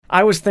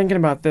I was thinking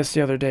about this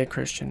the other day,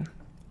 Christian,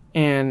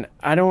 and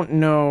I don't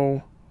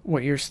know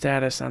what your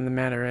status on the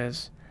matter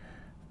is,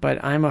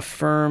 but I'm a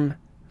firm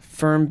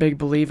big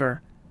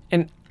believer.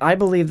 And I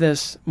believe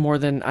this more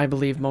than I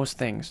believe most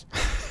things.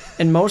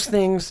 And most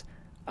things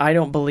I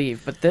don't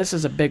believe, but this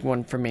is a big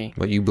one for me.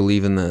 But you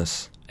believe in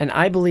this. And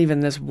I believe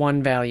in this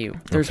one value.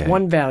 There's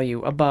one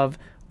value above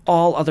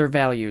all other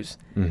values.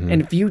 Mm-hmm.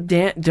 And if you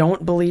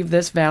don't believe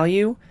this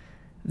value,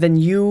 then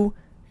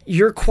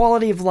your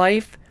quality of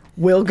life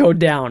will go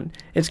down.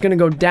 It's going to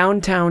go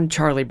downtown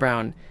Charlie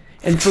Brown.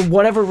 And for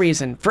whatever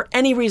reason, for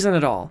any reason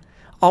at all,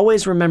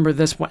 always remember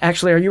this one.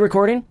 Actually, are you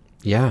recording?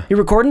 Yeah. You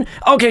recording?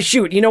 Okay,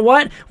 shoot. You know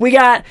what? We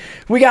got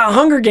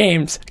Hunger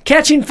Games,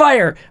 Catching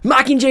Fire,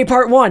 Mockingjay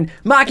Part 1,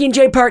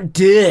 Mockingjay Part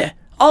 2.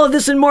 All of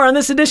this and more on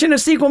this edition of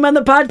Sequel Men,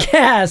 the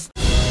podcast.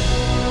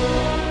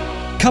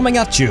 Coming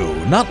at you,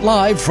 not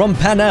live from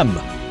Panem.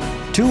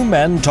 Two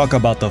men talk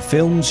about the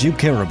films you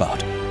care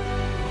about.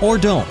 Or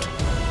don't.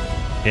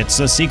 It's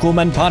the Sequel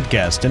Men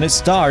podcast, and it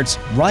starts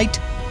right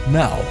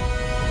now.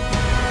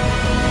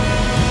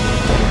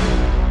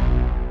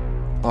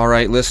 All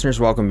right, listeners,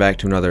 welcome back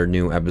to another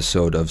new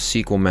episode of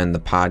Sequel Men, the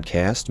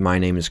podcast. My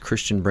name is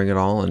Christian Bring It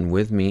All, and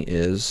with me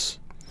is...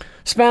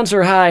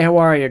 Spencer, hi, how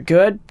are you?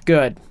 Good?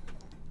 Good.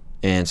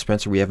 And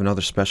Spencer, we have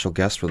another special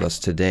guest with us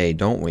today,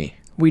 don't we?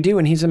 We do,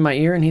 and he's in my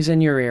ear, and he's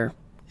in your ear.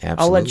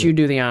 Absolutely. I'll let you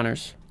do the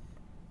honors.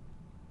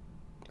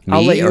 Me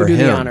I'll let you or do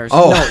him? the honors.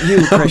 Oh, no,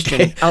 you,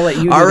 Christian. Okay. I'll let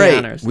you do All right. the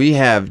honors. We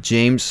have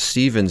James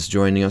Stevens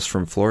joining us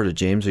from Florida.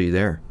 James, are you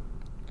there?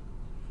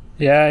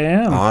 Yeah, I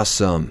am.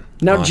 Awesome.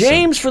 Now, Awesome.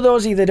 James, for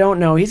those of you that don't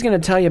know, he's going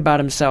to tell you about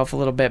himself a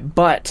little bit,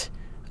 but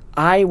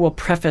I will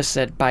preface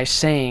it by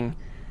saying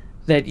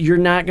that you're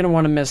not going to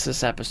want to miss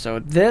this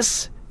episode.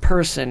 This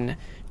person,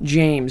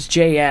 James,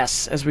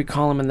 JS, as we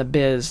call him in the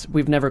biz,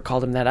 we've never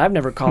called him that, I've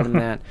never called him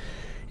that,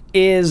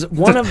 is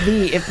one of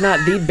the, if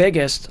not the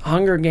biggest,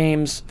 Hunger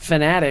Games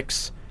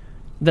fanatics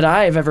that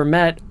I've ever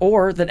met,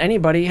 or that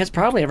anybody has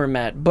probably ever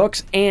met,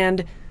 books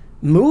and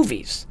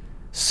movies.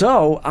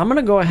 So I'm going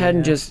to go ahead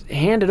and just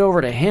hand it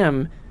over to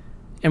him.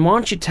 And why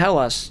don't you tell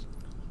us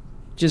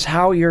just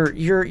how your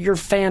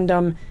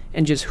fandom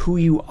and just who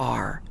you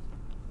are?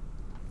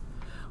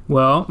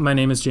 Well, my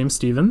name is James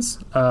Stevens.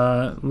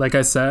 Like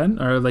I said,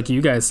 or like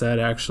you guys said,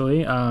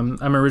 actually,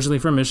 I'm originally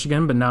from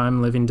Michigan, but now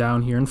I'm living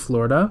down here in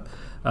Florida.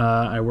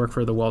 I work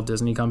for the Walt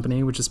Disney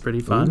Company, which is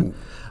pretty fun.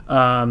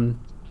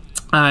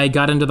 I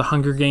got into the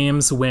Hunger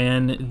Games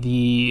when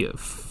the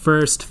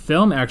first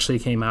film actually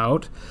came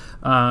out.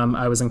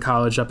 I was in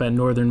college up at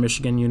Northern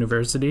Michigan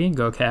University.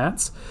 Go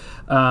Cats.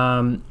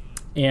 And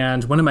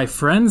one of my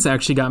friends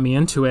actually got me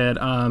into it.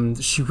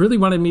 She really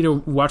wanted me to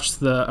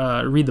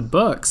read the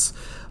books,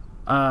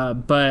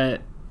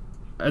 but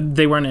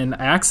they weren't in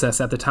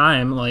access at the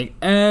time. Like,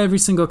 every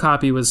single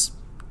copy was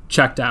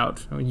checked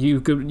out.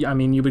 You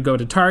would go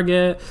to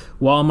Target,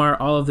 Walmart,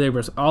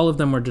 all of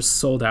them were just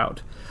sold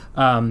out.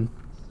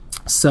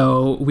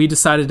 So we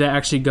decided to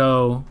actually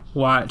go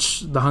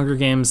watch The Hunger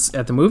Games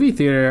at the movie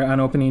theater on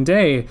opening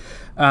day.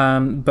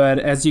 But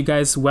as you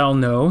guys well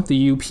know,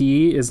 the UP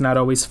is not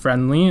always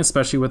friendly,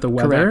 especially with the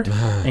weather.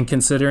 And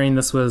considering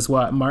this was,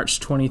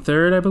 March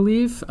 23rd, I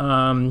believe,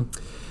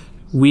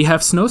 we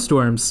have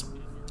snowstorms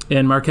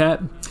in Marquette.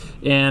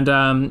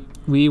 And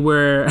we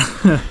were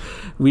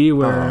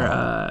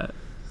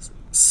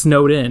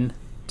snowed in,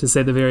 to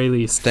say the very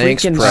least.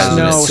 Thanks, Freaking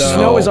President.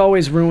 Snow is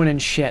always ruining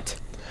shit.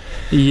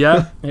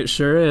 Yep, it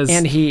sure is.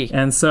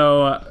 And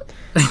so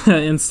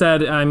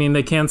instead,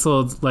 they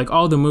canceled like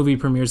all the movie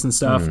premieres and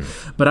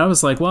stuff. But I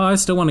was like, well, I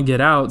still want to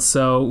get out.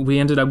 So we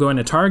ended up going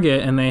to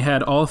Target, and they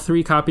had all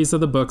 3 copies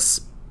of the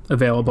books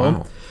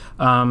available.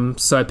 Wow.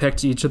 So I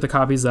picked each of the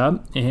copies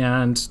up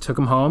and took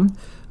them home.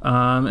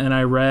 And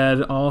I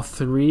read all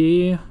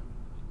 3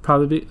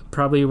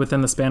 probably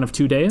within the span of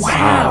 2 days.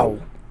 Wow.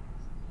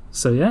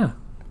 So yeah.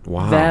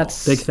 Wow.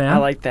 That's big fan. I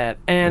like that.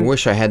 And I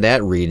wish I had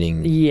that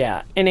reading.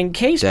 Yeah. And in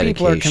case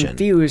people are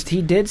confused,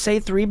 he did say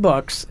 3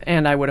 books,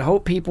 and I would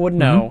hope people would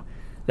know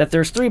that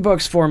there's 3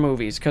 books, 4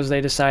 movies, because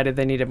they decided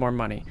they needed more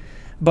money.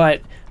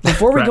 But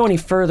before we go any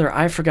further,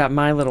 I forgot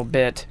my little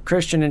bit.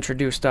 Christian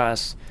introduced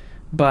us,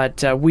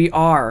 but we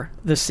are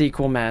the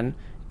Sequel Men,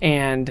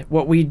 and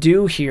what we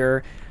do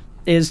here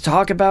is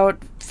talk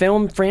about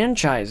film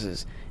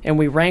franchises, and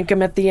we rank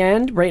them at the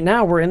end. Right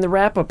now, we're in the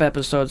wrap-up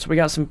episode, so we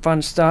got some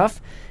fun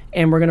stuff.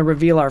 And we're going to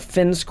reveal our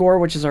Fin score,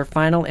 which is our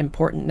final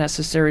important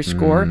necessary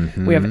score.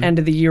 We have end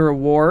of the year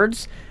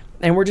awards,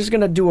 and we're just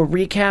going to do a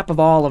recap of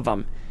all of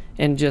them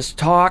and just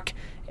talk.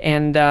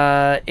 And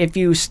if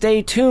you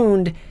stay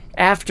tuned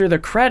after the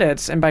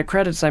credits, and by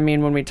credits I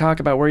mean when we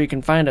talk about where you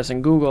can find us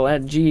in Google,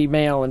 at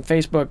Gmail, and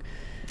Facebook,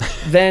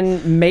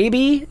 then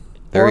maybe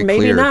or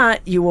maybe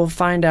not, you will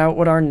find out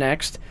what our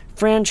next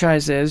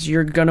franchise is.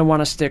 You're going to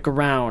want to stick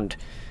around.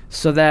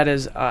 So that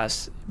is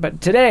us.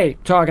 But today,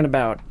 talking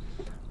about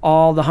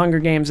all the Hunger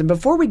Games. And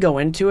before we go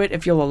into it,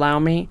 if you'll allow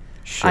me,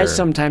 I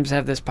sometimes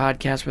have this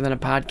podcast within a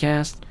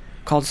podcast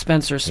called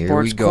Spencer's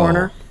Sports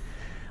Corner.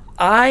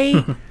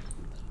 I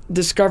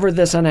discovered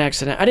this on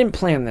accident. I didn't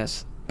plan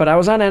this. but I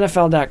was on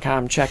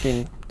NFL.com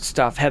checking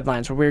stuff,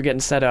 headlines, where we were getting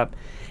set up,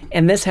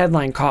 and this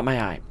headline caught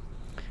my eye.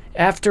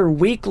 After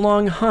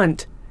week-long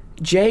hunt,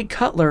 Jay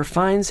Cutler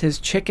finds his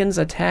chicken's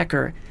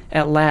attacker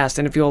at last.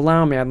 And if you'll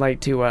allow me, I'd like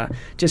to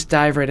just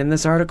dive right in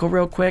this article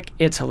real quick.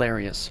 It's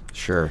hilarious.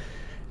 Sure.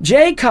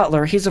 Jay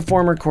Cutler, he's a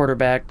former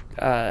quarterback,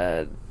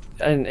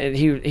 and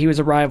he was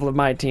a rival of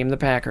my team, the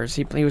Packers.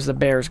 He was the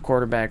Bears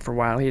quarterback for a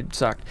while. He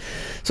sucked.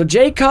 So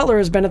Jay Cutler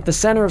has been at the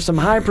center of some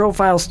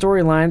high-profile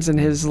storylines in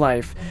his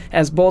life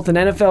as both an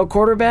NFL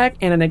quarterback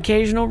and an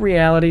occasional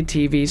reality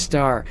TV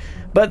star.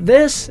 But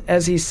this,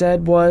 as he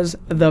said, was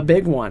the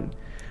big one.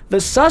 The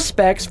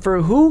suspects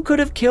for who could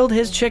have killed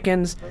his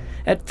chickens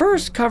at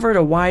first covered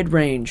a wide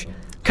range.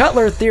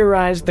 Cutler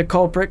theorized the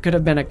culprit could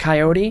have been a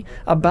coyote,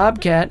 a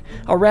bobcat,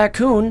 a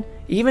raccoon,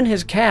 even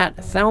his cat,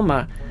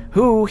 Thelma,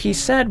 who he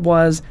said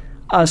was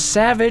a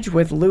savage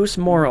with loose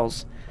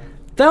morals.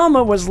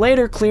 Thelma was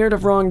later cleared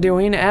of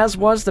wrongdoing, as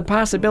was the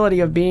possibility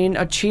of being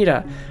a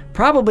cheetah,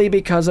 probably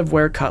because of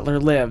where Cutler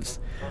lives.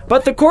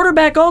 But the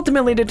quarterback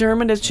ultimately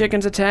determined his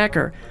chicken's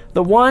attacker,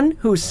 the one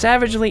who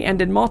savagely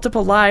ended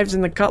multiple lives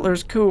in the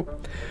Cutler's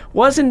coop,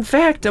 was in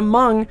fact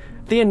among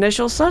the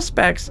initial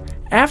suspects.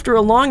 After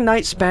a long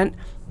night spent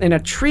in a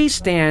tree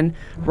stand,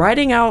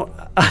 riding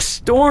out a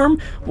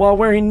storm while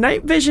wearing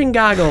night vision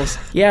goggles.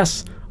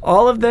 Yes,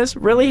 all of this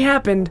really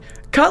happened.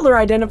 Cutler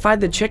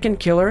identified the chicken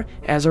killer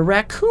as a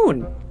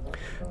raccoon.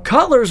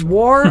 Cutler's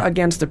war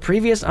against the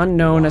previous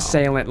unknown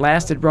assailant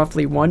lasted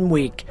roughly 1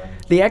 week.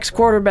 The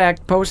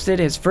ex-quarterback posted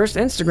his first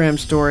Instagram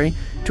story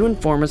to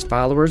inform his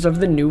followers of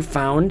the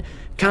newfound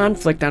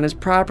conflict on his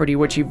property,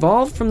 which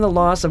evolved from the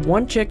loss of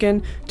one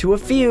chicken to a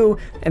few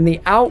and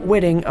the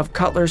outwitting of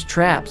Cutler's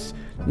traps,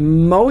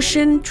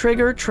 motion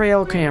trigger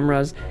trail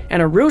cameras, and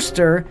a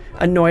rooster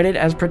anointed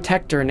as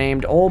protector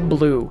named Old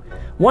Blue.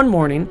 One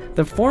morning,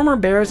 the former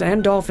Bears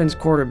and Dolphins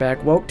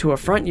quarterback woke to a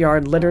front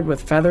yard littered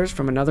with feathers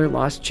from another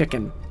lost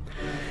chicken.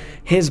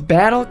 His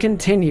battle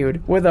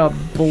continued with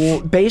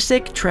a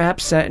basic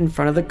trap set in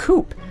front of the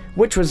coop,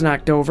 which was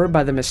knocked over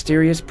by the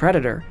mysterious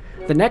predator.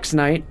 The next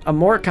night, a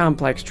more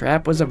complex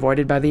trap was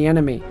avoided by the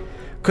enemy.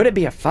 Could it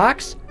be a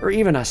fox or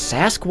even a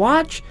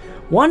Sasquatch?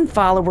 One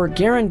follower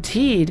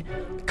guaranteed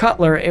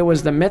Cutler it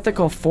was the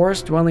mythical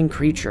forest-dwelling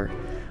creature.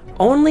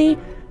 Only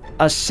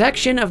a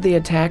section of the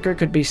attacker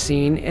could be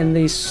seen in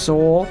the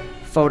sole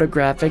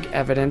photographic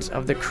evidence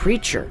of the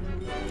creature.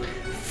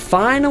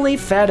 Finally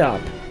fed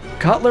up,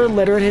 Cutler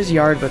littered his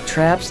yard with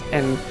traps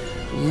and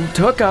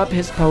took up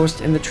his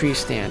post in the tree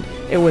stand.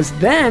 It was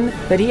then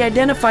that he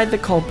identified the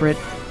culprit,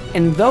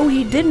 and though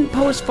he didn't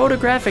post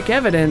photographic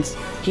evidence,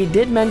 he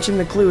did mention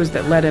the clues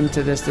that led him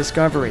to this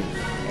discovery,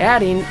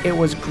 adding it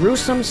was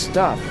gruesome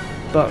stuff,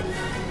 but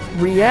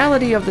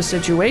reality of the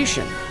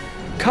situation.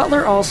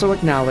 Cutler also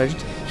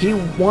acknowledged he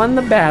won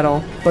the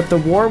battle, but the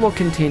war will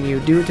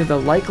continue due to the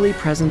likely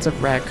presence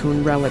of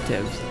raccoon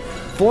relatives.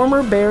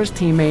 Former Bears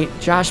teammate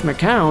Josh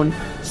McCown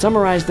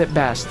summarized it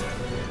best.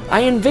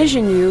 I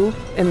envision you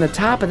in the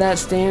top of that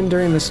stand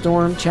during the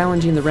storm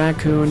challenging the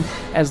raccoon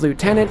as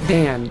Lieutenant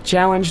Dan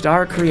challenged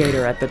our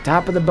creator at the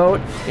top of the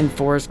boat in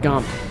Forrest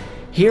Gump.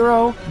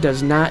 Hero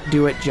does not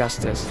do it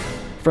justice.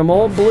 From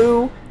Old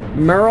Blue,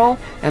 Merle,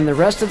 and the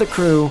rest of the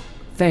crew,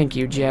 thank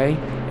you, Jay.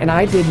 And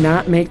I did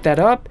not make that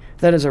up.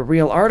 That is a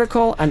real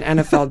article on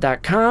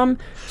NFL.com.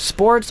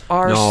 Sports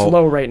are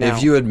slow right now.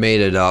 If you had made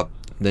it up,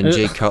 then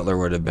Jay Cutler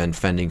would have been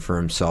fending for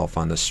himself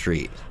on the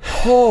street.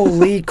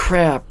 Holy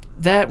crap.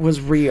 That was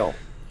real.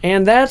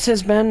 And that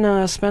has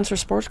been Spencer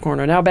Sports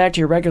Corner. Now back to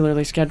your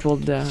regularly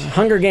scheduled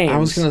Hunger Games. I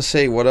was going to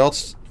say, what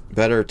else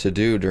better to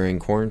do during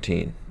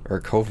quarantine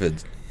or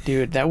COVID?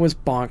 Dude, that was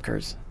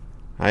bonkers.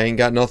 I ain't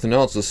got nothing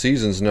else. The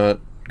season's not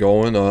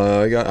going.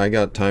 I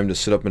got time to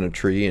sit up in a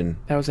tree and...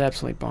 That was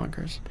absolutely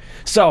bonkers.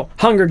 So,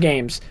 Hunger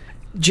Games.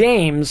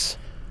 James,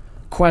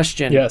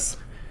 question. Yes.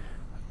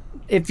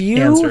 If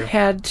you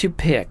had to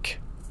pick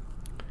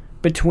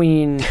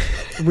between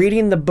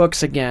reading the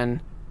books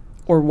again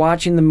or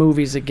watching the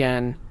movies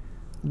again,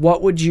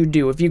 what would you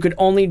do if you could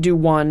only do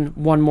one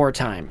more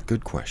time?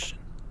 Good question.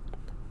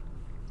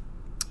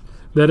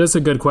 That is a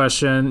good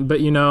question, but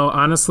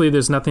honestly,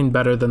 there's nothing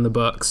better than the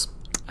books.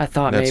 I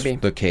thought That's maybe.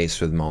 the case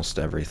with most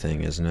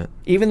everything, isn't it?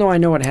 Even though I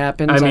know what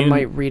happens, I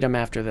might read them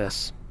after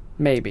this.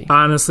 Maybe.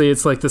 Honestly,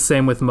 it's like the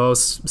same with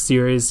most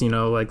series,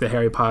 like the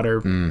Harry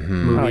Potter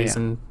movies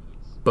and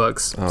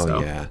books. Oh, so,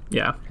 yeah.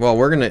 Yeah. Well,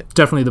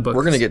 definitely the books.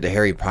 We're going to get to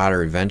Harry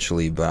Potter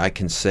eventually, but I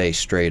can say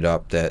straight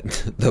up that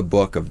the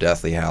book of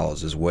Deathly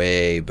Hallows is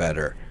way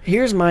better.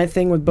 Here's my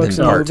thing with books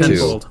and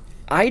movies.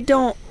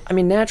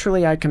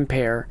 Naturally I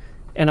compare,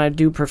 and I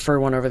do prefer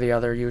one over the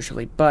other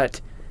usually, but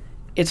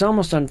it's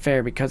almost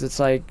unfair because it's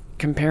like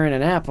comparing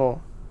an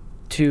apple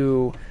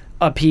to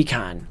a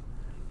pecan.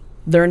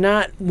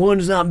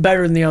 One's not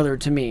better than the other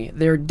to me.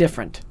 They're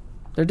different.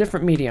 They're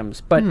different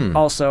mediums, but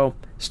also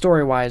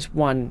story-wise,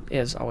 one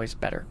is always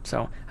better.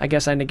 So I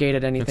guess I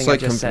negated anything I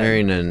just said. It's like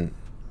comparing an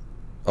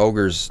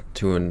ogres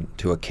to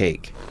a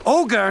cake.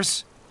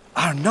 Ogres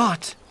are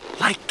not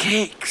like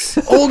cakes.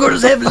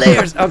 Ogres have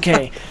layers.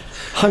 Okay.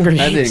 Hunger Games.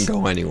 That didn't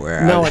go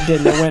anywhere. No, it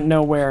didn't. It went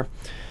nowhere.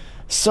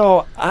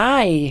 So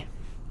I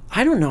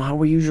don't know how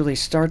we usually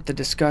start the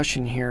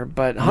discussion here,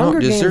 but Hunger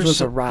Games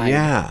was a ride.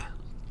 Yeah.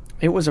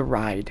 It was a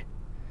ride.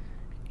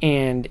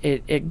 And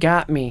it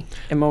got me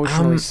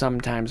emotionally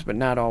sometimes, but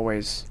not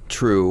always.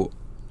 True.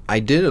 I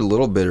did a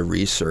little bit of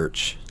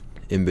research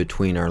in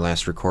between our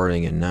last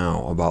recording and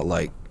now about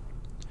like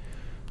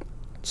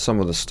some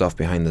of the stuff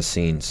behind the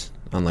scenes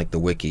on like the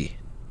wiki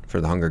for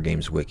the Hunger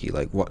Games wiki,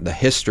 like what the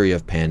history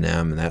of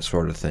Panem and that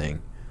sort of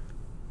thing.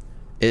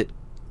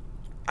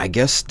 I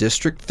guess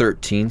District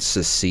 13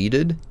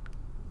 seceded.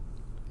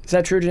 Is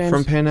that true, James?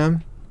 From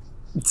Panem?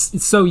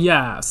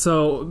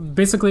 So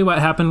basically what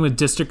happened with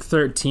District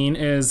 13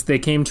 is they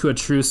came to a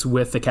truce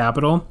with the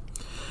Capitol.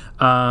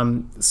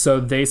 So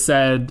they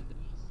said,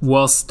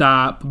 we'll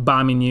stop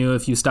bombing you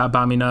if you stop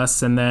bombing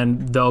us, and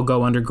then they'll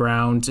go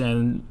underground,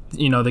 and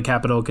the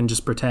Capitol can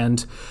just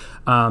pretend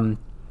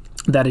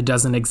that it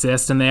doesn't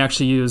exist. And they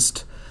actually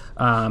used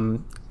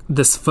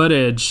this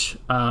footage.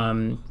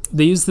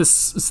 They used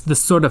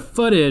this sort of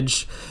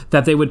footage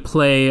that they would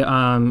play,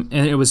 and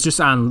it was just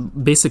on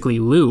basically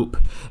loop.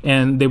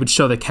 And they would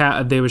show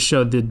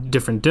the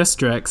different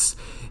districts.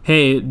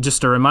 Hey,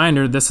 just a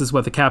reminder, this is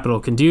what the Capitol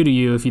can do to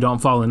you if you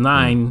don't fall in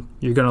line.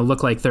 You're going to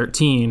look like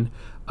 13.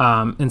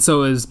 And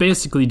so it was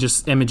basically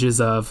just images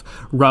of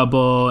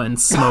rubble and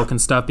smoke and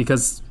stuff,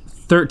 because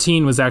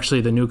 13 was actually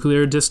the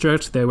nuclear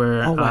district. They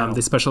were they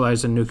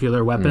specialized in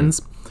nuclear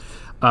weapons.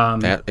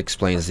 That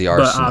explains the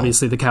arsenal. But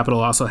obviously the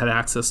Capitol also had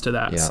access to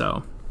that. Yeah.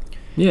 So,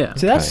 yeah.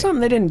 So that's something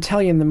they didn't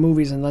tell you in the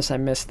movies unless I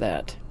missed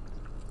that.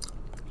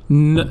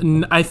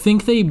 I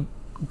think they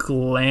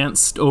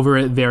glanced over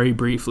it very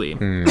briefly.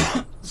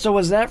 So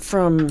was that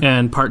from...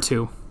 And part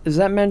 2. Is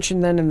that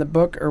mentioned then in the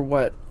book, or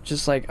what?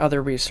 Just like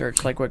other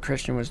research, like what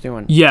Christian was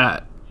doing?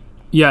 Yeah,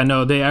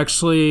 no, they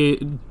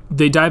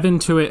dive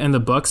into it in the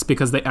books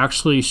because they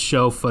actually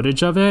show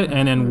footage of it,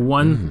 and in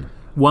one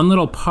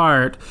little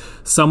part,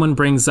 someone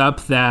brings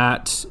up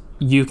that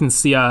you can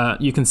see a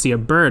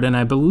bird, and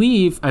I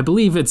believe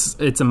it's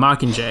a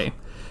mockingjay,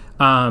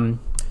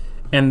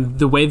 and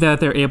the way that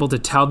they're able to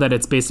tell that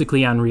it's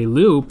basically on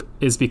reloop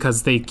is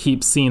because they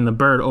keep seeing the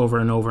bird over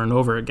and over and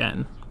over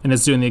again, and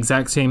it's doing the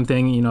exact same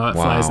thing. It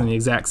flies in the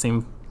exact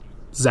same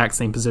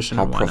position.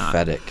 How and whatnot.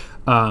 Prophetic.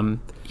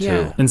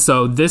 Yeah. And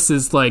so this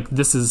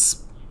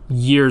is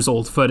years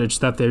old footage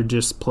that they're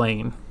just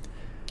playing.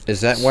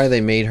 Is that why they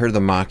made her the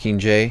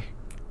Mockingjay?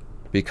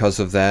 Because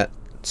of that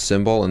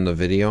symbol in the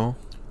video?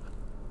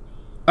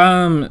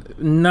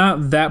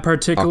 Not that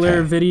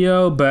particular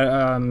video,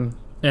 but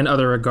in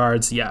other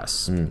regards,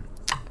 yes.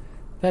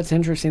 That's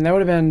interesting. That would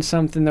have been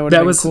something that would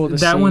have been cool to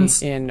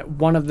see in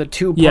one of the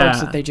 2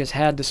 parts that they just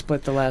had to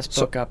split the last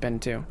book up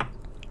into.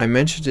 I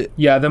mentioned it.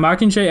 Yeah, the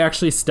Mockingjay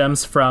actually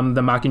stems from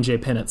the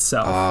Mockingjay pin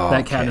itself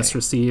that Katniss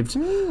received.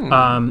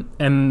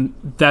 And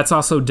that's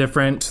also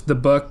different. The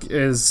book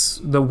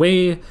is... The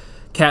way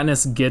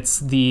Katniss gets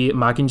the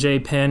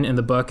Mockingjay pin in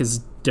the book is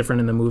different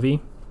in the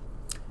movie.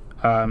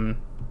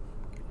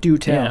 Do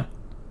tell. Yeah.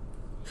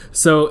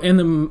 So in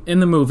the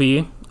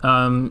movie,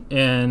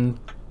 in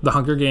The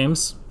Hunger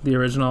Games, the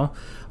original,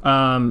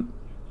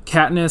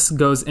 Katniss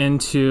goes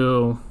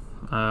into...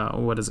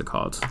 what is it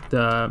called?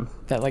 That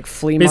like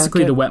flea market?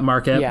 Basically the wet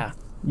market.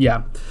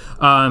 Yeah.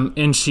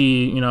 And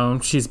she,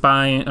 she's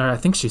buying, or I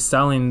think she's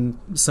selling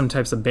some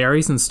types of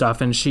berries and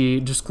stuff, and she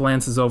just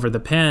glances over the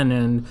pin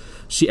and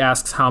she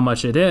asks how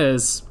much it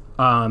is.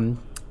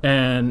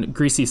 And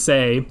Greasy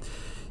Say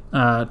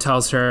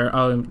tells her,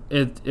 "Oh,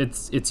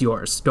 it's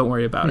yours. Don't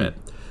worry about it."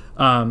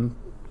 And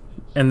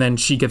then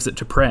she gives it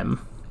to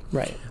Prim.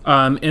 Right.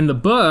 In the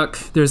book,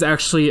 there's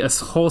actually a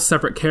whole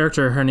separate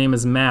character. Her name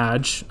is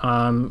Madge.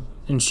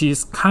 And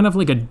she's kind of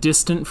like a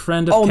distant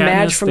friend of Katniss.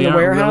 Madge from the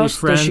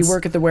warehouse? Really. Does she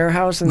work at the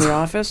warehouse in the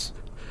office?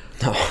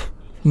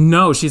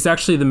 No, she's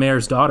actually the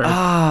mayor's daughter.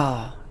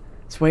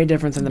 It's way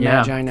different than the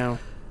Madge I know.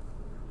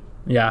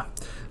 Yeah.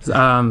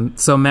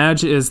 So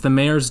Madge is the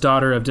mayor's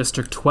daughter of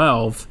District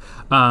 12.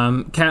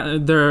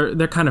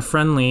 They're kind of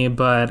friendly,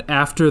 but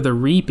after the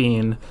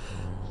reaping,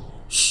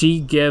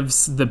 she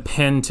gives the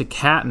pin to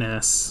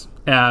Katniss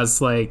as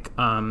like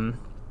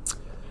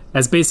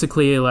as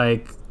basically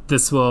like,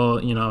 this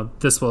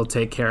will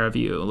take care of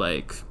you.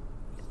 Like,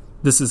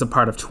 this is a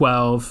part of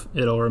 12.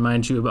 It'll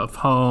remind you of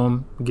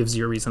home. It gives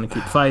you a reason to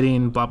keep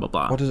fighting. Blah blah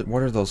blah.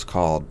 What are those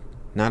called?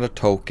 Not a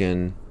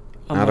token.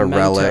 Not memento.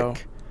 A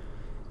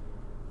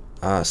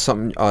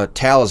relic.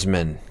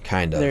 Talisman,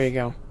 kind of. There you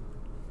go.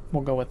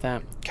 We'll go with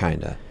that.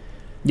 Kinda.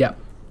 Yeah.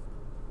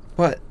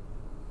 What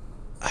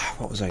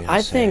was I going to say?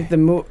 I think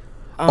the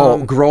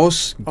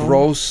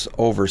gross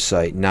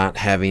oversight not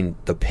having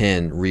the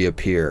pin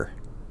reappear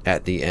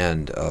at the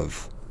end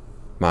of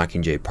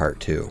Mockingjay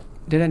Part 2.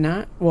 Did it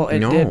not? Well, it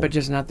did, but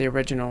just not the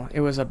original. It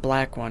was a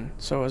black one,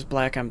 so it was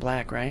black on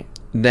black, right?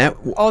 That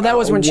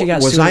was when she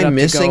got suited up to go.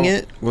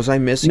 Was I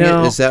missing it?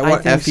 No, is that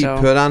what Effie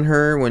put on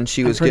her when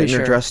she was getting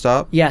her dressed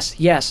up? Yes.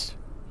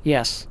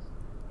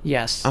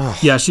 Oh.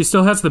 Yeah, she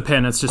still has the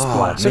pin. It's just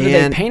black. So did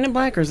they paint it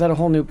black, or is that a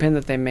whole new pin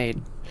that they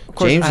made?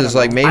 James is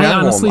like, maybe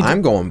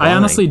I'm going blind. I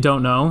honestly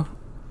don't know.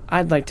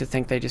 I'd like to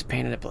think they just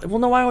painted it. Well,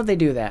 no, why would they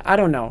do that? I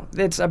don't know.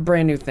 It's a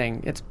brand new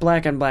thing. It's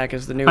black on black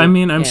is the new. I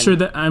mean, I'm sure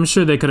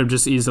they could have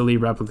just easily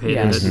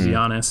replicated it. To be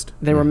honest,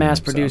 they were mass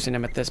producing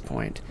them at this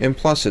point. And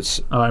plus, it's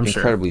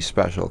incredibly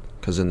special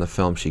because in the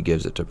film she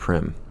gives it to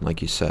Prim,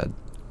 like you said.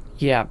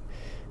 Yeah.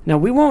 Now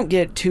we won't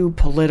get too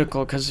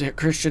political because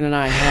Christian and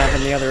I have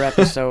in the other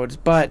episodes,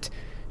 but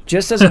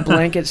just as a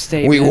blanket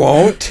statement, we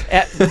won't.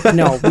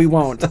 No, we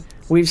won't.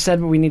 We've said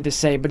what we need to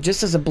say, but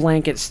just as a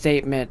blanket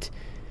statement.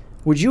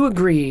 Would you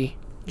agree,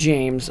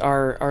 James,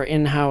 our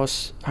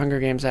in-house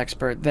Hunger Games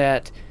expert,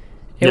 that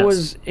it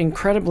was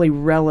incredibly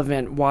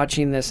relevant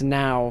watching this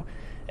now,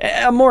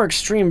 a more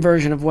extreme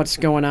version of what's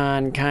going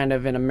on kind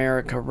of in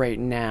America right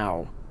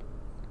now?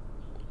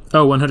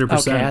 Oh,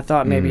 100%. Okay, I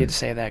thought maybe you'd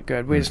say that.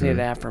 Good. We just needed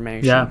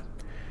affirmation.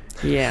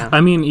 Yeah.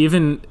 I mean,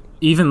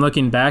 even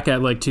looking back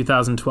at like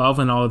 2012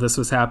 when all of this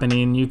was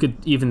happening, you could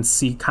even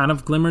see kind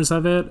of glimmers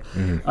of it.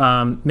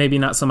 Maybe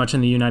not so much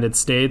in the United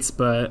States,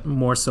 but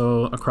more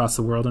so across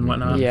the world and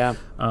whatnot. Yeah.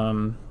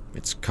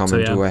 It's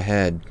coming to a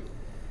head.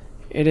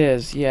 It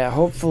is, yeah.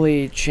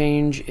 Hopefully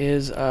change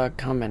is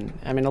coming.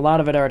 I mean, a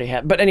lot of it already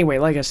had. But anyway,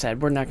 like I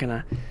said, we're not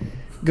going to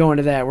go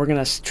into that. We're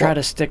going to try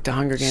to stick to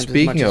Hunger Games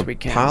as much as we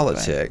can. Speaking of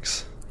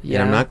politics, and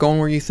I'm not going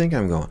where you think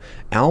I'm going,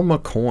 Alma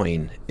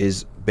Coin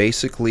is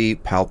basically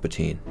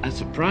Palpatine. A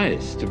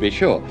surprise, to be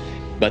sure,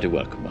 but a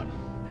welcome one.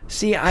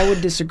 See, I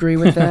would disagree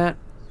with that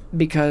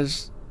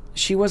because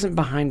she wasn't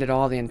behind it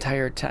all the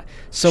entire time.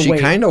 So she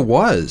kind of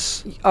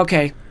was.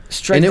 Okay,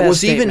 strike and it that was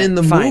statement. even in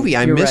the Fine, movie.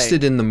 I you're missed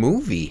right. it in the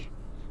movie.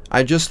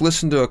 I just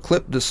listened to a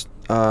clip this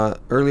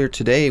earlier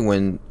today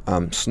when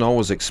Snow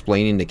was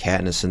explaining to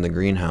Katniss in the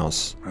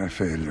greenhouse. My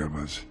failure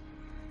was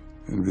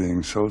in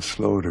being so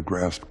slow to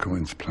grasp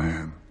Cohen's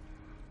plan.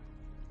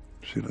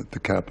 She let the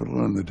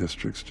capital and the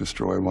districts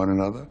destroy one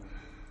another,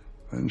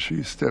 and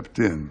she stepped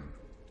in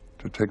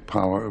to take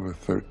power over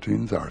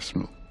 13's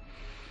arsenal.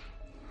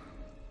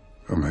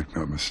 But make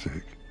no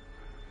mistake,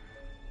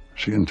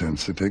 she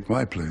intends to take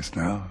my place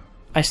now.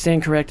 I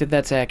stand corrected.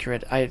 That's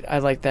accurate. I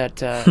like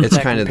that. It's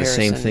that kind of comparison. the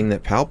same thing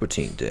that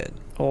Palpatine did.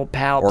 Old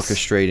Palps.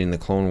 Orchestrating the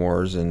Clone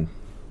Wars and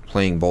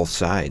playing both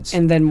sides.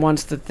 And then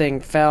once the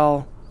thing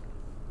fell,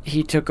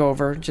 he took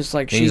over, just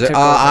like she took over.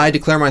 I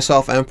declare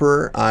myself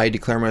emperor. I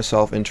declare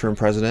myself interim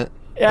president.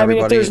 I mean,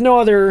 if there's no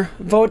other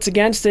votes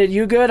against it,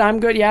 you good? I'm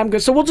good. Yeah, I'm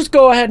good. So we'll just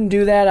go ahead and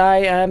do that.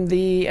 I am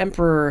the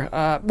emperor.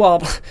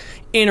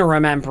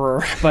 Interim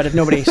emperor. But if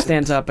nobody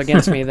stands up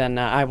against me, then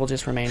I will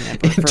just remain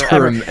emperor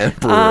forever. Interim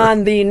emperor.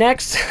 On the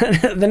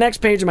next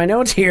page of my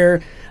notes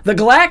here, the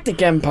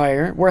Galactic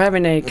Empire. We're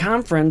having a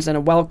conference and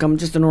a welcome,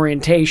 just an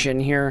orientation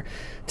here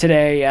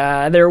today.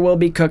 There will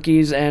be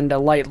cookies and a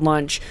light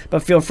lunch,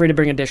 but feel free to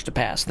bring a dish to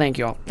pass. Thank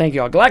you all. Thank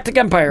you all. Galactic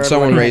Empire.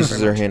 Someone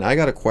raises their hand. I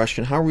got a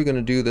question. How are we going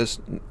to do this?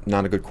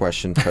 Not a good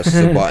question.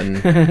 Presses the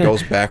button,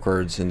 goes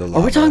backwards into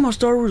lava. Are we talking about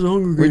Star Wars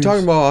Hunger Games? We're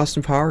talking about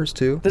Austin Powers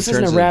too. This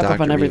isn't a wrap up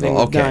on everything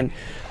we've done.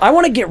 I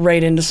want to get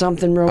right into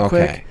something real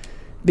quick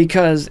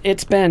because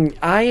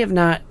I have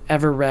not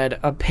ever read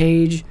a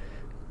page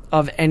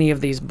of any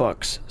of these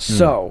books.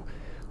 So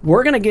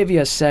we're going to give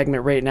you a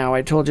segment right now.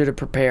 I told you to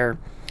prepare.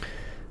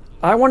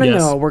 I want to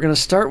know, we're going to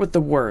start with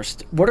the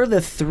worst. What are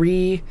the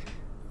 3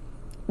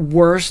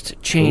 worst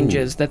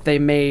changes that they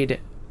made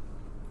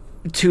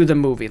to the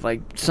movie?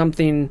 Like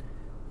something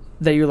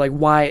that you're like,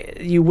 why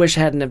you wish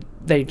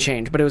they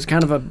changed, but it was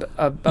kind of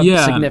a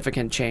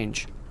significant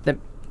change that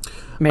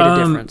made a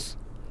difference.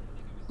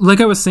 Like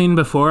I was saying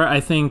before, I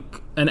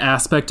think an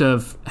aspect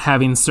of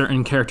having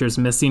certain characters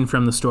missing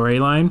from the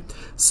storyline.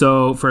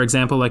 So, for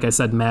example, like I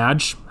said,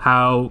 Madge,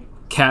 how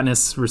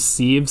Katniss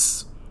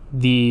receives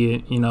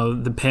the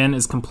pen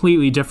is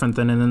completely different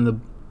than in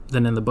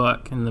the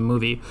book, in the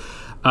movie.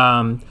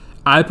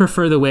 I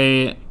prefer the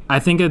way, I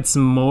think it's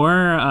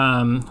more,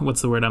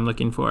 what's the word I'm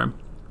looking for?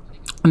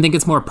 I think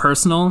it's more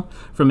personal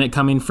from it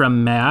coming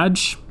from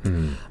Madge.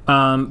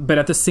 But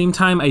at the same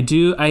time, I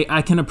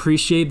can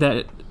appreciate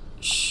that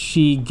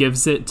she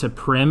gives it to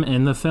Prim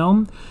in the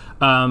film.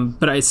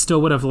 But I still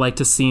would have liked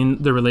to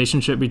seen the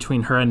relationship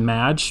between her and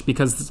Madge,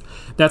 because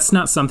that's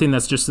not something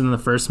that's just in the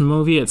first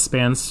movie. It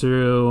spans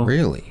through...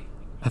 Really?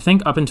 I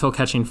think up until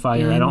Catching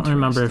Fire. I don't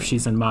remember if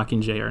she's in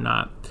Mockingjay or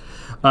not.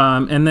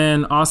 And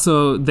then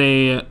also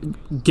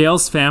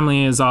Gale's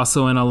family is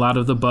also in a lot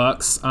of the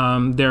books.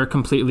 They're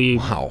completely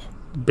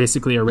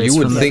basically erased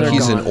from the film. You would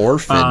think he's an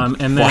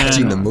orphan and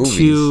watching the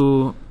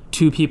movies.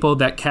 Two people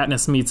that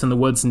Katniss meets in the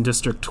woods in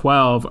District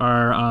 12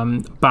 are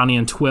Bonnie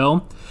and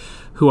Twill,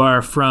 who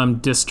are from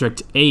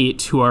District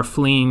 8, who are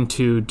fleeing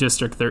to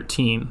District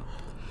 13.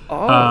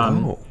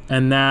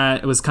 And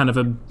that was kind of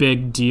a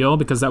big deal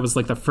because that was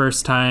like the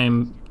first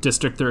time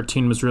District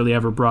 13 was really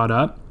ever brought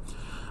up.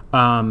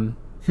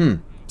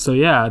 So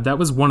yeah, that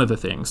was one of the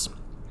things.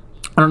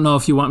 I don't know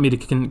if you want me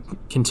to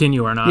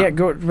continue or not. Yeah,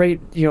 go right.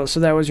 So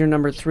that was your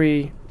number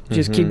 3.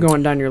 Just keep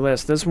going down your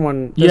list. This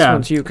one's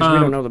you because we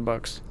don't know the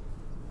books.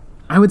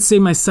 I would say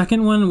my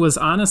second one was,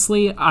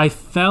 honestly, I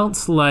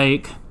felt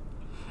like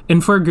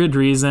And for good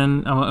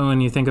reason,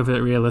 when you think of it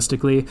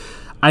realistically.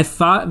 I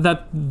thought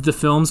that the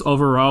films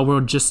overall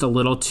were just a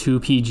little too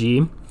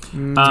PG.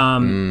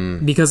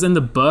 Because in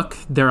the book,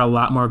 they're a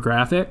lot more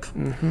graphic.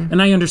 Mm-hmm.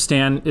 And I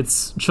understand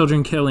it's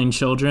children killing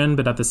children,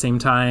 but at the same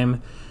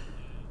time,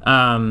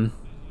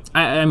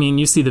 I mean,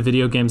 you see the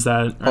video games that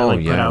are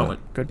put out.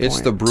 Good point.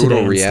 It's the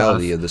brutal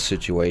reality of the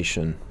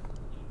situation.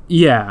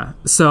 Yeah.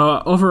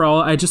 So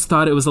overall, I just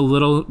thought it was a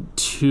little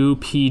too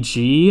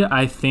PG.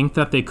 I think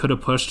that they could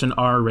have pushed an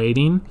R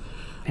rating,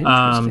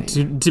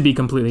 to be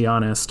completely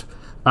honest.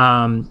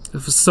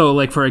 So,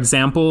 like, for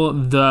example,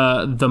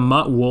 the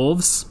Mutt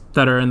Wolves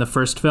that are in the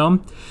first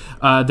film,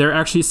 they're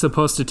actually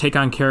supposed to take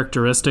on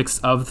characteristics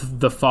of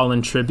the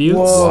fallen tributes.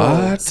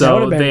 What?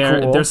 So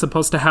they're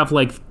supposed to have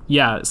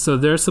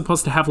they're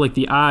supposed to have like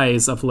the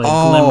eyes of like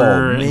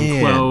Glimmer and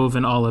Clove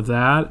and all of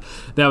that.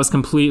 That was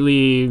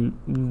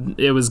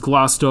it was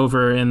glossed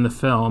over in the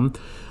film.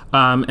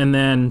 And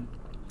then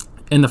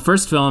in the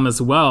first film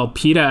as well,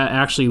 PETA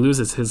actually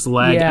loses his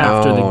leg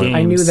after the games.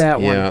 I knew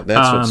that one. Yeah,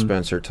 that's what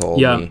Spencer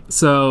told me.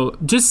 So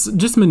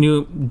just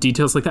minute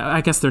details like that. I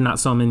guess they're not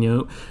so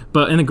minute,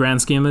 but in the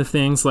grand scheme of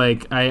things,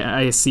 like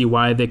I see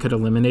why they could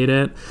eliminate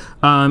it.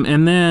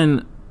 And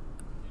then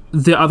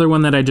the other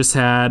one that I just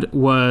had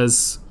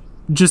was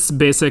just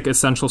basic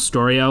essential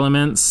story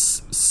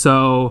elements.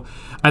 So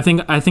I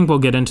think we'll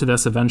get into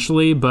this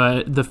eventually,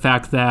 but the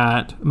fact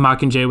that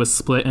Mockingjay was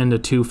split into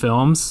 2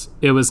 films,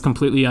 it was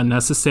completely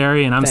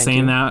unnecessary, and I'm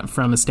saying that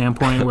from a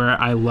standpoint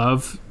where I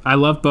love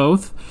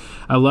both.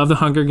 I love the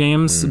Hunger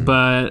Games,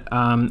 but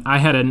I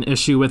had an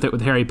issue with it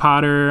with Harry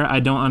Potter. I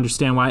don't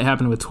understand why it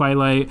happened with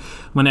Twilight.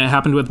 When it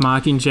happened with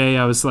Mockingjay,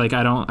 I was like,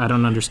 I don't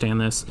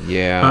understand this.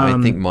 Yeah, I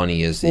think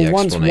money is the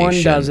explanation. Once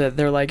one does it,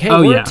 they're like, hey,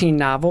 we're a teen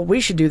novel. We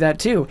should do that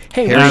too.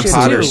 Hey, Harry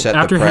Potter set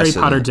after the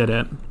precedent. Harry Potter did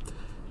it.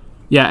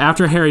 Yeah,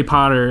 after Harry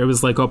Potter, it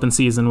was like open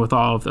season with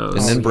all of those.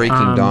 And then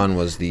Breaking Dawn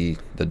was the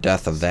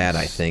death of that,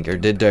 I think. Or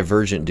did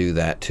Divergent do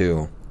that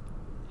too?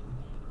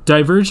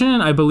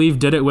 Divergent, I believe,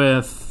 did it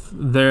with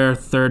their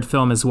third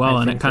film as well,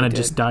 and it kind of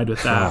just died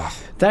with that.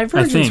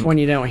 Divergent's when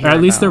you don't hear or at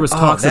least there was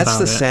talks about it. That's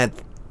the sad...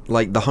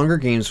 Like, The Hunger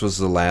Games was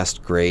the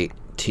last great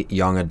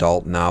young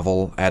adult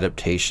novel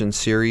adaptation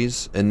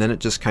series, and then it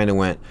just kind of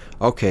went,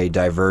 okay,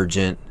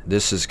 Divergent,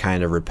 this is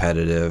kind of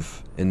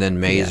repetitive, and then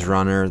Maze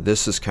Runner,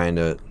 this is kind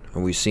of...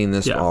 We've seen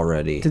this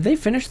already. Did they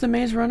finish The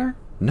Maze Runner?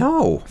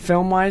 No.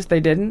 Film-wise, they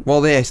didn't? Well,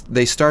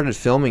 they started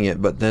filming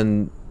it, but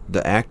then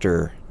the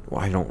actor,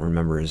 I don't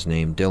remember his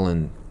name,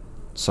 Dylan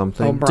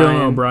something.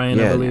 Dylan O'Brien,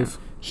 I believe.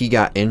 He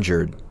got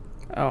injured.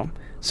 Oh,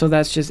 so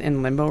that's just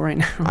in limbo right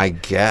now? I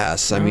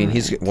guess. I mean,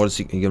 he's going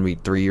to be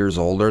 3 years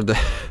older?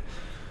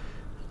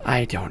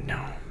 I don't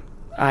know.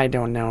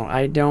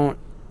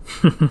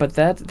 But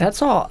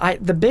that's all.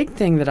 The big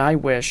thing that I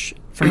wish,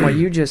 from what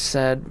you just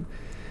said,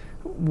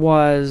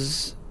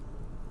 was...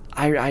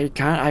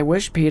 I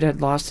wish Pete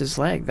had lost his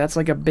leg. That's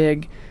like a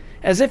big...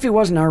 As if he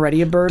wasn't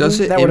already a burden. Does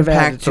it that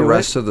impact the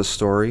rest of the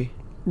story?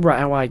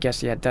 Right, well, I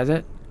guess, does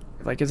it?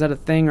 Like, is that a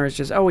thing, or it's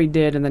just, he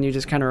did, and then you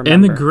just kind of remember?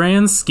 In the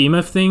grand scheme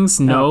of things,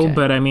 no,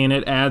 but I mean,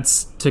 it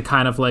adds to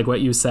kind of like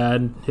what you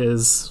said,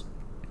 his...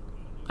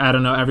 I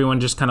don't know, everyone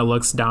just kind of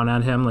looks down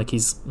at him like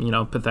he's,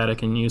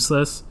 pathetic and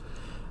useless.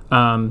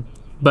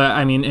 But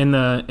I mean, in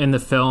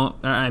the film,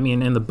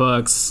 in the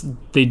books,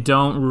 they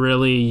don't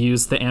really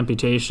use the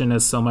amputation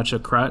as so much a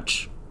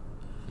crutch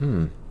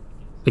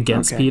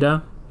against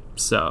PETA.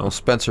 So, well,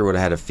 Spencer would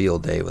have had a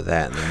field day with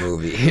that in the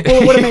movie.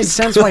 Well, it would have made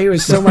sense why he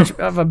was so much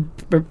of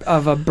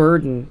a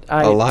burden.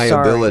 A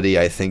liability,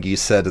 I think you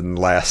said in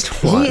the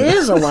last one. He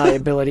is a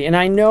liability, and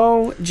I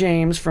know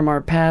James from our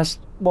past.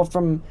 Well,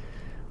 from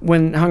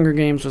when Hunger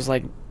Games was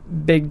like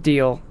big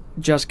deal,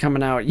 just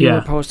coming out. You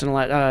were posting a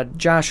lot.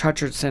 Josh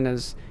Hutcherson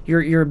is.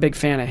 You're a big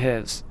fan of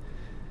his.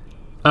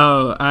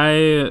 Oh,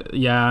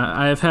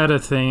 I've had a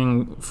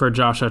thing for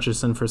Josh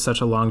Hutcherson for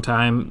such a long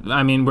time.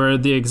 I mean, we're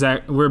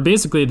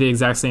basically the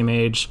exact same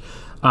age.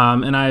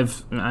 And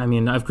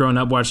I've grown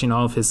up watching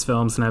all of his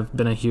films, and I've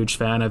been a huge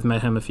fan. I've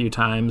met him a few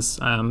times.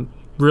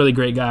 Really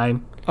great guy.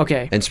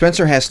 Okay. And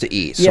Spencer has to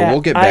eat, so we'll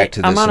get back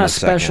to this in a second. I'm on a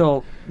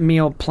special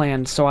meal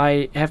plan, so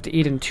I have to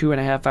eat in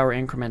 2.5-hour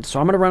increments. So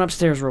I'm going to run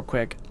upstairs real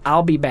quick.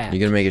 I'll be back. You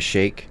going to make a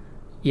shake?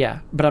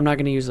 Yeah, but I'm not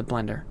going to use the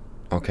blender.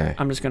 Okay.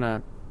 I'm just going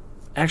to...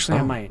 Actually,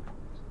 I might.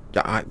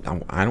 I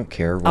don't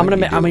care. I'm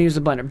gonna use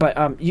the blender,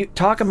 but you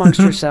talk amongst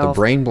yourself. The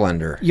brain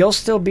blender. You'll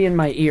still be in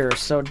my ear,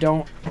 so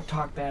don't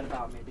talk bad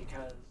about me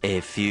because.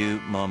 A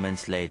few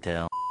moments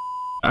later.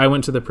 I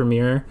went to the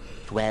premiere.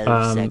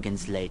 12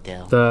 seconds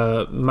later.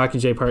 The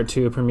Mockingjay Part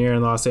 2 premiere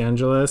in Los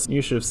Angeles.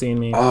 You should have seen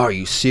me. Oh, are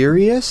you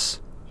serious?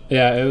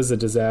 Yeah, it was a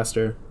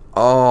disaster.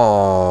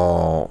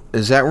 Oh,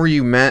 is that where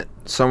you met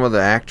some of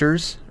the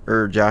actors,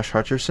 or Josh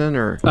Hutcherson,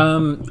 or?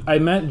 I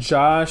met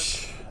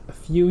Josh a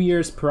few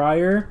years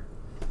prior.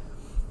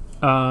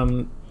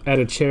 At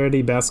a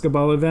charity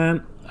basketball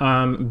event,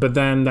 but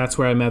then that's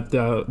where I met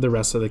the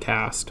rest of the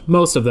cast.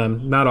 Most of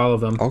them, not all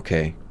of them.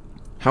 Okay.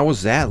 How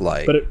was that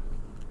like? But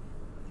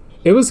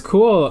it was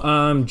cool.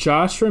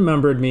 Josh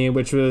remembered me,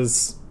 which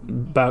was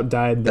about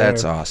died there.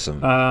 That's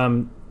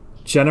awesome.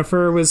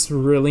 Jennifer was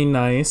really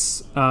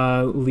nice.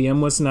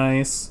 Liam was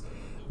nice.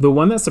 The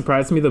one that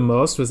surprised me the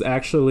most was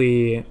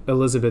actually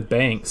Elizabeth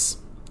Banks.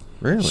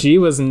 Really? She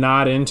was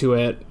not into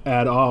it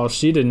at all.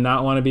 She did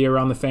not want to be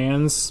around the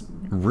fans.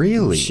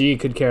 Really? She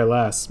could care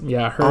less.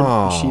 Yeah,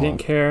 she didn't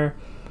care.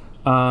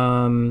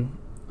 Oh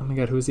my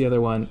god, who's the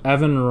other one?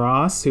 Evan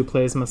Ross, who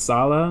plays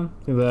Masala,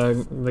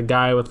 the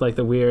guy with like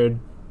the weird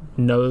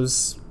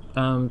nose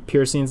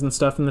piercings and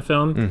stuff in the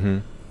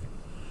film.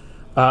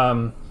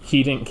 Mm-hmm.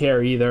 He didn't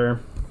care either.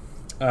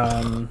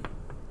 And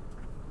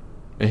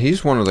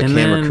he's one of the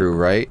camera crew,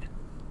 right?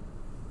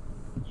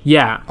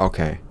 Yeah.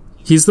 Okay.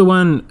 He's the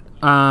one,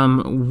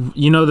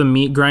 the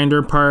meat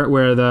grinder part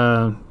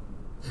where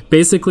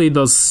basically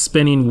those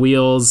spinning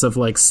wheels of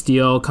like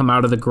steel come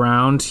out of the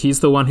ground. He's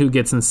the one who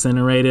gets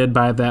incinerated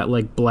by that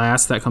like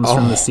blast that comes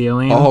from the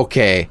ceiling.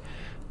 Okay.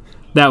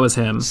 That was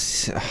him.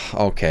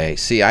 Okay.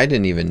 See, I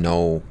didn't even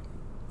know.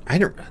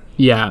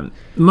 Yeah.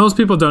 Most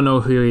people don't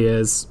know who he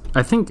is.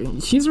 I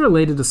think he's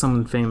related to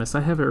someone famous. I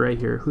have it right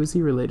here. Who's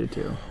he related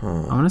to? I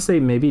want to say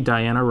maybe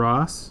Diana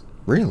Ross.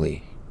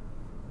 Really?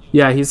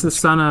 Yeah, he's the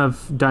son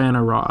of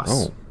Diana Ross.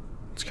 Oh,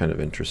 it's kind of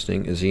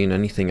interesting. Is he in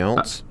anything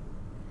else?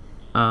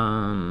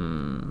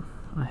 I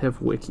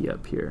have Wiki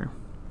up here.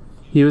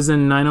 He was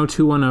in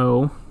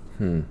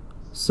 90210,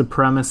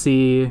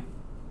 Supremacy,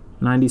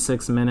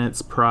 96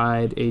 Minutes,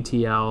 Pride,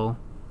 ATL.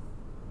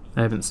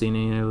 I haven't seen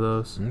any of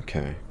those.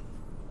 Okay.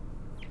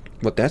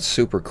 But that's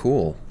super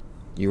cool.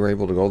 You were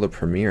able to go to the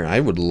premiere. I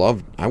would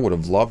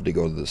have loved to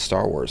go to the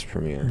Star Wars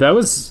premiere. That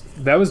was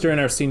during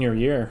our senior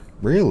year.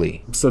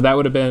 Really? So that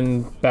would have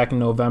been back in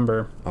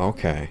November.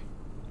 Okay.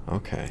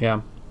 Yeah.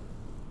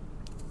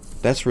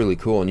 That's really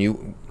cool. And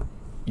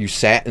you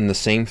sat in the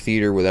same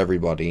theater with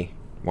everybody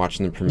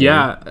watching the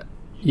premiere?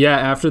 Yeah,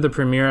 after the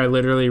premiere I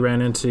literally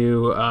ran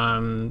into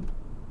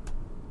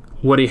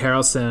Woody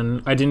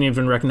Harrelson. I didn't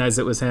even recognize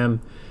it was him.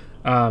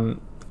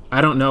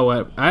 I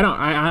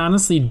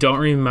honestly don't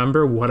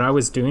remember what I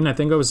was doing. I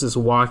think I was just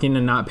walking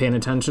and not paying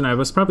attention. I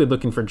was probably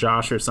looking for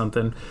Josh or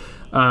something.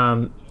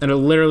 And I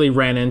literally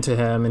ran into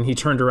him and he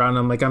turned around and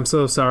I'm like, "I'm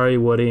so sorry,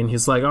 Woody." And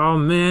he's like, "Oh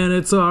man,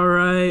 it's all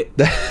right."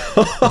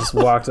 Just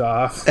walked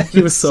off.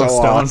 He was so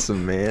stoned.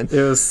 Awesome, man.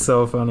 It was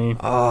so funny.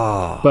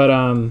 Oh.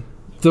 But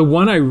the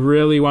one I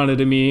really wanted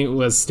to meet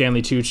was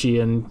Stanley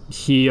Tucci, and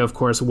he of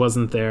course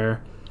wasn't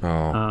there.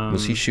 Oh.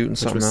 Was he shooting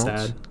something else?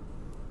 Sad.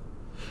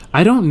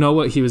 I don't know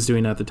what he was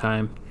doing at the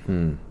time.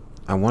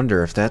 I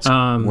wonder if that's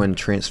when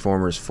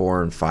Transformers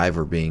 4 and 5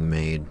 were being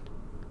made.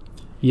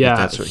 Yeah. If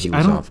that's what he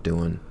was off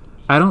doing.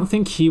 I don't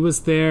think he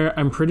was there.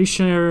 I'm pretty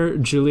sure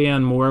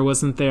Julianne Moore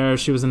wasn't there.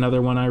 She was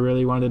another one I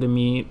really wanted to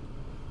meet.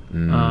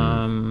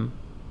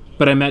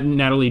 But I met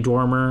Natalie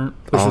Dormer,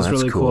 which was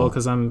really cool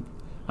because I'm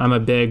a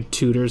big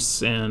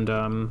Tudors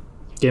and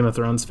Game of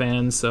Thrones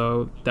fan,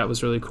 so that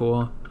was really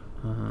cool.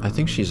 I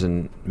think she's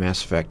in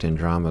Mass Effect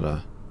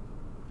Andromeda.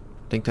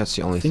 I think that's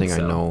the only thing I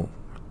know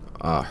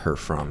her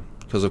from.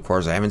 Because, of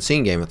course, I haven't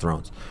seen Game of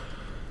Thrones.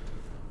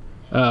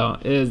 Oh,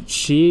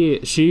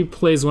 she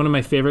plays one of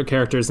my favorite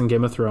characters in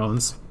Game of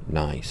Thrones.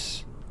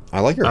 Nice.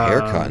 I like her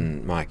haircut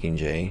in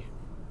Mockingjay.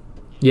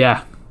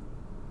 Yeah.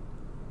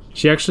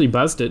 She actually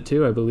buzzed it,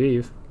 too, I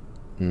believe.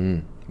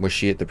 Was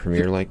she at the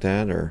premiere like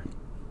that, or...?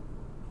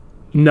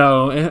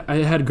 No, it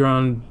had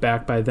grown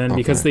back by then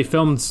because they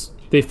filmed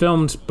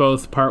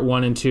both part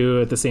 1 and 2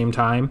 at the same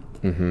time.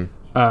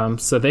 Mm-hmm.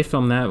 So they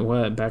filmed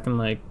that, back in,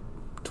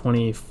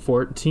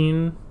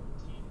 2014?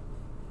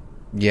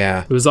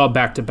 Yeah. It was all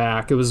back to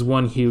back. It was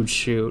one huge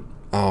shoot.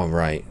 Oh,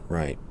 right.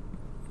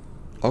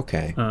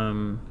 Okay.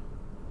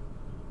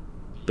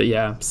 But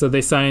yeah, so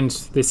they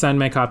signed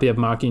my copy of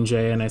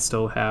Mockingjay, and I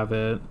still have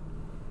it.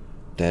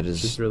 That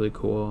is just really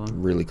cool.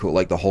 Really cool.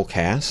 Like the whole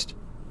cast?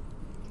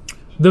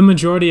 The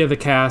majority of the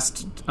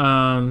cast.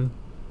 I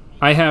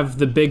have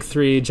the big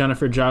three: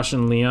 Jennifer, Josh,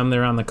 and Liam.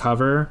 They're on the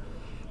cover,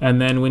 and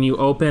then when you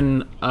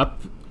open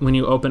up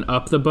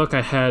the book,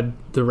 I had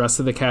the rest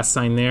of the cast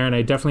sign there, and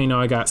I definitely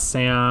know I got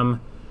Sam.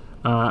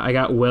 I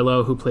got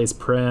Willow, who plays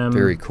Prim.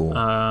 Very cool.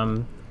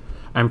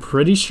 I'm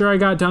pretty sure I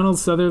got Donald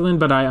Sutherland,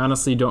 but I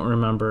honestly don't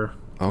remember.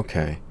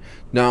 Okay.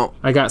 Now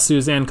I got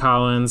Suzanne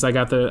Collins. I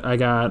got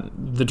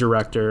the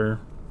director.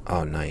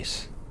 Oh,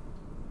 nice.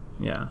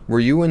 Yeah. Were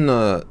you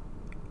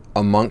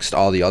amongst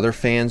all the other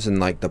fans in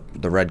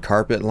the red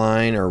carpet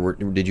line, or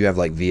did you have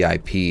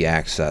VIP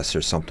access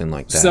or something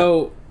like that?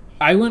 So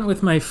I went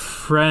with my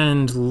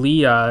friend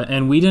Leah,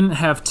 and we didn't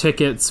have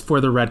tickets for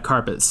the red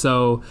carpet.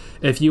 So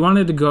if you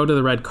wanted to go to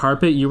the red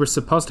carpet, you were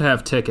supposed to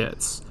have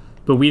tickets,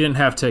 but we didn't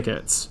have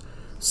tickets.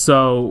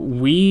 So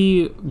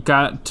we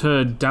got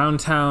to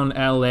downtown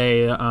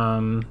LA,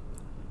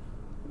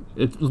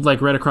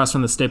 right across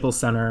from the Staples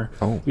Center.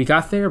 Oh. We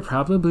got there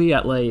probably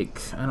at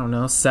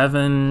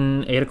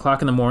 7, 8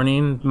 o'clock in the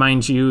morning.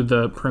 Mind you,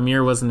 the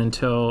premiere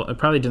it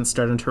probably didn't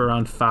start until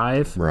around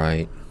 5.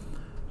 Right.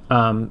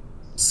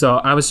 So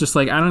I was just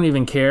like, I don't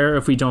even care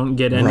if we don't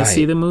get in to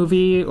see the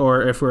movie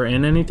or if we're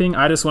in anything.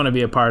 I just want to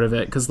be a part of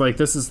it because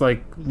this is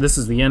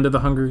the end of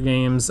the Hunger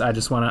Games. I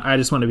just want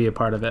to be a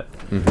part of it.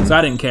 Mm-hmm. So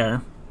I didn't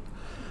care.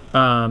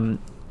 And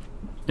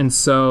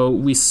so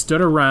we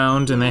stood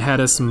around and they had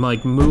us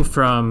like move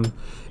from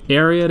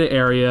area to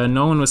area.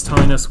 No one was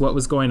telling us what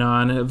was going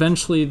on. And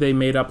eventually they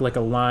made up like a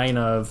line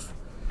of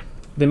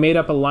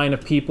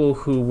people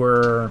who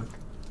were.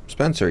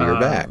 Spencer, you're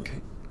back.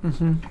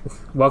 Mm-hmm.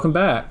 Welcome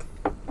back.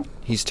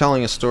 He's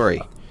telling a story.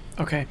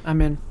 Okay,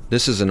 I'm in.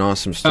 This is an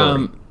awesome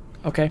story.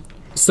 Okay.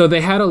 So they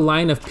had a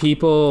line of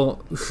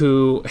people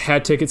who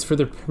had tickets for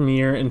the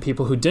premiere and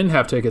people who didn't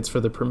have tickets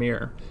for the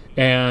premiere.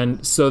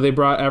 And so they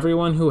brought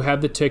everyone who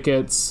had the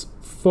tickets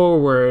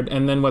forward,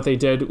 and then what they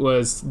did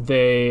was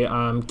they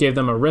gave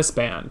them a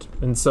wristband.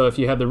 And so if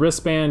you had the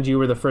wristband, you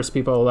were the first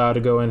people allowed to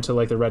go into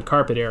like the red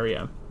carpet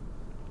area.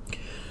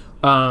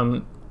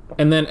 And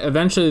then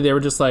eventually they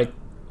were just like,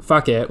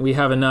 fuck it, we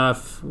have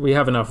enough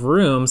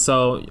room,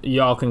 so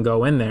y'all can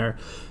go in there.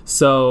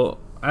 So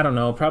I don't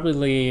know,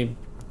 probably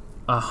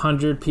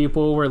 100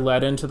 people were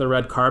led into the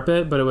red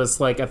carpet, but it was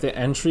like at the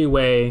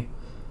entryway,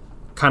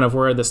 kind of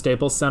where the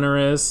Staples Center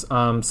is.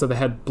 So they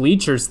had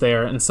bleachers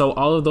there, and so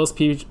all of those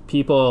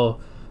people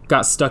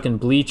got stuck in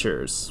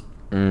bleachers.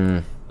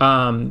 And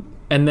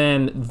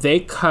then they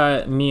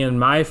cut me and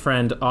my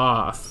friend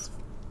off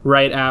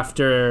right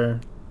after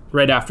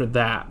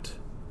that,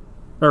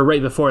 or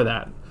right before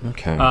that.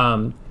 Okay.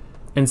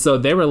 And so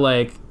they were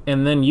like,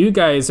 and then you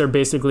guys are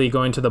basically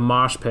going to the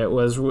mosh pit,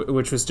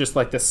 which was just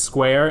like this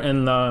square,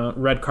 and the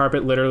red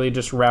carpet literally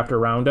just wrapped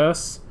around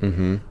us.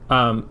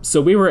 Mm-hmm.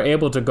 So we were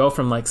able to go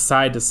from like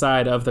side to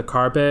side of the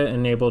carpet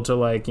and able to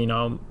like, you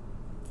know,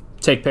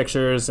 take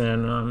pictures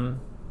and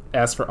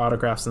ask for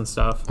autographs and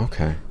stuff.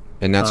 Okay.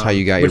 And that's how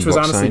you got your book signed? Which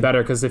was honestly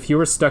better, because if you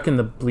were stuck in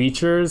the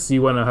bleachers,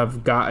 you wouldn't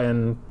have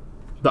gotten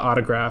the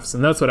autographs,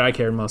 and that's what I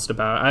cared most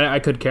about. I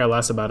could care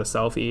less about a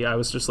selfie. I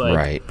was just like,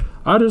 right.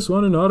 I just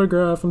want an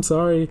autograph. I'm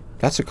sorry.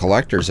 That's a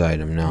collector's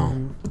item now.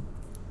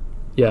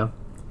 Yeah.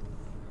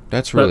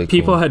 That's really cool.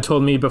 People had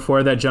told me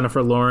before that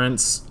Jennifer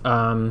Lawrence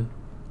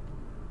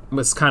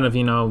was kind of,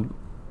 you know,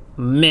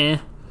 meh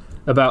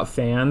about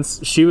fans.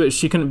 She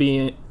couldn't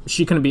be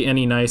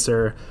any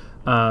nicer.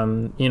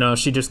 You know,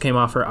 she just came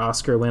off her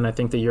Oscar win, I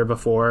think the year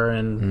before,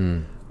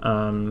 and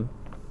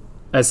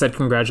I said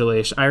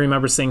congratulations. I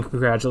remember saying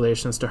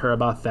congratulations to her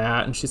about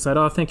that, and she said,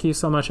 "Oh, thank you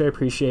so much. I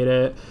appreciate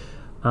it."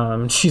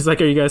 She's like,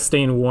 "Are you guys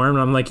staying warm?"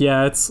 And I'm like,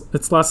 "Yeah,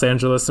 it's Los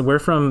Angeles, and we're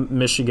from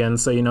Michigan,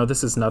 so you know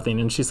this is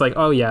nothing." And she's like,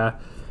 "Oh yeah,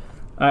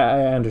 I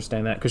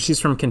understand that," because she's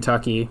from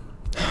Kentucky.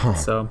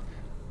 So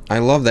I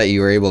love that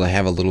you were able to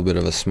have a little bit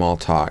of a small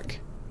talk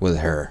with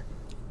her.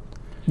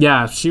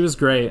 Yeah, she was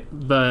great,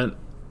 but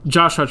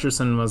Josh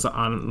Hutcherson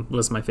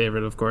was my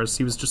favorite, of course.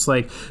 He was just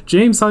like,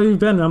 "James, how you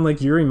been?" And I'm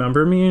like, "You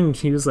remember me?" And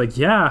he was like,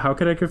 "Yeah, how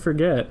could I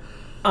forget?"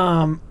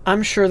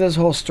 I'm sure this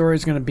whole story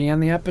is going to be on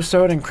the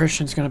episode, and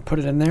Christian's going to put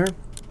it in there.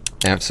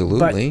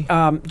 Absolutely.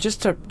 But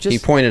he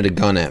pointed a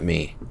gun at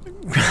me.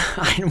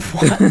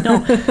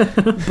 No,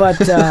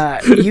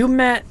 but you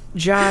met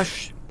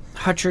Josh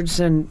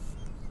Hutcherson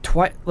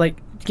twice.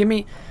 Like, give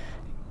me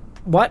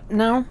what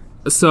now?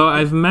 So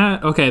I've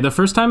met. Okay, the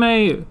first time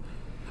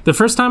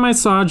I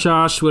saw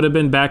Josh would have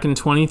been back in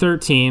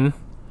 2013.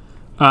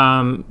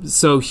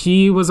 So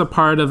he was a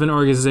part of an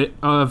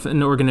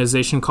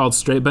organization called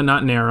Straight But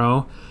Not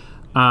Narrow,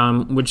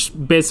 which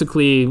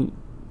basically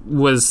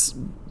was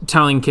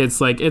telling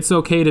kids like it's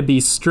okay to be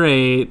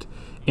straight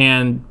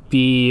and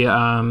be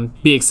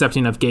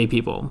accepting of gay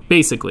people.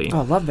 Basically, oh,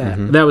 I love that.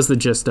 Mm-hmm. That was the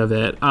gist of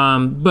it.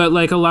 But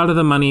like a lot of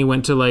the money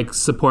went to like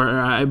support.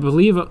 I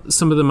believe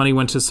some of the money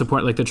went to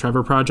support like the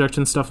Trevor Project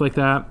and stuff like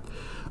that.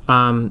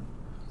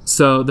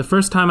 So the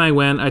first time I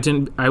went,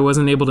 I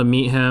wasn't able to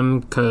meet him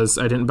because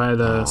I didn't buy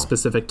the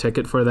specific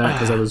ticket for that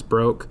because I was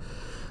broke.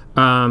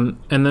 And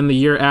then the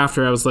year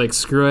after, I was like,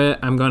 screw it.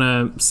 I'm going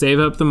to save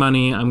up the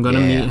money. I'm going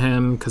to meet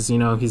him because, you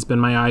know, he's been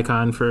my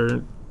icon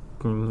for,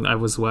 I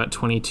was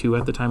 22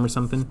 at the time or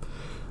something.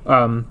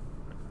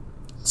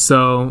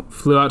 So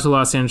flew out to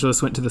Los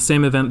Angeles, went to the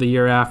same event the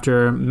year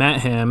after,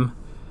 met him,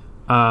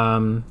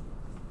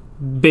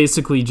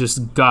 basically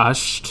just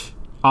gushed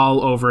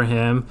all over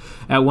him.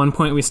 At one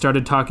point we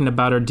started talking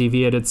about our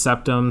deviated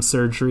septum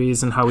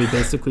surgeries and how we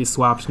basically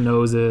swapped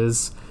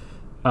noses.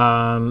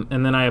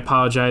 And then I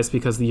apologized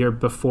because the year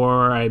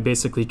before I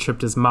basically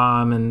tripped his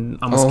mom and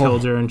almost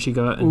killed her, and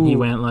he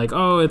went like,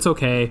 "Oh, it's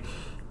okay.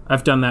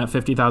 I've done that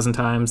 50,000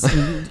 times."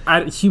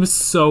 He was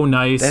so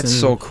nice. That's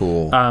so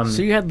cool.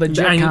 So you had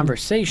legit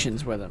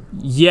conversations with him.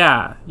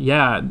 Yeah.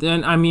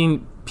 And I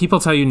mean, people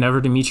tell you never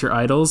to meet your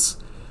idols.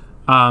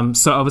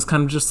 So I was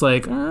kind of just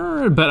like,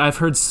 but I've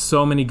heard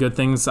so many good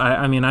things.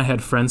 I mean, I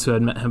had friends who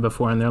had met him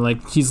before, and they're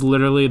like, he's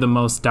literally the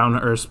most down to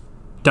earth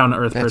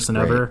person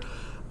ever.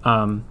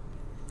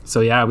 So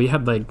yeah, we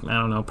had like, I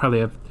don't know,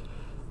 probably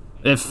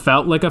it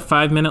felt like a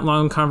 5-minute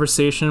long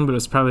conversation, but it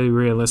was probably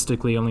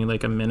realistically only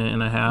like a minute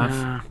and a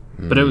half.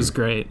 But it was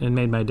great. It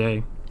made my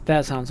day.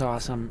 That sounds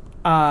awesome.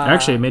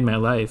 Actually, it made my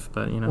life,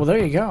 but you know. Well,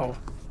 there you go.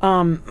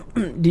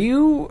 Have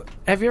you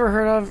ever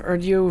heard of, or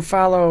do you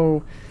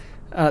follow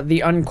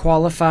the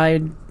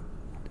Unqualified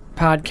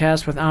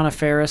podcast with Anna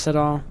Faris at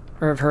all,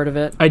 or have heard of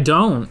it? I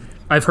don't.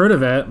 I've heard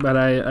of it, but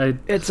I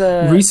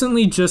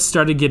recently just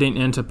started getting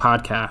into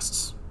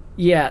podcasts.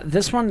 Yeah,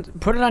 this one,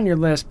 put it on your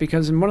list,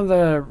 because in one of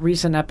the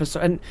recent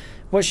episodes, and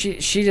what she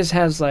just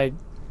has like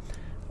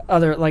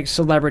other like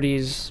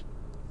celebrities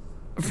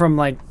from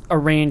like a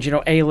range,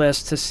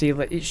 A-list to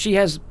C. She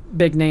has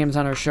big names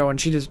on her show, and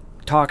she just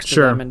talks to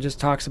them and just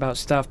talks about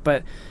stuff.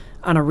 But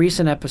on a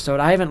recent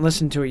episode, I haven't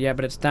listened to it yet,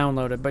 but it's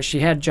downloaded. But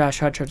she had Josh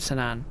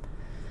Hutcherson on,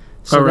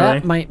 so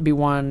that might be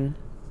one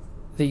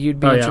that you'd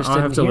be interested in hearing.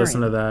 I'll have to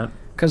listen to that.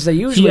 Because they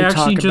usually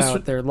talk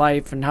about their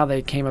life and how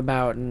they came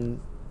about and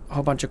a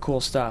whole bunch of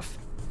cool stuff.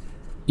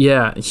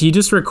 Yeah, he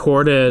just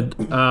recorded,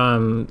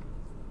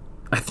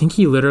 I think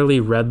he literally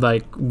read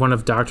like one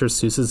of Dr.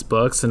 Seuss's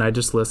books, and I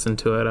just listened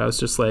to it. I was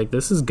just like,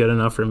 this is good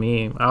enough for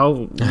me.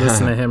 I'll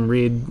listen to him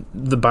read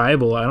the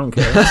Bible. I don't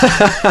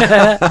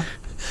care.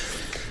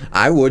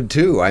 I would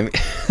too. I mean,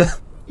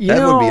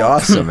 that would be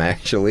awesome,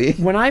 actually.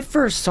 When I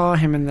first saw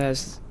him in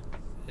this,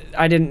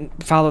 I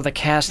didn't follow the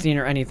casting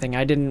or anything.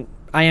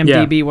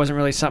 IMDb wasn't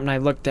really something I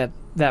looked at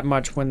that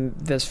much when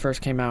this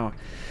first came out.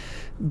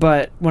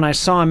 But when I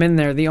saw him in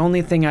there, the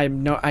only thing I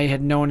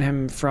had known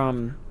him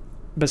from,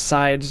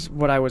 besides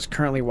what I was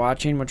currently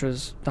watching, which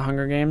was The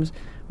Hunger Games,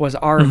 was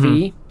RV.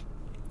 Mm-hmm.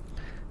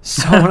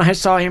 So when I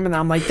saw him, and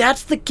I'm like,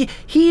 that's the kid.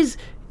 He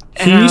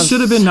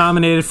should have been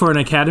nominated for an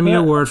Academy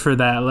Award for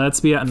that. Let's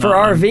be honest. For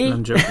RV?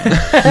 I'm joking.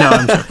 No,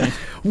 I'm joking.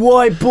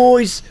 White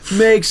boys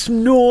make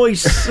some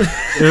noise.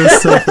 It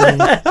was so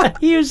funny.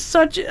 He was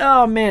such.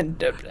 Oh man,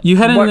 you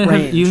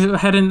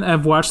hadn't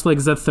have watched like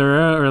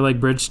Zathura or like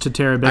Bridge to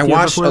Terabithia. I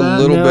watched a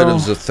little bit of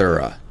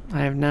Zathura.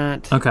 I have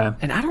not. Okay,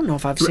 and I don't know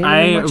if I've seen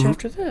it much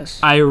after this.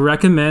 I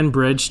recommend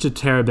Bridge to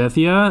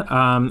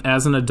Terabithia.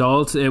 As an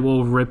adult, it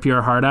will rip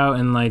your heart out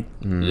and like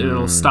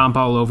it'll stomp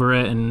all over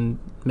it and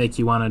make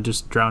you want to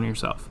just drown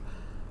yourself.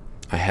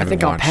 I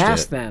think I'll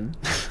pass then.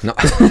 No.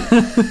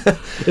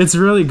 It's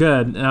really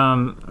good.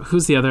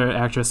 Who's the other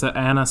actress?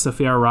 Anna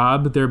Sophia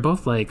Robb. They're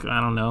both like,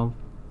 I don't know.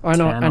 I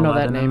know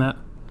that name.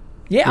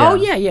 Yeah. Oh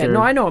yeah.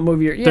 No, I know what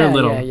movie you're. Yeah, they're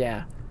little.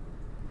 Yeah.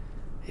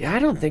 I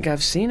don't think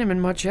I've seen him in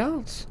much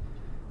else.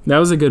 That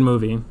was a good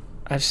movie.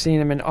 I've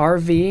seen him in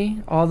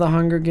RV, all the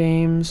Hunger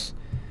Games.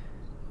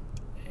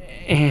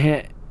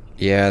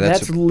 Yeah,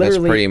 that's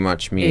pretty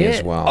much me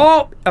as well.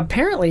 Oh,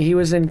 apparently he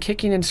was in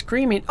Kicking and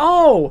Screaming.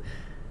 Oh.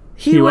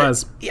 He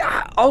was.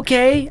 Yeah,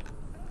 okay.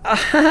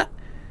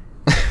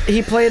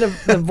 He played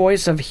the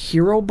voice of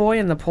Hero Boy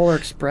in the Polar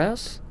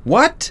Express.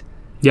 What?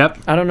 Yep.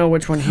 I don't know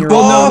which one Hero Boy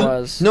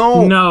was.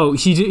 No,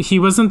 he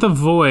wasn't the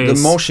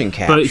voice. The motion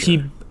capture.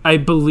 But I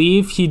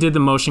believe he did the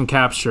motion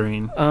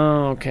capturing.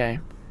 Oh, okay.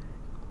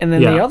 And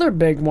then the other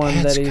big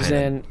one that he's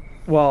in,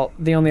 well,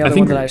 the only other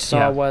one that I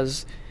saw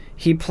was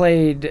he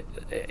played,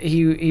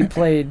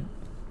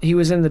 he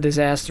was in The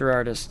Disaster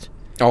Artist.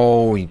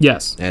 Oh,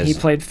 yes. He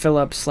played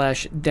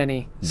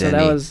Philip/Denny. So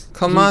that was...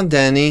 Come on,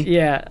 Denny.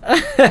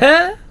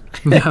 Yeah.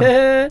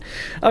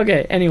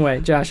 Okay,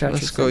 anyway, Josh Hutcherson.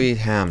 Let's go eat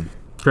ham.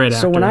 Great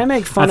actor. So when I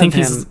make fun of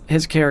him,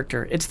 his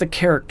character, it's the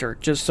character,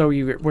 just so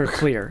we're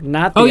clear,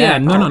 not the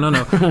actor.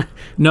 No.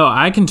 No,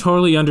 I can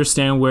totally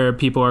understand where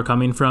people are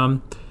coming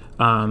from.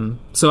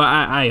 So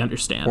I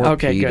understand. Poor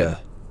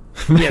PETA.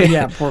 Good.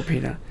 Yeah, poor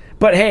PETA.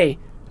 But hey,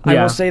 I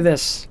will say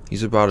this.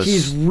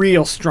 He's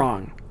real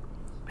strong.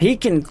 He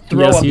can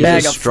throw a bag of flour.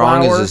 He's as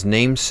strong as his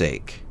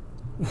namesake.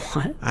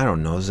 What? I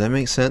don't know. Does that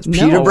make sense? No.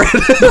 Peter bread.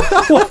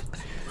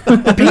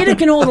 PETA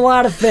can hold a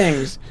lot of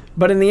things,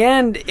 but in the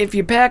end, if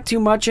you pack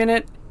too much in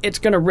it, it's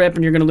going to rip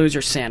and you're going to lose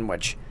your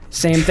sandwich.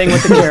 Same thing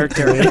with the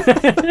character.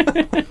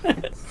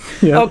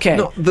 Okay.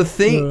 No, the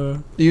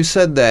thing, you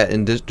said that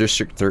in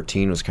District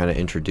 13 was kind of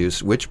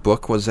introduced. Which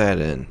book was that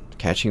in?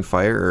 Catching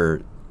Fire,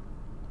 or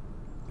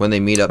when they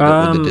meet up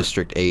with the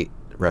District 8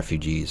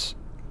 refugees?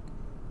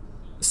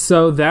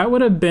 So that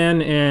would have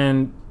been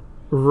in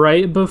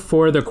right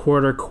before the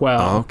Quarter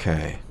Quell.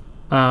 Okay.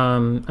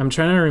 I'm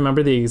trying to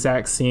remember the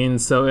exact scene.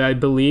 So I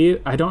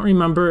don't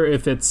remember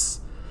if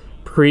it's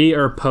pre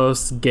or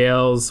post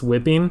Gale's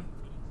whipping,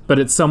 but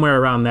it's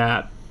somewhere around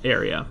that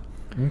area.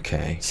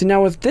 Okay. See,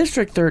 now with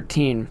District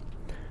 13,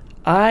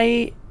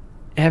 having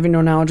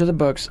no knowledge of the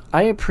books,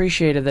 I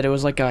appreciated that it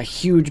was like a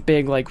huge,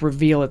 big like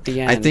reveal at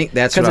the end. I think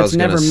that's what I was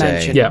going to say.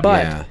 Because it's never mentioned.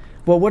 But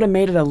what would have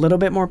made it a little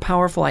bit more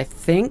powerful, I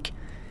think,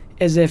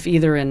 is if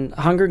either in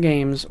Hunger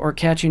Games or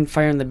Catching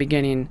Fire in the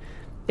beginning,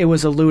 it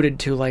was alluded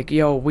to like,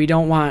 yo, we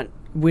don't want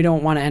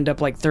to end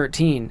up like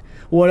 13.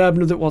 What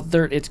happened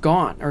to it's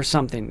gone or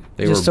something.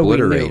 They were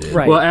obliterated. So we knew.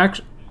 Right. Well,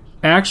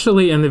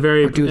 actually, in the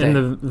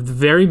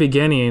very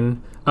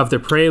beginning of the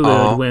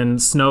prelude, when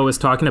Snow is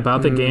talking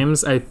about the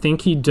games, I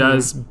think he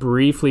does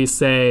briefly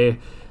say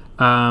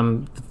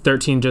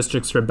 13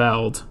 districts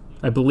rebelled.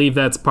 I believe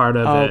that's part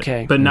of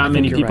it. But not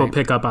many people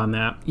pick up on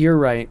that. You're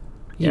right.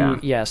 Yeah.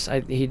 Yes,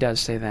 he does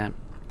say that.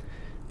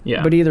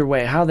 Yeah. But either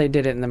way, how they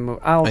did it in the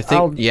movie, I'll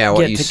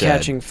get to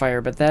Catching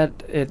Fire, but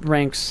it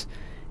ranks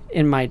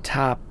in my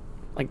top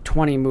like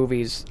 20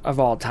 movies of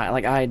all time.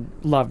 Like, I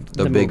loved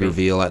the big movie.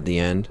 Reveal at the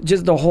end.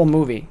 Just the whole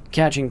movie,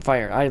 Catching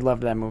Fire. I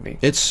loved that movie.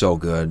 It's so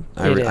good.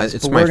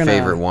 It's but my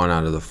favorite one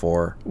out of the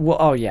 4. Well,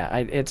 oh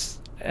yeah,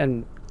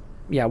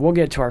 we'll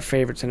get to our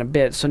favorites in a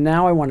bit. So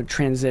now I want to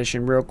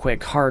transition real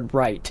quick, hard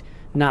right,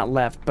 not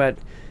left, but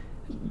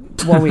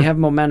while we have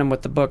momentum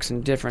with the books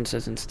and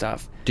differences and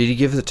stuff. Did you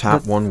give the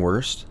top one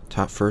worst?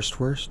 Top first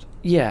worst?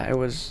 Yeah, it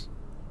was.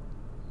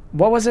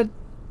 What was it?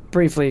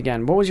 Briefly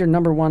again, what was your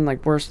number one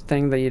worst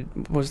thing that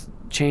was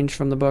changed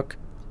from the book?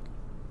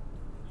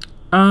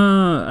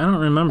 I don't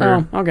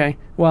remember. Oh, okay.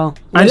 Well,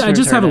 I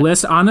just have a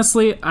list.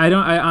 Honestly, I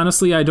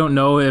don't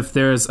know if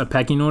there's a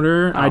pecking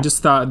order. I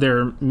just thought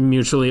they're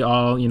mutually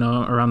all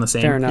around the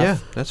same. Fair enough. Yeah,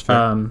 that's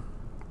fair.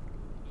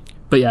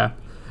 But yeah,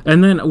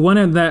 and then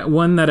one that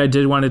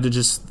I wanted to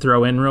just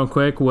throw in real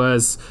quick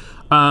was.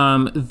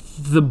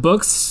 The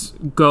books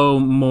go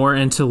more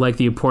into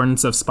the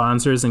importance of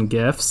sponsors and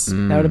gifts. That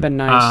would have been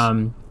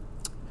nice.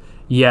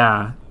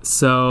 Yeah.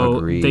 So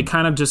Agreed. they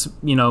kind of just,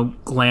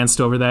 glanced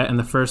over that in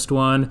the first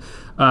one.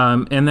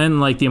 And then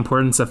the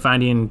importance of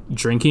finding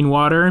drinking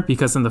water,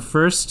 because in the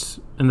first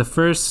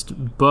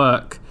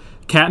book,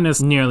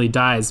 Katniss nearly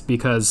dies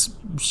because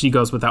she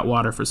goes without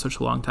water for such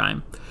a long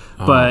time.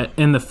 But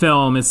in the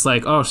film, it's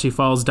she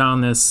falls down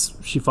this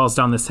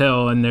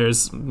hill and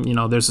there's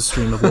a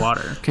stream of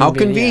water. How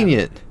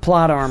convenient. Yeah.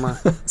 Plot armor.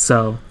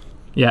 So,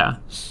 yeah.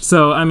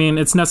 So, I mean,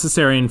 it's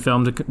necessary in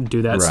film to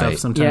do that stuff.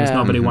 Sometimes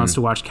nobody wants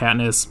to watch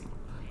Katniss,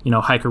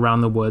 hike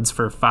around the woods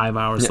for 5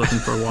 hours looking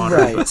for water.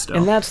 Right. But still.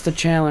 And that's the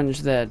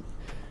challenge that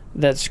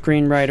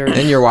screenwriters.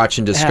 And you're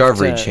watching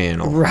Discovery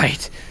Channel.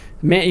 Right.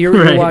 Man,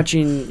 you're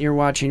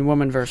watching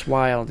Woman vs.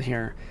 Wild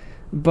here.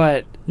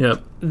 But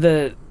yep.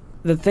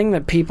 The thing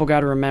that people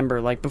got to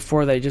remember,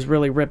 before they just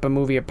really rip a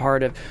movie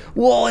apart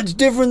it's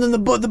different than the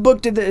book. The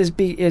book did this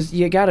is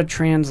you got to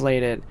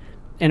translate it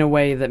in a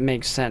way that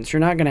makes sense.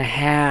 You're not going to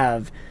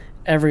have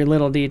every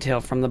little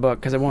detail from the book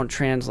because it won't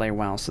translate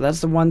well. So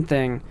that's the one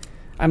thing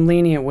I'm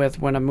lenient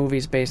with when a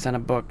movie's based on a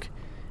book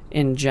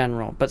in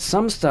general. But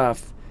some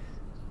stuff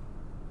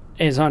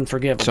is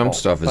unforgivable. Some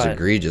stuff is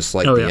egregious,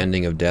 like the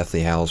ending of Deathly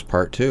Hallows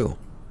Part 2.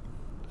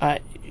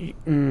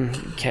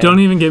 Okay. Don't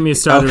even get me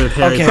started with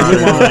Harry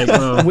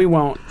Potter. We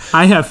won't.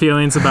 I have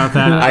fefeelings about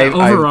that.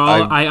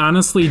 Overall, I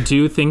honestly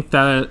do think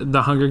that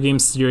the Hunger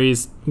Games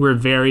series were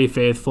very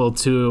faithful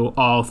to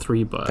all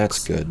 3 books.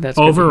 That's good.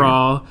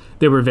 Overall,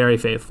 they were very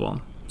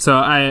faithful. So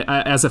I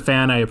as a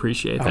fan, I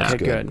appreciate that.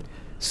 Okay, good.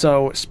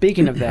 So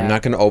speaking of that, I'm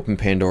not going to open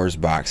Pandora's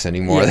box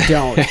anymore.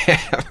 Don't.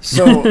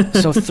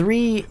 So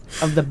 3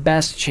 of the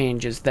best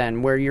changes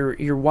then, where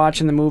you're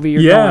watching the movie,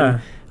 you're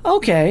going,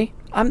 okay.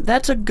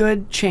 That's a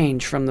good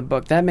change from the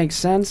book. That makes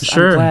sense.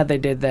 Sure. I'm glad they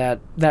did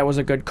that. That was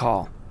a good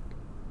call.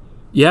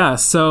 Yeah,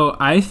 so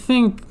I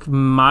think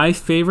my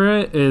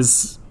favorite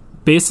is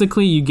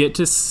basically you get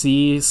to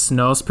see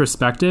Snow's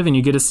perspective and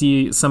you get to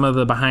see some of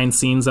the behind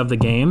scenes of the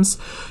games.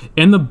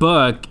 In the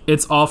book,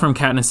 it's all from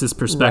Katniss's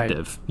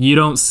perspective. Right. You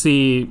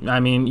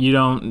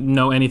don't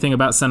know anything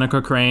about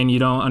Seneca Crane. You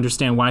don't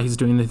understand why he's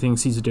doing the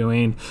things he's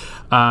doing.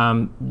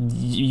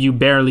 You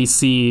barely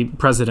see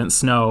President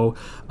Snow.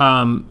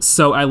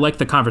 So I like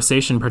the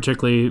conversation,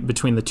 particularly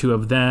between the two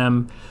of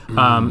them.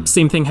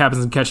 Same thing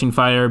happens in Catching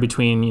Fire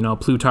between,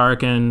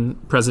 Plutarch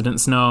and President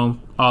Snow.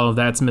 All of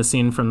that's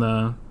missing from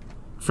the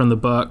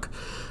book.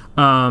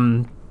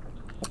 And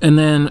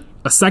then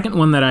a second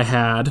one that I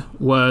had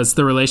was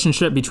the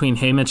relationship between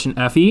Haymitch and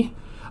Effie.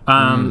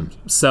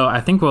 So I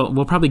think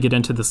we'll probably get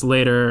into this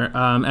later.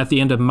 At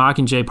the end of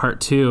Mockingjay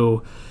Part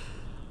 2,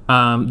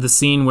 the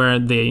scene where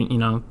they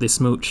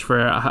smooch for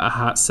a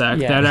hot sec,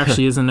 that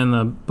actually isn't in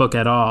the book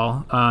at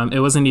all.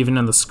 It wasn't even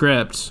in the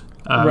script.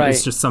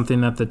 It's just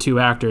something that the 2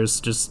 actors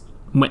just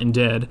went and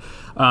did.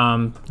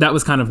 That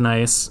was kind of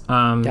nice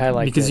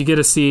because you get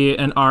to see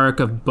an arc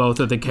of both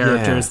of the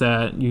characters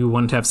that you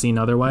wouldn't have seen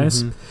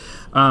otherwise.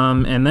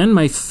 And then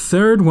my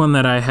third one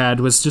that I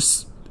had was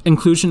just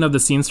inclusion of the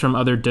scenes from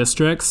other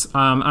districts.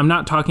 I'm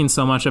not talking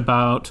so much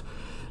about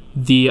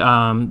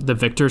the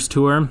Victor's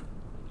tour,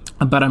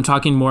 but I'm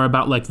talking more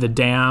about the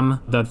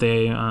dam that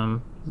they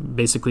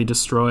basically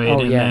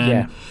destroyed,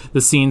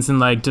 the scenes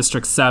in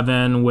District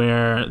 7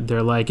 where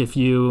they're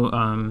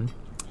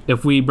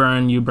if we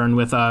burn, you burn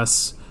with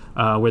us,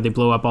 where they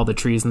blow up all the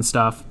trees and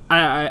stuff.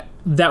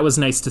 That was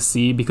nice to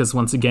see because,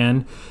 once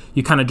again,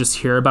 you kind of just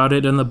hear about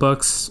it in the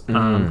books.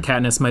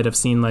 Katniss might have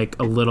seen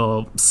a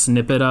little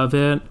snippet of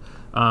it,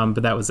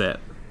 but that was it.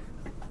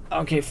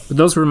 Okay. But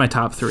those were my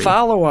top 3.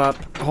 Follow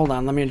up. Hold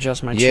on, let me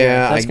adjust my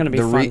chair. That's going to be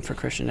fun for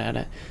Christian to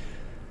edit.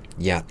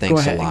 Yeah,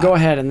 thanks a lot. Go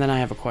ahead, and then I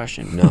have a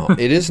question. No,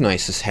 it is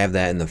nice to have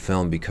that in the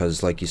film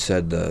because, like you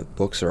said, the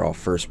books are all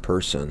first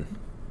person.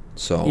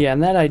 So yeah,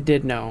 and that I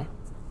did know.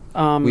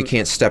 We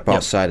can't step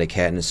outside of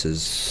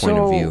Katniss's point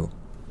of view.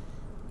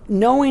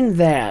 Knowing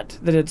that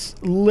it's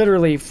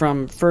literally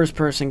from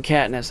first-person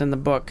Katniss in the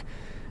book,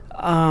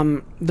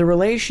 the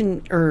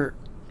relation or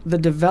the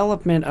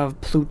development of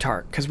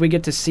Plutarch, because we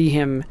get to see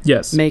him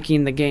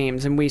making the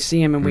games, and we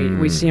see him and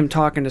we see him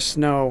talking to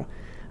Snow.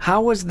 How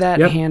was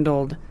that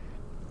handled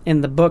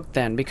in the book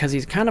then? Because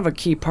he's kind of a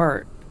key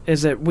part.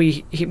 Is it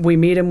we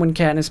meet him when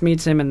Katniss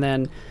meets him, and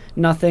then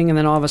nothing, and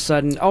then all of a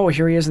sudden, oh,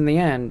 here he is in the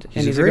end,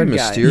 and he's a very good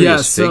guy.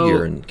 mysterious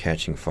figure in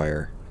Catching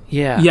Fire.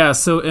 Yeah. Yeah,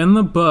 so in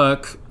the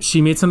book,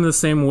 she meets him the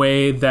same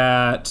way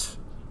that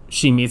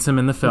she meets him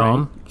in the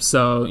film. Right.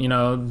 So, you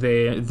know,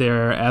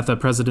 they're at the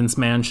president's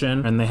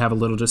mansion, and they have a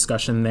little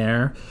discussion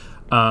there.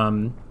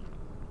 And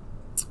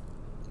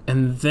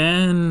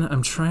then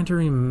I'm trying to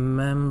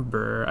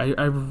remember.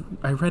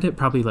 I read it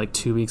probably like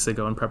 2 weeks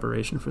ago in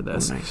preparation for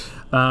this.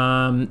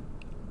 Oh, nice.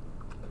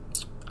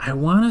 I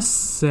want to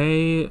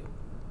say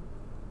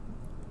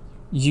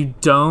we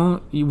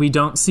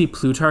don't see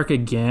Plutarch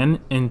again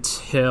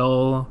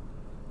until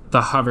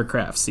the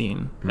hovercraft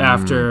scene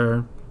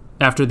after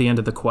the end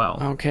of the Quell.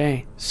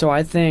 Okay, so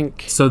I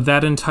think so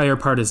that entire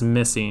part is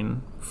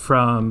missing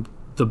from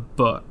the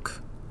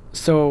book.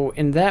 So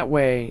in that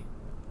way,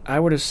 I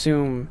would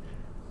assume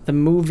the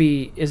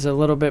movie is a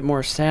little bit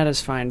more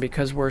satisfying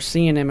because we're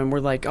seeing him and we're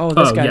like, oh,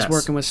 this guy's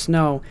working with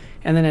Snow,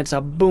 and then it's a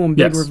boom,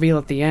 big reveal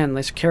at the end.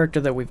 This character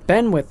that we've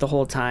been with the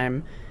whole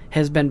time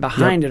has been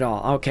behind it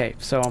all. Okay,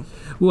 so...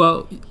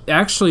 Well,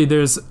 actually,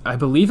 I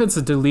believe it's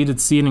a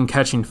deleted scene in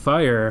Catching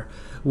Fire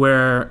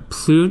where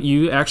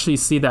you actually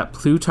see that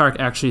Plutarch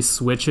actually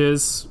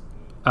switches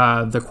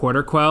the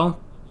Quarter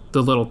Quell,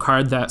 the little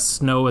card that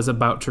Snow is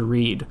about to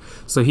read.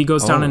 So he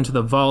goes down into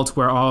the vault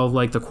where all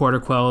like the Quarter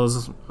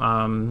Quells...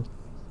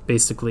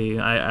 basically,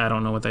 I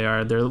don't know what they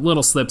are. They're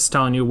little slips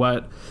telling you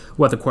what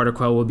the Quarter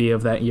Quell will be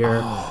of that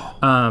year.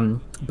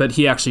 But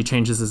he actually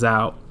changes it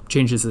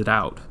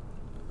out.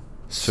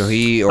 So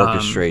he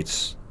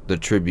orchestrates the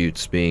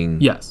tributes being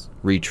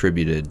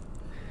retributed,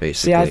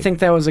 basically. See, I think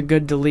that was a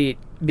good delete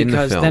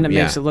because then it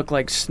makes it look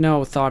like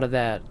Snow thought of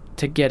that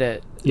to get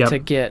it. Yep. To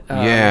get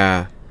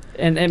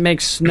and it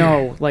makes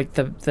Snow like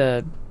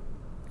the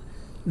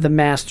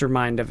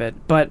mastermind of it.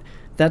 But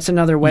that's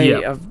another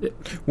way of...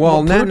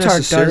 Well, not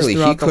necessarily.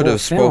 He could have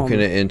spoken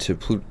it into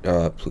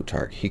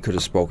Plutarch. He could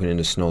have spoken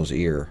into Snow's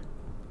ear.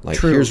 Like,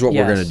 here's what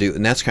we're going to do.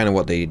 And that's kind of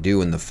what they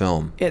do in the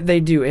film. They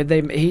do.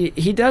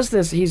 He does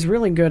this. He's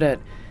really good at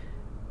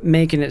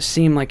making it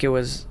seem like it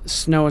was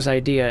Snow's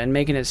idea and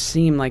making it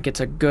seem like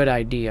it's a good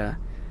idea.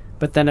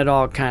 But then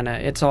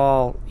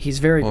he's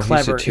very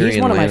clever.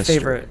 He's one of my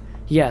favorite...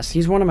 Yes,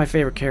 he's one of my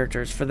favorite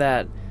characters for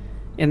that,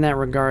 in that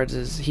regards,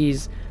 is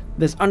he's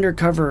this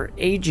undercover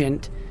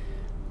agent...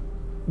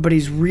 but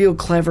he's real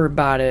clever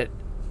about it,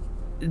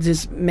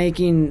 just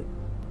being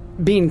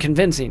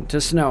convincing to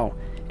Snow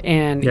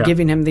and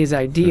giving him these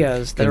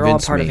ideas that are all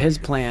part of his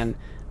plan,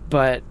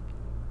 but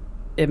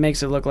it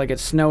makes it look like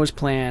it's Snow's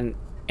plan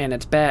and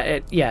it's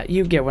bad.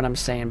 You get what I'm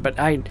saying, but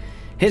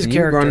his Can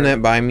character... you run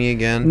that by me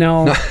again?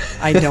 No,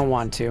 I don't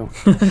want to.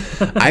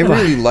 I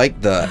really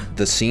like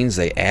the scenes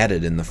they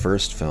added in the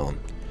first film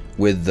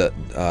with the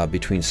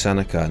between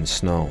Seneca and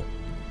Snow,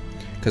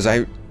 because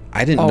I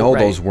didn't know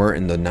those weren't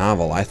in the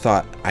novel. I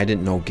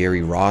didn't know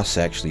Gary Ross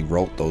actually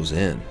wrote those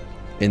in.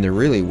 And they're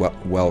really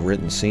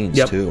well-written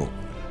scenes, too.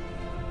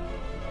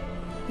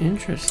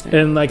 Interesting.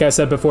 And like I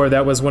said before,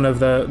 that was one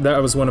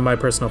of my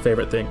personal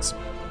favorite things.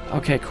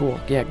 Okay, cool.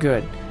 Yeah,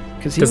 good.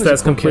 Because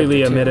that's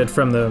completely omitted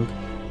from the...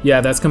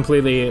 Yeah, that's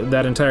completely...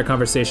 That entire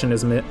conversation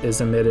is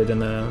omitted in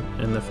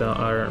the film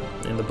or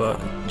in the book.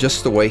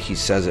 Just the way he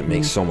says it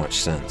makes so much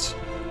sense.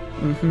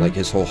 Mm-hmm. Like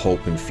his whole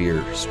hope and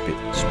fear spiel.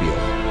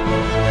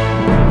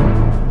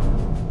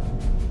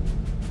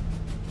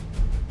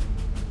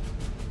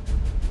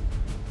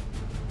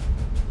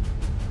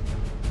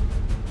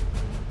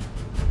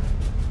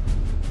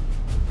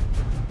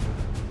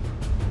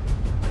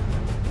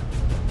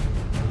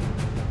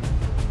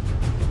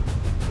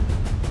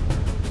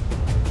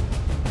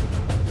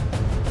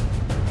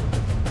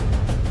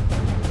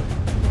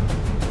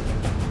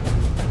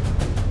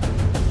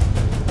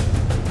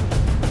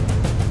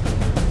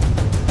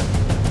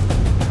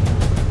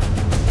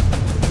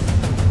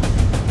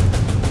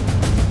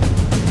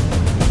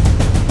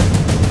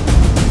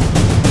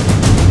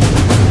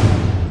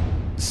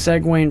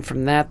 Segueing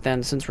from that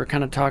then, since we're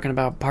kind of talking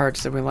about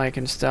parts that we like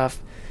and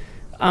stuff,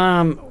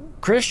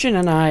 Christian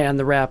and I on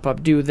the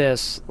wrap-up do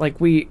this, like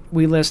we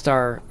list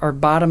our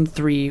bottom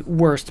 3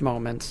 worst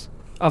moments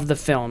of the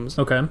films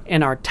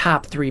and our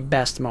top 3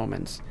 best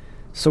moments.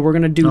 So we're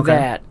going to do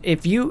that.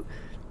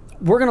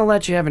 We're going to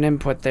let you have an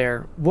input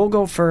there. We'll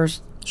go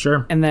first.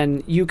 Sure. And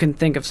then you can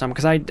think of some,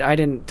 because I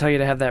didn't tell you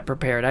to have that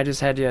prepared. I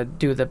just had you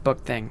do the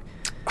book thing.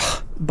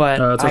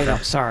 But I know,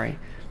 sorry.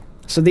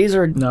 So this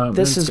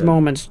is good.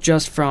 Moments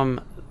just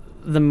from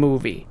the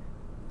movie.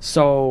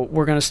 So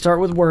we're going to start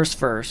with worst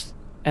first,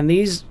 and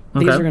these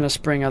are going to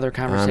spring other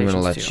conversations.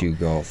 I'm going to let you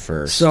go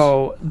first.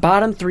 So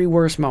bottom 3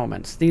 worst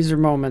moments. These are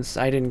moments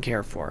I didn't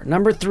care for.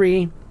 Number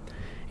 3,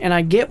 and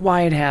I get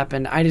why it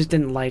happened. I just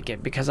didn't like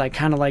it because I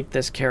kind of liked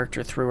this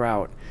character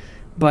throughout.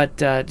 But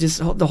just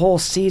the whole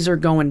Caesar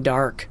going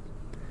dark.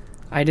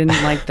 I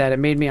didn't like that. It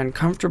made me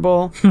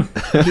uncomfortable.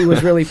 He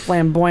was really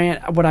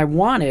flamboyant. What I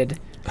wanted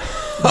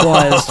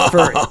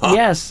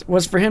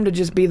was for him to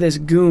just be this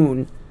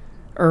goon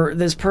or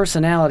this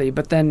personality,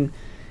 but then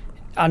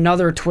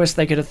another twist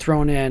they could have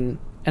thrown in,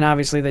 and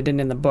obviously they didn't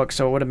in the book,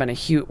 so it would have been a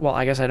huge, well,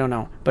 I guess I don't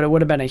know, but it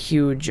would have been a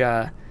huge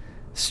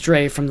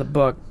stray from the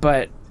book.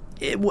 But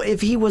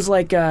if he was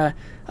like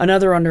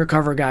another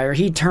undercover guy, or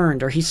he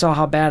turned, or he saw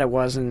how bad it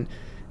was and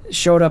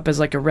showed up as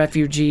like a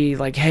refugee,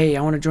 like, hey,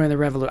 I want to join the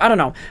revolution. I don't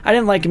know. I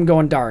didn't like him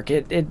going dark.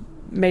 It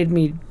made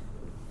me,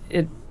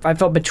 I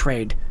felt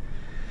betrayed.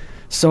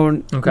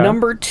 So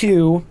number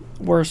 2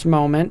 worst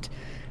moment,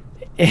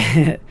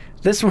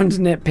 this one's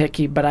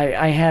nitpicky, but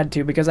I had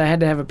to, because I had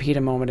to have a PETA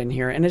moment in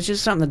here, and it's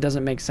just something that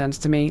doesn't make sense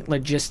to me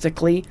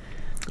logistically,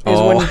 is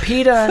when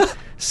PETA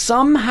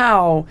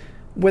somehow,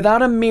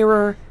 without a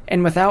mirror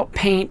and without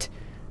paints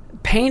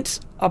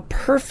a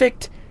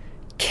perfect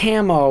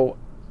camo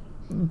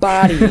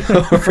body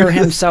for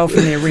himself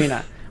in the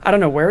arena. I don't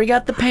know where he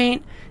got the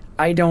paint.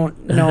 I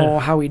don't know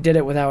how he did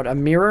it without a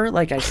mirror,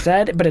 like I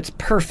said, but it's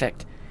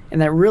perfect. And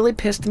that really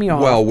pissed me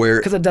off. Well,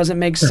 because it doesn't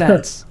make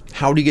sense.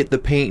 How do you get the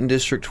paint in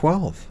District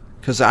 12?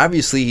 Because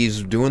obviously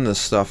he's doing this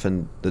stuff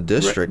in the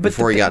district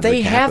before he got to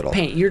the Capitol.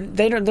 They have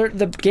paint.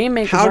 The game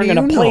makers aren't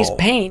going to place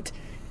paint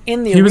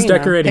in the arena. He was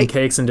decorating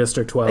cakes in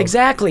District 12.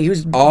 Exactly. He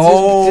was.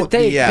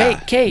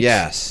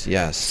 Cakes.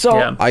 Yes. So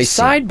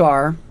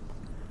sidebar.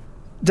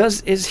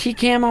 Is he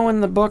camo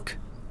in the book?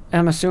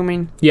 I'm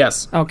assuming.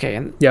 Yes.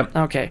 Okay. Yep.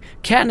 Okay.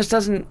 Katniss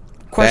doesn't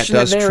question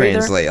that does it there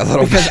translate either, a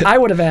little because bit. I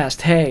would have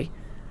asked, hey,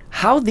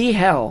 how the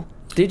hell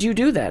did you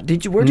do that?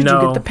 Where did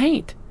you get the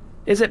paint?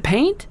 Is it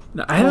paint?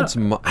 I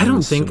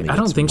don't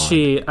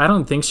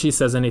think she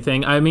says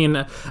anything. I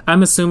mean,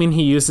 I'm assuming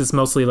he uses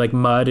mostly like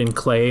mud and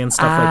clay and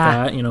stuff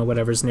like that,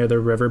 whatever's near the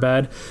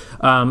riverbed.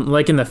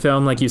 Like in the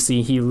film, like you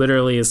see, he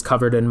literally is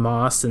covered in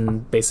moss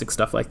and basic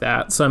stuff like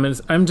that. So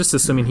I'm just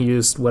assuming he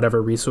used whatever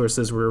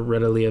resources were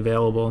readily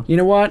available. You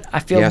know what?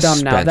 I feel dumb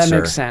now. That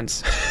makes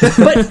sense.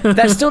 But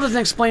that still doesn't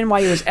explain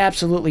why he was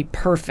absolutely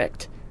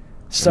perfect.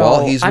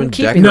 So he's been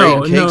keeping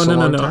decorating cakes a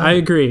long time. I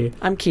agree.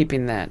 I'm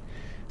keeping that.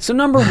 So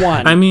number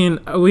 1. I mean,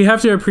 we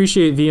have to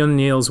appreciate V.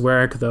 O'Neill's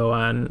work, though,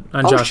 on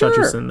Josh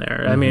Hutcherson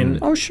there. I mean,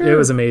 it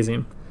was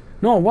amazing.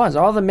 No, it was.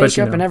 All the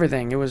makeup and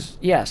everything. It was,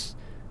 yes.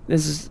 I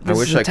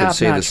wish I could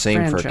say the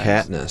same for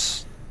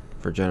Katniss,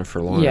 for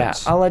Jennifer Lawrence. Yeah,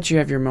 I'll let you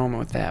have your moment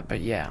with that, but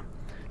yeah.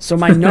 So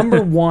my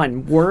number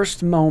 1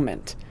 worst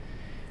moment,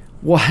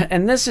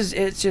 and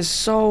it's just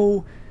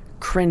so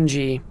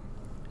cringy.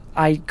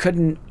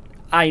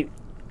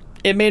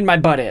 It made my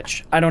butt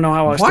itch. I don't know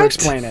how else to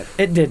explain it.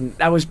 It didn't.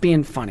 I was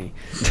being funny.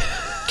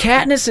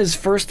 Katniss's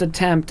first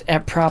attempt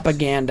at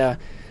propaganda,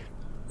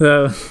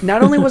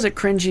 not only was it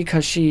cringy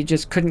because she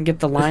just couldn't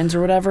get the lines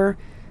or whatever,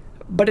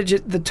 but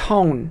the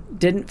tone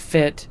didn't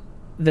fit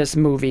this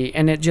movie,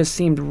 and it just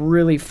seemed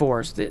really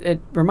forced.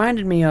 It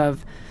reminded me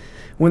of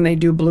when they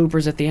do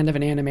bloopers at the end of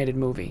an animated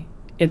movie.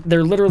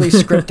 They're literally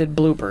scripted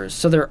bloopers,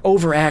 so they're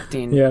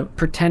overacting,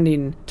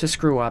 pretending to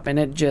screw up, and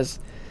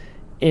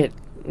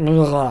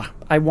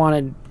I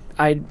wanted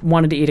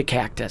to eat a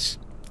cactus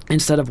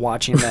instead of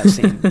watching that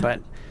scene,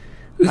 but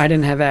I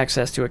didn't have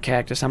access to a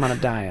cactus. I'm on a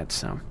diet,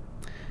 so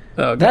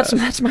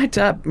that's my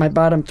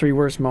bottom 3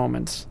 worst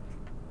moments.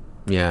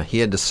 Yeah, he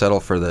had to settle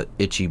for the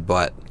itchy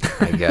butt,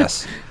 I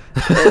guess.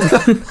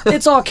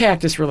 It's all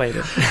cactus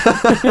related,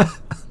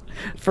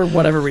 for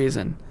whatever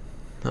reason.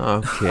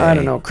 Okay. I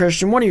don't know,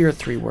 Christian. What are your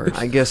 3 worst?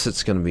 I guess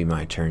it's gonna be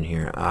my turn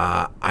here.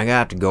 I gotta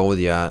have to go with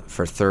you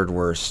for third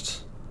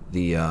worst.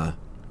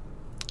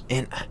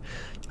 And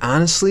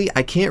honestly,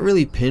 I can't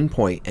really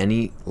pinpoint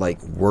any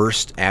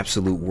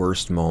absolute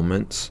worst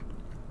moments.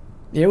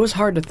 It was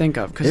hard to think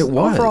of because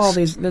overall,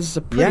 this is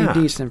a pretty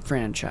decent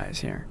franchise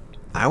here.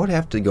 I would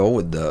have to go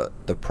with the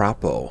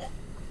Propo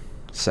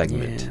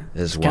segment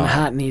as well. Kind of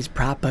hot in these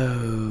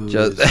Propos.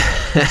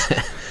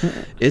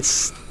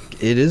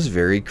 It is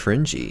very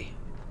cringy.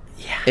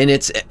 Yeah. And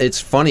it's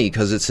funny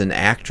because it's an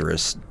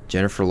actress,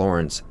 Jennifer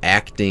Lawrence,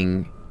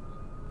 acting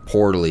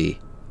poorly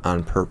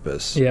on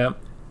purpose. Yeah.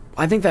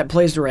 I think that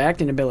plays to her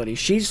acting ability.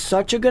 She's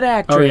such a good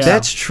actress. Oh, yeah.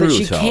 That's true, that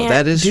she can't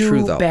that is do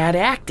true, though. Bad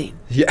acting.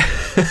 Yeah.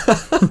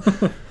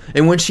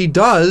 And when she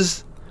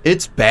does,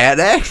 it's bad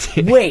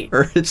acting. Wait,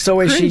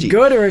 so is she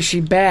good or is she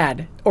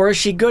bad? Or is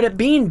she good at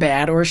being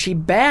bad? Or is she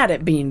bad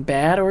at being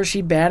bad? Or is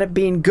she bad at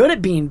being good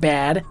at being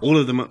bad? All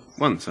of them at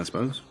once, I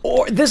suppose.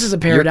 Or this is a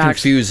paradox. You're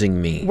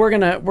confusing me. We're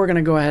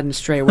gonna go ahead and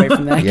stray away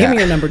from that. Give me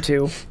your number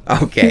 2.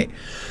 Okay.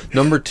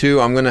 Number 2,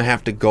 I'm gonna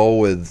have to go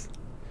with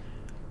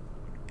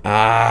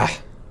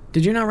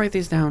Did you not write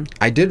these down?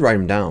 I did write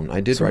them down.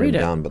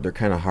 But they're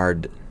kind of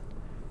hard.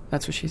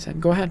 That's what she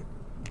said. Go ahead.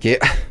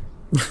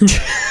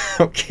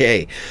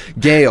 Okay.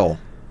 Gale.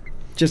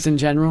 Just in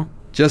general?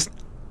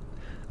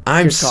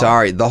 I'm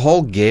sorry. The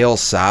whole Gale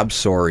sob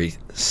story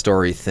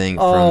thing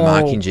from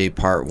Mockingjay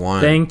Part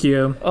 1. Thank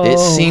you. It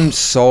seemed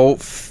so...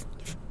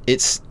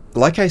 It's...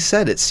 Like I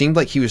said, it seemed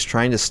like he was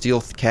trying to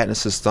steal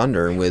Katniss's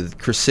thunder. And with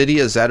Cressida,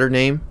 is that her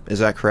name? Is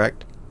that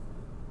correct?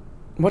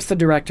 What's the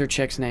director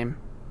chick's name?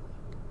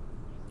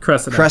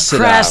 Cressida.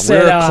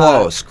 We're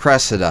close.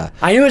 Cressida.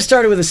 I knew it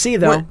started with a C,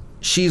 though.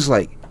 She's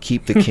like,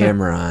 keep the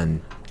camera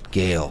on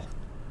Gale.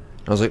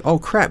 I was like, oh,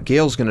 crap.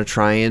 Gale's going to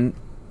try and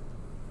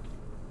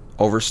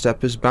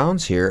overstep his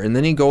bounds here. And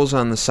then he goes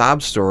on the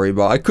sob story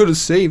about, I could have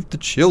saved the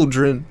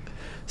children.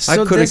 I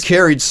could have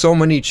carried so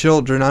many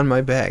children on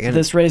my back. And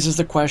this raises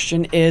the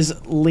question, is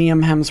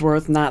Liam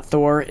Hemsworth, not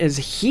Thor,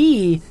 is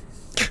he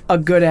a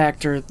good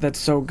actor that's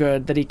so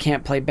good that he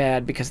can't play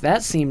bad? Because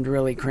that seemed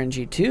really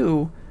cringy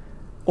too.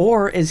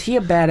 Or is he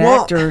a bad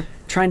actor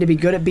trying to be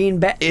good at being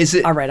bad? Is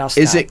it? All right, I'll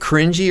stop. Is it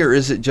cringy, or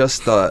is it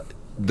just the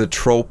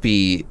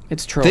tropey?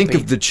 It's tropey. Think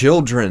of the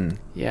children.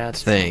 Yeah,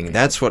 it's thing. tropey.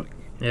 That's what.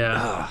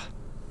 Yeah.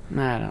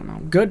 I don't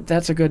know. Good.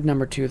 That's a good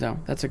number 2, though.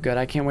 That's a good.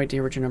 I can't wait to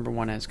hear what your number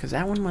 1 is, because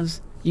that one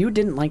was. You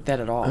didn't like that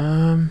at all.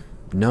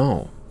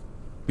 No,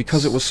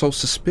 because it was so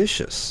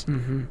suspicious.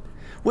 Mm-hmm.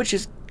 Which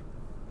is.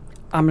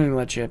 I'm gonna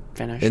let you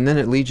finish. And then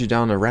it leads you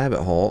down a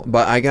rabbit hole.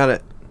 But I got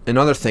it.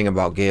 Another thing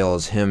about Gale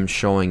is him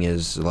showing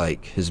his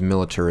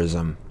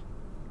militarism.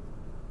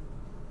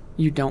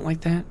 You don't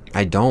like that?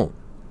 I don't.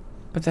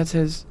 But that's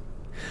his.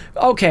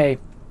 Okay,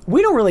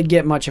 we don't really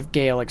get much of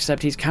Gale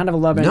except he's kind of a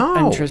love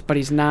interest, but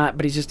he's not.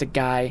 But he's just a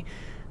guy.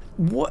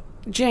 What,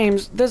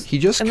 James? He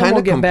just kind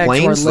of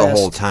complains the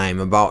whole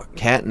time about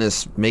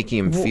Katniss making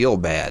him feel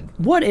bad.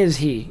 What is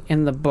he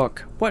in the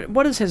book?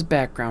 What is his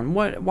background?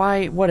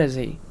 What is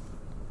he?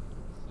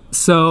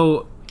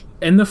 So,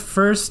 in the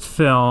first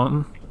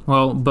film,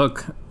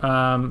 book,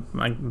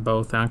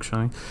 both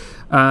actually,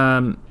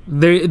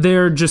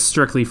 they're just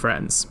strictly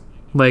friends.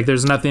 Like,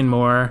 there's nothing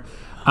more.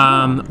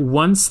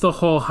 Once the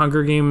whole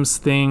Hunger Games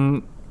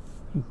thing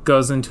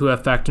goes into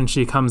effect and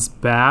she comes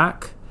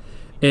back,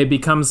 it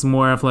becomes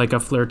more of like a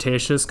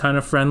flirtatious kind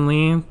of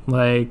friendly.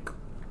 Like,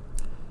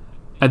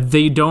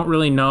 they don't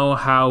really know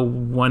how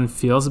one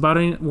feels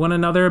about one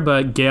another,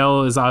 but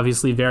Gale is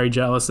obviously very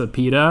jealous of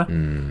Peeta.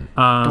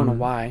 Don't know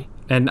why.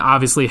 And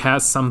obviously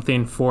has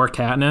something for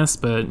Katniss,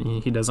 but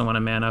he doesn't want to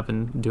man up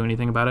and do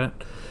anything about it.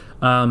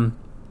 And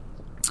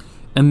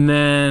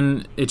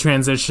then it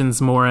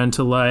transitions more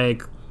into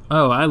like,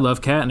 oh, I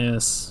love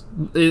Katniss.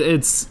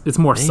 It's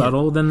more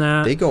subtle than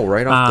that. They go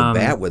right off the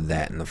bat with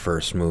that in the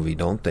first movie,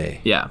 don't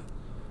they? Yeah.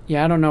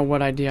 Yeah, I don't know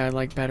what idea I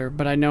like better,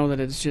 but I know that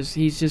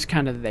he's just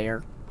kind of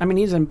there. I mean,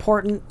 he's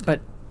important,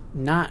 but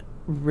not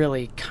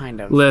really,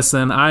 kind of.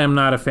 Listen, I am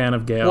not a fan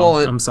of Gale.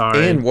 Well, I'm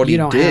sorry. And what you he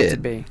don't did. Have to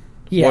be.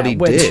 Yeah, what he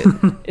did.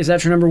 Is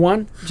that your number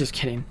 1? Just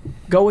kidding.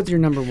 Go with your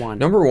number 1.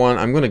 Number 1,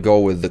 I'm going to go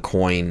with the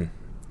coin.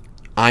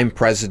 I'm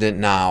president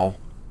now.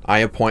 I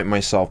appoint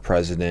myself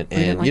president.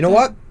 And you know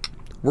what?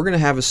 We're going to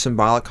have a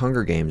symbolic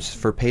Hunger Games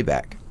for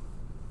payback.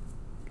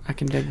 I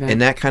can dig that.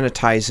 And that kind of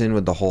ties in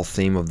with the whole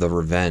theme of the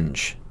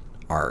revenge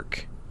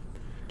arc.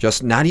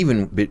 Just not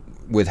even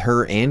with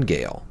her and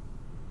Gale.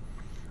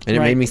 And it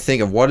made me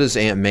think of, what does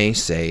Aunt May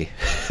say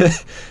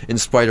in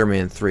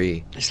Spider-Man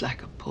 3? It's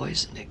like a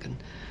poison. It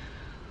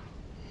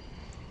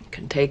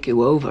can take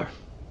you over.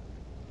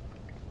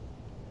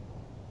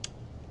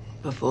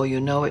 Before you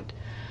know it,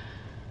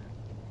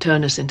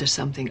 turn us into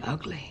something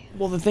ugly.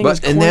 Well, the thing is,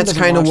 and that's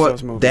kind of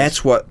what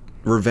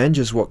revenge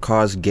is. What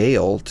caused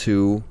Gale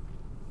to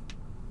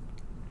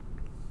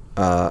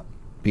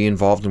be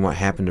involved in what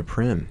happened to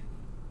Prim,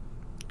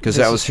 because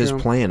that was his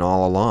plan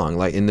all along.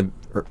 Like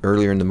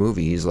earlier in the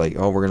movie, he's like,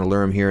 "Oh, we're going to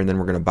lure him here, and then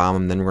we're going to bomb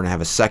him. Then we're going to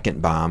have a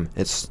second bomb."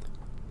 It's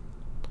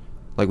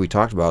like we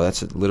talked about.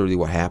 That's literally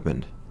what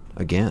happened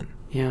again.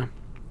 Yeah.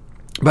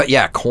 But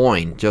yeah,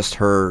 coin, just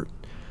her.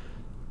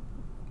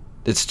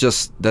 It's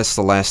just, that's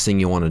the last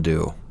thing you want to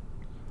do.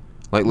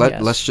 Like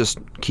let's just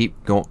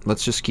keep going.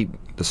 Let's just keep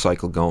the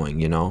cycle going,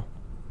 you know.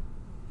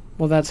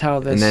 Well, that's how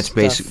this. And that's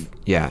basically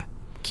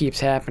keeps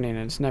happening,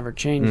 and it's never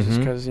changes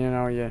because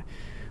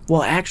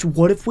Well, actually,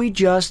 what if we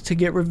just to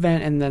get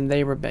revenge, and then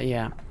they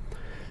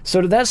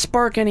So did that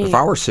spark any? If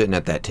I were sitting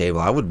at that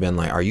table, I would have been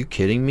like, "Are you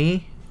kidding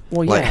me?"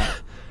 Well, yeah.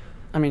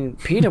 I mean,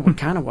 Peeta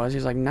kind of was.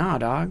 He's like, "Nah,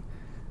 dog,"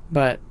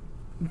 but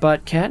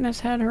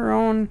Katniss had her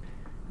own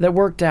that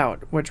worked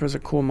out, which was a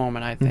cool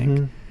moment, I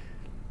think.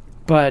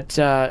 But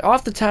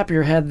off the top of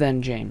your head,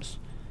 then, James.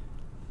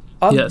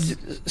 Yes.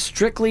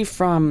 Strictly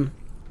from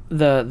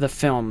the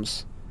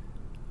films,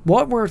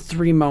 what were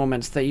 3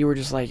 moments that you were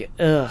just like,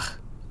 ugh,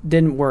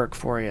 didn't work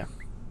for you?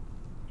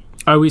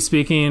 Are we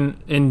speaking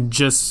in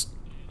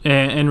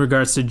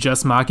regards to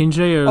just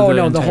Mockingjay, or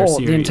the entire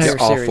series? The entire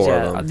series. All 4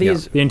 of them.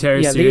 The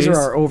entire series. These are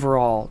our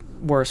overall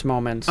worst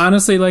moments.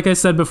 Honestly, like I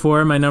said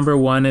before, my number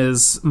 1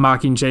 is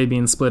Mockingjay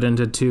being split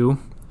into 2.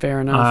 Fair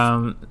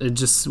enough. It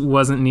just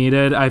wasn't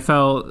needed. I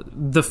felt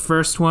the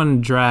first one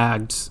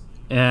dragged,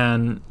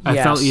 and I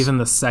felt even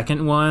the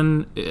second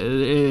one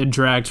it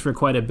dragged for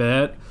quite a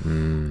bit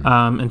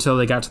until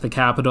they got to the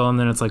Capitol, and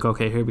then it's like,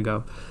 okay, here we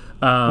go.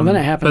 Well, then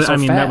it happened so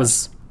fast. That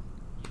was,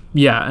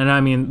 and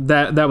I mean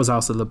that was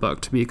also the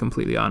book, to be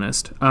completely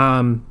honest.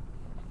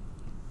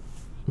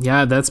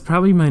 That's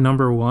probably my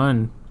number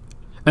 1,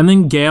 and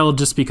then Gale,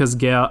 just because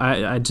Gale,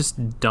 I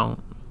just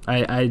don't.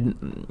 I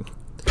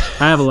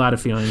have a lot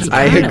of feelings about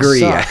I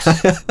agree.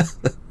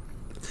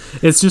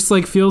 It's just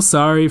like, feel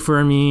sorry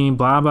for me,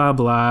 blah, blah,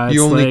 blah.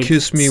 You it's only like,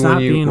 kiss me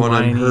when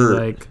I'm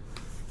hurt.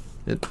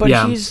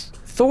 He's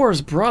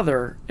Thor's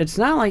brother. It's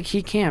not like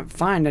he can't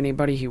find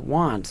anybody he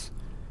wants.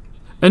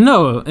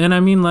 And I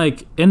mean,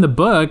 like, in the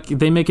book,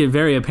 they make it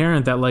very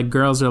apparent that, like,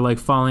 girls are, like,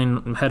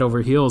 falling head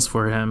over heels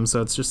for him.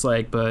 So it's just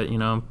like, but, you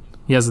know,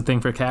 he has a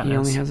thing for Katniss. He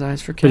only has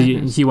eyes for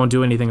Katniss. But he won't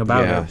do anything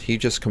about it. Yeah, he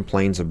just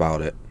complains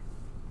about it.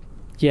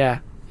 Yeah,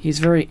 he's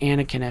very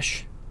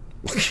Anakin-ish.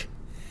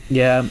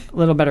 Yeah. A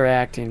little better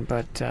acting,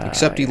 but...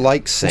 Except he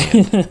likes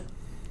sand.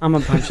 I'm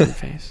going to punch you in the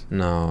face.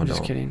 No, I'm don't.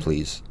 just kidding.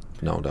 Please.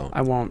 No, don't.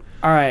 I won't.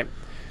 All right.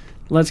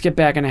 Let's get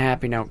back on a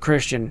happy note.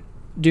 Christian,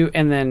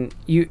 and then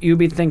you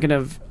be thinking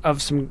of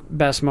some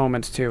best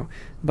moments too.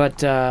 But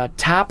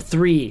top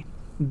 3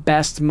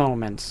 best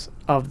moments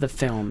of the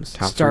films.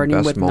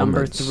 Starting with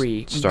number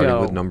 3.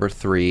 Starting with number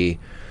 3.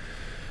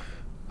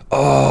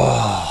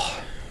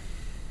 Oh.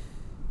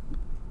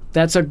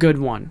 That's a good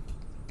one.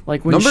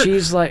 Like when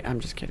she's like... I'm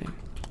just kidding.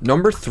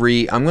 Number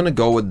 3, I'm going to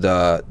go with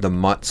the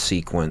Mutt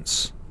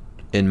sequence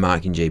in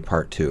Mockingjay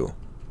Part 2.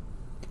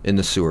 In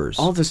the sewers.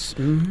 All this...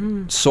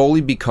 Mm-hmm.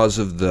 Solely because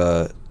of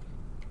the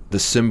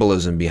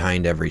symbolism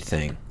behind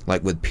everything.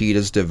 Like with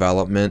Peeta's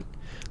development,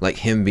 like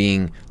him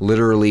being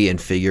literally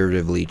and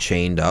figuratively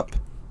chained up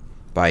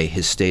by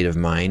his state of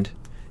mind.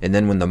 And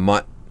then when the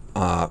Mutt,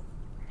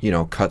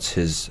 cuts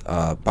his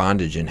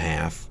bondage in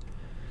half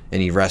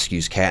and he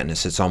rescues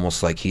Katniss, it's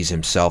almost like he's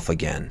himself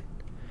again.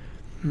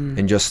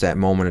 And just that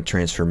moment of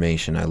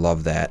transformation, I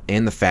love that.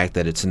 And the fact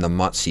that it's in the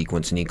Mutt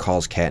sequence and he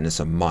calls Katniss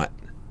a mutt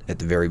at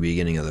the very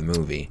beginning of the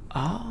movie.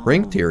 Oh,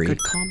 Ring theory. Good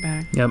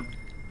callback. Yep.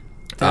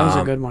 That was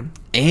a good one.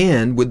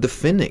 And with the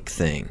Finnick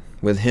thing,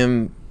 with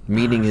him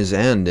meeting his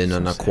end in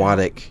an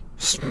aquatic,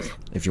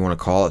 if you want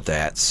to call it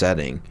that,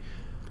 setting.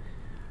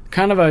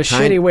 Kind of a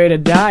shitty way to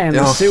die in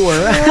the sewer.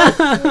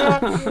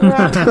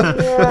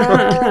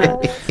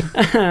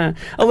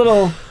 A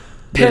little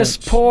piss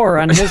poor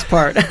on his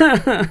part.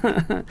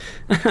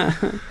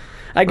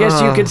 I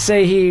guess you could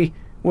say he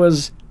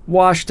was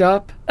washed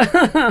up.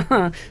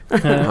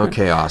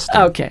 Okay,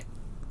 Austin. Okay.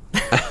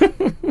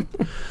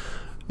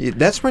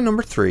 That's my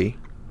number 3.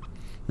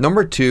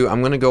 Number 2, I'm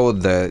going to go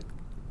with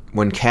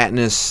when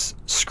Katniss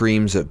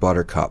screams at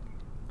Buttercup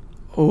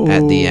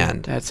at the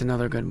end. That's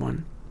another good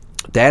one.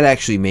 That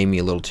actually made me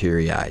a little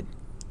teary-eyed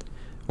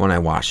when I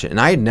watched it. And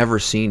I had never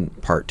seen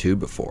Part 2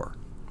 before.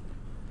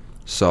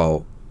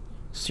 So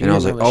and I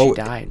was like, oh,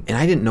 and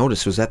I didn't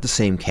notice, was that the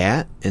same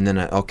cat? And then,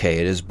 okay,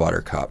 it is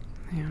Buttercup.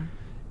 Yeah.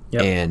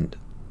 Yep. And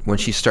when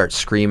she starts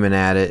screaming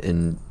at it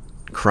and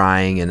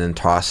crying and then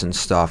tossing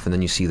stuff, and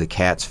then you see the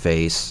cat's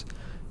face,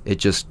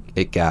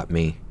 it got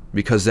me.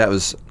 Because that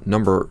was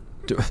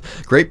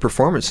great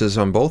performances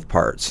on both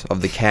parts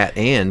of the cat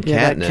and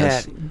Katniss. That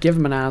cat. Give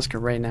him an Oscar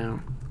right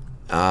now.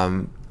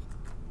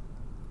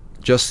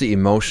 Just the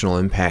emotional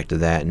impact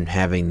of that and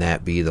having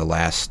that be the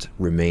last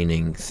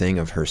remaining thing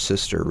of her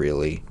sister,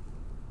 really,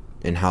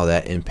 and how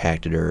that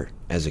impacted her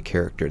as a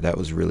character. That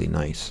was really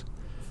nice.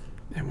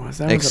 It was.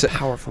 That was a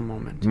powerful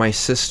moment. My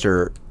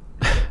sister,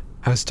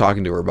 I was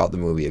talking to her about the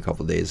movie a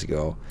couple days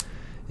ago,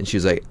 and she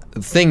was like,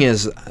 the thing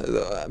is,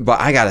 but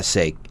I gotta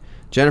say,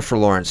 Jennifer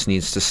Lawrence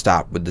needs to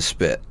stop with the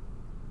spit,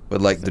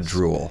 with like the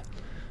drool.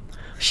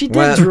 She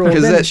did drool,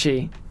 didn't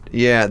she?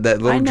 Yeah,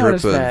 that little drip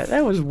of...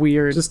 That was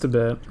weird. Just a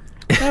bit.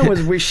 That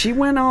was weird. She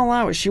went all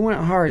out. She went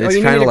hard. It's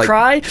you need me to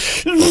cry?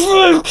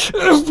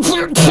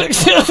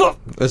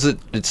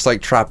 It's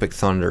like Tropic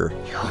Thunder.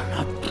 You're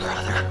my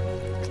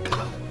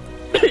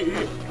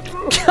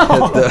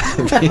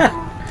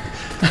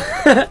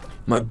brother.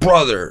 My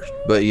brother.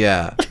 But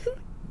yeah,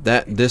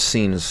 this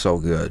scene is so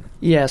good.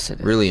 Yes, it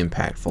is. Really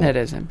impactful. It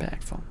is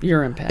impactful.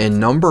 You're impactful. And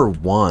number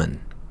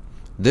 1,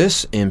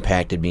 this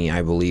impacted me,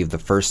 I believe, the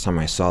first time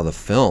I saw the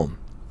film.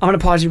 I'm going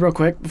to pause you real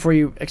quick before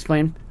you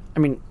explain. I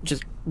mean,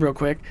 just real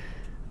quick.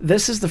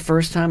 This is the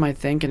first time, I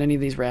think, in any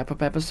of these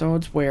wrap-up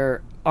episodes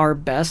where our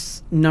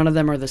bests, none of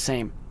them are the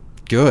same.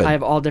 Good. I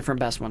have all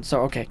different best ones.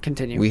 So, okay,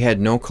 continue. We had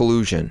no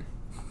collusion.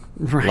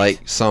 Right.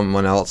 Like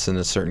someone else in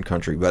a certain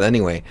country. But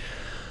anyway.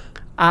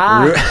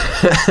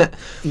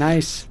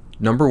 Nice.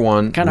 Number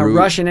 1. Kind of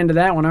rushing into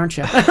that one, aren't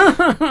you?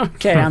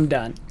 Okay, I'm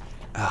done.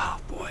 Oh,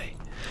 boy.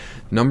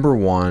 Number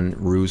 1,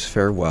 Rue's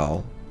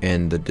farewell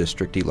and the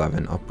District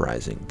 11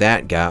 uprising.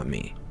 That got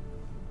me.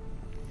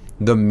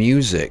 The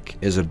music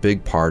is a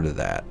big part of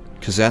that,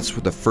 because that's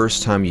the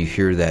first time you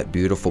hear that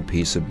beautiful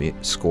piece of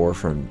score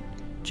from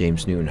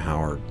James Newton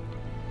Howard.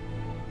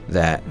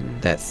 That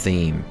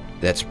theme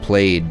that's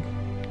played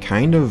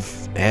kind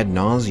of ad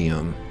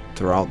nauseum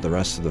throughout the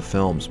rest of the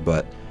films,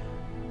 but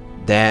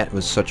that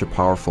was such a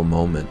powerful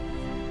moment.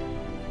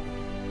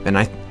 And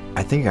I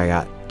think I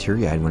got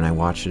teary-eyed when I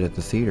watched it at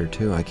the theater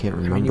too. I can't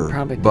remember. I mean, you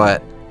probably did.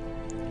 But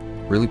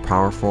really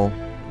powerful,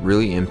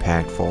 really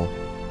impactful.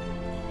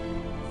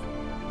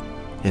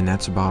 And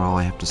that's about all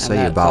I have to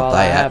say about that.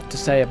 I have to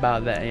say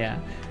about that, yeah.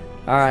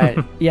 All right.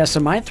 Yeah, so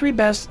my 3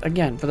 best,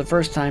 again, for the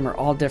first time, are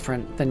all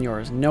different than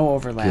yours. No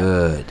overlap.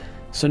 Good.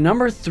 So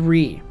number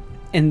 3,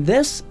 in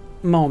this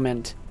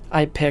moment,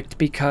 I picked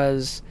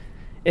because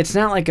it's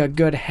not like a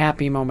good,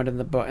 happy moment in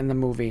the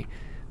movie.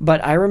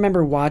 But I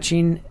remember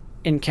watching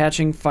in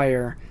Catching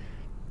Fire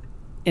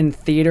in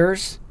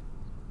theaters,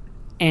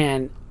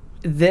 and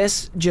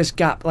this just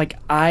got, like,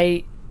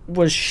 I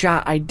was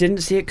shocked. I didn't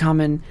see it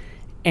coming,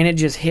 and it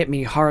just hit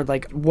me hard.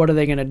 Like, what are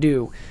they going to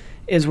do?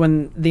 Is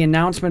when the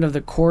announcement of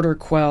the Quarter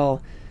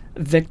Quell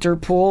Victor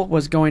pool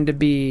was going to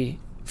be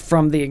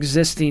from the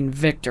existing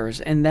Victors,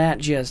 and that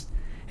just,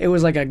 it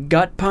was like a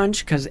gut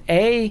punch, because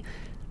A,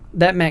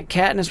 that meant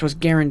Katniss was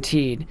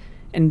guaranteed,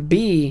 and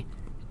B,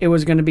 it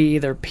was going to be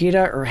either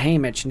Peeta or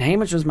Haymitch, and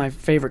Haymitch was my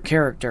favorite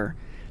character,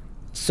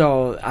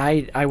 so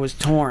I was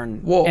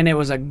torn. Well, and it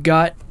was a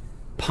gut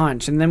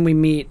punch, and then we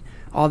meet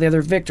all the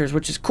other Victors,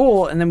 which is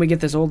cool, and then we get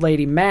this old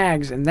lady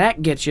Mags, and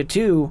that gets you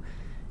too.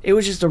 It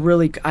was just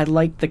I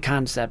liked the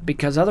concept,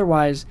 because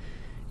otherwise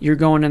you're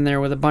going in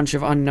there with a bunch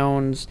of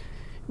unknowns,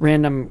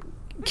 random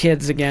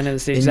kids again, and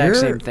it's the exact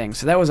same thing.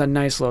 So that was a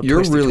nice little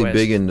twist. You're really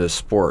big into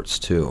sports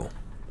too.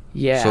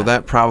 Yeah. So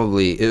that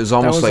probably, it was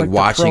almost like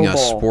watching a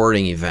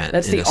sporting event.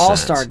 That's the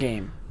All-Star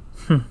game.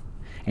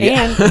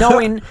 And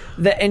knowing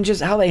that, and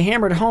just how they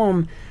hammered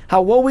home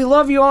how, well, we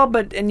love you all,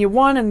 and you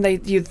won, and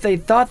they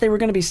thought they were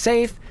going to be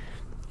safe,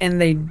 and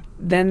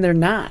then they're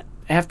not.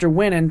 After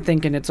winning,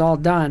 thinking it's all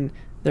done,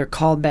 they're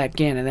called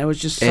back in, and that was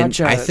just such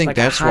a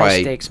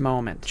high stakes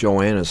moment.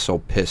 Joanna's so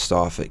pissed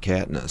off at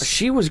Katniss.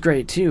 She was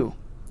great too.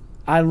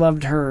 I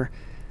loved her.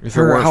 If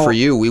it weren't for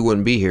you, we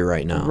wouldn't be here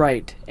right now.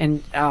 Right,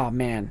 and oh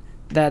man,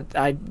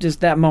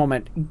 that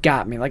moment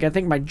got me. Like, I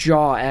think my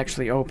jaw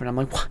actually opened. I'm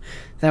like, what?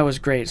 That was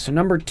great. So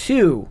number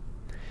 2,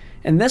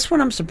 and this one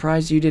I'm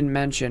surprised you didn't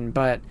mention,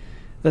 but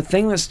the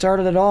thing that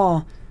started it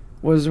all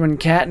was when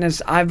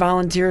Katniss, I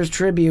volunteers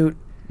tribute.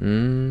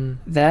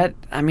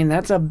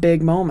 That's a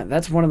big moment.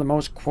 That's one of the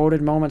most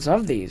quoted moments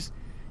of these.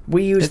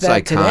 We use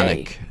that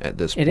today. It's iconic at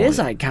this point. It is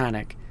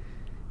iconic.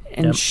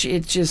 And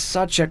it's just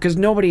such a... Because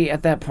nobody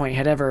at that point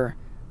had ever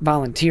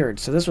volunteered.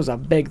 So this was a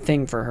big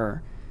thing for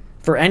her.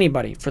 For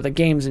anybody. For the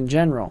games in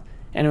general.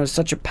 And it was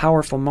such a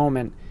powerful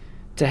moment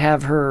to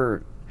have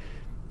her...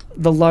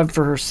 The love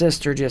for her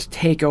sister just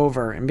take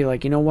over and be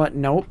like, you know what?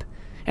 Nope.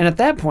 And at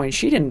that point,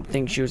 she didn't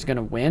think she was going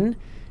to win.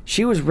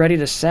 She was ready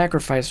to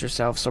sacrifice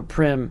herself so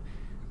Prim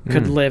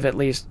could live at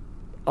least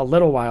a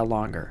little while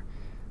longer.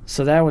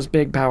 So that was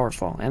big,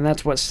 powerful. And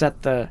that's what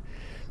set the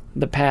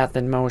path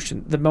in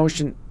motion. The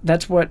motion,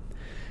 that's what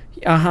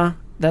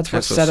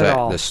set it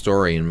all. The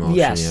story in motion,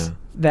 yes,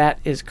 that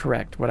is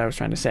correct, what I was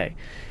trying to say.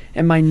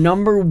 And my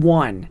number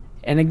 1,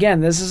 and again,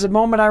 this is a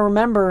moment I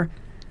remember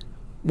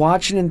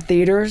watching in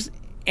theaters,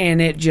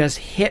 and it just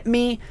hit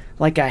me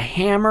like a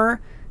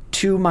hammer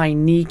to my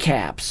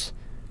kneecaps.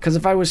 Because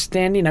if I was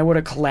standing, I would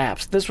have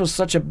collapsed. This was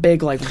such a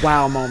big,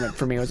 wow moment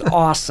for me. It was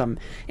awesome.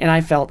 And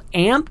I felt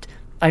amped.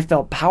 I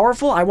felt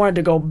powerful. I wanted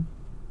to go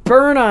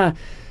burn a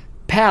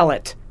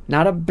pallet.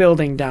 Not a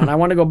building down. I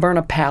wanted to go burn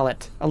a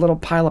pallet. A little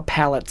pile of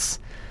pallets.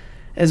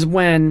 Is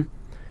when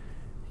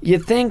you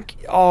think,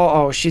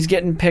 oh, she's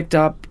getting picked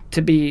up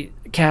to be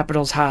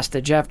Capitol's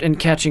hostage and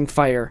catching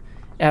fire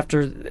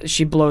after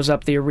she blows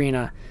up the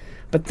arena.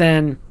 But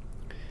then...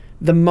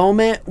 the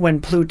moment when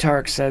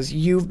Plutarch says,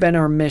 you've been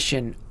our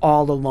mission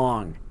all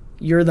along.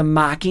 You're the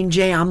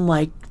Mockingjay. I'm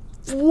like,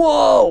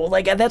 whoa.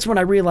 That's when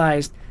I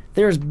realized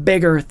there's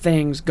bigger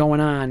things going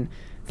on.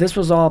 This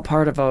was all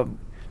part of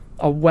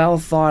a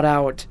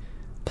well-thought-out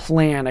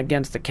plan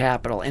against the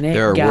Capitol. And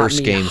there are got worse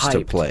me games hyped.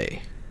 to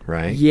play,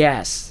 right?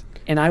 Yes.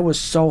 And I was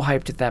so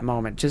hyped at that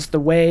moment. Just the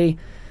way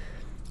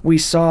we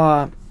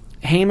saw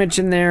Haymitch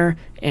in there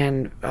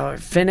and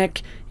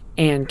Finnick,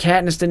 and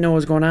Katniss didn't know what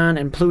was going on,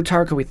 and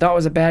Plutarch, who we thought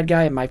was a bad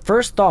guy. And my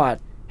first thought,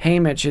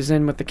 Haymitch is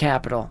in with the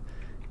Capitol.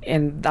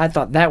 And I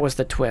thought that was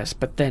the twist.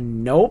 But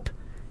then, nope.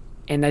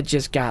 And that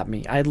just got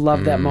me. I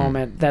love that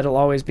moment. That'll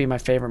always be my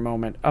favorite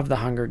moment of the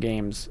Hunger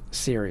Games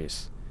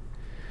series.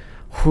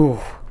 Whew.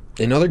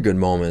 Another good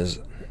moment is...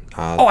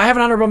 I have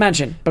an honorable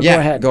mention, but go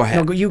ahead. Go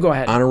ahead. No, you go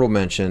ahead. Honorable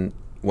mention,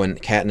 when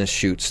Katniss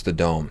shoots the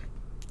dome.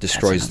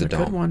 Destroys the dome.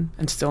 That's another good one.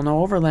 And still no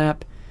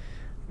overlap.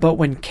 But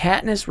when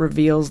Katniss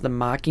reveals the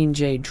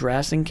Mockingjay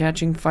dress in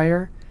Catching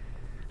Fire,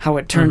 how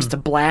it turns to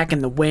black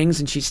and the wings,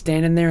 and she's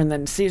standing there, and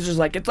then Caesar's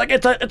like, it's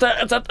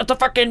a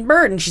fucking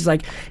bird, and she's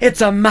like,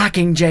 it's a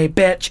Mockingjay,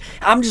 bitch.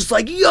 I'm just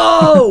like,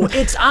 yo,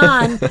 it's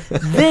on.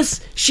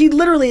 She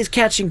literally is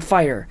catching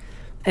fire,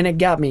 and it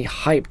got me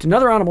hyped.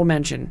 Another honorable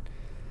mention,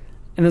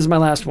 and this is my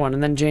last one,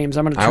 and then James,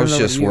 I'm going to turn it over to you.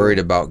 I was just worried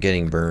about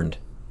getting burned.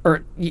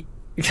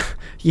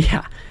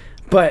 Yeah,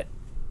 but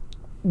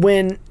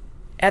when...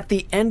 at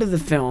the end of the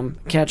film,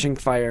 Catching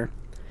Fire,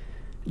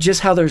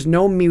 just how there's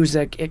no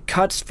music, it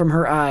cuts from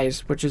her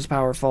eyes, which is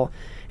powerful,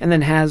 and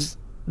then has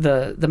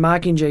the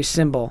Mockingjay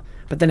symbol,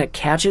 but then it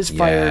catches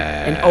fire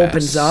and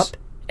opens up,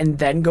 and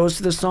then goes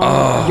to the song.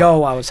 I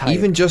was hyped.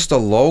 Even just a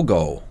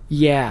logo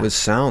with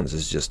sounds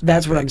is just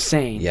That's epic. what I'm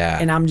saying. Yeah.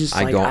 And I'm just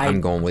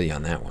I'm going with you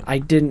on that one. I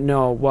didn't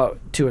know what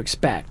to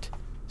expect,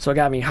 so it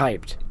got me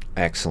hyped.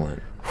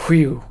 Excellent.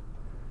 Whew.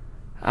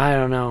 I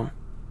don't know.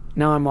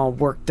 Now I'm all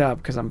worked up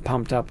because I'm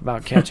pumped up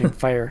about Catching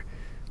Fire.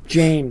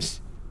 James,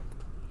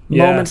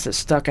 moments that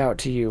stuck out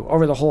to you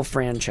over the whole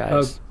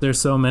franchise. There's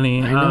so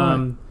many. I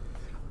know.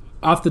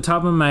 Off the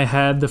top of my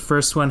head, the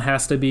first one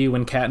has to be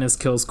when Katniss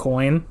kills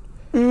Coin.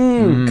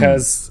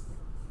 Because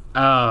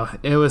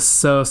It was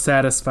so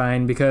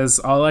satisfying because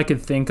all I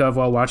could think of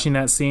while watching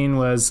that scene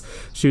was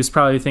she was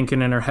probably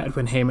thinking in her head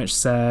when Haymitch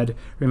said,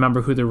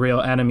 "Remember who the real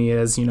enemy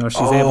is." You know,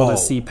 she's able to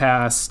see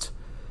past.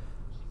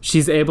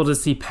 She's able to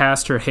see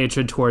past her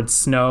hatred towards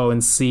Snow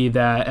and see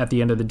that at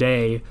the end of the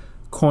day,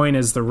 Coin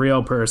is the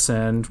real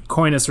person.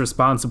 Coin is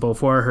responsible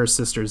for her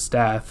sister's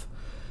death.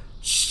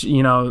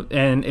 You know,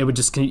 and it would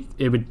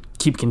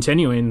keep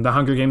continuing. The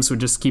Hunger Games would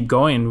just keep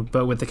going,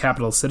 but with the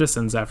Capital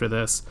Citizens after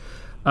this.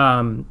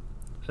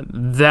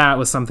 That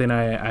was something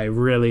I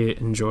really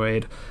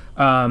enjoyed.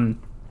 I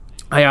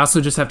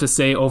also just have to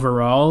say,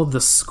 overall, the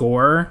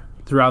score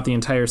throughout the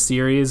entire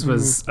series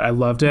was I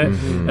loved it,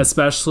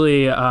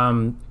 especially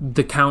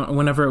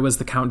whenever it was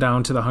the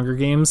countdown to the Hunger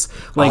Games.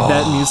 Like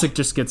that music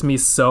just gets me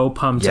so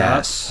pumped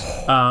up.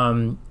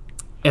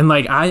 And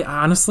like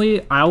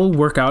I will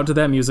work out to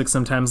that music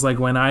sometimes. Like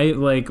when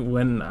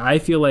I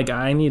feel like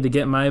I need to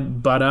get my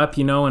butt up,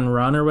 you know, and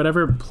run or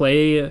whatever,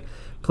 play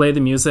the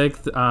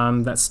music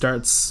that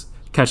starts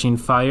Catching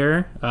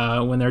Fire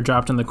when they're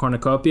dropped in the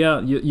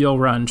cornucopia. You'll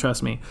run,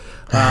 trust me.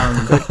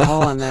 Good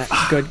call on that.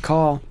 Good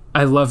call.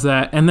 I love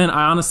that. And then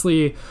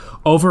honestly,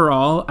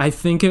 overall, I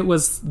think it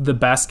was the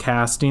best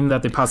casting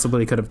that they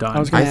possibly could have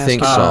done. I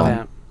think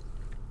so.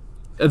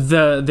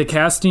 The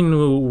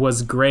casting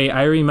was great.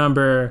 I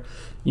remember,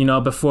 you know,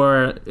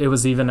 before it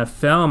was even a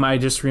film, I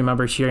just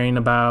remember hearing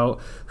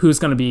about who's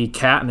going to be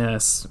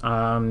Katniss,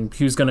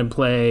 who's going to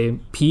play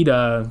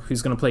Peeta,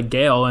 who's going to play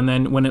Gale. And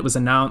then when it was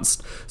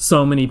announced,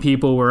 so many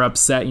people were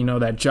upset, you know,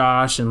 that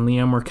Josh and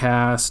Liam were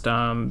cast.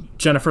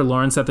 Jennifer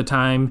Lawrence at the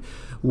time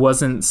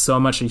wasn't so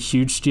much a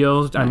huge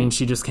deal. I mean,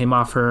 she just came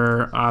off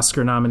her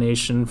Oscar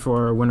nomination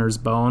for Winter's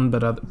Bone,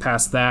 but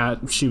past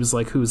that, she was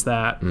like, who's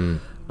that?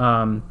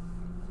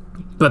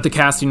 But the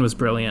casting was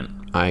brilliant.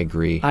 I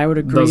agree. I would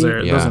agree. Those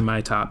are my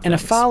top And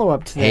things. a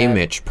follow-up to that.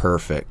 Haymitch,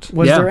 perfect.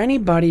 Was there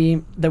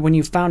anybody that when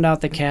you found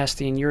out the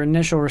casting, your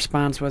initial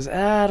response was,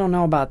 I don't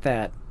know about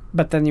that,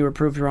 but then you were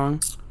proved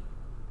wrong?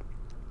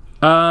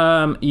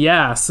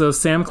 Yeah, so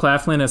Sam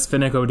Claflin as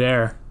Finnick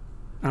Odair.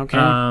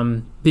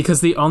 Okay. Because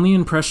the only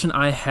impression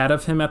I had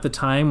of him at the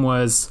time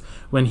was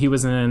when he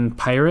was in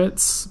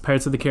Pirates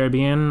of the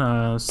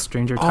Caribbean,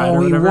 Stranger Tide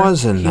or whatever. He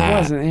was in that. He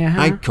wasn't, yeah.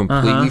 I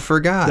completely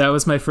forgot. That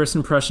was my first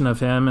impression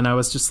of him, and I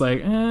was just like,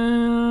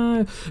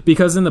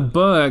 because in the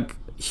book,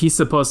 he's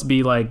supposed to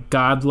be like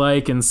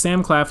godlike, and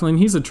Sam Claflin,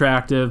 he's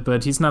attractive,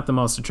 but he's not the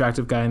most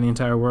attractive guy in the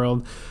entire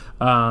world.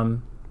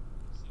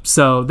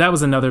 So that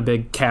was another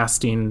big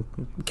casting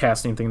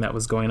thing that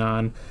was going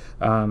on.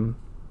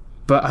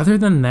 But other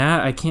than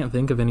that, I can't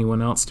think of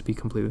anyone else, to be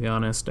completely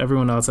honest.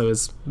 Everyone else I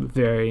was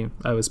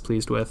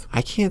pleased with.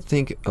 I can't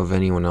think of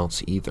anyone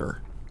else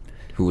either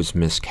who was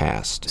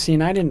miscast. See,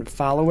 and I didn't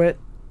follow it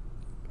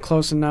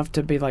close enough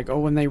to be like,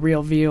 when they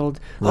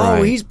revealed,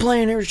 he's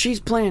playing her, she's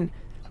playing.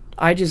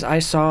 I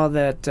saw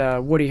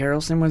that Woody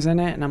Harrelson was in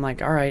it, and I'm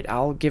like, all right,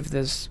 I'll give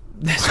these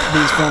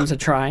films a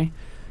try.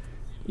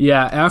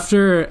 Yeah,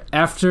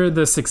 after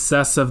the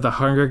success of the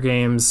Hunger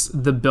Games,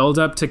 the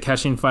build-up to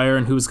Catching Fire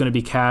and who was going to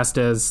be cast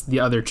as the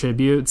other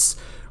tributes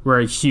were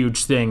a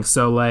huge thing.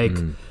 So, like,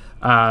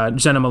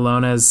 Jenna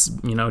Malone as,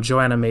 you know,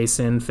 Joanna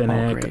Mason,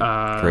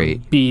 Finnick,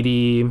 great.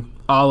 Beatty,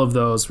 all of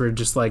those were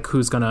just like,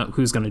 who's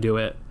gonna do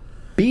it?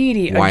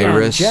 Beatty,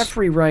 again,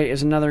 Jeffrey Wright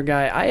is another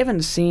guy. I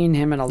haven't seen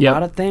him in a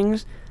lot of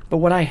things, but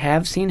what I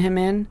have seen him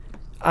in,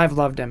 I've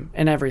loved him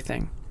in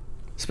everything,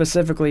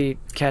 specifically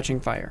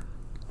Catching Fire.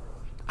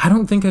 I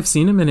don't think I've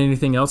seen him in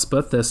anything else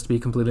but this, to be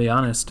completely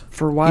honest.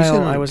 For a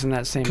while, I was in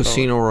that same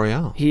Casino boat.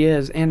 Royale. He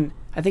is, and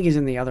I think he's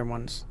in the other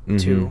ones,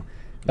 too.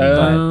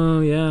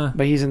 Yeah.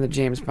 But he's in the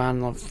James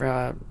Bond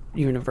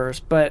universe.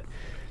 But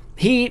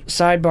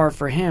sidebar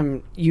for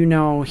him, you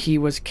know, he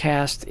was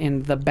cast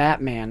in The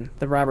Batman,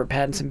 the Robert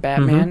Pattinson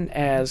Batman,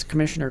 as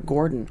Commissioner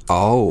Gordon.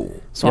 Oh.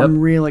 So I'm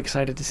real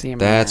excited to see him.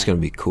 That's going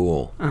to be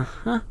cool.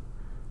 Uh-huh.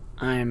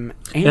 And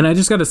I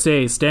just got to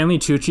say, Stanley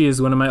Tucci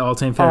is one of my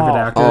all-time favorite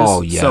actors.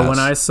 Oh, yes. So when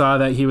I saw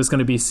that he was going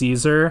to be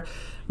Caesar,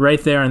 right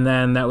there and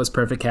then, that was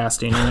perfect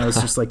casting. And I was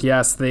just like,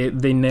 yes, they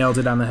nailed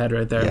it on the head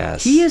right there.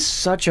 Yes. He is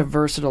such a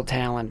versatile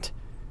talent.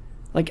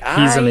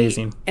 He's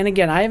amazing. And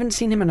again, I haven't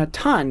seen him in a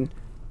ton,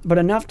 but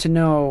enough to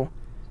know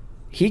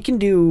he can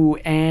do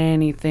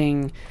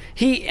anything.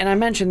 And I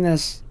mentioned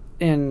this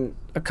in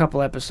a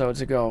couple episodes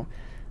ago,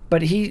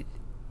 but he's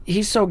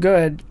so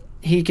good,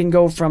 he can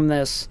go from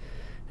this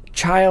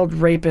child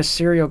rapist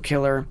serial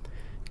killer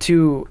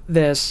to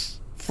this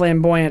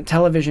flamboyant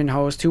television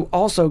host who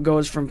also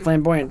goes from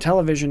flamboyant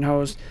television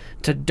host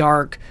to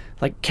dark,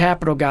 like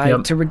Capital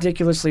guy, to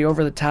ridiculously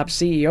over-the-top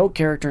CEO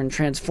character in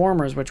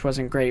Transformers, which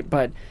wasn't great,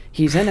 but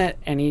he's in it,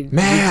 and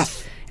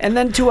and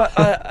then to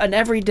an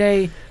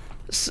everyday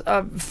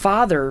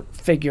father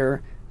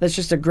figure that's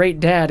just a great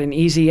dad in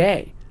Easy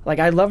A. Like,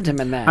 I loved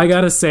him in that. I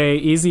gotta say,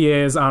 Easy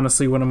A is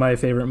honestly one of my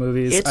favorite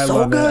movies. I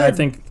love good. it. I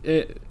think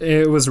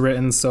it was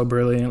written so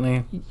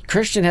brilliantly.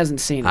 Christian hasn't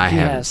seen it. I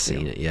haven't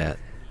seen it yet.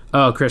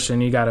 Oh,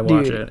 Christian, you gotta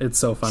watch it. It's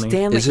so funny.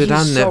 Is it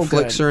on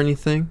Netflix or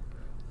anything?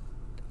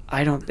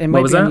 It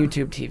might be on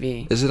YouTube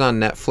TV. Is it on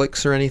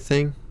Netflix or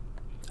anything?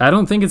 I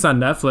don't think it's on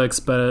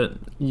Netflix, but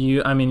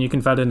you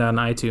can find it on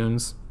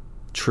iTunes.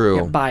 True.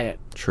 Yeah, buy it.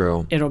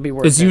 True. It'll be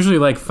worth it. It's usually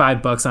like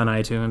 $5 on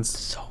iTunes.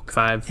 So good.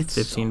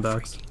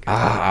 $15.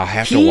 I'll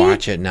have to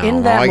watch it now.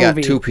 In that I got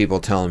movie, 2 people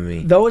telling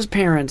me. Those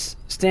parents,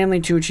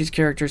 Stanley Tucci's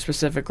character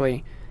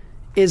specifically,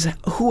 is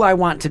who I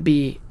want to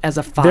be as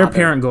a father. Their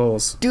parent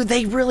goals. Dude,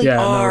 they really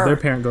Yeah, are. no, their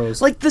parent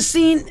goals. Like the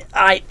scene,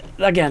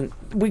 again,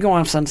 we go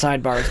off on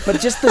sidebars, but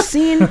just the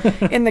scene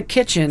in the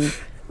kitchen,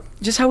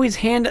 just how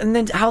and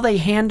then how they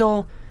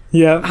handle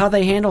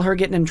her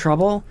getting in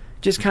trouble,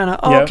 just kind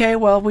of, okay,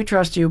 well, we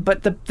trust you.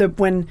 But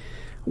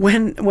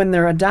when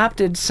their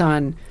adopted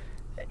son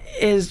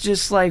is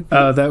just like,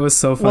 oh, that was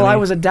so funny. Well, I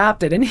was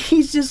adopted, and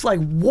he's just like,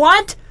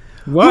 what?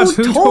 What?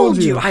 Who told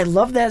you? I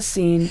love that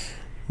scene.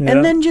 Yeah.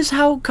 And then just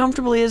how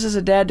comfortable he is as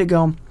a dad to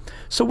go,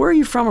 so where are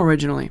you from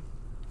originally?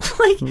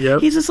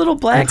 He's this little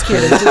black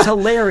kid. It's just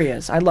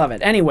hilarious. I love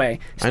it. Anyway,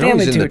 Stanley I know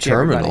he's in Tucci, The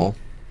Terminal. Everybody.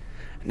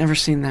 Never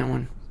seen that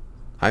one.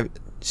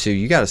 So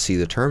you got to see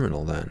The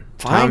Terminal then.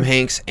 Fine. Tom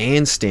Hanks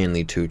and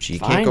Stanley Tucci. You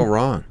can't go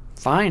wrong.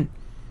 Fine.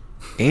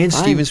 And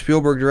Steven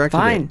Spielberg directed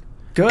it.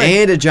 Good.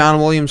 And a John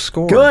Williams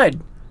score. Good.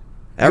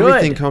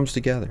 Everything comes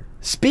together.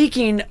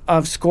 Speaking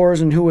of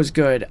scores and who was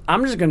good,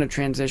 I'm just going to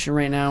transition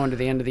right now into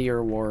the end of the year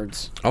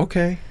awards.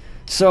 Okay.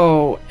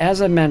 So,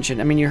 as I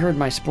mentioned, you heard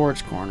my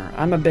sports corner.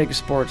 I'm a big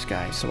sports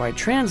guy, so I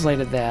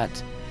translated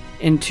that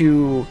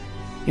into,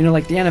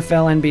 like the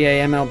NFL,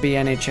 NBA, MLB,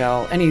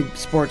 NHL, any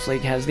sports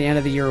league has the end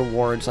of the year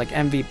awards, like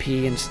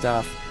MVP and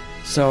stuff.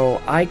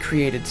 So, I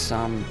created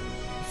some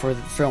for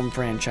the film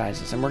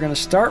franchises. And we're going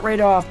to start right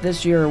off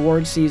this year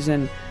award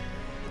season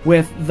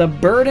with the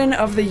Burden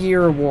of the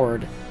Year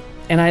award.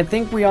 And I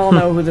think we all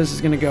know who this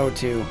is going to go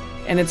to.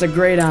 And it's a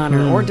great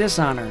honor or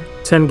dishonor.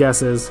 10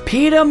 guesses.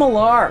 Peter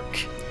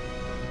Millark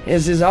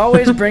is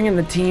always bringing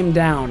the team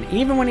down.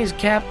 Even when he's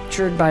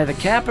captured by the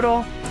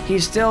Capitol,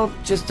 he's still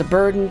just a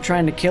burden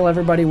trying to kill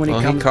everybody when he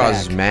comes back. He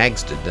causes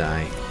Mags to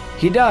die.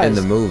 He does. In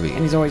the movie.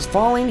 And he's always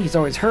falling. He's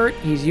always hurt.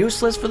 He's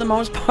useless for the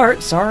most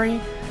part. Sorry.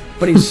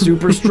 But he's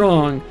super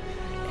strong.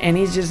 And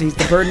he's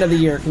the burden of the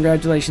year.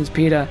 Congratulations,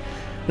 Peter.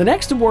 The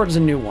next award is a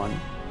new one.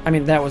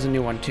 That was a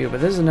new one too,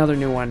 but this is another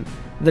new one.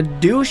 The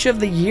Douche of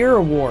the Year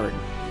award.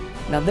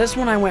 Now this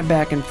one I went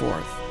back and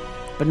forth.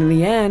 But in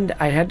the end,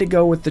 I had to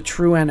go with the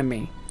true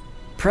enemy.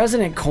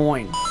 President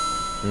Coin.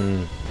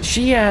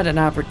 She had an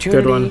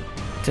opportunity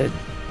to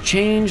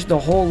change the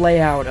whole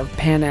layout of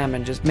Pan Am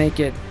and just make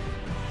it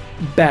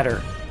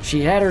better.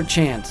 She had her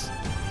chance,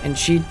 and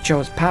she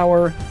chose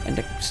power and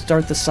to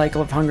start the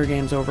cycle of Hunger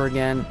Games over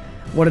again.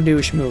 What a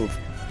douche move.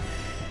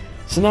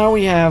 So now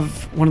we have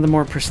one of the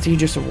more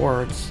prestigious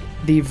awards,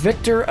 the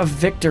Victor of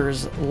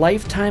Victors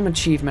Lifetime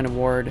Achievement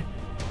Award.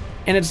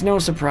 And it's no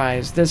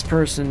surprise, this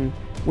person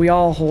we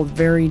all hold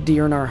very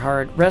dear in our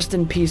heart. Rest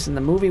in peace in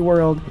the movie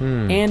world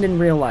and in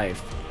real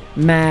life.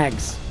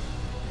 Mags.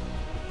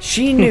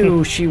 She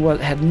knew she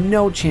had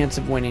no chance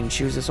of winning.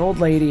 She was this old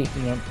lady,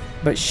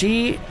 but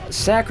she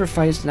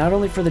sacrificed not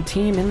only for the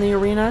team in the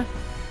arena,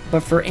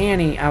 but for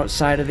Annie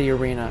outside of the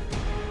arena.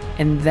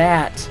 And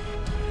that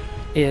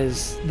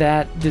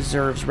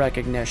deserves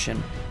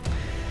recognition.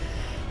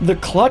 The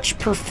Clutch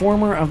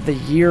Performer of the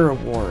Year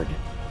award.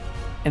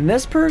 And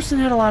this person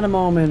had a lot of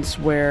moments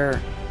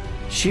where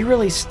she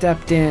really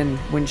stepped in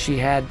when she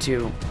had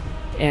to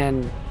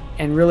and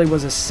really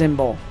was a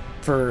symbol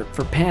for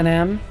Pan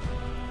Am.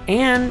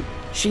 And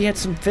she had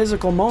some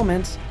physical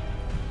moments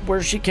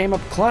where she came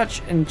up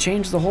clutch and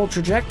changed the whole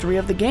trajectory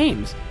of the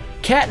games.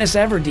 Katniss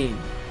Everdeen.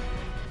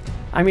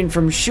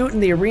 From shooting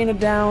the arena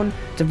down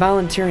to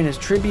volunteering as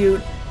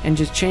tribute and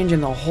just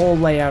changing the whole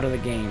layout of the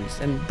games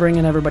and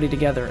bringing everybody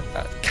together,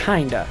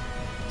 kinda.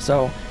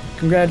 So,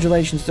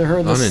 congratulations to her.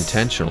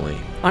 Unintentionally.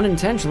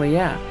 Unintentionally,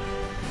 yeah.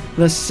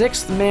 The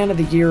 6th Man of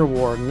the Year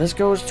award, and this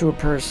goes to a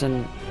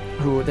person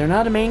who, they're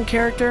not a main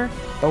character,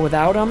 but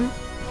without them,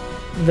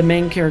 the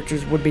main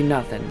characters would be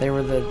nothing. They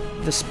were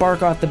the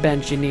spark off the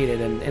bench you needed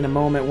in a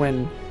moment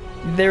when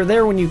they're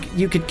there when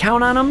you could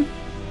count on them,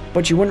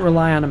 but you wouldn't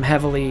rely on them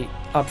heavily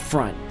up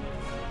front.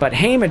 But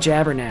Hamish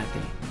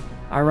Abernathy,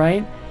 all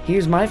right? He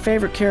was my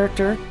favorite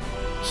character.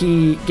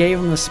 He gave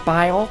him the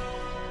spile,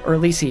 or at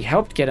least he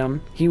helped get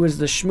him. He was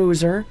the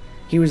schmoozer.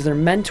 He was their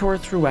mentor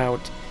throughout.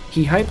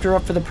 He hyped her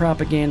up for the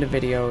propaganda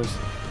videos.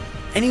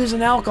 And he was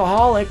an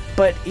alcoholic,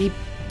 but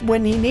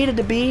when he needed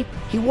to be,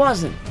 he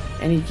wasn't.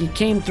 And he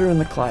came through in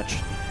the clutch.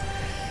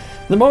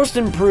 The most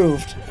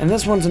improved, and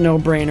this one's a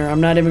no-brainer,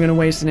 I'm not even going to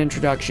waste an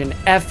introduction,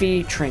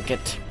 Effie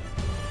Trinket.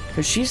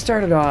 Because she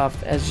started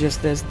off as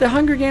just this, the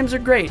Hunger Games are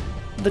great.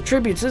 The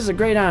tributes, this is a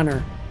great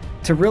honor.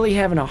 To really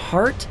having a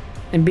heart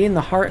and being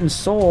the heart and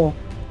soul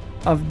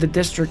of the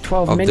District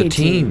 12 mini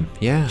team.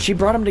 Yeah. She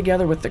brought them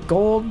together with the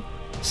gold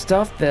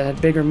stuff that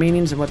had bigger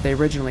meanings than what they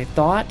originally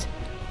thought.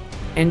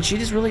 And she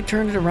just really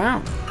turned it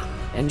around.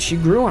 And she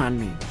grew on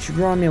me. She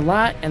grew on me a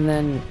lot, and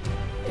then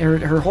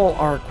her whole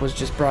arc was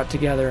just brought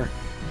together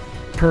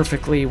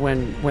perfectly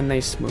when they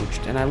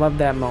smooched. And I love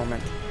that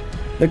moment.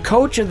 The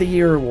Coach of the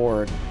Year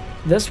award.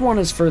 This one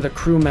is for the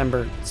crew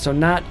member, so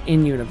not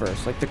in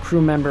universe, like the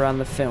crew member on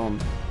the film.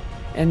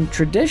 And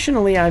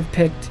traditionally, I've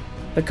picked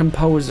the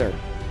composer.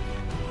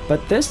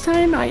 But this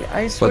time, I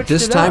switched it up. But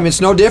this time,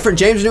 it's no different.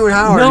 James Newton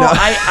Howard. No,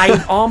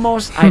 I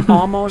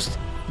almost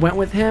went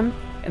with him,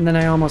 and then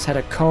I almost had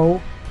a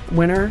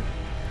co-winner.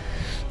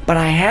 But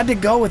I had to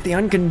go with the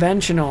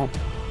unconventional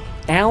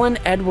Alan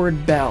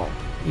Edward Bell.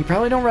 You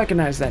probably don't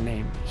recognize that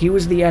name. He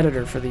was the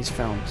editor for these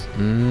films.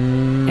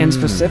 And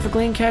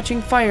specifically in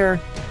Catching Fire,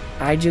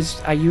 I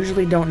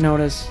usually don't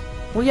notice...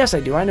 Well, yes, I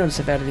do. I notice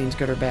if editing's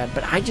good or bad.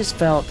 But I just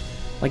felt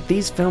like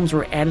these films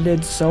were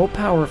edited so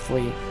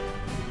powerfully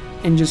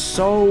and just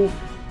so...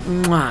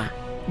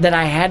 that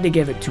I had to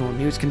give it to him.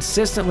 He was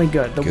consistently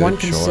good. The one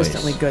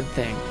consistently good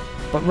thing.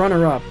 But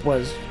runner-up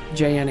was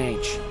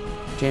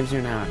JNH, James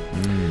Newton Howard.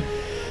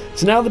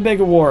 So now the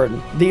big award.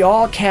 The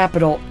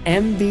all-capital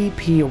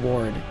MVP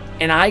award.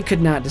 And I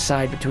could not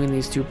decide between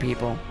these two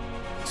people.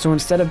 So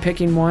instead of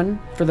picking one,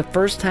 for the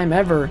first time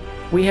ever,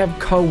 we have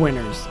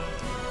co-winners.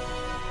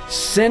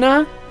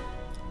 Cinna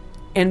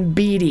and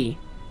Beatty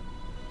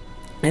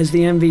as the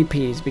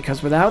MVPs,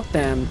 because without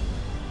them,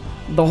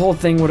 the whole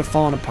thing would have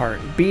fallen apart.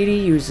 Beatty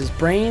used his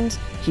brains.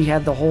 He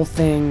had the whole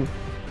thing.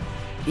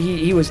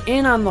 He was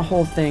in on the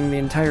whole thing the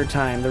entire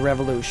time, the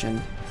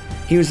revolution.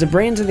 He was the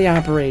brains of the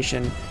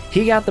operation.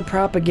 He got the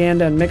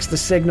propaganda and mixed the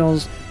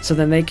signals so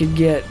then they could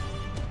get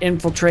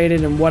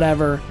infiltrated and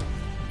whatever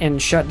and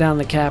shut down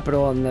the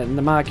Capitol and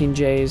the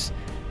Mockingjays.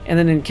 And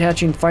then in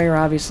Catching Fire,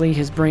 obviously,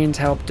 his brains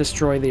helped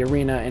destroy the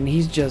arena, and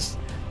he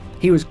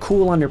was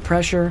cool under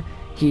pressure.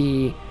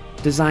 He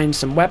designed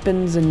some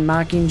weapons in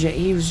Mockingjay.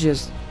 He was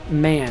just,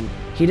 man,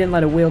 he didn't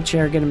let a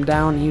wheelchair get him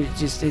down. He was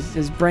just,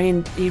 his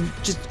brain,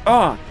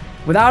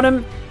 without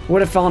him,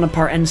 would have fallen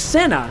apart. And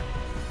Cinna,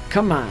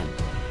 come on.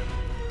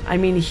 I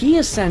mean, he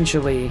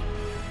essentially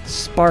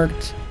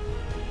sparked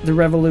the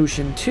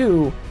revolution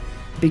too,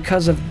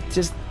 because of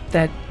just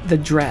the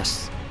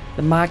dress,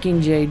 the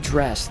Mockingjay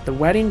dress, the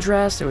wedding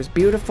dress. It was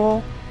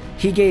beautiful.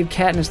 He gave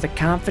Katniss the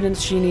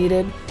confidence she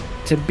needed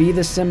to be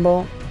the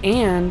symbol,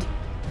 and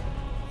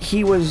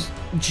he was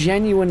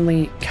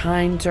genuinely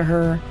kind to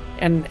her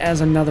and as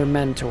another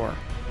mentor.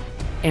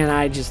 And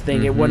I just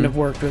think it wouldn't have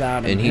worked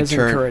without him. And his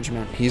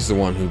encouragement. He's the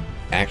one who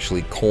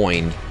actually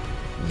coined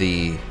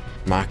the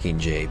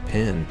Mockingjay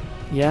pin.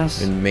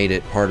 Yes. And made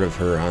it part of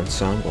her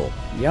ensemble.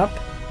 Yep.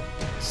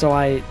 So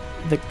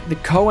the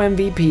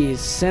co-MVPs,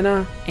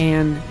 Cinna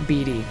and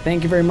Beatty.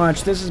 Thank you very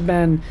much. This has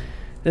been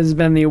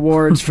the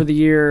awards for the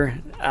year.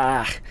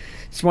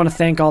 Just want to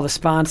thank all the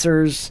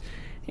sponsors,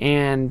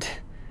 and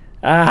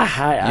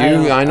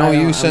I know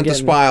you sent the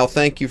smile.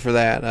 Thank you for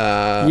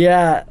that.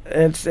 Yeah,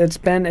 it's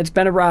been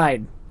a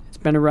ride. It's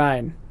been a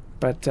ride.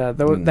 But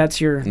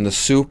that's your and the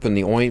soup and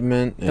the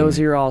ointment. Those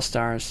are your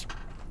all-stars.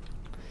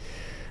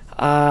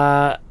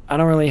 I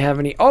don't really have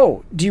any.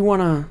 Oh, do you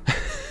want to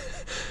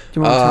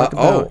talk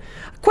about?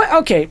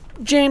 Okay,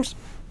 James,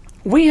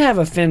 we have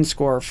a Fin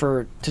score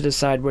to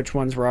decide which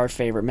ones were our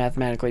favorite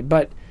mathematically,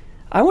 but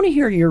I want to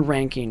hear your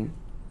ranking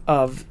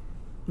of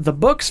the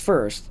books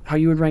first, how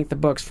you would rank the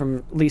books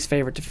from least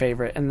favorite to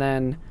favorite, and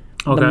then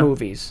the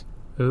movies.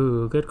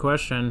 Ooh, good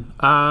question.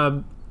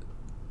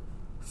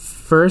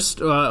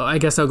 First, I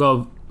guess I'll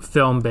go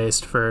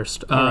film-based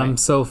first. Right.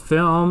 So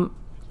film,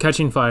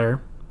 Catching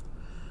Fire.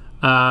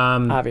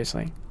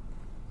 Obviously.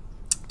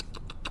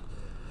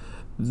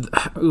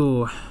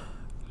 Ooh.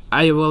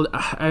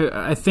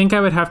 I think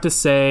I would have to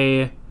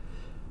say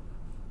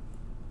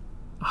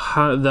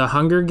the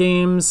Hunger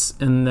Games,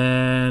 and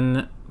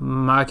then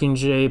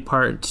Mockingjay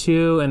Part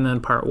 2, and then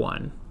Part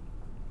 1.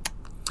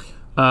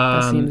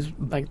 That seems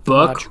like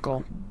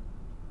logical.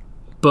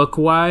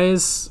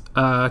 Book-wise,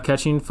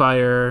 Catching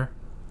Fire,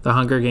 The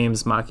Hunger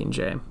Games,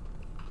 Mockingjay.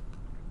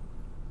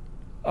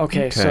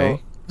 Okay, so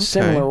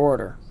similar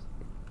order.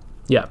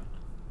 Yeah.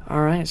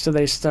 All right, so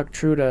they stuck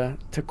true to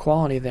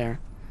quality there.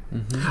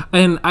 Mm-hmm.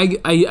 And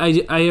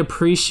I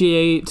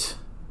appreciate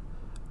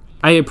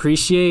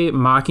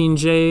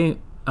Mockingjay,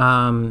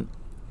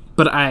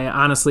 but I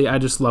honestly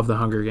just love the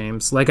Hunger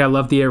Games. Like, I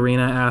love the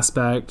arena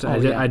aspect.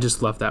 I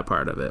just love that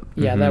part of it.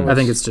 Yeah, I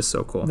think it's just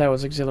so cool. That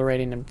was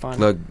exhilarating and fun.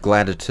 The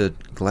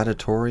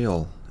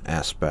gladiatorial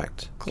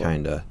aspect,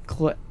 kind of.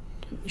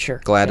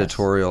 Sure.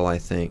 Gladiatorial, yes. I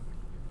think.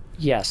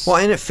 Yes. Well,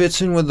 and it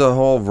fits in with the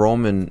whole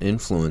Roman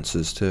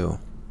influences too.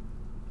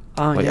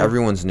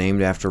 Everyone's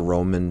named after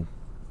Roman.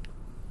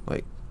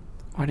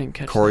 I didn't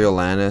catch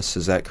Coriolanus,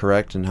 is that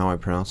correct in how I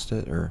pronounced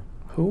it? Or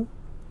who?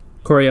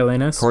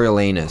 Coriolanus.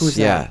 Who's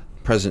that?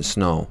 President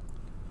Snow.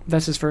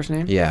 That's his first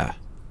name? Yeah.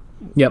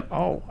 Yep.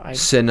 Oh,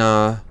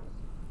 Cinna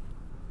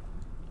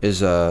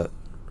is a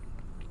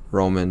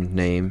Roman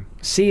name.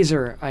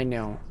 Caesar, I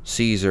know.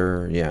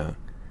 Caesar, yeah.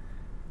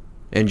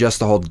 And just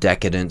the whole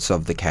decadence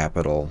of the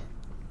capital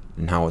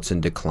and how it's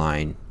in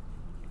decline.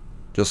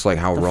 Just like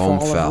how Rome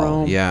fell.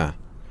 Rome. Yeah.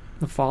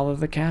 The fall of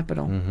the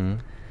capital. Mm-hmm.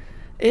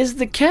 Is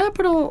the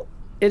capital...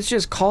 It's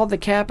just called the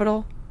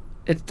Capitol?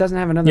 It doesn't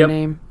have another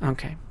name?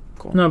 Okay,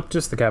 cool. No,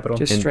 just the Capitol.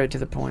 Just straight to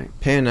the point.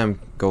 Panem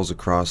goes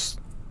across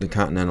the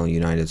continental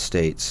United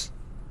States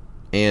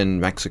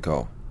and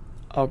Mexico.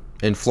 Oh,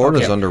 and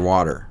Florida's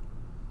underwater.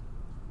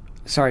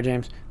 Sorry,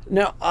 James.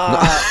 No.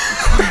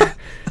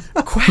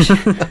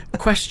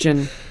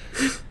 Question.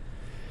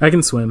 I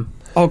can swim.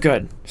 Oh,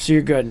 good. So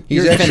you're good.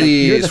 He's you're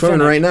actually swimming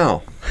right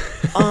now.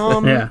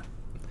 Yeah.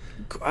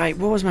 What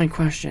was my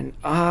question?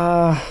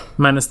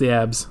 Minus the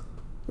abs.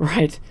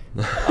 Right.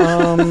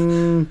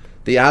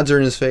 The odds are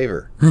in his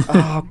favor.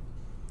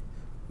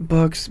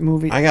 Books,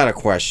 movies. I got a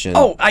question.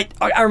 Oh, I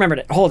remembered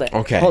it. Hold it.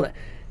 Okay. Hold it.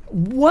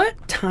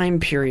 What time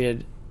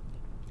period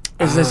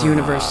is this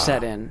universe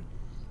set in?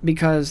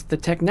 Because the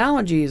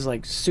technology is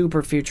like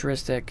super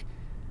futuristic,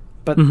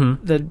 but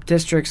the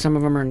districts, some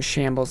of them are in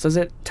shambles. Does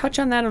it touch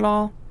on that at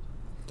all?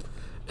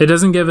 It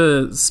doesn't give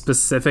a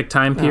specific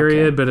time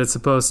period, but it's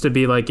supposed to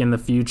be like in the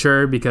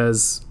future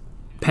because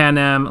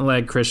Panem,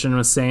 like Christian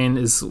was saying,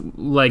 is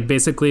like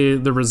basically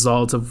the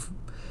result of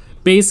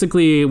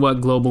basically what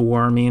global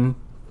warming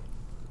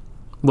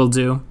will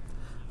do.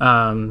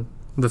 Like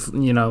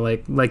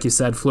you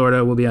said,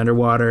 Florida will be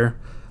underwater.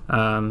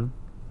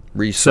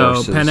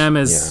 Resources. So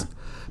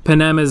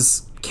Panem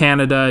is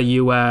Canada,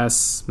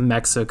 U.S.,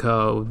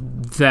 Mexico,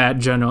 that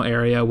general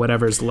area,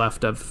 whatever's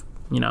left of,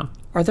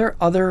 Are there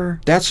other?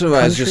 That's what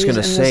I was just going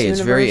to say. It's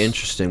very universe?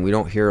 interesting. We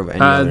don't hear of any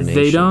other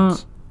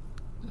nations.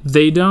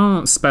 They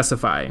don't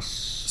specify.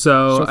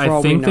 So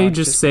I think they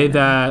just say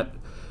that.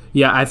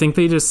 Yeah, I think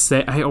they just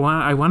say. I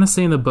want to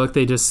say in the book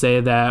they just say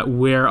that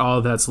we're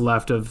all that's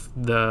left of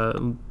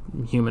the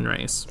human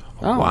race.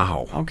 Oh,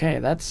 wow. Okay,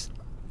 that's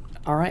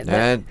all right.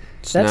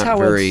 That's not how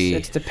very...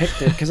 it's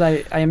depicted. Because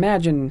I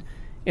imagine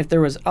if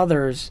there was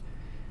others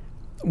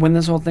when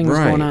this whole thing was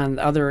going on,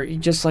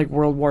 just like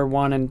World War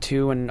I and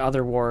II and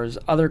other wars,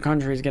 other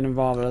countries get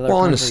involved with other countries.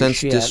 Well, in a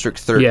sense, District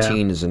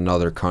 13 is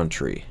another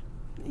country.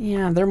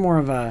 Yeah, they're more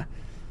of a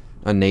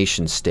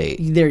nation state.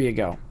 There you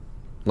go.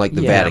 Like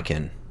the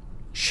Vatican.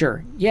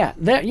 Sure. Yeah.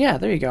 There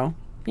you go.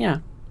 Yeah.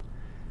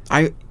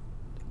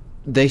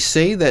 They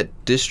say that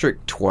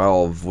District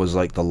 12 was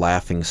like the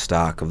laughing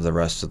stock of the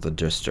rest of the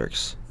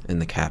districts in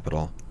the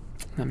capital.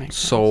 That makes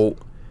sense. So,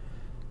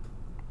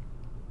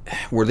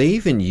 were they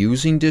even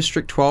using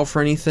District 12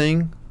 for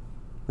anything?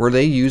 Were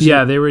they using...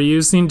 Yeah, they were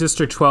using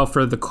District 12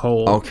 for the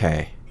coal.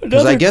 Okay.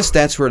 Because I guess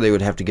that's where they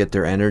would have to get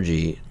their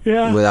energy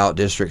without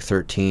District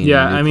 13.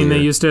 Yeah, I mean, they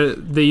used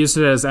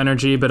it as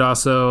energy, but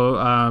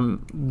also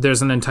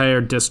there's an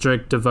entire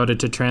district devoted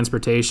to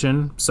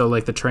transportation. So,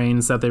 like the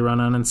trains that they run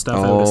on and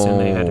stuff, I would assume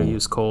they had to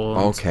use coal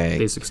and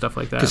basic stuff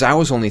like that. Because I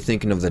was only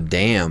thinking of the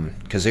dam,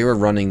 because they were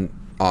running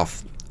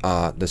off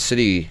the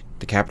city...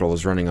 The capital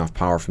was running off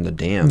power from the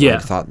dam. Yeah. I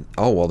thought,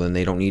 then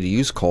they don't need to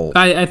use coal.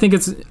 I think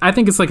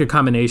it's like a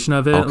combination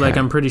of it. Okay. Like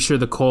I'm pretty sure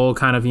the coal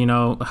kind of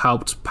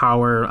helped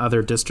power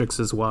other districts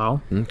as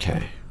well.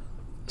 Okay.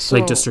 So,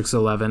 like districts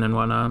 11 and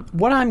whatnot.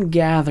 What I'm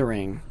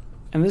gathering,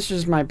 and this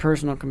is my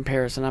personal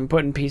comparison, I'm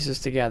putting pieces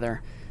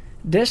together.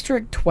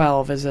 District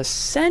 12 is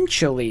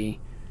essentially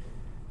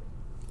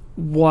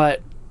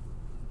what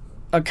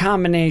a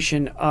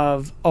combination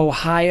of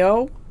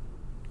Ohio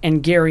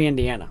and Gary,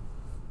 Indiana.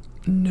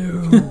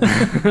 No.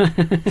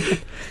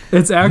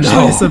 It's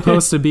actually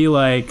supposed to be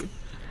like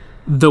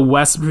the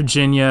West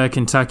Virginia,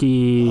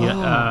 Kentucky,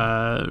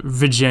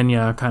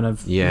 Virginia kind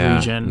of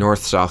region.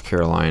 North South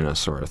Carolina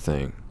sort of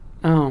thing.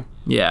 Oh.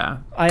 Yeah.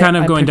 Kind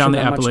of going down the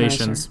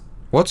Appalachians.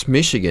 What's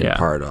Michigan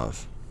part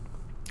of?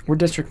 We're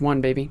District 1,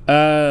 baby.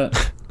 I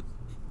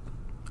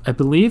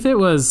believe it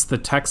was the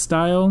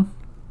textile.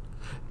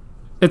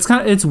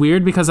 It's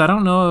weird because I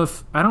don't know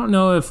if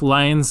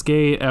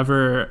Lionsgate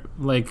ever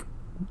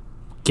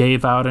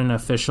gave out an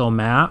official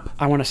map.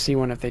 I want to see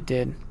one if they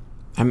did.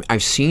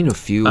 I've seen a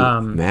few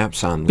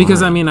maps online.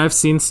 Because, I've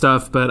seen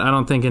stuff, but I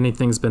don't think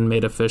anything's been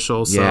made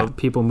official, so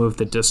people move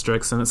the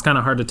districts, and it's kind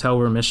of hard to tell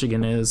where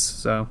Michigan is,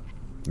 so...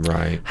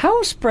 Right.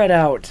 How spread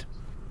out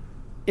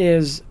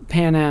is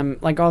Panem,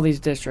 like all these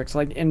districts?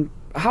 Like,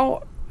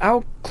 how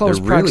close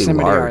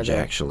proximity really large, are they?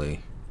 Actually.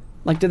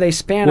 Like, do they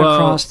span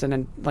across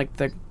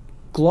the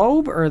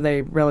globe, or are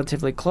they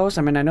relatively close?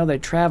 I mean, I know they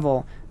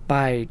travel...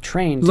 by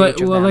train to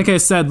each of them. Like I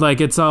said,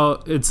 it's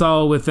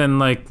all within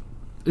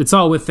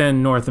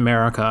North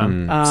America.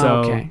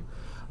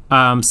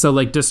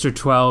 So District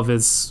 12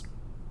 is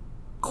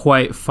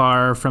quite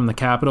far from the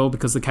capital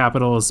because the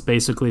capital is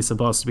basically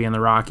supposed to be in the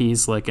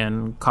Rockies, like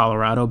in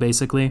Colorado,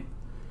 basically.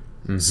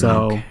 Mm-hmm.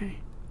 So,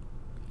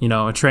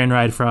 a train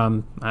ride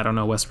from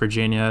West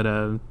Virginia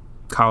to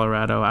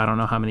Colorado. I don't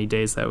know how many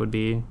days that would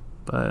be,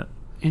 but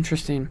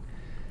interesting.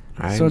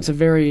 So it's a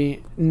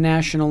very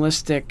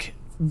nationalistic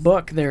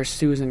book there,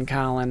 Susan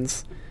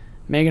Collins,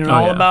 making it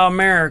all about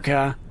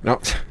America.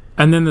 Nope.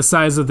 And then the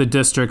size of the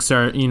districts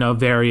are,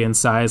 vary in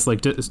size.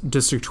 Like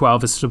District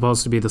 12 is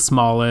supposed to be the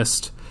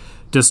smallest.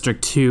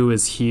 District 2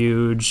 is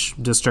huge.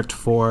 District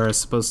 4 is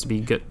supposed to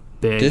be big.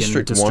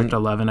 District and District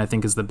 11, I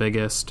think, is the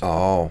biggest.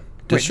 Oh.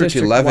 District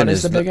 11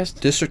 is the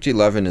biggest? District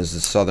 11 is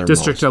the southernmost.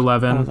 District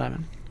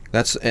 11.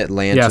 That's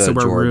Atlanta, so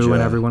where Georgia. Rue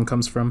and everyone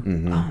comes from.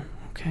 Mm-hmm. Oh,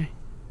 okay.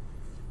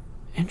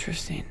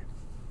 Interesting.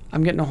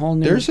 I'm getting a whole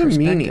new perspective.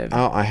 Meaning.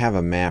 Oh, I have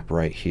a map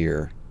right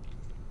here.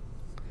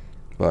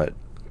 But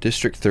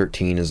District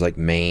 13 is like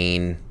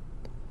Maine,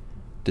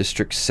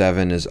 District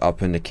 7 is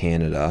up into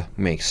Canada.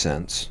 Makes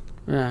sense.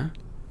 Yeah.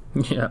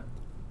 Yeah.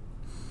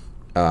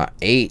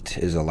 8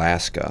 is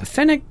Alaska.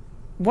 Finnick,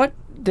 what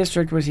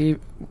district was he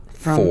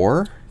from?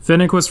 4?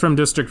 Finnick was from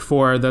District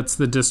 4. That's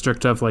the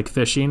district of, like,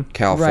 fishing.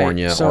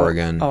 California, right, so,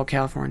 Oregon. Oh,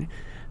 California.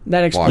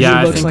 That explains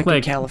yeah, he looks like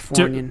a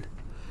Californian.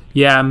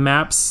 Yeah,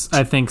 maps,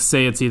 I think,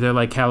 say it's either,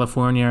 like,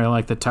 California or,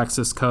 like, the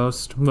Texas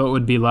coast. What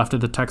would be left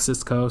of the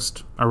Texas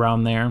coast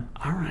around there.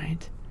 All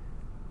right.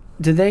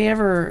 Did they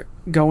ever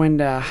go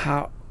into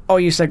how... Oh,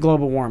 you said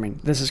global warming.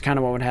 This is kind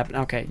of what would happen.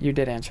 Okay, you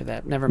did answer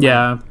that. Never mind.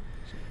 Yeah.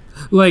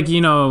 Like,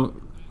 you know,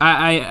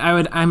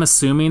 I'm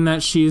assuming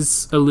that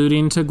she's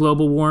alluding to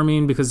global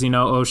warming because, you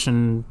know,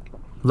 ocean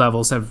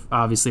levels have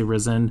obviously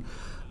risen.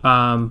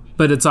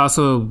 But it's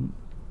also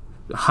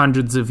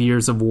hundreds of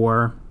years of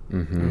war. I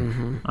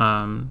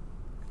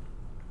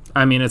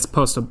mean, it's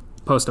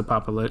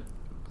post-apocalyptic.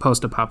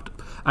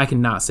 I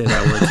cannot say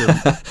that word,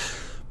 too.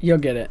 You'll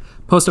get it.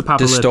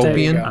 Post-apocalyptic.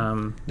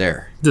 Dystopian?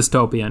 There.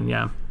 Dystopian,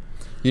 yeah.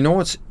 You know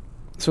what's...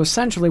 So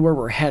essentially where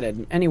we're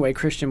headed. Anyway,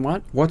 Christian,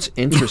 what? What's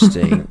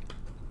interesting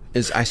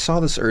is I saw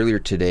this earlier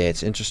today.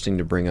 It's interesting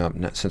to bring up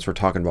since we're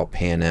talking about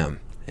Panem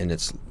and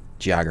its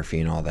geography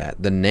and all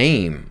that. The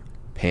name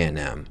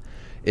Panem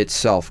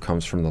itself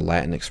comes from the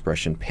Latin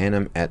expression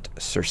Panem et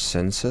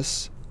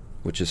Circenses,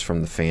 which is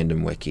from the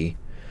Fandom Wiki,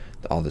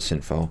 all this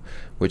info,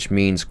 which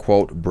means,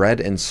 quote,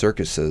 bread and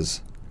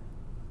circuses,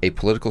 a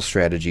political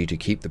strategy to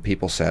keep the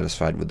people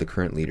satisfied with the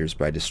current leaders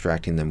by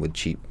distracting them with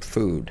cheap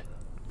food,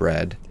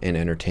 bread, and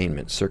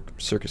entertainment,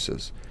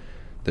 circuses.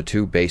 The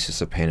two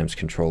bases of Panem's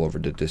control over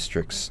the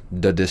districts,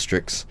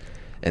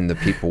 and the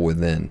people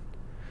within.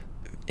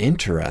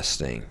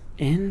 Interesting.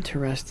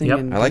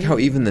 Yep. I like how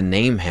even the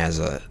name has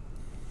a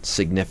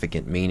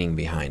significant meaning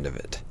behind of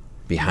it.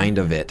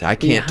 I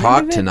can't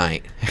talk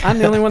tonight. I'm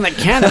the only one that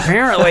can,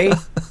 apparently.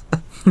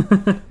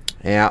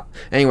 Yeah.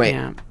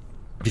 Anyway,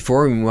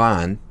 before we move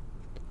on,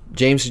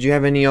 James, did you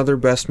have any other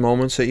best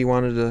moments that you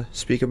wanted to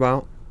speak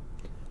about?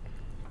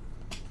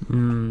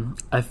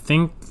 I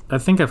think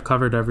I've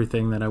covered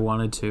everything that I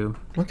wanted to.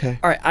 Okay.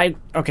 All right.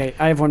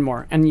 I have one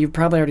more, and you've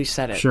probably already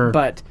said it. Sure.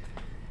 But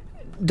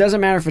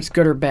doesn't matter if it's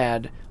good or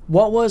bad.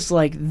 What was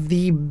like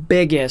the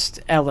biggest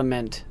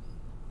element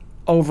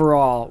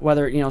overall,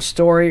 whether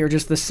story or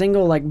just the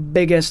single like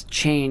biggest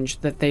change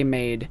that they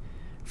made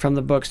from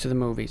the books to the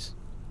movies?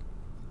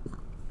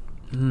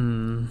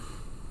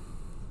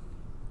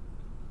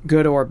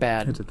 Good or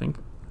bad? I had to think.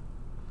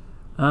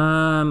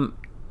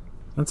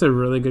 That's a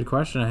really good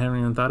question. I haven't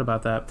even thought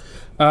about that.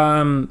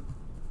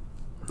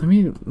 Let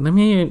me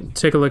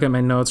take a look at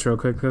my notes real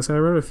quick because I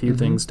wrote a few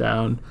things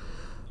down.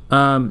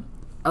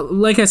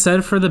 Like I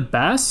said, for the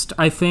best,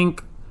 I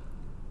think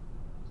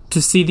to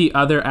see the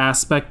other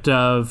aspect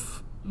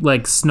of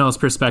like Snow's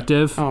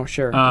perspective. Oh,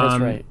 sure.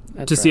 That's right.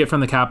 See it from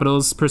the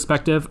Capitol's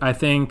perspective, I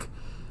think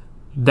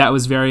that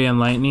was very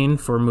enlightening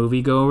for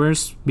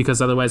moviegoers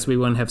because otherwise we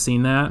wouldn't have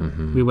seen that.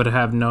 We would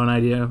have no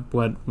idea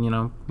what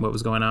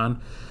was going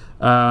on.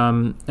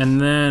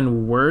 And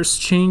then worst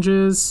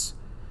changes.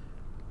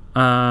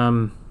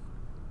 Like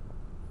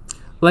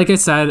I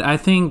said, I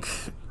think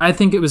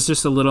it was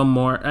just a little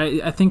more.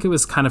 I think it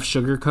was kind of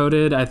sugar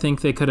coated. I think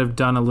they could have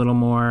done a little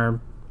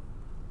more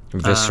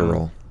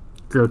visceral,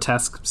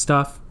 grotesque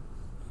stuff.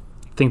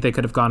 I think they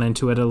could have gone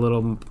into it a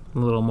little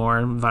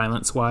more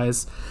violence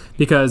wise,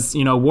 because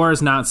war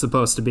is not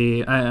supposed to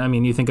be. I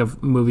mean, you think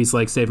of movies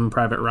like Saving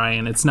Private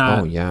Ryan. It's not.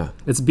 Oh yeah.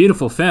 It's a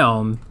beautiful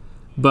film,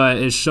 but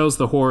it shows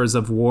the horrors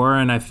of war,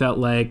 and I felt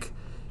like,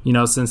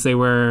 since they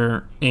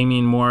were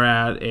aiming more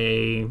at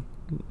a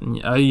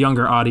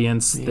younger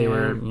audience, they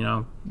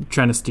were,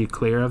 trying to steer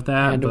clear of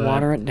that. Had to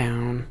water it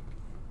down.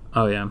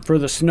 Oh yeah. For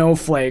the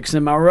snowflakes,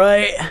 am I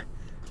right?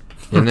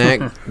 And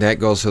that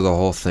goes to the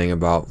whole thing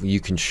about you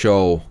can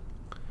show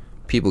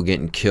people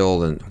getting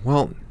killed, and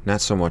well,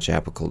 not so much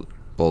applicable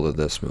to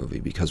this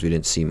movie because we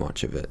didn't see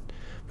much of it,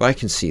 but I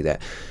can see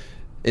that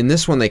in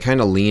this one they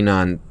kind of lean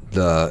on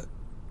the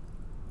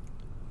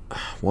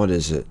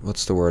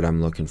what's the word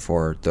I'm looking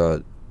for,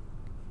 the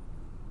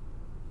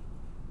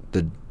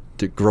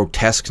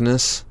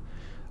grotesqueness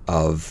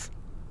of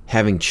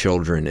having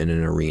children in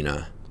an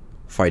arena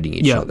fighting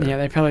each other. Yeah,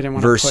 they probably didn't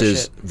want to push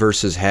it.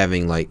 Versus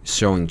having like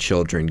showing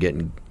children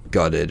getting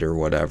gutted or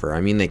whatever.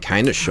 I mean, they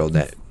kind of show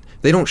that.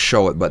 They don't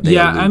show it, but they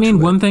allude I mean,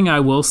 to one it. thing I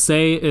will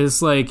say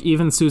is like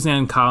even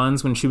Suzanne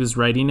Collins, when she was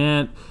writing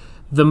it,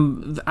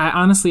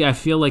 I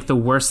feel like the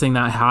worst thing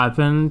that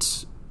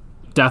happened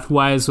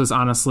death-wise was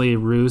honestly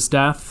Rue's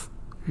death.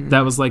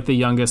 That was like the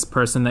youngest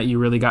person that you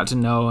really got to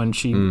know, and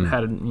she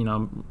had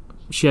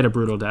she had a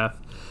brutal death.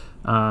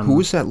 Who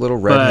was that little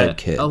redhead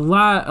kid? A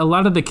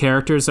lot of the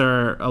characters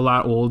are a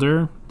lot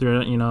older.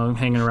 They're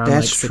hanging around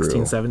like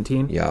 16,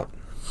 17. Yeah.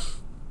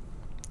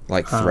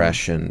 Like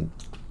Thresh and...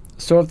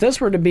 So if this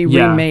were to be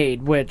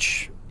remade,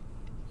 which,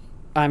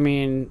 I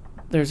mean,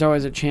 there's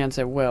always a chance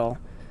it will.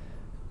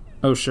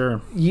 Oh,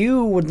 sure.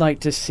 You would like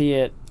to see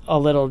it a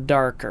little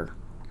darker.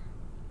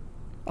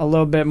 A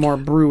little bit more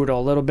brutal,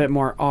 a little bit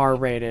more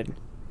R-rated.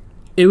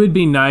 It would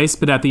be nice,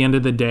 but at the end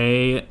of the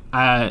day,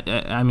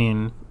 I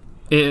mean,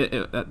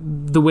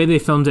 the way they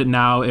filmed it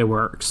now, it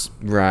works.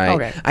 Right.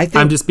 Okay. I think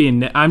I'm just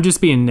being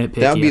nitpicky.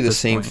 that would be at the this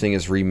same point. thing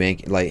as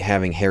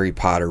having Harry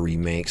Potter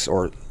remakes,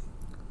 or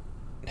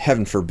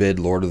heaven forbid,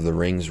 Lord of the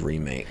Rings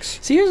remakes,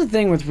 See, here's the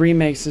thing with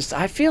remakes: is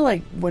I feel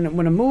like when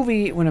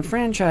a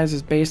franchise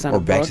is based on or a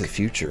Back book, to the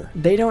Future.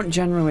 they don't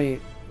generally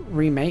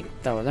remake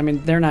those. I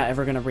mean, they're not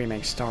ever going to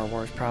remake Star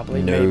Wars,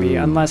 probably, No. maybe,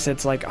 unless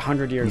it's like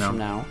 100 years from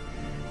now.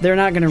 They're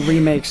not going to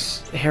remake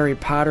Harry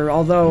Potter,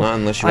 although Not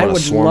unless you I want a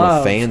would swarm love,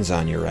 of fans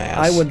on your ass.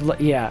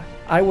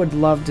 I would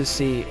love to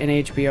see an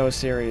HBO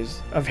series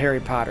of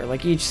Harry Potter.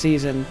 Like each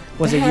season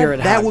was a year at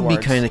Hogwarts. That would be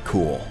kind of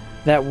cool.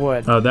 That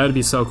would. Oh, that would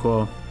be so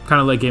cool. Kind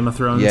of like Game of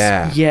Thrones.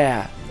 Yeah.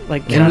 Yeah.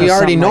 Like And we kinda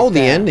already something know like the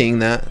that. ending,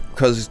 that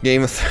because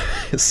Game of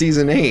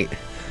Season 8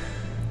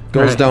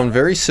 goes Right. down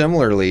very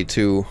similarly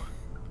to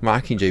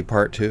Mockingjay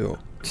Part 2.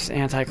 Just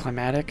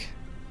anticlimactic.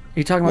 Are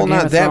you talking about Well, Game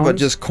not of that, Thrones? but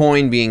just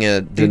Coin being a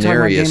you talking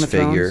about Game Daenerys of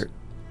Thrones? figure.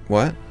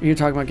 What? Are you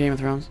talking about Game of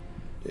Thrones?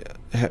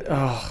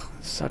 Oh,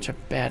 such a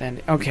bad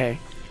ending. Okay.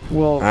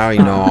 Well, I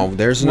know.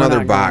 There's we're another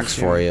not box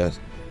going for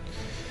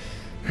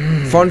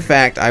you. Fun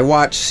fact, I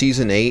watched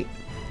Season 8,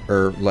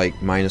 or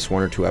like minus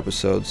 1 or 2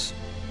 episodes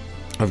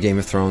of Game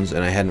of Thrones,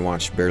 and I hadn't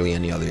watched barely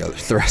any of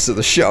the rest of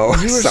the show.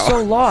 You were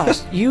so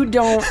lost. You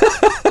don't.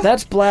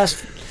 That's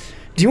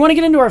Do you want to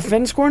get into our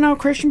Fin score now,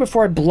 Christian,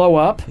 before I blow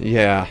up?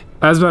 Yeah.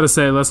 I was about to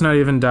say, let's not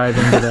even dive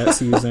into that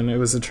season. It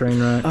was a train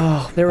wreck.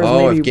 Oh, there was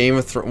Oh, maybe if Game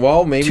of Thrones.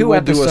 Well, maybe 2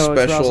 we'll do a episodes where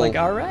I special. was like,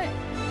 all right.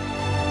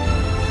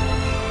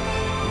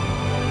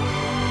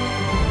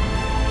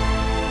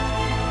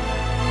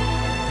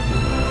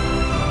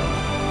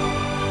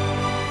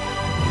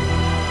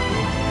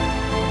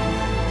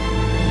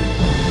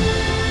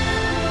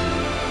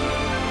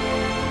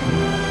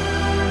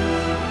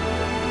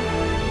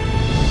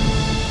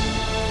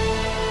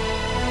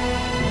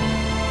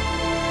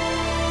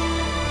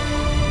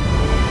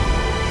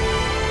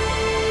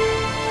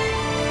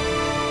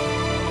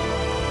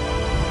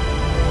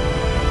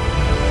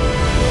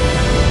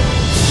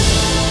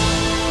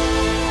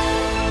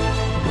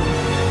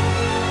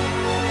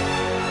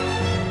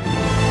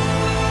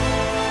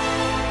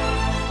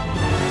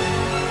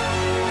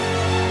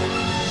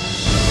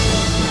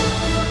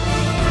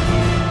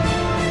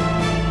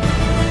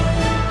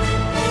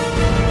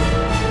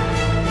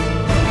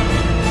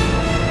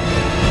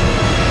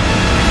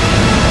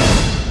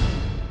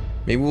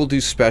 Maybe we'll do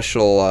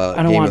special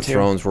Game of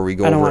Thrones where we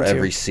go over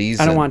every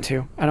season. I don't want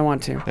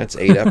to. That's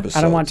 8 episodes.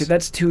 I don't want to.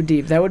 That's too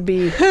deep. That would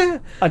be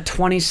a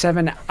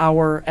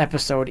 27-hour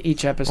episode,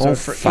 each episode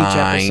for each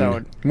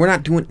episode. We're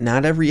not doing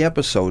not every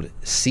episode,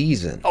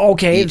 season.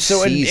 Okay, Each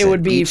so season, it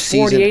would be each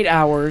season. 48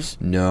 hours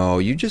No,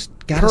 you just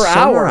gotta per hour.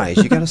 summarize.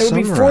 You gotta It would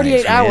summarize. be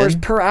 48 hours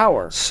man. per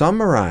hour.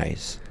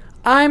 Summarize.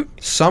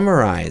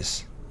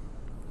 Summarize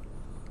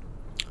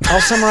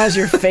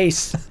your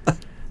face.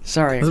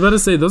 Sorry. I was about to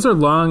say those are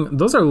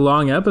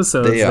long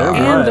episodes. They are.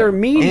 And they're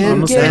meaty. And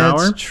Almost an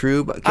that's hour?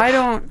 true, but I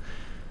don't.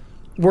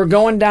 We're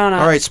going down on.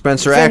 all right,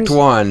 Spencer, Finn's- Act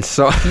 1.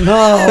 So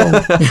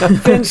No.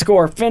 Fin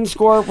score.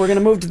 We're going to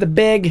move to the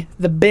big,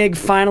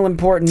 final,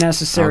 important,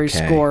 necessary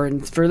Okay. score.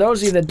 And for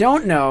those of you that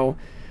don't know,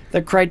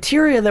 the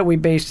criteria that we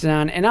based it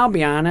on, and I'll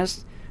be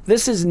honest,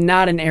 this is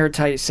not an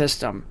airtight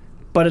system,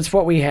 but it's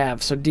what we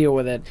have, so deal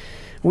with it.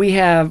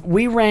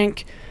 We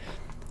rank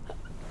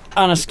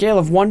on a scale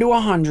of 1 to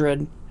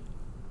 100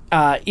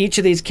 each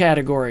of these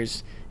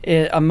categories: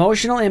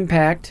 emotional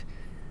impact,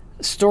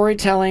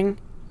 storytelling,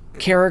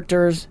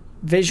 characters,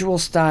 visual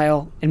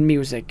style, and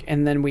music.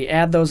 And then we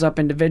add those up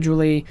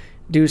individually,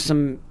 do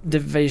some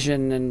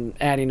division and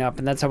adding up,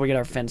 and that's how we get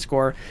our Fin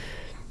score.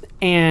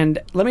 And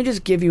let me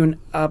just give you an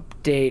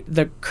update.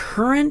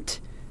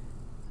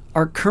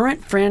 Our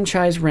current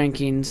franchise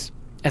rankings,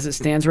 as it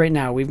stands right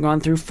now, we've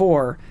gone through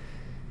 4.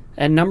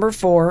 At number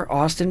 4,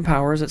 Austin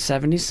Powers at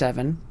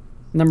 77.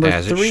 Number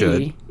As it 3,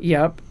 should.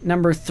 yep.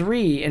 Number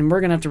 3, and we're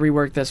going to have to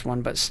rework this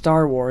one, but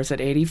Star Wars at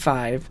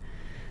 85.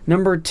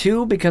 Number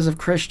 2, because of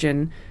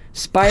Christian,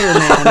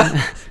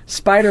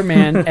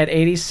 Spider-Man at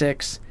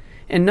 86.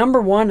 And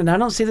number 1, and I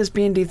don't see this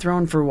being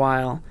dethroned for a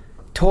while,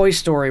 Toy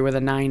Story with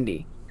a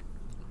 90.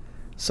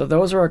 So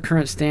those are our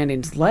current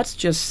standings. Let's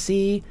just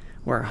see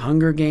where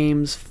Hunger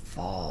Games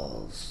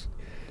falls.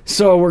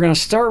 So we're going to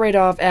start right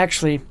off.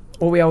 Actually,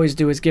 what we always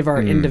do is give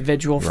our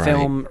individual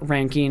film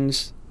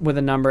rankings with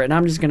a number, and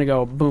I'm just going to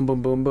go boom,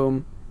 boom, boom,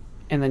 boom,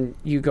 and then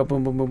you go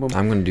boom, boom, boom, boom.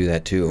 I'm going to do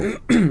that too.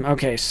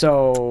 Okay,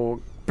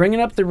 so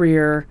bringing up the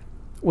rear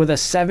with a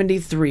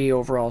 73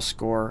 overall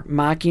score,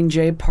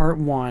 Mockingjay Part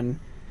 1.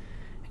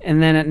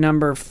 And then at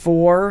number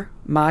 4,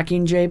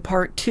 Mockingjay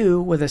Part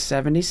 2 with a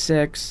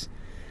 76.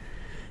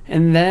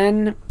 And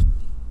then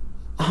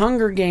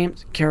Hunger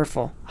Games,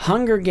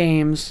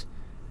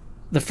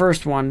 the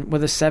first one,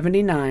 with a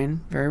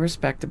 79, very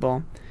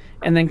respectable.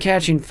 And then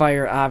Catching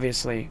Fire,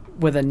 obviously,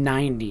 with a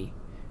 90.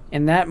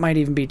 And that might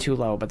even be too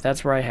low, but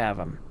that's where I have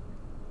them.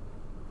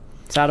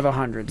 It's out of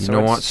 100. You So know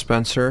it's- what,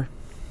 Spencer?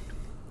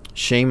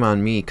 shame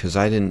on me because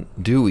I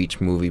didn't do each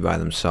movie by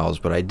themselves,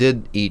 but I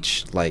did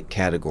each like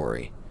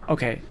category.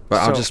 Okay.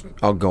 But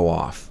I'll go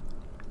off.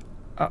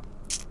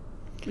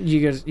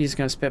 You just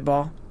gonna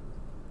spitball?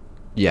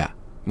 Yeah.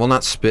 Well,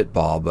 not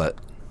spitball, but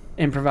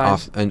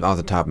improvise off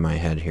the top of my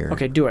head here.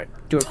 Okay, do it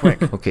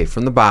quick. Okay,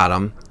 from the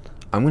bottom,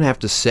 I'm gonna have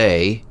to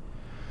say,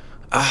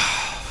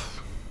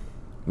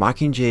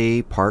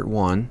 Mockingjay Part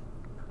 1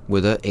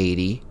 with a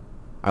 80.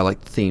 I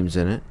like the themes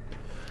in it.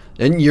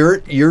 And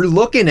you're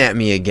looking at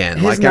me again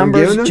His like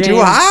numbers, I'm giving them James,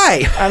 too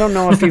high. I don't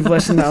know if you've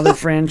listened to other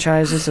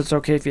franchises. It's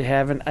okay if you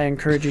haven't. I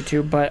encourage you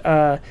to.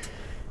 But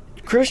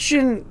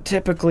Christian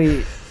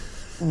typically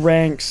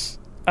ranks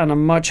on a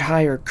much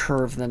higher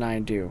curve than I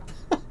do.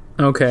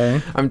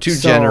 Okay. I'm too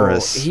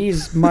generous.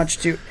 He's much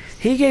too...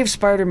 He gave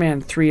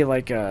Spider-Man 3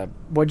 like a...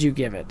 What'd you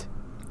give it?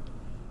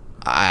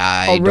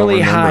 I don't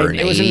really high.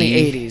 remember. It was in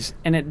the 80s,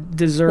 and it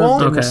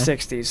deserved in the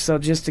 60s. So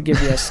just to give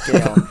you a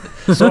scale.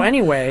 So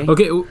anyway...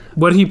 Okay,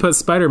 what did he put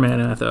Spider-Man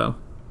at, though?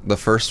 The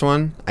first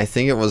one? I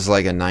think it was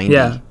like a 90.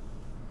 Yeah.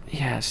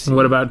 Yes.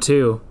 What about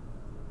 2?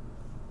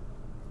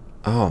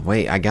 Oh,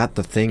 wait. I got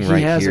the thing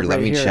right here.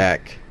 Let me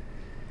check.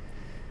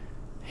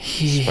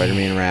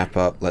 Spider-Man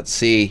wrap-up. Let's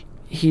see.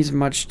 He's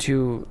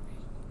too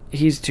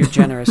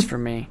generous for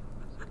me.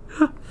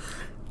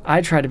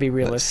 I try to be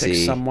realistic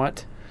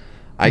somewhat.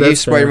 I gave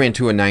Spider-Man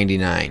 2 a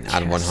 99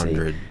 out of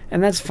 100.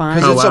 And that's fine.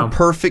 Because it's a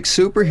perfect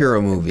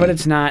superhero movie. But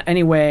it's not.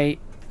 Anyway,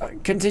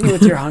 continue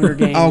with your Hunger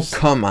Games. Oh,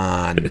 come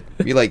on.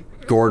 Be like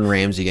Gordon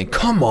Ramsay again.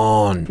 Come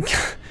on.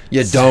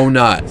 You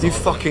donut. You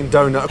fucking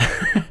donut.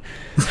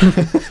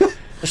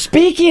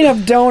 Speaking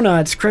of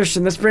donuts,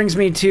 Christian, this brings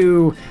me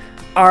to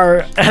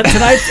our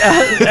tonight's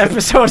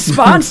episode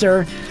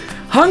sponsor,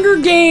 Hunger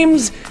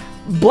Games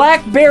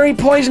Blackberry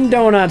Poison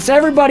Donuts.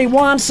 Everybody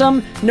wants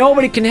them.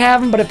 Nobody can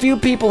have them, but a few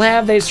people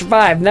have. They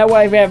survived. And that's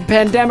why we have a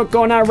pandemic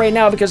going on right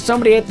now, because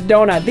somebody ate the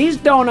donut. These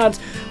donuts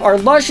are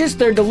luscious.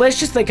 They're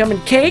delicious. They come in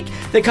cake.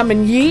 They come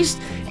in yeast.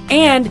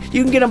 And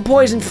you can get them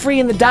poison-free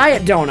in the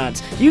diet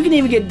donuts. You can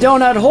even get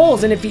donut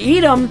holes. And if you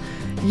eat them,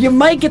 you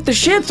might get the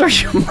shits, or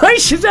you might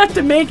just have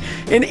to make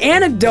an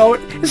antidote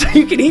so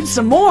you can eat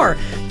some more.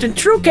 In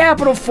true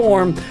capital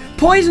form,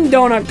 Poison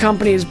Donut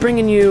Company is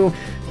bringing you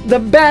the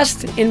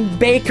best in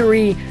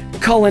bakery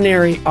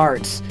culinary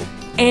arts.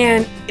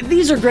 And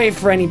these are great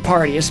for any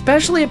party,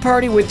 especially a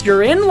party with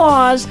your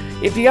in-laws.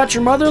 If you got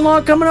your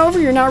mother-in-law coming over,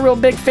 you're not a real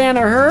big fan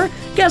of her,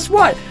 guess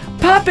what?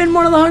 Pop in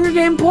one of the Hunger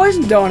Game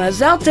Poison Donuts.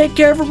 They'll take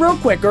care of her real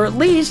quick, or at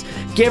least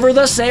give her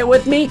the, say it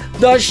with me,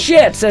 the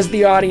shits, as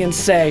the audience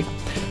say.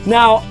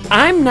 Now,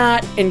 I'm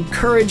not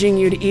encouraging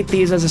you to eat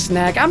these as a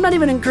snack. I'm not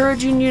even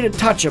encouraging you to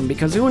touch them,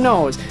 because who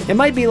knows? It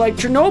might be like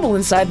Chernobyl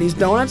inside these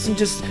donuts and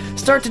just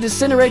start to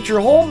disintegrate your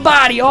whole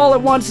body all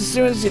at once as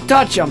soon as you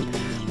touch them.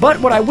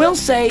 But what I will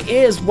say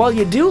is, while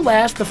you do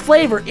last, the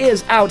flavor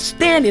is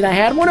outstanding. I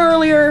had one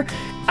earlier.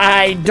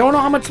 I don't know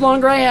how much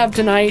longer I have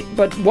tonight,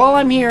 but while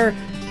I'm here,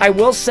 I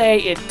will say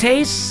it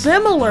tastes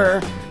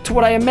similar to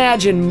what I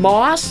imagine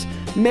moss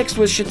mixed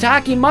with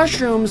shiitake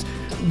mushrooms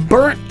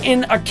burnt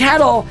in a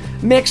kettle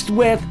mixed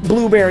with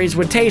blueberries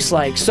would taste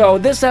like. So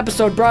this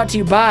episode brought to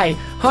you by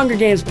Hunger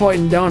Games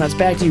Poison Donuts.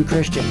 Back to you,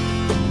 Christian.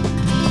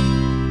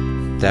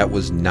 That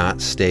was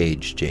not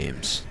staged,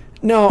 James.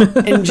 No,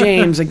 and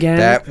James again.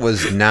 That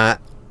was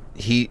not...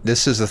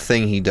 This is a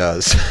thing he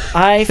does.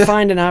 I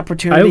find an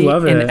opportunity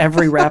in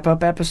every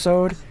wrap-up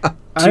episode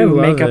to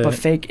make up a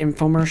fake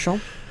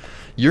infomercial.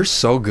 You're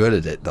so good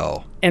at it,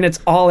 though. And it's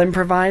all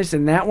improvised.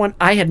 And that one,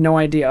 I had no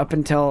idea up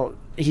until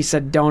he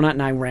said donut,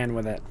 and I ran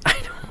with it. I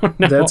don't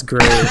know. That's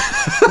great.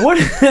 What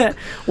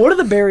are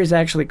the berries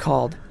actually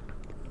called?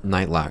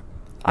 Nightlock. Right?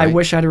 I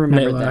wish I'd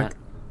remembered that.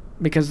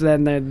 Because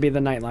then there'd be the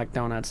Nightlock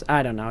donuts.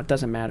 I don't know. It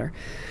doesn't matter.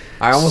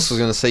 I almost was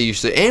going to say you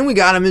should. And we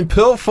got them in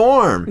pill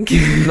form.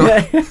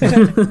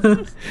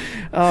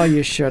 Oh,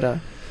 you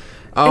shoulda.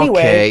 Okay.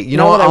 Anyway, you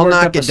know what? I'll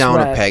knock it down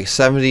a peg.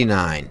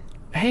 79.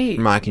 Hey,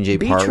 Mockingjay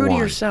be Part true 1.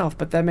 to yourself,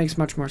 but that makes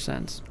much more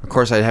sense. Of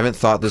course, I haven't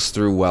thought this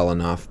through well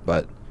enough,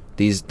 but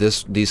these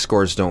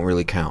scores don't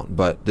really count.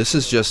 But this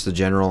is just the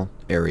general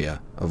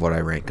area of what I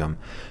rank them.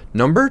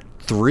 Number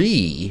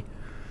 3,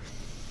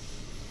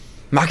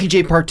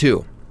 Mockingjay Part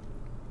 2,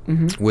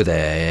 with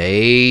a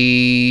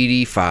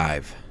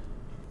 85.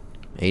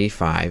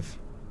 85.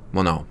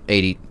 Well, no,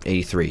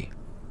 83.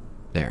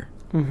 There.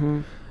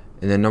 And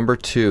then number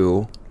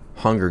 2,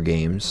 Hunger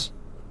Games.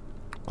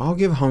 I'll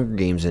give Hunger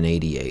Games an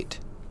 88.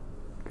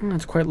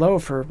 That's quite low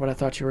for what I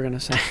thought you were going to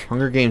say.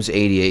 Hunger Games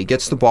 88.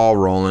 Gets the ball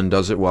rolling,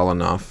 does it well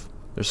enough.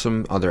 There's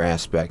some other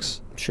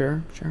aspects.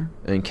 Sure.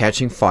 And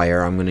Catching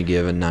Fire, I'm going to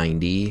give a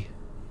 90.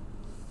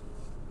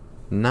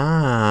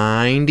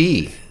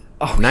 90.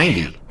 Okay.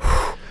 90.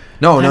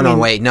 No,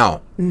 wait,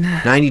 no.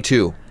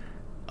 92.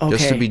 Okay.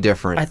 Just to be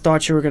different. I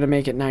thought you were going to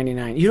make it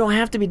 99. You don't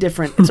have to be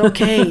different. It's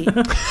okay.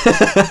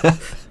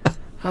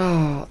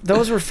 Oh,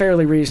 those were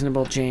fairly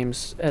reasonable,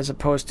 James, as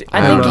opposed to...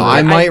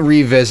 I might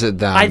revisit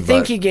them. I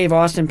think he gave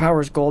Austin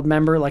Powers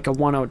Goldmember like a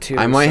 102.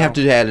 I might have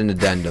to add an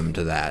addendum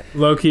to that.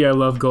 Low-key, I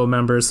love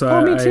Goldmember,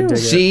 so me too. I dig it.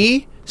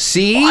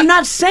 See? Well, I'm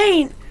not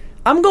saying...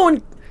 I'm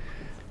going.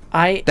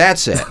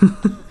 That's it.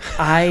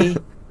 I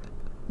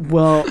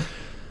will.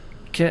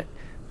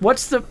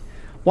 What's the?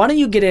 Why don't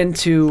you get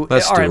into?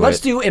 Let's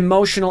do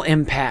emotional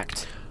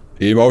impact.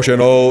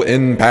 Emotional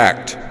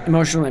impact.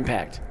 Emotional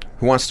impact.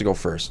 Who wants to go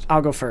first?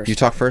 I'll go first. You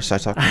talk first. I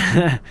talk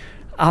first.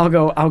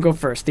 I'll go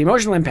first. The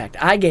emotional impact.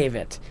 I gave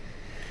it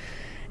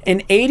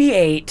an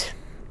 88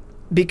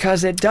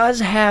 because it does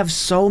have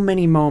so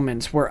many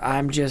moments where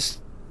I'm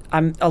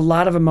a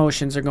lot of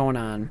emotions are going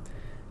on.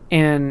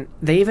 And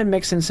they even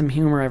mix in some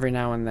humor every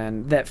now and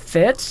then that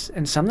fits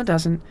and some that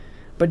doesn't.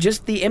 But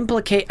just the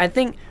I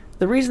think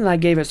the reason I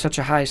gave it such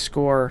a high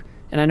score,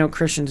 and I know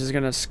Christian's is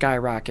going to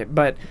skyrocket,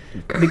 but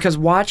because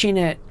watching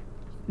it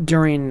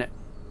during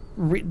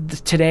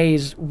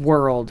today's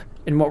world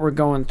and what we're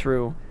going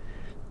through,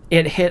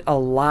 it hit a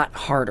lot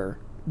harder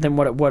than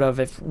what it would have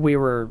if we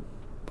were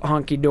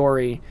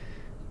honky-dory,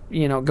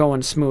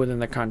 going smooth in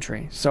the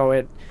country. So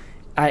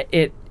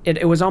it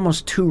was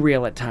almost too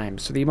real at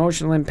times. So the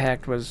emotional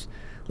impact was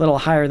a little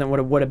higher than what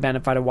it would have been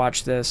if I'd have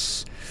watched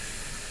this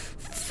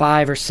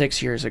 5 or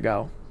 6 years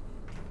ago.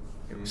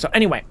 So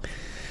anyway,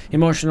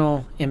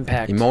 emotional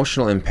impact.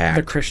 Emotional impact.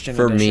 The Christian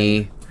for edition.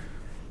 me,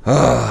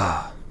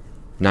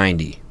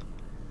 90.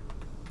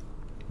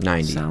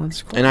 Solid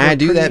score. And I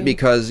do that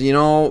because,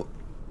 we're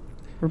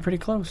pretty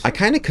close. I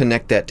kind of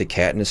connect that to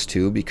Katniss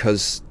too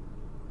because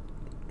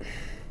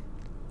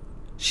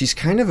she's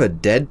kind of a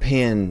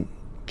deadpan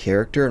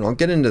character, and I'll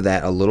get into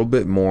that a little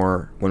bit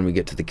more when we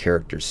get to the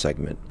characters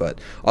segment. But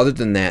other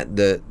than that,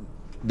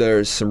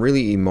 there's some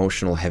really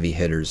emotional heavy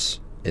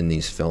hitters in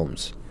these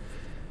films.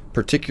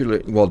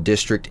 Particularly,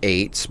 District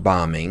 8's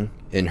bombing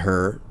in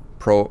her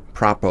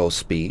propo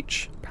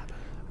speech,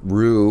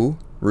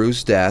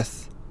 Rue's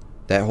death,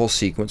 that whole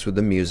sequence with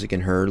the music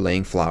and her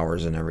laying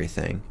flowers and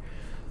everything.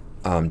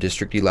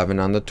 District 11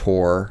 on the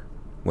tour,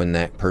 when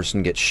that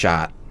person gets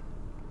shot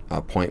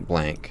point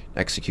blank,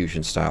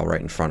 execution style, right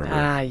in front of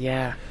her.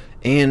 Yeah.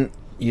 And,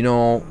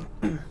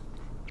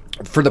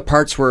 for the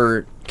parts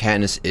where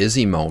Katniss is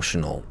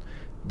emotional,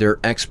 they're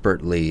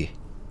expertly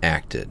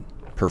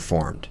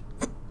performed.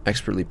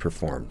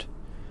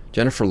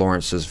 Jennifer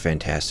Lawrence does a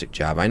fantastic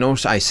job. I know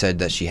I said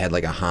that she had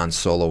like a Han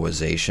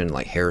Soloization,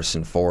 like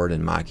Harrison Ford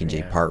in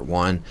Mockingjay Part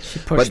 1.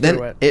 But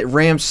then it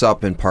ramps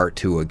up in Part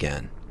 2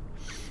 again.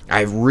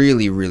 I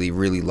really, really,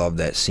 really love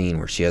that scene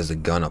where she has the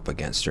gun up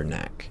against her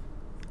neck.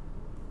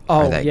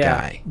 Oh, that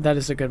guy. That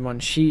is a good one.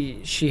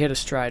 She hit a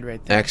stride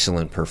right there.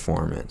 Excellent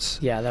performance.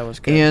 Yeah, that was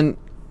good. And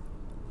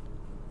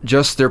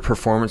just their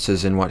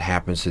performances and what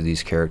happens to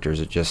these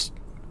characters, it just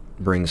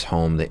brings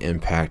home the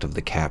impact of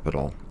the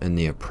Capitol and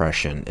the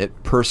oppression.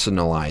 It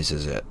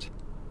personalizes it.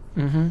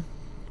 Mm-hmm.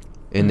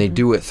 And they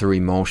do it through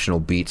emotional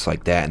beats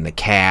like that, and the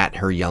cat,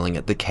 her yelling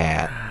at the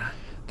cat,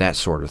 that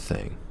sort of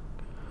thing.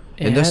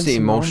 And that's the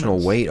emotional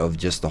weight of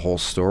just the whole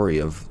story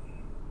of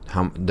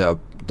how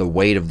the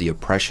weight of the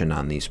oppression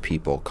on these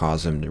people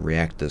caused them to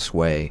react this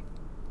way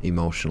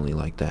emotionally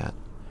like that.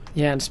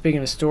 Yeah, and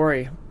speaking of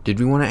story... Did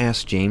we want to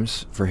ask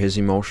James for his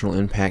emotional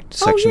impact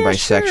section by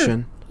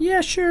section?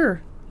 Yeah,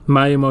 sure.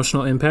 My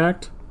emotional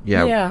impact?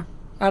 Yeah. Yeah,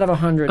 out of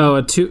 100.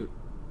 A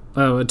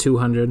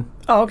 200.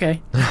 Oh,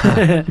 okay.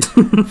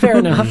 Fair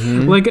enough.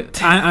 Mm-hmm.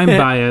 Like, I'm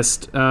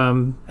biased.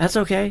 That's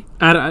okay.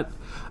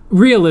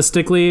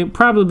 Realistically,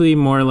 probably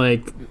more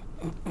like,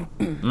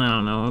 I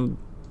don't know,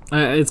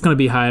 it's going to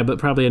be high, but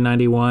probably a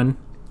 91.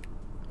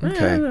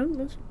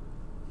 Okay.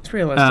 It's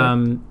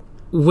realistic.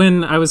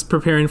 When I was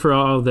preparing for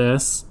all of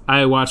this,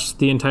 I watched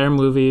the entire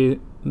movie,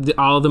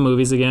 all of the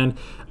movies again.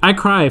 I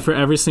cry for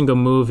every single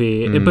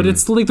movie, but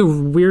it's like the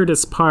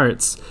weirdest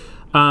parts.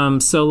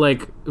 So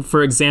like,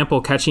 for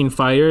example, Catching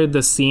Fire,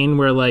 the scene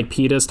where like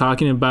Peeta's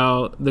talking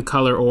about the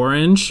color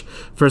orange,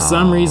 for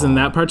some reason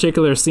that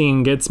particular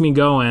scene gets me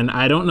going.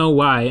 I don't know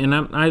why, and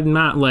I'm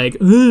not like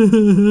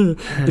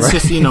it's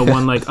just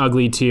one like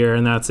ugly tear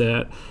and that's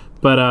it.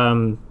 But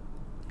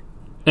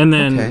and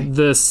then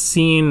the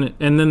scene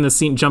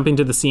jumping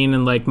to the scene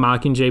in like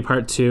Mockingjay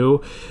Part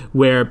 2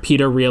 where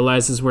Peeta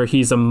realizes where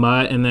he's a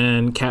mutt and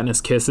then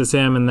Katniss kisses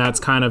him, and that's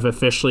kind of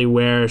officially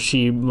where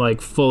she like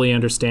fully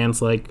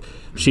understands like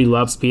she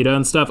loves Peeta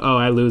and stuff. Oh,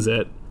 I lose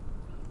it.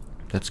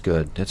 That's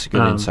good. That's a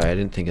good insight. I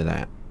didn't think of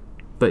that.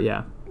 But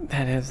yeah.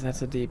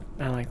 That's a deep,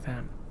 I like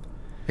that.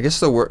 I guess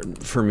the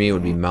word for me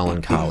would be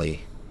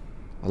melancholy.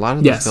 A lot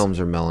of the films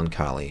are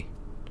melancholy.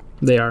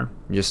 They are.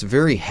 Just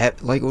very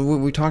like what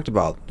we talked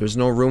about. There's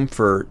no room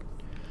for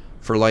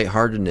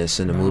lightheartedness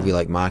in a movie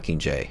like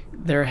Mockingjay.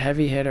 They're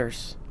heavy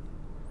hitters.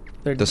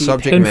 The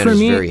subject matter is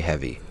very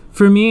heavy.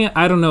 For me,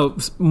 I don't know,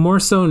 more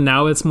so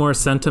now it's more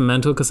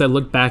sentimental because I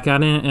look back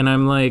at it and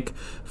I'm like,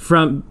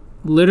 from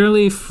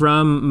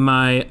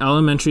my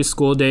elementary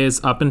school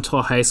days up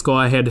until high school,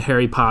 I had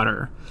Harry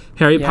Potter.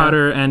 Harry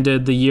Potter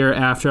ended the year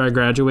after I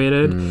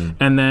graduated,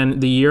 and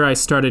then the year I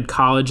started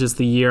college is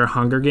the year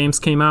Hunger Games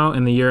came out,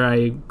 and the year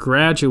I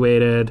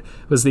graduated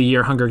was the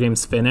year Hunger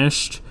Games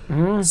finished.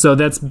 So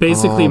that's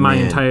basically my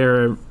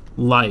entire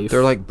life.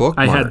 They're like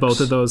bookmarks. I had both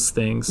of those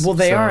things. Well,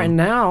 they are, and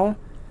now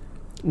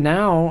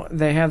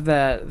they have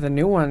the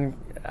new one,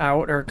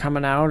 out or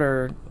coming out,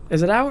 or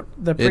is it out?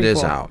 The prequel. It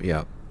is out.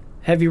 Yep.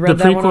 Have you read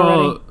that one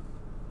already?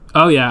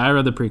 Oh yeah, I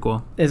read the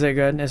prequel. Is it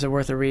good? Is it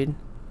worth a read?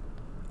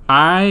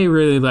 I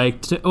really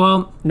liked it.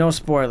 Well, no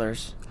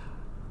spoilers.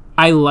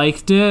 I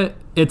liked it.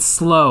 It's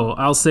slow.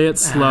 I'll say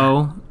it's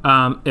slow.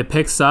 It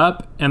picks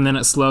up and then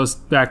it slows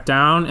back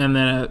down and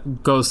then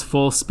it goes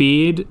full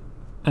speed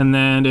and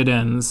then it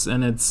ends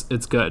and it's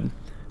good.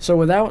 So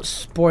without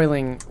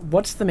spoiling,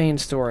 what's the main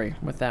story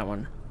with that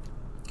one?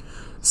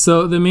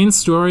 So the main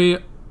story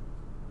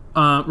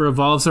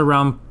revolves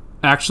around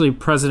actually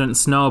President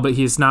Snow, but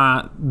he's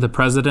not the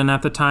president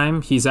at the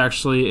time. He's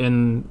actually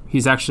in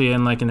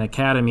like an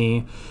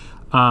academy,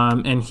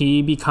 and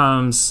he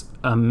becomes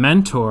a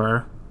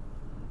mentor.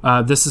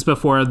 This is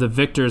before the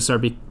victors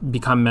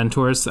become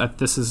mentors.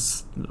 This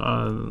is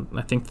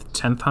I think the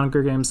 10th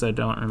Hunger Games. I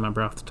don't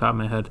remember off the top of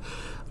my head,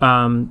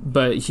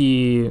 but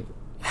he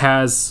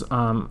has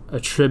a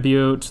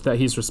tribute that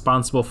he's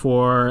responsible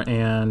for,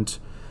 and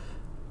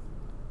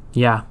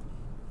yeah.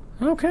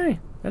 Okay.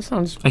 That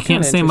sounds. I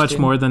can't say much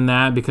more than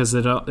that because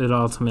it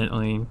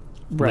ultimately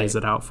lays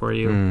it out for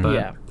you. But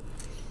yeah.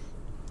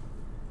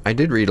 I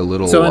did read a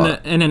little. So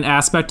in an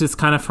aspect, it's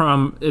kind of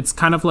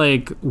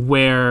like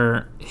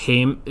where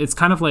it's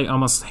kind of like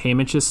almost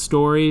Haymitch's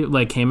story,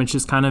 like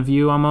Haymitch's kind of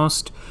view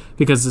almost,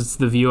 because it's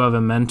the view of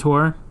a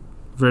mentor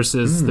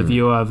versus the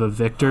view of a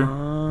victor.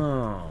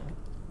 Oh,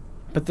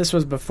 but this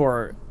was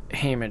before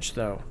Haymitch,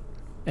 though.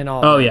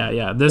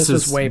 Yeah. This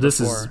is way this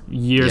before. is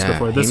years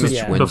before. This was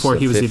before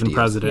he was even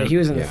president. Yeah, he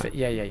was in the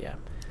yeah.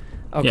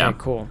 Okay,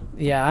 cool.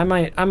 Yeah, I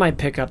might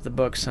pick up the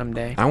book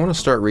someday. I want to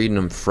start reading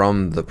them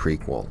from the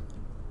prequel.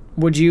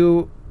 Would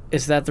you?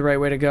 Is that the right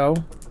way to go,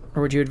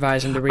 or would you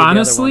advise him to read the other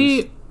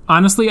ones?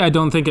 Honestly, I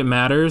don't think it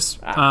matters,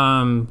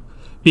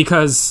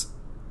 because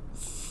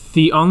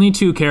the only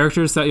two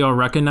characters that you'll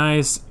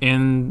recognize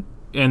in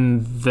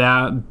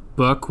that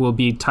book will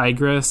be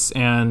Tigress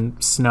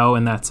and Snow,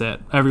 and that's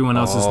it. Everyone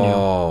else is new.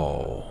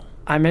 Oh,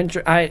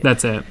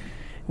 That's it.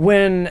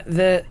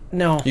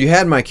 You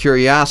had my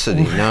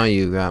curiosity. Now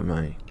you got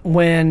my.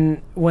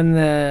 When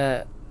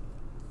the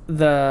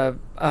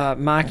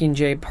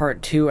Mockingjay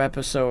Part 2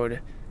 episode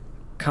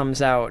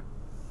comes out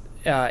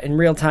in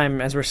real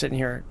time as we're sitting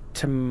here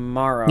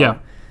tomorrow. Yeah.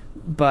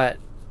 But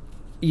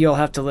you'll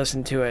have to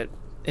listen to it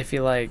if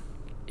you like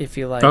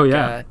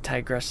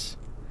Tigress.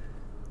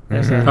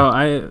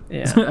 I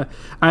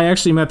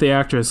actually met the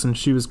actress and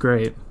she was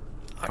great.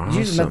 Awesome.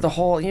 You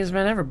just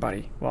met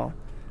everybody. Well,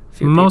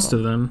 most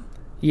of them.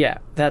 Yeah,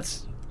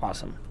 that's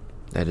awesome.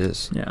 That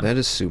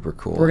is super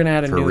cool. We're gonna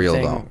add a for new real,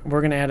 thing. Though.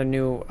 We're gonna add a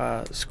new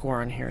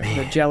score on here. Man.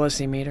 The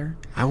jealousy meter.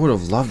 I would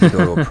have loved to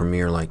go to a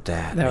premiere like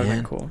that. That would have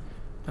been cool.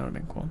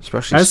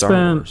 Especially Star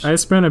Wars. I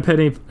spent a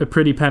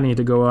pretty penny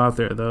to go out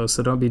there though,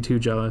 so don't be too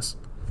jealous.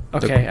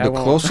 Okay, the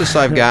closest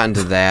I've gotten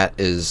to that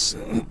is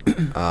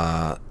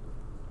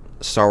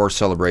Star Wars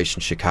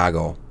Celebration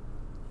Chicago,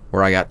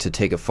 where I got to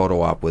take a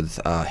photo op with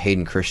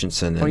Hayden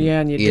Christensen and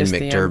and you Ian dissed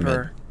McDiarmid. The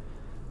Emperor.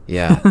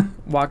 Yeah.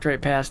 Walked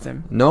right past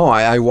him. No,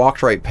 I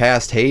walked right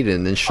past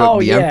Hayden and shook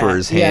the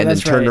Emperor's hand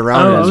and turned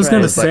around. Oh, I was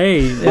going to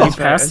say, you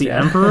passed the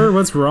Emperor?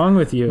 What's wrong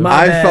with you?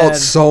 I felt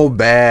so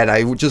bad.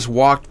 I just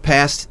walked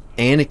past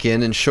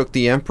Anakin and shook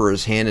the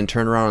Emperor's hand and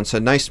turned around and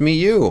said, "Nice to meet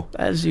you."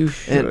 As you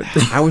should. And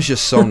I was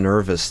just so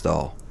nervous,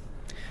 though.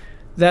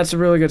 That's a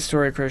really good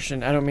story,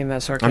 Christian. I don't mean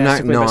that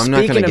sarcastically. I'm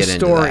not going to get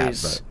into that.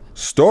 But.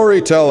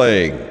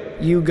 Storytelling.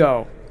 You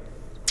go.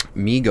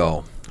 Me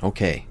go.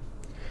 Okay.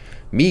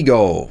 Me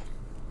go.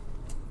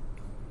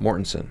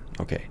 Mortensen.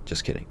 Okay,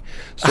 just kidding.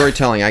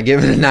 Storytelling, I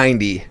give it a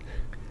 90.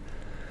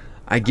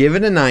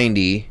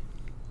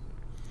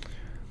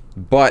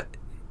 But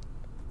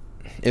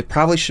it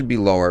probably should be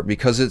lower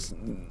because it's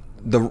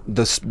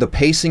the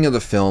pacing of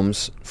the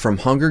films from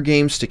Hunger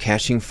Games to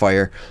Catching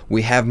Fire,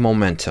 we have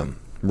momentum,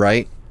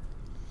 right?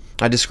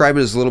 I describe it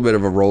as a little bit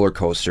of a roller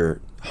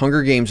coaster.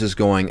 Hunger Games is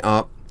going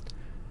up.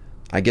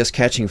 I guess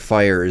Catching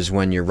Fire is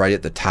when you're right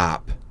at the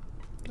top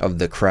of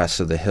the crest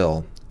of the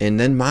hill. And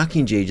then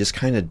Mockingjay just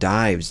kind of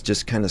dives,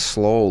 just kind of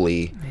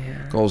slowly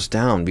goes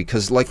down.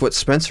 Because like what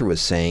Spencer was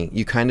saying,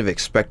 you kind of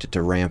expect it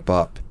to ramp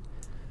up.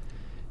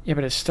 Yeah,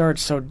 but it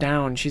starts so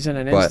down. She's in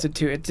an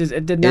institute.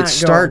 It did not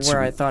go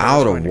where I thought it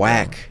was out of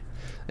whack.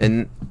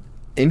 And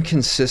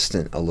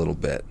inconsistent a little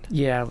bit.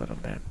 Yeah, a little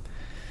bit.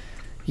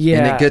 Yeah.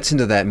 And it gets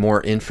into that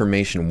more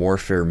information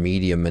warfare,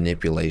 media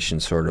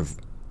manipulation sort of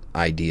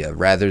idea,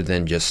 rather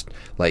than just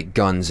like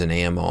guns and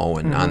ammo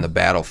and on the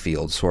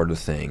battlefield sort of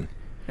thing.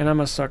 And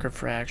I'm a sucker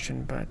for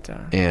action, but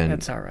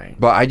that's all right.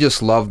 But I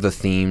just love the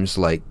themes,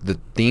 like the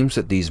themes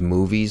that these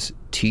movies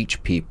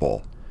teach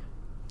people.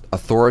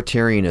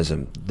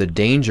 Authoritarianism, the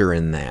danger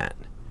in that,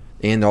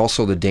 and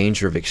also the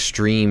danger of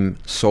extreme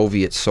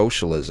Soviet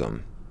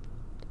socialism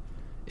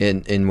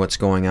in what's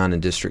going on in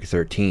District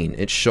 13.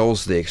 It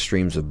shows the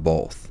extremes of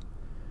both.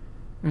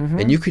 Mm-hmm.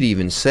 And you could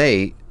even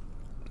say,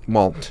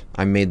 well,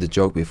 I made the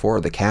joke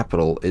before, the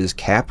capital is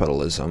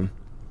capitalism,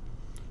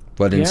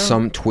 but in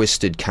some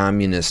twisted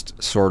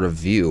communist sort of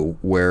view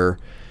where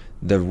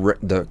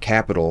the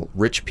capital,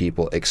 rich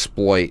people,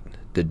 exploit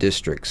the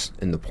districts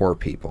and the poor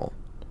people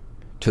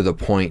to the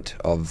point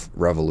of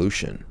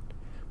revolution,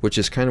 which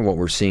is kind of what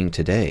we're seeing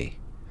today.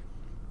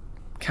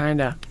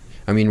 Kinda.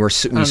 I mean, we're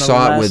seeing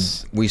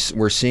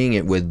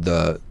it with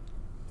the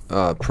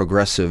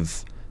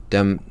progressive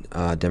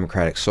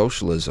democratic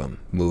socialism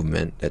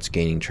movement that's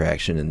gaining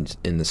traction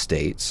in the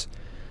States.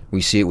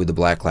 We see it with the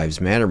Black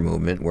Lives Matter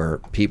movement, where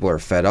people are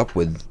fed up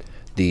with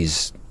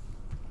these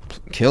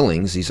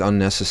killings, these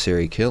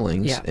unnecessary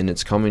killings, and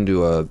it's coming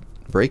to a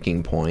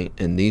breaking point.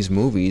 And these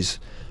movies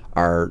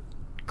are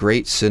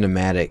great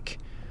cinematic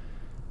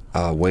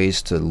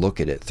ways to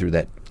look at it through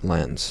that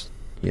lens,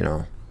 you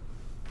know.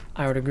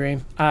 I would agree.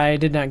 I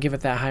did not give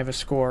it that high of a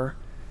score,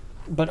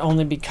 but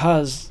only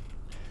because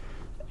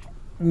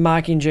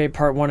Mockingjay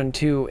Part 1 and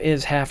 2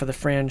 is half of the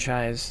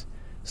franchise,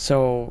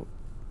 so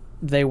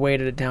they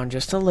weighted it down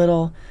just a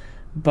little,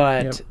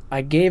 but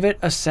I gave it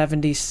a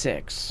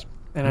 76.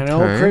 And I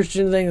know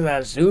Christian thinks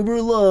that's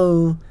super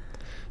low,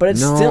 but it's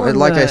still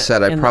like I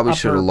said, I probably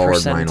should have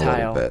lowered mine a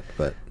little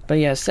bit. But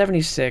yeah,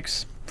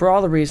 76. For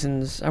all the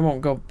reasons, I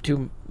won't go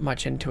too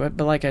much into it,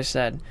 but like I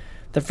said,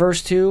 the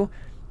first two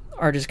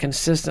are just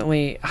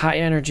consistently high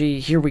energy,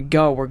 here we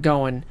go, we're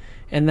going,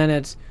 and then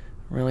it's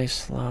really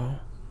slow,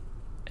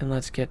 and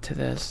let's get to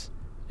this.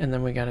 And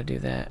then we got to do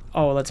that.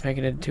 Oh, let's make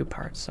it into 2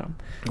 parts. So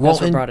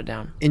that's what brought it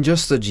down. And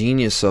just the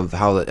genius of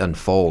how it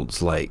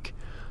unfolds. Like,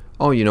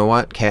 oh, you know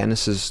what?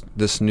 Katniss is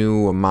this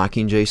new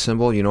Mockingjay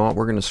symbol. You know what?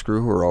 We're going to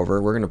screw her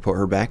over. We're going to put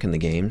her back in the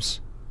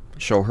games,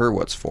 show her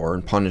what's for,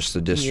 and punish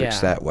the districts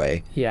that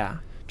way. Yeah.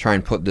 Try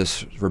and put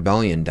this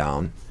rebellion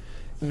down.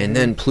 And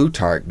then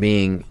Plutarch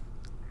being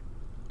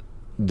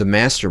the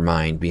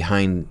mastermind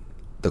behind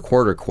the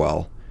Quarter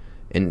Quell,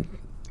 and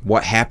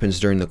what happens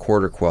during the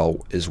Quarter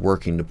Quell is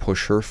working to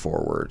push her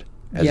forward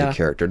as a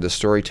character. The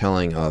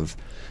storytelling of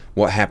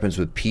what happens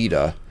with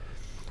Peeta,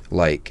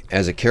 like,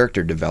 as a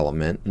character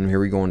development, and here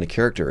we go into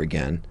character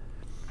again.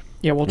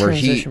 Yeah, we'll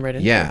transition right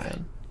into it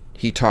then.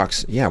 He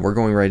talks, we're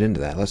going right into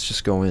that. Let's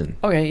just go in.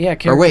 Okay, yeah,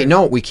 character. Or wait,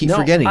 no, we keep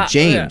forgetting.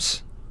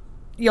 James.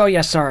 Oh,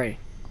 yeah, sorry.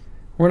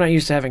 We're not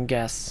used to having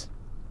guests.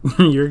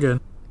 You're good.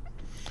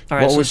 All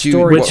right, so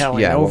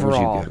storytelling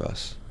overall. What would you give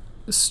us?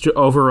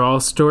 Overall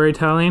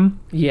storytelling?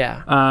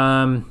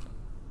 Yeah.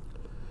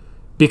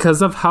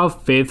 Because of how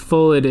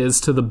faithful it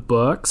is to the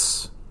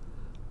books,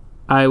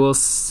 I will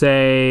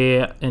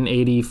say an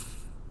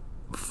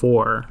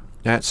 84.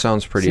 That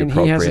sounds pretty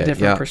appropriate. He has a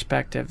different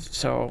perspective,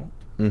 so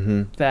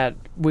that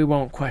we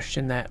won't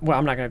question that. Well,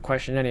 I'm not going to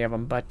question any of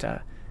them, but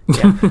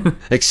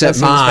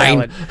except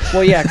mine.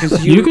 Well, yeah,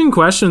 because you can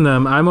question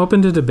them. I'm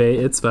open to debate.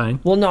 It's fine.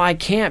 Well, no, I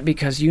can't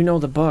because you know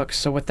the books.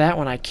 So with that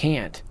one, I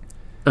can't.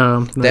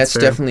 That's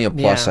definitely a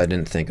plus I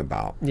didn't think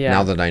about. Yeah.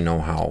 Now that I know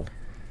how.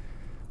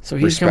 So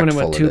he's coming in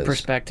with 2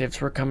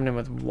 perspectives. We're coming in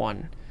with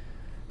 1.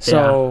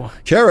 So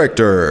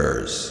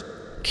characters.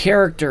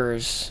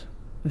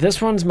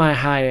 This one's my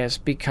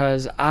highest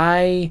because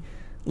I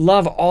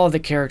love all the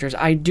characters.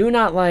 I do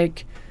not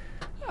like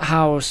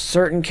how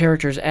certain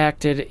characters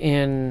acted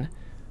in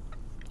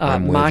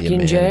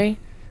Mockingjay,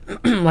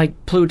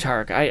 like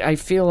Plutarch. I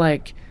feel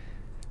like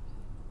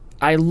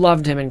I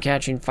loved him in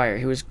Catching Fire.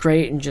 He was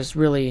great and just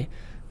really,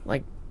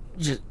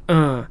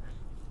 and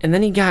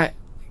then he got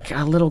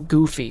a little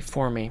goofy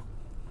for me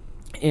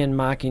in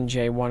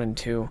Mockingjay 1 and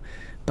 2.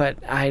 But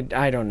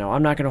I don't know.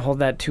 I'm not going to hold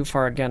that too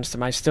far against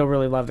him. I still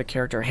really love the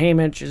character.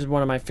 Haymitch is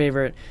one of my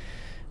favorite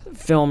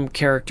film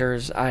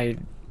characters. I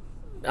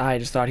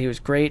just thought he was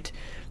great.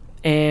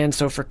 And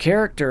so for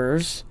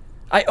characters,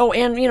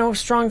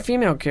 strong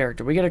female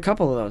character. We get a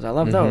couple of those. I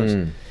love those.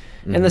 And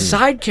the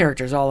side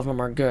characters, all of them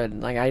are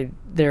good.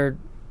 They're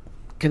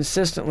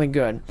consistently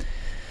good.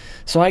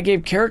 So I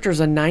gave characters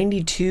a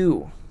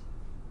 92.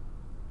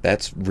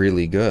 That's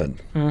really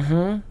good.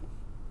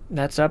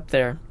 That's up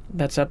there.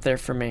 That's up there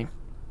for me.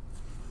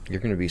 You're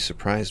going to be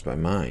surprised by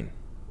mine.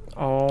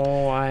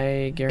 Oh,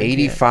 I guarantee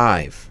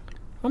 85.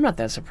 I'm not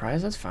that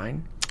surprised. That's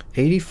fine.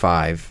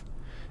 85.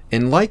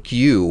 And like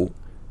you,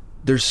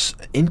 there's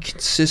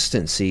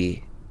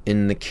inconsistency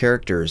in the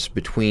characters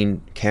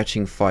between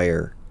Catching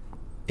Fire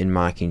and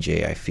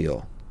Mockingjay, I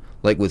feel.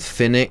 Like with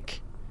Finnick,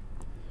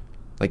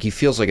 like he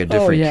feels like a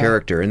different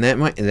character. And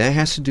that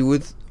has to do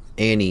with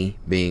Annie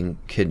being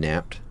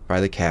kidnapped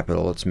by the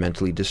Capitol. It's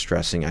mentally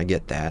distressing. I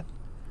get that.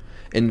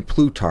 And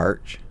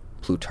Plutarch.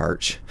 He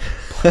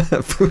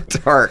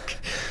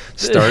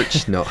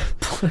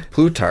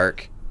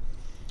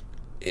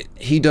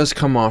does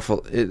come off.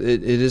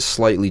 It is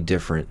slightly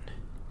different,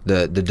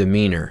 the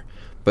demeanor,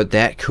 but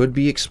that could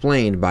be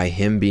explained by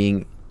him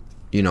being,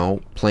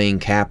 playing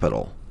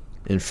Capitol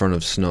in front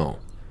of Snow,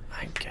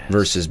 I guess,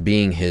 versus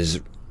being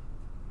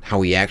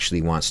how he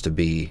actually wants to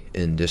be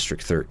in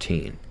District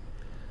 13.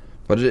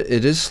 But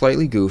it is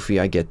slightly goofy.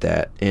 I get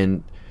that,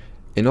 and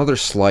another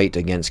slight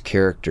against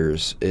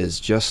characters is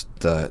just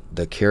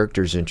the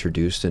characters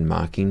introduced in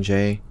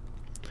Mockingjay.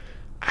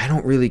 I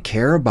don't really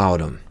care about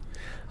them.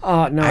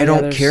 No, I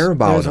don't care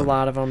about them. There's a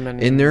lot of them,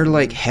 and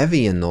they're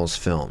heavy in those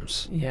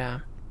films.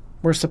 Yeah,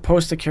 we're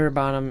supposed to care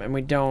about them, and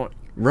we don't.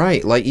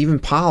 Right, like even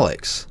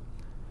Pollux.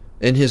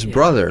 And his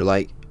brother,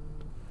 like,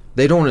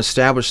 they don't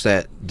establish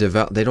that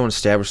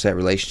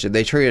relationship.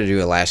 They try to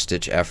do a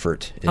last-ditch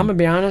effort. I'm gonna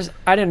be honest.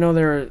 I didn't know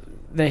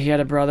that he had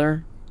a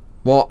brother.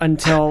 Well,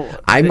 until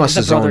I must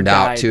have zoned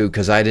out too,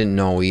 because I didn't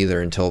know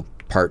either until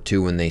part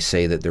 2 when they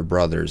say that they're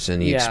brothers,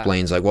 and he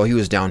explains like, well, he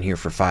was down here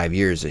for 5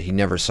 years, that he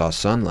never saw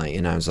sunlight,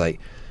 and I was like,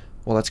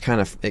 well, that's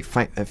kind of it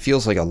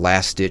feels like a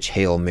last-ditch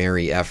Hail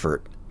Mary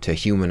effort to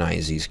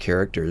humanize these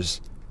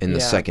characters in the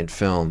second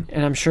film.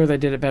 And I'm sure they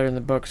did it better in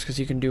the books because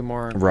you can do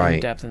more in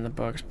depth in the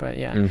books. But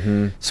yeah.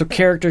 Mm-hmm. So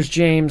characters,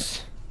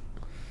 James.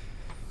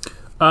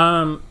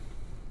 Tying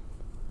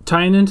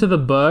into the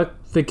book,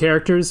 the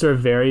characters are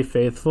very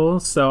faithful.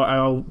 So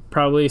I'll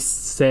probably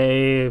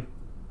say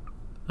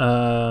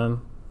a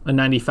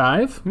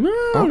 95.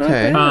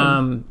 Okay.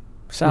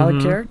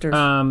 Solid characters.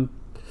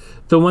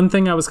 The one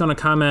thing I was going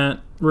to comment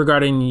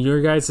regarding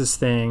your guys'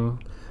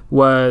 thing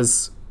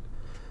was,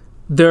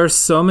 there are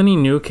so many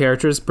new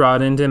characters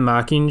brought into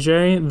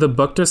Mockingjay. The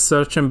book does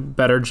such a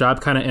better job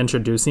kind of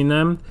introducing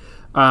them.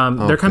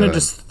 They're kind of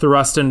just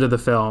thrust into the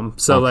film.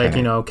 So, like,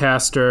 you know,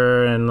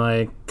 Castor and,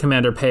 like,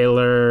 Commander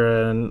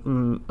Paler and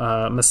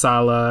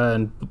Masala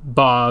and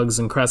Boggs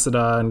and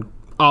Cressida and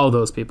all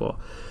those people.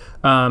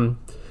 And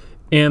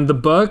the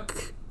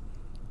book,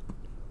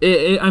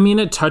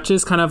 it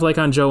touches kind of, like,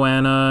 on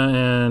Joanna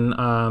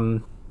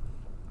and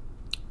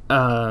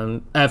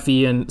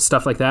Effie and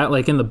stuff like that.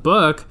 Like, in the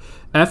book,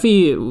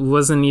 Effie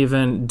didn't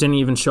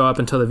even show up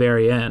until the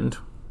very end.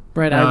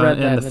 Right, I read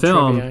that in the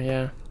film.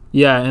 Trivia,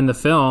 yeah, in the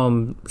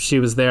film, she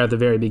was there at the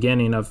very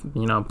beginning of,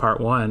 you know, part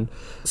 1.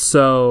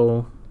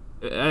 So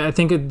I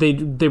think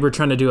they were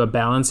trying to do a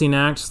balancing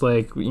act.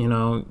 Like, you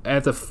know,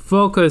 at the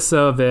focus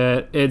of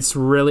it, it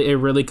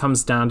really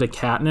comes down to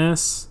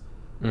Katniss.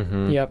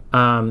 Mm-hmm. Yep.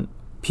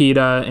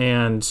 Peeta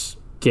and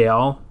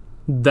Gale.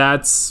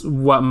 That's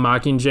what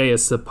Mockingjay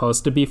is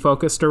supposed to be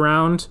focused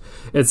around.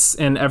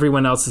 And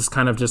everyone else is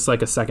kind of just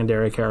like a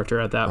secondary character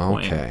at that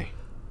point.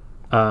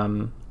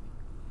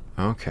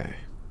 Okay.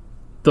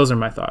 Those are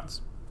my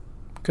thoughts.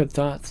 Good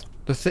thoughts.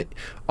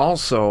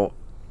 Also,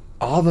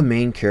 all the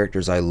main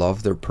characters, I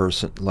love their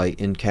person.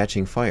 Like in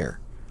Catching Fire,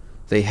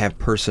 they have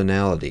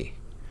personality.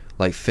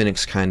 Like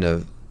Finnick's kind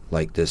of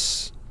like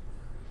this.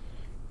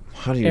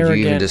 How do you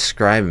even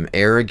describe him?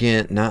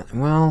 Arrogant,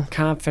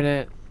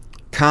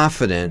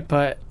 confident,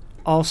 but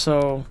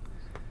also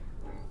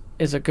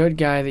is a good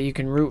guy that you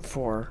can root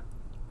for.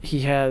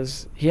 He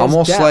has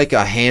almost depth. Like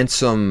a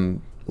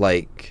handsome,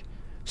 like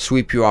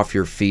sweep you off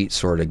your feet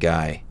sort of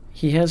guy.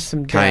 He has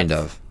some depth. Kind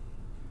of.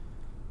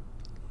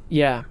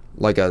 Yeah.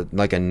 Like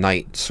a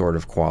knight sort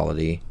of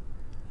quality.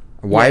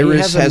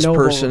 Wyrus has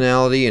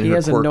personality and her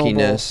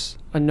quirkiness.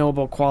 A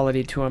noble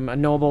quality to him, a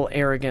noble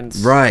arrogance.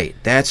 Right,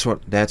 that's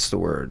the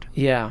word.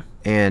 Yeah.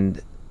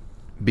 And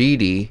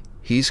Beetee,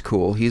 he's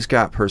cool. He's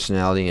got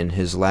personality, and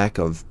his lack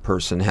of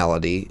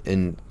personality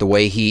and the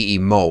way he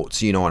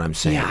emotes, you know what I'm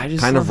saying? Yeah, I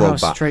just kind love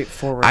of how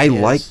straightforward I he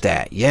is. like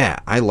that. Yeah,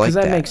 I like that.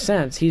 Because that makes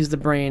sense. He's the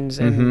brains,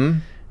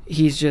 and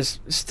he's just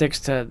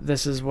sticks to,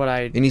 this is what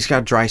I... And he's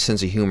got a dry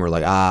sense of humor,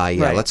 like,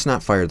 let's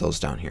not fire those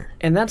down here.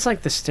 And that's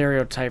like the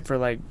stereotype for,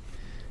 like,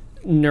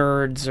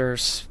 nerds or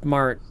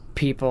smart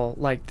people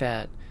like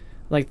that.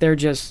 Like, they're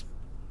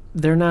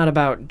not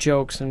about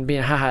jokes and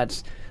being, I'm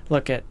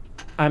not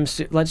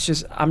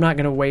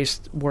going to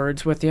waste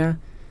words with you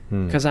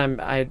because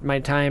my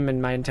time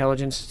and my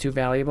intelligence is too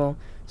valuable.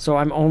 So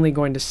I'm only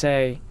going to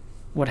say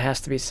what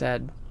has to be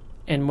said.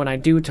 And when I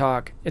do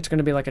talk, it's going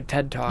to be like a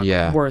TED Talk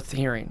worth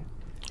hearing.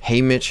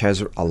 Haymitch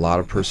has a lot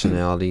of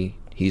personality.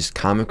 He's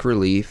comic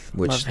relief,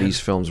 which these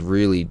films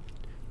really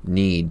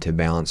need to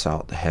balance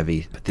out the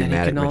heavy thematic material. But then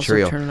he can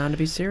also turn it on to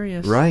be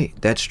serious. Right,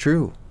 that's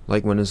true.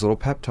 Like when his little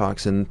pep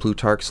talks in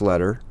Plutarch's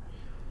letter.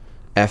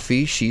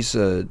 Effie, she's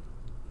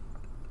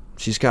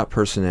got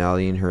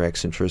personality in her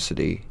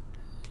eccentricity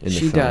in the films.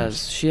 She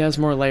does. She has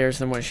more layers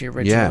than what she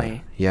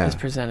originally is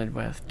presented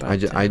with.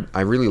 But,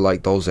 I really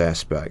like those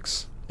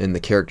aspects. And the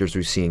characters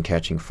we see in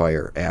Catching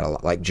Fire add a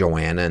lot. Like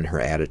Joanna and her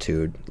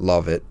attitude.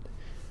 Love it.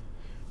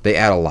 They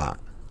add a lot.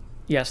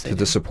 Yes, to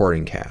the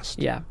supporting cast.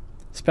 Yeah.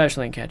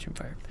 Especially in Catching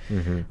Fire.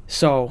 Mm-hmm.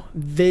 So,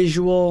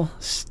 visual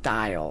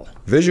style.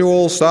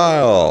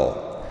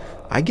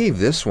 I gave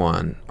this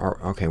one...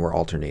 Okay, we're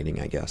alternating,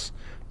 I guess.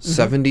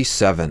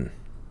 77.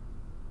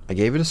 I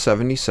gave it a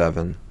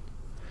 77.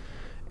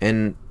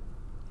 And...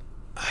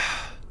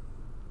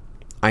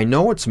 I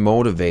know it's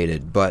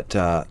motivated, but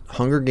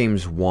Hunger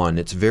Games 1,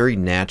 it's very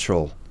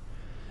natural.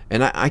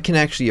 And I can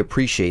actually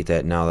appreciate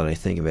that now that I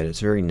think of it.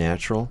 It's very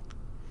natural.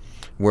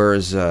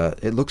 Whereas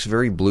it looks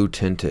very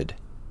blue-tinted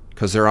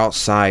because they're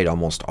outside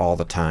almost all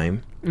the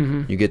time.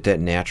 Mm-hmm. You get that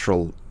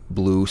natural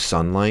blue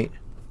sunlight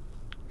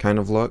kind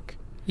of look.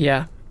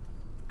 Yeah.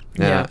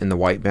 In the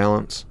white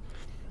balance.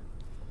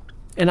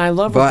 And I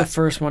love with the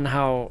first one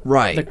how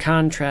the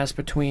contrast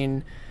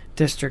between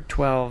District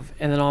 12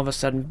 and then all of a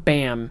sudden,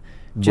 bam...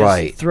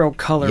 Just throw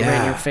color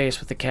right in your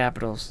face with the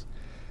capitals.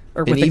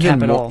 Or with the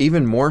capital.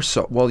 Even more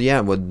so,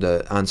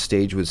 with on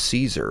stage with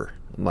Caesar,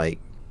 like,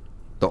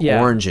 the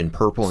orange and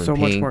purple and so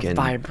pink much more and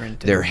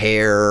vibrant their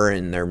hair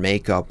and their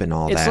makeup and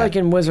all that. It's like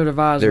in Wizard of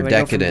Oz Their when they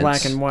decadence. go from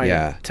black and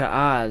white to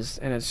Oz,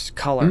 and it's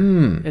color.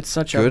 It's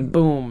such a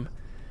boom.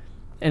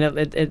 And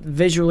it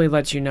visually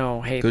lets you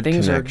know, hey,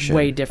 things are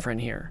way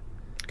different here.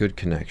 Good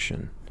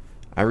connection.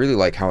 I really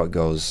like how it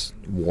goes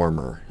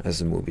warmer as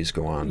the movies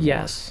go on.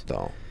 Yes. More,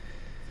 though.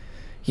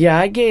 Yeah,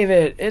 I gave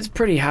it's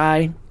pretty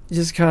high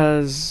just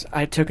because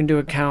I took into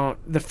account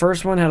the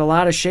first one had a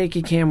lot of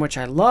shaky cam, which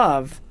I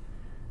love,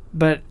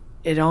 but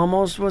it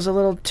almost was a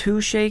little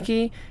too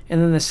shaky,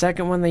 and then the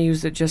second one they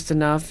used it just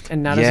enough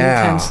and not as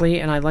intensely,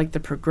 and I like the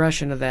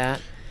progression of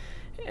that,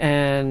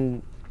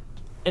 and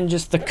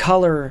just the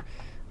color,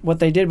 what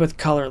they did with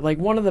color. Like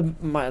one of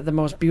the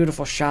most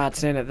beautiful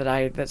shots in it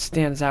that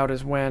stands out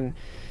is when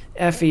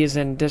Effie is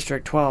in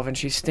District 12 and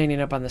she's standing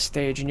up on the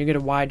stage, and you get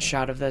a wide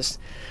shot of this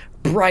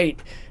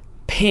bright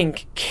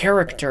pink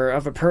character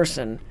of a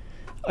person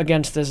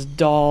against this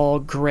dull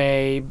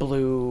gray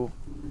blue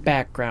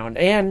background,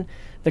 and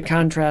the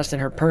contrast in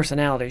her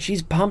personality.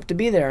 She's pumped to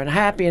be there and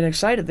happy and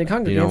excited. The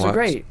Hunger Games are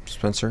great.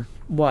 Spencer?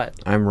 What?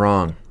 I'm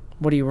wrong.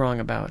 What are you wrong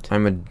about?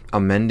 I'm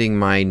amending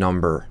my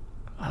number.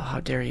 Oh,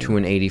 how dare you? To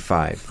an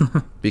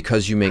 85.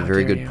 Because you make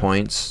very good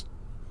points.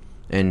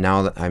 And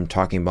now that I'm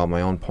talking about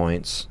my own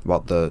points,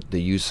 about the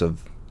use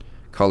of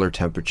color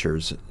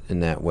temperatures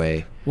in that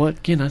way.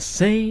 What can I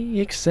say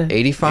except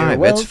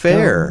 85. That's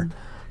fair.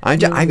 I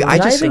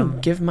just even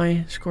give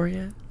my score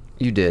yet?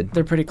 You did.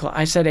 They're pretty close.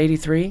 I said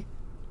 83.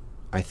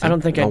 I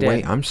don't think I did.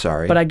 Wait, I'm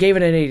sorry. But I gave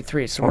it an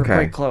 83, so we're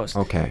quite close.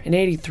 Okay. An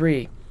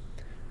 83.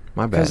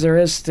 My bad. Because there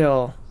is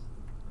still,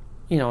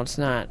 it's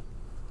not.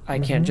 I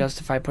can't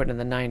justify putting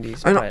it in the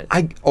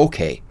 90s.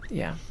 Okay.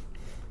 Yeah.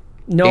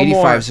 No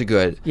 85's a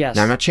good. Yes.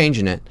 Now I'm not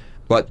changing it,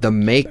 but the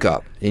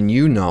makeup, and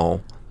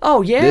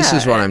Oh yeah. This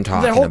is what I'm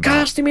talking about. The whole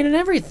costuming and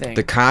everything.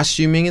 The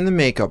costuming and the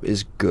makeup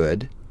is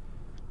good.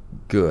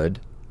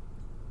 Good.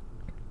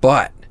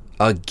 But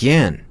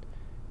again,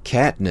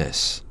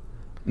 Katniss.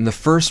 In the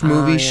first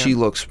movie, she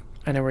looks...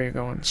 I know where you're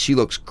going. She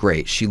looks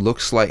great. She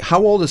looks like...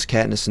 How old is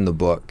Katniss in the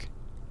book,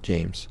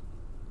 James?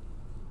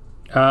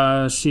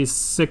 She's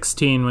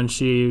 16 when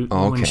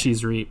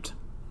she's reaped.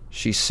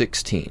 She's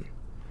 16.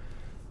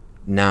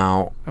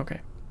 Now...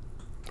 Okay.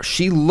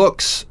 She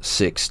looks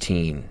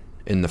 16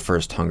 in the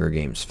first Hunger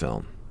Games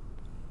film.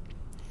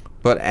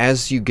 But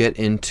as you get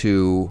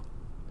into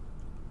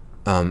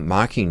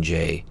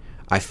Mockingjay,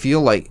 I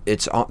feel like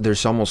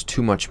there's almost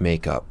too much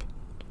makeup.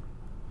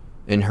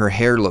 And her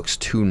hair looks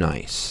too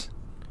nice.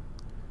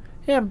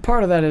 Yeah,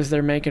 part of that is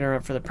they're making her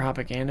up for the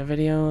propaganda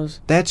videos.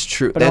 That's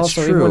true. But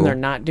also, even when they're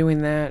not doing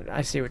that,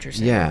 I see what you're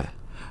saying. Yeah.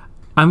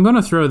 I'm going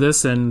to throw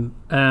this in,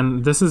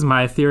 and this is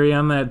my theory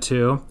on that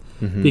too.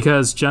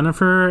 Because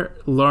Jennifer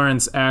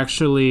Lawrence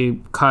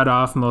actually cut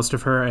off most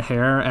of her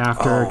hair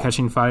after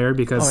catching fire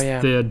because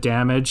the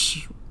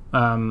damage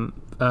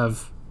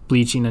of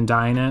bleaching and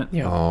dyeing it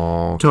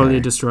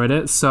totally destroyed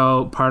it.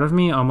 So part of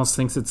me almost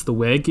thinks it's the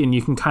wig, and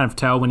you can kind of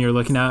tell when you're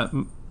looking at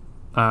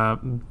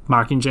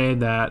Mockingjay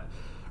that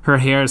her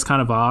hair is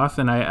kind of off,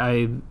 and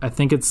I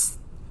think it's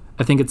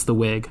the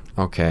wig.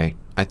 Okay,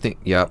 I think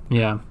yeah,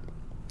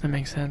 that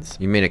makes sense.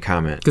 You made a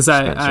comment because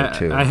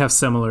I have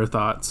similar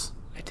thoughts.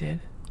 I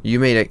did. You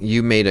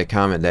made a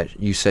comment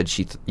that you said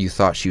you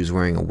thought she was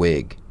wearing a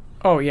wig.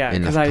 Oh yeah,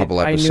 in a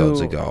couple episodes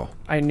ago.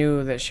 I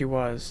knew that she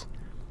was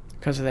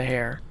because of the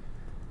hair.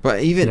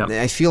 But even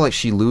I feel like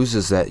she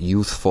loses that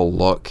youthful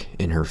look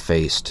in her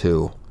face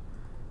too.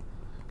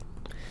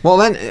 Well,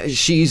 then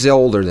she's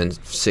older than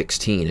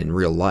 16 in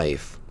real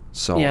life,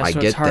 so I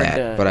get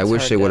that. But I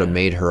wish they would have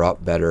made her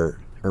up better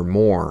or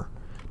more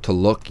to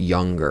look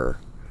younger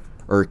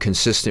or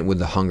consistent with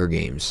the Hunger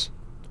Games,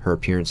 her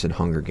appearance in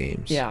Hunger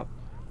Games. Yeah.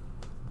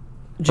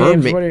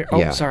 James, what are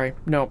your... sorry.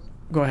 No,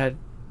 go ahead.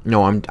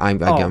 No, I'm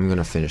going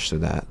to finish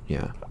with that.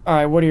 Yeah. All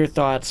right, what are your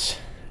thoughts,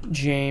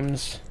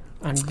 James,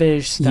 on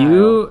Viz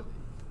style?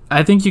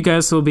 I think you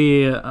guys will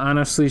be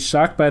honestly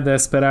shocked by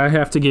this, but I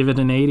have to give it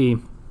an 80.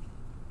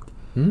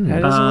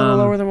 That is a little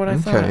lower than what I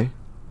thought.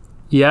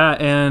 Yeah,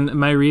 and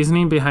my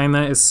reasoning behind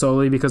that is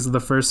solely because of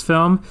the first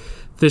film.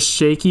 The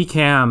shaky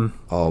cam.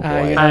 Oh,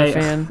 boy. You're not a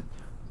fan?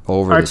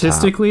 Over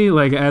artistically,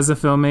 like as a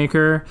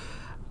filmmaker...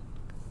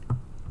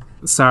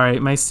 Sorry,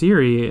 my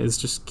Siri is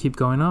just keep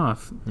going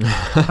off.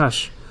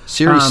 Hush.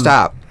 Siri,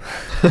 stop.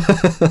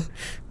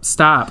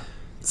 Stop,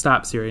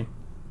 Siri.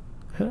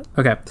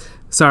 Okay,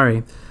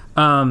 sorry.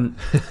 Going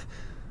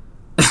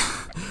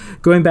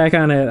back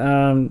on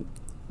it,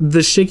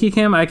 the shaky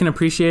cam, I can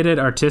appreciate it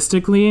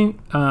artistically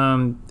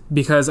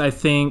because I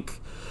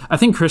think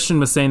Christian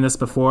was saying this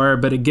before,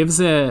 but it gives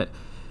it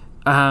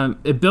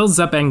builds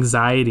up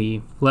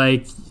anxiety.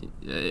 Like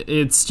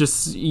it's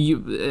just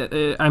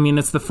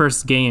it's the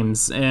first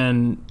games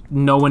and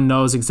no one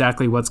knows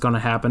exactly what's going to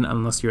happen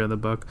unless you're in the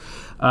book.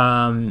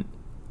 And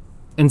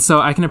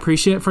so I can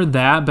appreciate for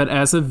that, but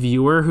as a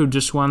viewer who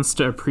just wants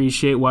to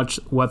appreciate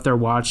what they're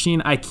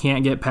watching, I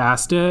can't get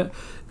past it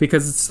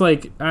because it's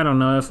like, I don't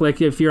know,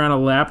 if you're on a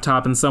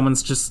laptop and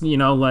someone's just,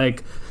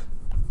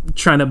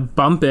 trying to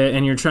bump it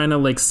and you're trying to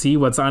like see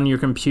what's on your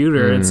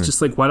computer. It's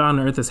just like, what on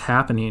earth is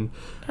happening?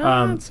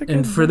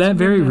 And for that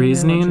very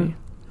reasoning,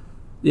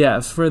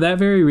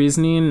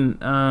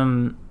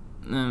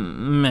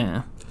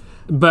 meh.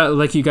 But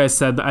like you guys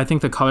said, I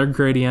think the color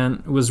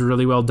gradient was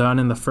really well done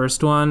in the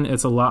first one.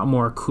 It's a lot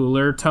more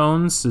cooler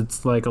tones.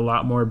 It's like a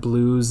lot more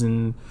blues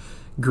and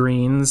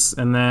greens.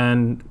 And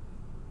then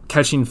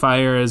Catching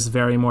Fire is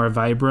very more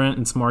vibrant.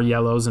 It's more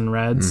yellows and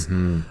reds,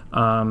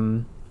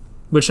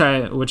 which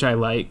I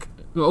like.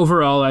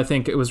 Overall, I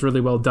think it was really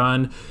well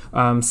done.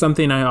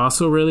 Something I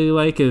also really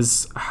like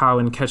is how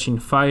in Catching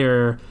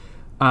Fire,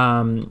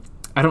 I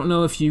don't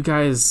know if you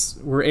guys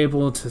were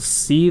able to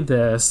see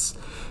this,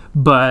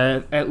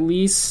 but at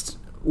least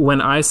when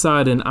I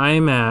saw it in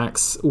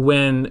IMAX,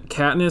 when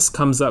Katniss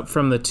comes up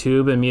from the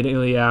tube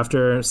immediately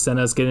after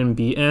Senna's getting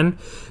beaten,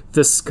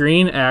 the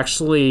screen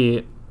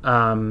actually,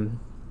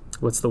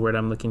 what's the word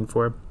I'm looking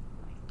for?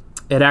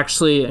 It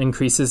actually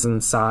increases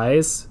in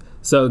size.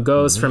 So it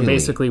goes from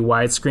basically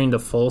widescreen to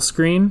full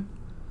screen.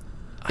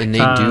 And they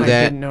do that?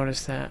 I didn't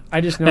notice that. I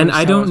just noticed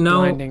it was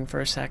blinding for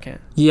a second.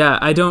 Yeah,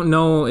 I don't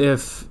know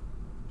if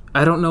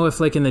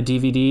like in the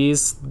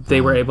DVDs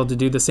they were able to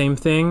do the same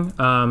thing,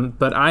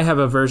 but I have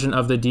a version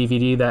of the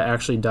DVD that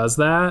actually does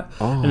that,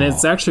 and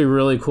it's actually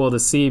really cool to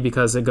see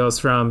because it goes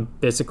from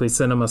basically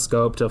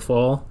CinemaScope to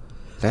full.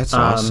 That's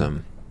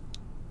awesome.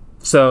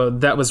 So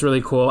that was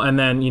really cool, and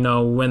then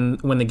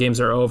when the games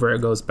are over,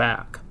 it goes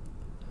back.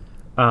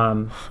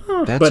 That's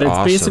but it's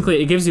awesome.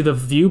 basically, it gives you the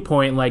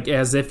viewpoint like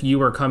as if you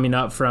were coming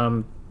up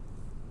from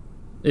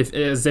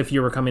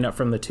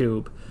the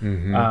tube,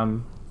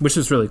 which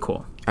is really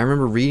cool. I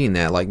remember reading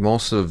that, like,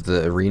 most of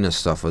the arena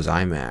stuff was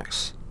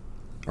IMAX,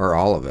 or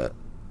all of it.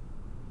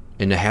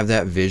 And to have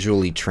that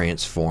visually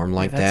transform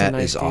like that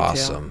is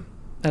awesome.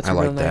 That's a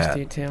real nice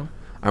detail.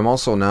 I'm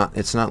also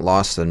it's not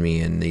lost on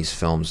me in these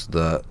films,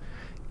 the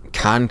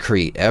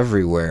concrete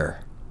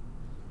everywhere.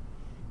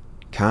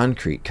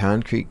 Concrete.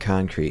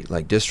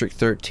 Like District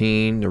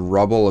 13, the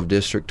rubble of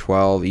District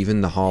 12,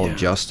 even the Hall of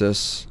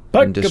Justice.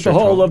 Back at the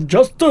Hall of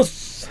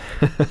Justice!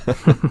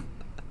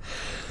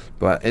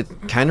 But it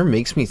kind of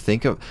makes me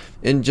think of,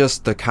 in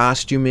just the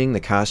costuming,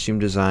 the costume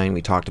design,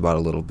 we talked about a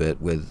little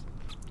bit with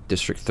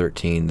District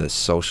 13, the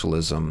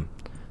socialism,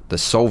 the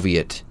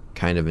Soviet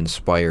kind of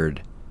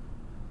inspired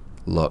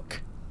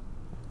look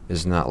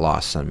is not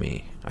lost on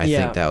me. I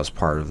think that was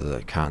part of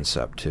the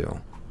concept too.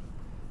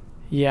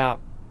 Yeah.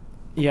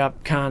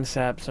 Yep,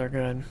 concepts are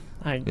good.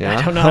 I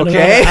don't know.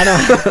 I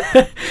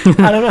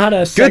don't know how to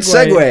segue. Good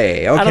segue.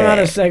 Okay. I don't know how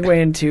to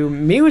segue into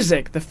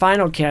music, the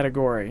final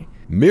category.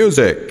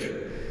 Music.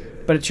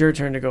 But it's your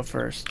turn to go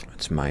first.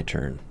 It's my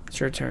turn. It's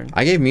your turn.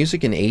 I gave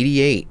music in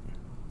 88.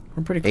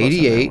 We're pretty close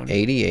on that one.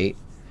 88.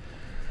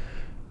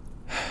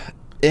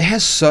 It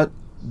has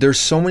there's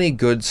so many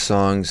good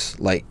songs,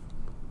 like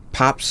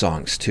pop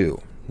songs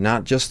too.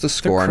 Not just the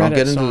score, and I'll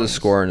get into the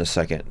score in a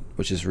second,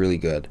 which is really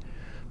good.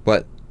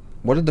 But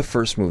what did the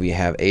first movie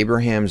have?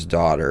 Abraham's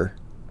Daughter.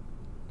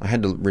 I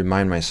had to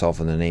remind myself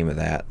of the name of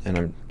that,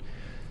 and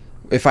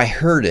if I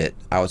heard it,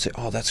 I would say,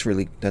 "Oh, that's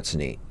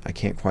neat." I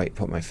can't quite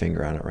put my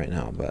finger on it right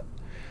now, but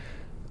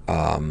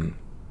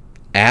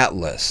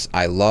Atlas.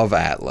 I love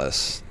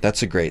Atlas.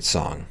 That's a great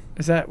song.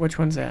 Is that, which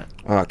one's that?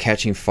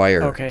 Catching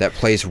Fire. Okay. That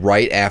plays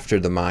right after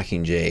the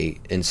Mockingjay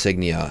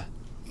insignia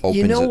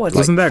opens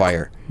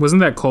fire. Wasn't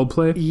that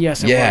Coldplay?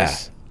 Yes, it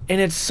was. And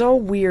it's so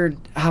weird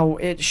how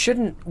it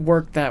shouldn't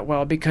work that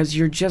well because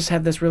you just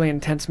have this really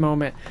intense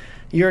moment.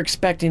 You're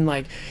expecting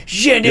like...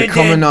 You're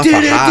coming off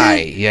a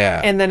high,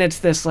 yeah. And then it's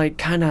this like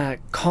kind of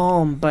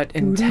calm but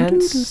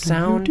intense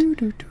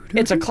sound.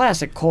 It's a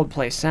classic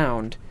Coldplay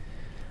sound.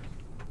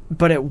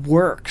 But it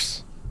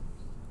works.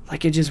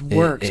 Like, it just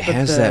works. It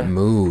has that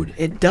mood.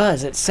 It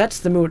does. It sets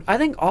the mood. I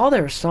think all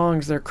their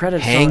songs, their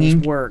credit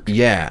songs work.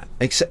 Yeah.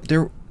 Except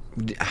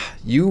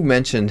you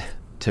mentioned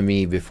to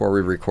me before we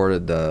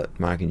recorded the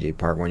Mockingjay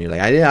Part 1, you're like,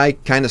 I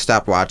kind of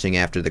stopped watching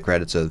after the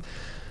credits of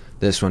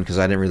this one because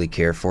I didn't really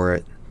care for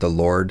it. The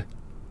Lord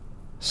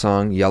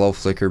song, Yellow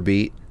Flicker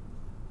Beat.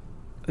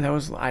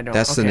 That's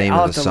the name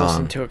of the song. I'll have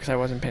to listen to it because I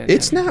wasn't paying attention.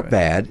 It's not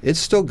bad. It's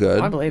still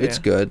good. I believe it's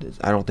good.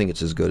 I don't think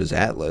it's as good as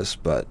Atlas,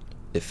 but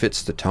it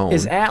fits the tone.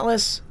 Is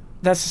Atlas?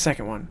 That's the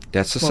second one.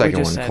 That's the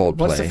second one, Coldplay.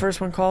 What's the first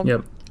one called?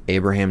 Yep.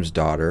 Abraham's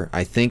Daughter.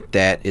 I think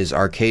that is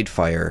Arcade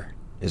Fire.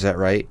 Is that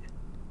right,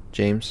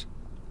 James?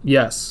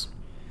 Yes.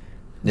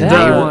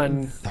 That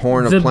one.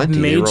 Horn of Plenty.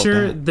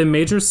 The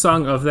major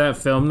song of that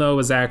film, though,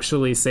 was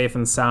actually Safe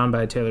and Sound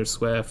by Taylor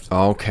Swift.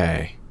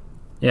 Okay.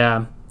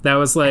 Yeah. That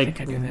was like... I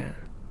think I knew that.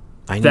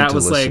 I need to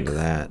listen to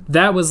that.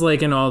 That was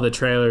like in all the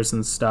trailers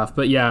and stuff.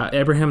 But yeah,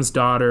 Abraham's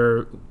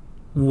Daughter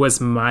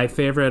was my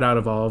favorite out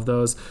of all of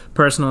those.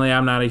 Personally,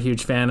 I'm not a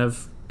huge fan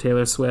of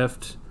Taylor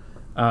Swift.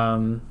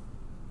 I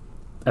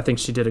think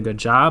she did a good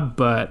job,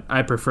 but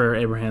I prefer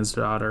Abraham's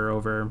Daughter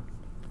over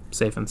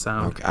Safe and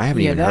Sound. Okay, I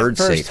haven't even heard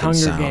Safe and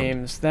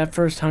Sound. That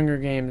first Hunger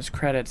Games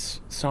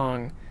credits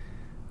song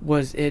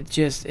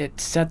it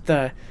set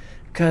the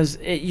because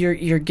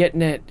you're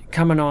getting it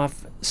coming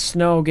off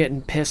Snow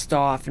getting pissed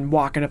off and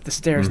walking up the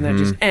stairs, and then it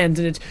just ends,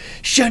 and it's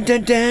shun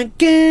dun dun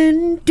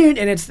dun dun,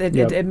 and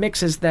it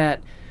mixes the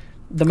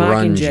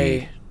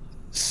Mockingjay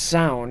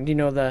sound,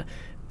 the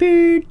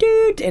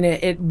and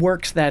it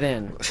works that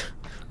in.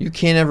 You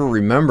can't ever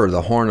remember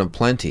the Horn of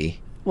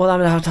Plenty. Well, I'm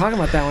not talking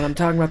about that one. I'm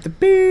talking about the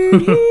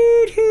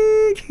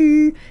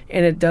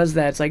and it does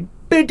that. It's like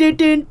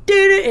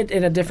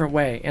in a different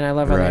way, and I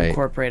love how they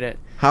incorporate it.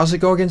 How's it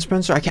go again,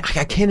 Spencer? I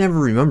can't ever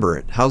remember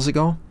it. How's it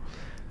go?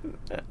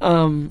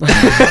 Don't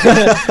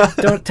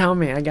tell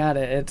me. I got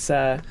it. It's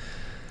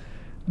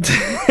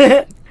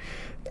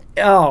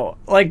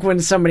like when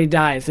somebody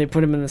dies, they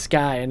put him in the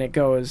sky, and it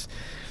goes.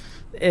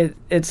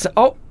 It's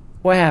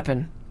what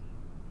happened?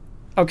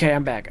 Okay,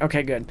 I'm back.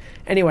 Okay, good.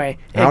 Anyway,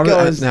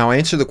 now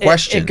answer the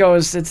question. It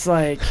goes. It's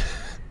like.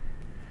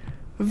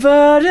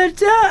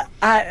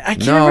 I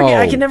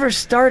can never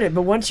start it,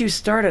 but once you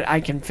start it,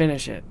 I can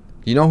finish it.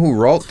 You know who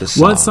wrote the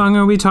song? What song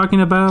are we talking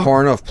about?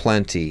 Horn of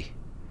Plenty.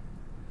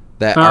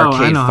 That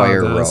Arcade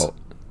Fire wrote.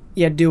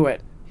 Yeah, do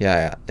it.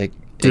 Yeah. It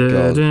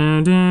goes.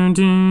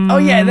 Oh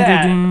yeah,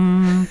 that.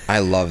 I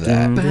love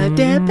that.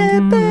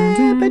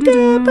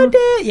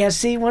 Yeah,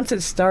 see, once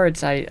it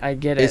starts, I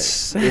get it.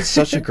 It's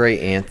such a great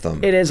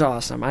anthem. It is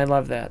awesome. I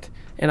love that,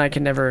 and I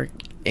can never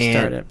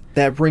start it.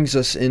 That brings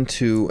us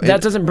into.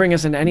 That doesn't bring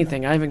us into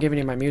anything. I haven't given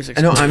you my music.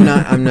 No,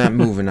 I'm not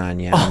moving on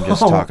yet. I'm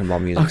just talking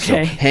about music.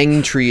 Okay. So,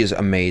 Hanging Tree is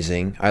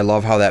amazing. I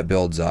love how that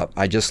builds up.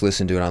 I just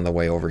listened to it on the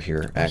way over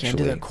here.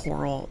 Actually, do the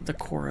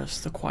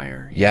chorus, the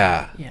choir.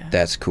 Yeah,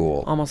 that's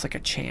cool. Almost like a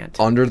chant.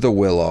 Under the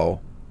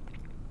Willow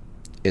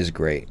is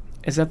great.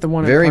 Is that the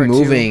one? Very in part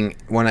moving. 2?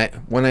 When I,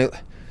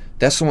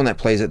 that's the one that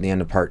plays at the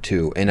end of part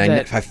 2. And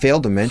I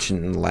failed to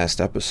mention in the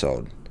last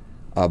episode,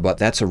 but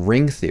that's a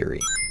ring theory.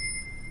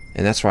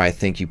 And that's why I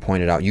think you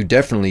pointed out. You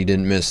definitely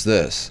didn't miss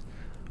this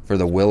for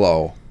the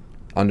Willow,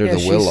 Under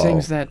the Willow. She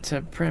sings that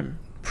to Prim.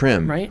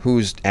 Prim, right?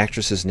 Whose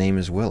actress's name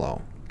is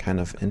Willow. Kind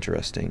of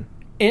interesting.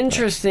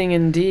 Interesting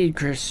indeed,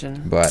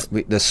 Christian. But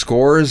the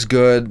score is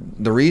good.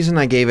 The reason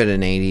I gave it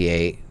an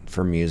 88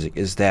 for music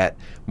is that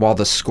while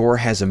the score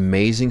has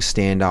amazing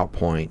standout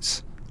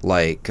points,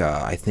 like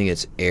I think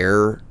it's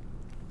Air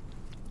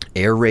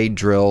Raid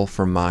Drill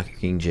from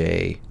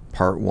Mockingjay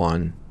Part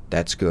 1.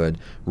 That's good.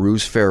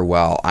 Rue's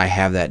Farewell, I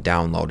have that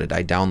downloaded.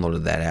 I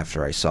downloaded that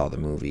after I saw the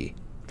movie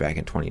back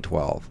in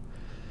 2012.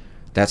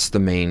 That's the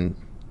main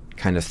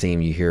kind of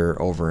theme you hear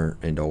over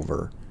and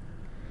over.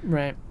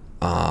 Right.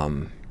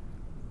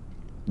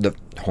 The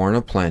Horn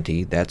of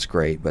Plenty, that's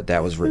great, but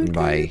that was written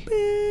by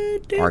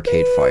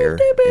Arcade Fire,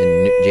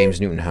 and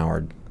James Newton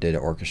Howard did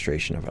an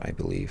orchestration of it, I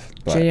believe.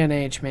 But,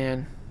 JNH,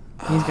 man.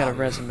 He's got a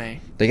resume.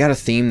 They got a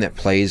theme that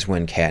plays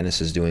when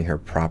Katniss is doing her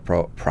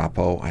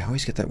propo. I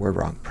always get that word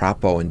wrong.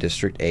 Propo in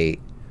District 8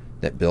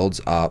 that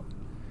builds up.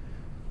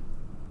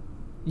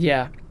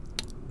 Yeah,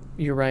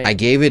 you're right. I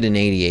gave it an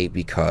 88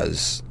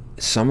 because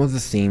some of the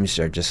themes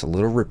are just a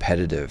little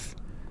repetitive.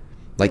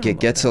 Like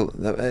it gets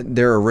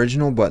they're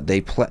original, but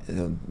they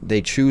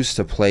choose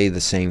to play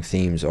the same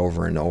themes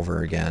over and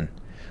over again.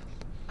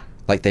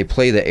 Like they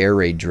play the air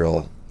raid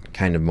drill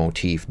kind of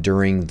motif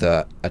during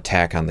the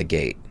attack on the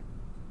gate.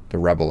 The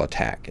Rebel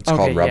attack. It's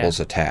called Rebel's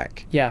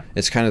Attack. Yeah.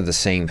 It's kind of the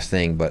same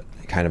thing, but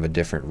kind of a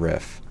different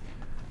riff.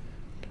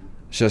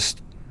 It's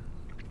just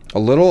a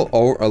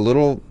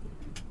little.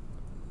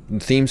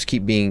 Themes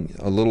keep being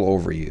a little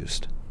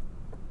overused.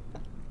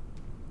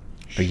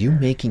 Are you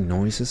making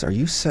noises? Are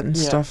you setting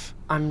stuff?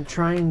 I'm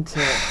trying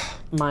to.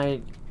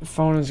 My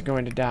phone is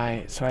going to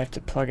die, so I have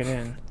to plug it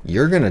in.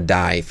 You're gonna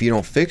die if you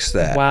don't fix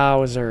that.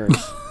 Wowzers.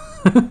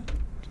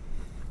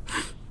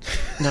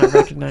 Not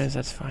recognized.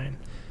 That's fine.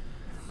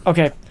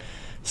 Okay.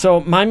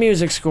 So my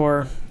music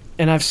score,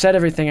 and I've said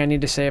everything I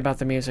need to say about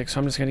the music, so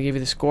I'm just going to give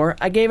you the score.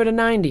 I gave it a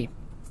 90.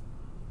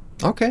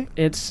 Okay.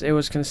 It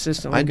was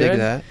consistently good. I dig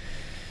that.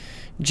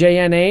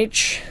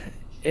 JNH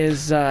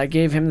is I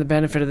gave him the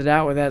benefit of the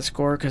doubt with that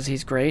score because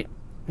he's great.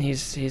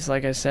 He's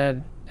like I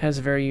said, has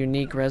a very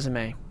unique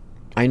resume.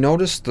 I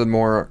noticed the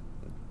more.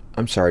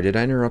 I'm sorry, did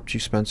I interrupt you,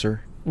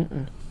 Spencer?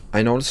 Mm-mm.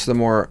 I noticed the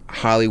more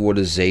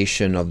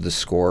Hollywoodization of the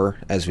score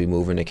as we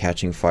move into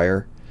Catching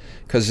Fire,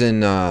 because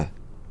in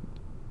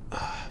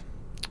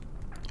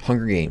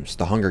Hunger Games,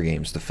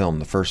 the film,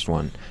 the first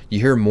one,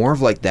 you hear more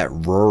of like that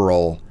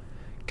rural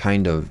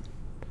kind of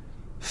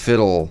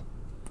fiddle,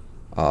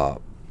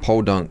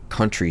 podunk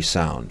country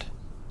sound,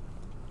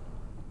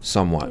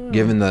 somewhat,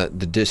 given the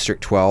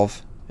District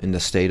 12 in the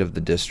state of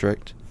the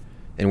district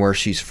and where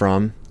she's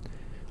from.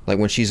 Like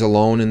when she's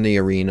alone in the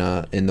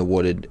arena in the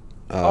wooded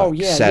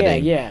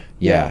setting.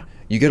 Yeah.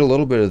 You get a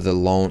little bit of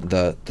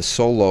the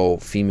solo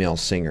female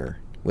singer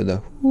with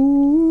the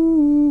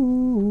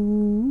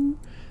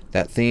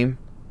that theme.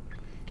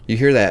 You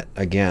hear that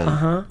again.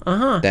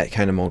 That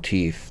kind of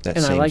motif, that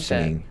same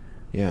singing.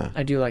 That. Yeah.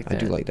 I do like that. I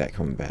do like that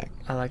coming back.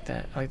 I like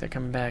that. I like that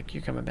coming back.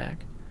 You're coming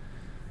back.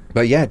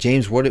 But yeah,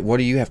 James, what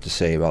do you have to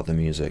say about the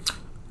music?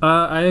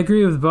 I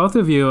agree with both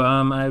of you.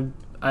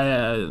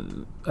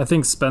 I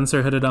think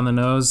Spencer hit it on the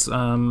nose.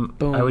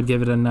 I would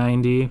give it a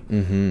 90.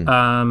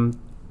 Mm-hmm.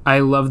 I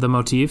love the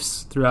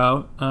motifs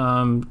throughout,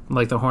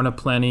 like the Horn of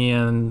Plenty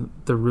and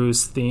the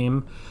Ruse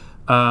theme.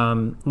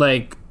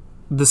 Like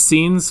the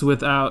scenes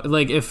without,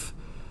 like if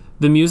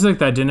the music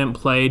that didn't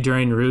play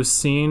during Ruse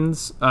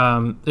scenes,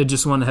 it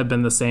just wouldn't have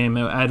been the same.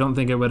 I don't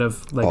think it would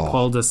have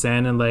pulled us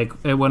in, and like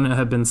it wouldn't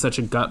have been such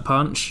a gut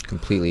punch.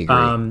 Completely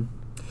agree.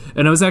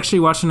 And I was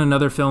actually watching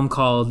another film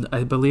called,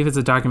 I believe it's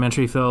a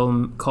documentary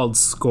film called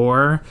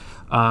Score.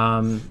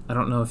 I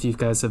don't know if you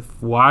guys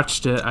have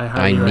watched it.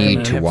 I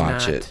need to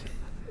watch it.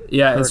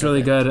 Yeah, it's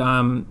really good.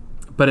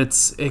 But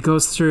it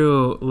goes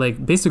through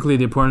like basically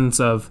the importance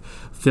of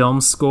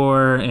film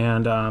score,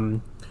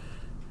 and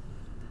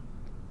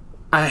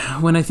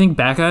when I think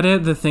back at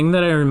it, the thing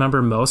that I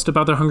remember most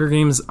about the Hunger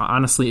Games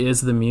honestly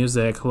is the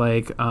music.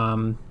 Like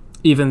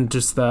even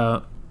just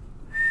the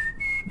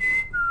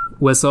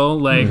whistle,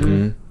 like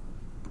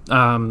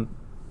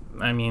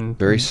I mean,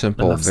 very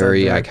simple,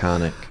 very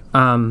iconic.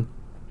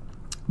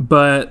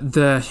 But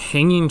the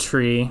hanging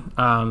tree,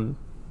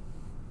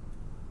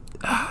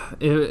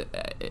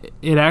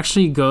 it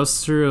actually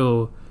goes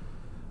through.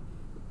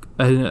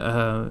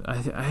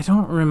 I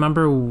don't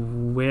remember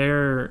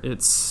where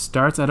it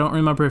starts. I don't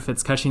remember if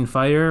it's Catching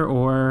Fire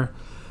or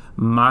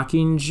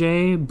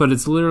Mockingjay, but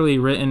it's literally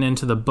written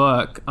into the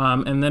book,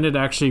 and then it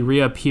actually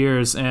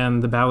reappears in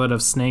The Ballad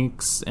of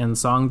Snakes and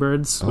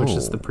Songbirds, which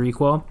is the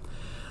prequel.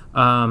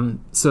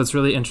 So it's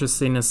really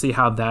interesting to see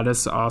how that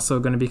is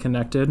also going to be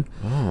connected.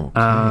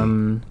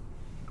 But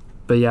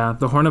yeah,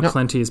 the Horn of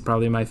Plenty is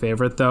probably my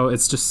favorite, though.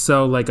 It's just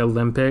so like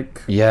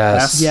Olympic.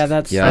 Yes. Yeah,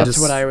 that's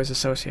what I always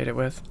associate it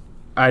with.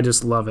 I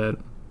just love it.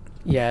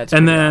 Yeah, it's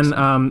and then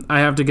awesome. I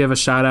have to give a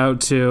shout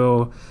out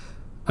to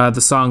the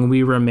song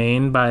 "We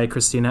Remain" by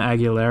Christina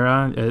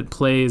Aguilera. It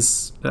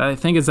plays, I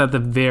think it's at the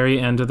very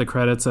end of the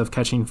credits of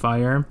Catching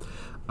Fire.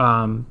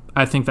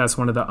 I think that's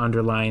one of the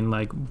underlying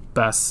like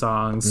best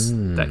songs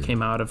that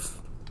came out of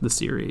the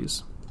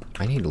series.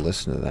 I need to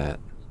listen to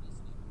that.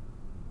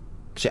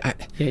 See,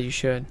 yeah, you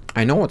should.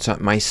 I know what's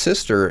on. My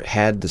sister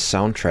had the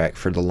soundtrack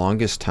for the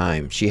longest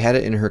time. She had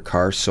it in her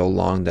car so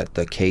long that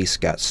the case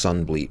got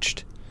sun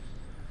bleached.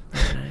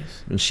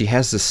 Nice. And she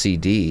has the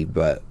CD,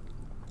 but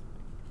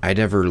I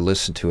never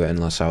listened to it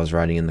unless I was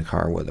riding in the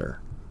car with her.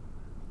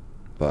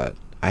 But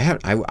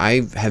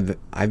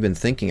I've been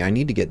thinking I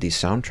need to get these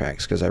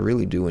soundtracks because I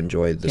really do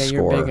enjoy the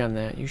score. Yeah, you're big on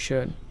that. You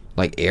should.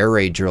 Like Air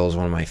Raid Drill is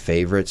one of my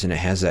favorites, and it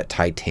has that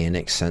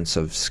Titanic sense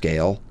of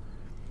scale.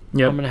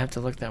 Yep. I'm gonna have to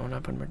look that one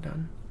up when we're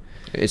done.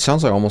 It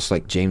sounds like almost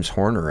like James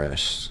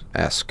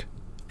Horner-esque,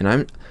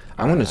 and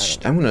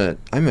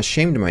I'm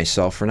ashamed of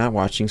myself for not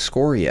watching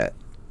Score yet,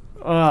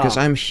 because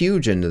I'm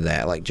huge into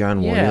that, like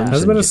John Williams. I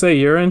was gonna say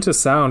you're into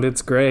sound.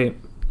 It's great.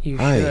 You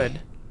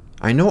should.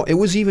 I know it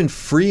was even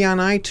free on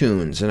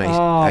iTunes, and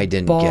I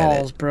didn't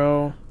get it,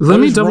 bro. Let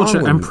me double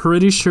check. I'm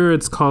pretty sure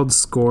it's called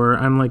Score.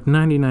 I'm like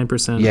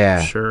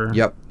 99% sure.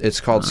 Yep,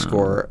 it's called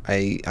Score.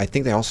 I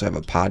think they also have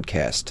a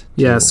podcast too.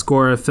 Yeah,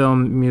 Score, a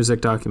film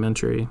music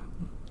documentary.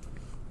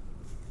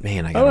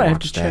 Man, I gotta watch have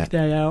to check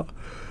that out.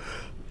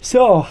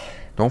 So,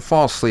 don't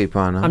fall asleep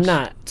on us. I'm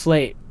not. It's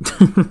late.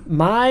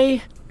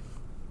 My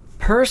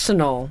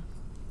personal,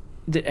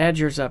 add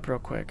yours up real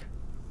quick.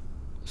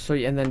 So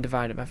and then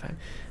divide it by 5.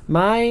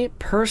 My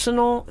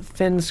personal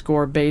fin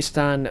score based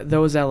on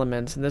those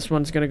elements, and this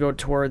one's going to go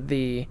toward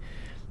the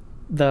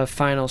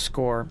final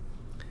score,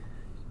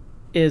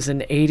 is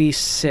an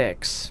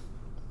 86.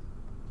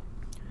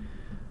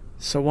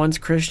 So once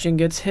Christian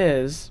gets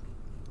his,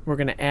 we're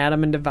going to add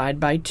them and divide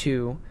by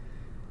 2.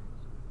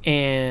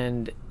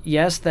 And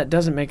yes, that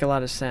doesn't make a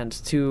lot of sense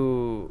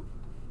to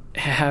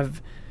have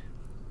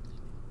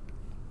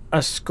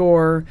a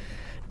score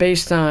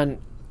based on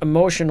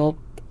emotional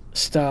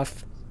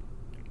stuff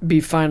be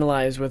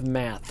finalized with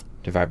math.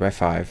 Divide by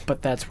 5.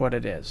 But that's what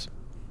it is.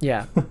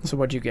 Yeah. So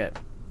what'd you get?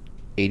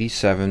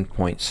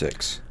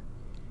 87.6.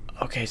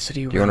 Okay, so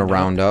do you want to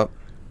round up?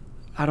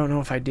 I don't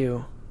know if I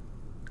do,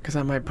 because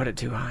I might put it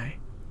too high.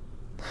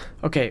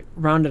 Okay,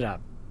 round it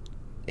up.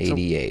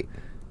 88.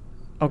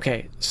 So,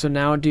 okay, so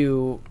now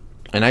do...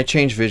 And I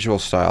changed visual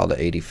style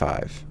to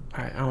 85.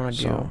 All right, I want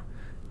to do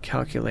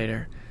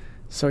calculator.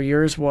 So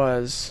yours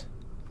was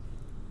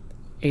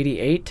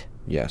 88?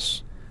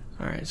 Yes.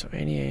 All right, so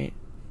 88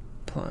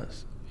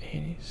 plus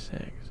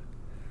 86.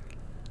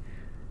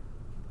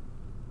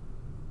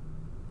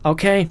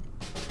 Okay.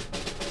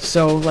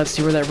 So let's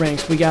see where that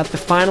ranks. We got the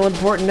final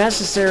important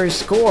necessary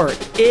score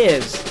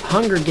is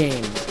Hunger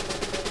Games,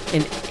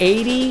 an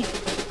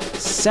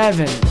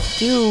 87.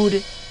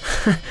 Dude,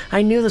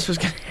 I knew this was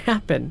going to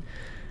happen.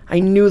 I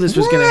knew this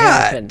was going to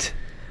happen.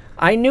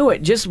 I knew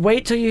it. Just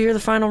wait till you hear the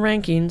final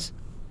rankings.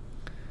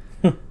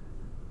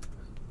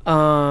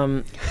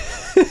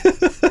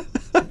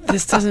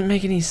 This doesn't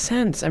make any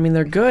sense. I mean,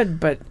 they're good,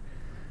 but...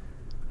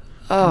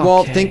 Okay.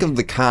 Well, think of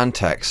the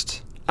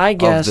context. I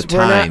guess of the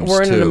times,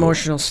 we're in an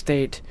emotional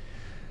state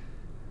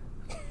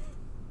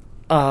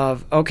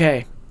of...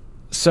 Okay,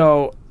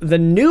 so the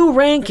new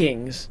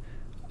rankings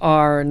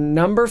are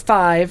number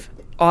 5,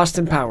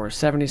 Austin Powers,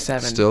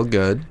 77. Still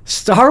good.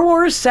 Star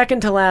Wars, second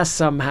to last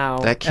somehow.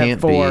 That can't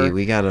at 4, be.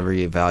 We got to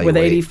reevaluate. with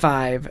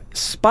 85.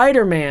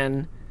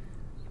 Spider-Man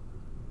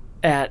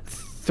at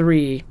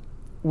 3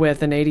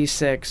 with an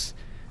 86.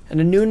 And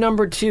a new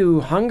number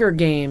 2, Hunger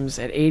Games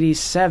at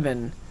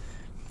 87.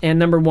 And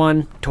number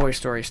 1, Toy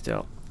Story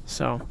still.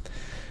 So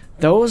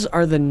those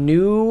are the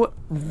new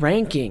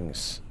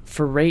rankings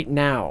for right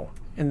now.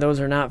 And those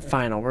are not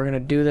final. We're going to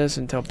do this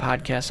until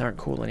podcasts aren't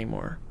cool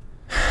anymore.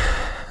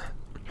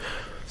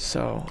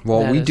 So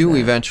well, we do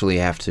eventually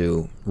have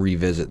to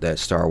revisit that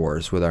Star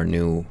Wars with our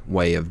new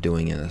way of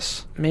doing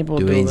this. Maybe we'll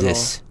do a little,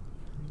 this.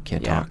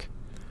 Can't talk.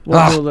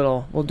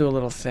 We'll do a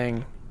little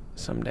thing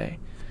someday.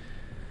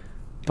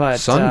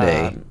 But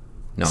Sunday?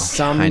 No.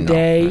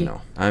 Someday. I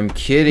know. I'm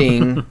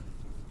kidding.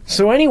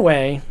 So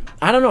anyway,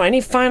 I don't know.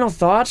 Any final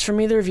thoughts from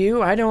either of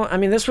you?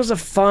 This was a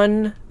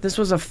fun.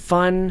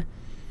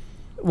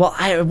 Well,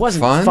 it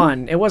wasn't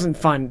fun. It wasn't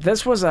fun.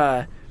 This was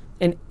an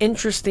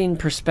interesting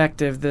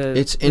perspective.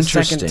 The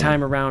second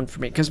time around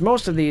for me, because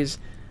most of these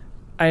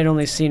I had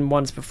only seen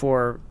once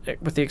before,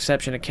 with the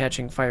exception of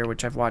Catching Fire,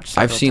 which I've watched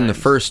several I've seen times.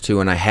 the first 2,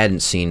 and I hadn't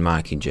seen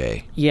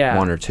Mockingjay. Yeah,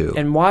 1 or 2.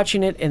 And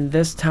watching it in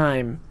this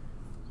time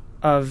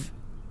of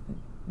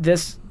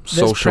this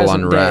social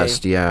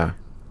unrest, day,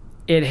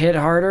 it hit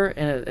harder,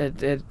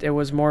 and it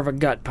was more of a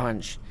gut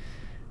punch.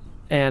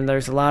 And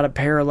there's a lot of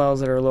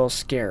parallels that are a little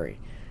scary.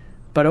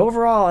 But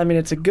overall,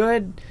 it's a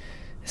good,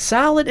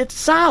 solid. It's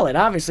solid.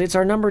 Obviously, it's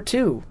our number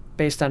 2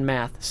 based on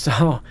math.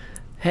 So,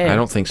 hey, I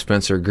don't think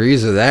Spencer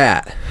agrees with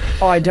that.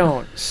 Oh, I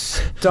don't.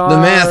 The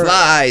math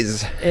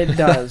lies. It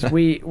does. But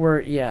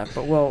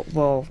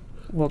we'll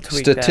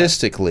tweak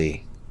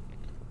statistically.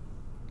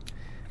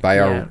 By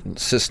our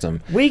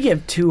system, we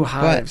give too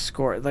high of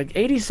score. Like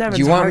 87.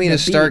 Do you want me to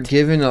start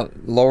giving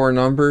lower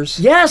numbers?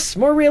 Yes,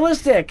 more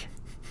realistic.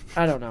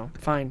 I don't know.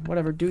 Fine,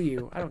 whatever. Do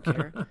you? I don't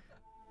care.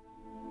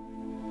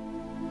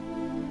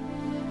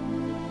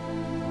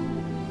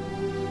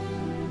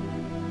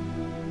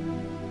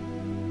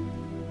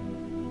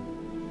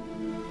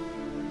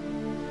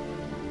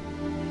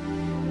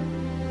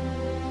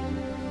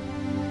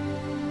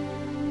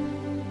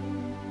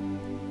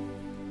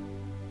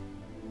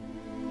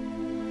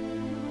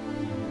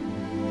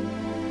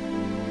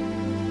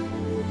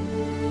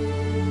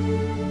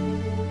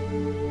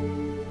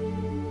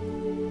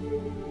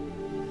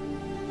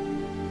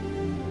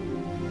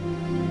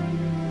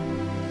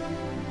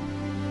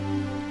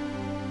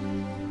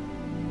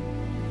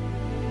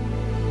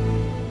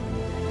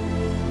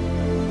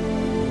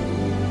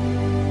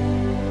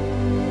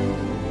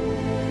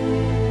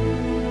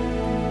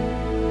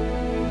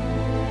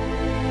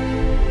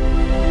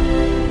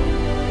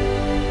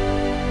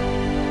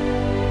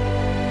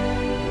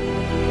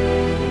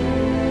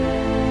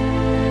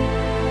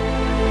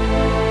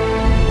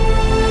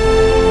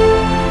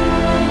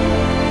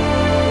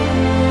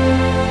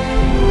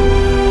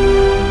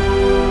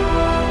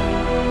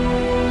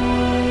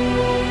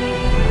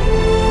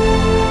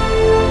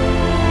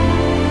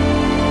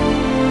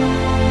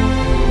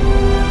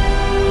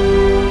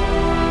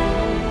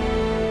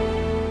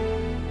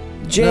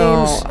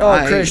 James,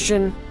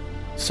 Christian.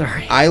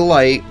 Sorry. I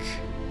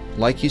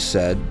like you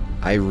said,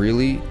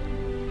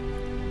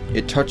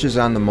 it touches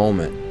on the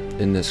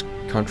moment in this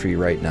country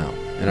right now.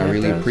 And I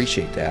really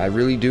appreciate that. I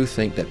really do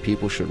think that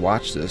people should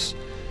watch this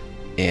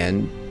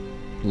and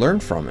learn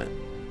from it.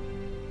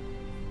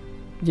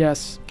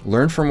 Yes.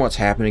 Learn from what's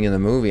happening in the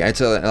movie.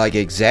 It's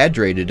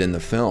exaggerated in the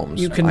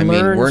films. You can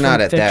learn we're from not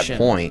at fiction. that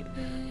point.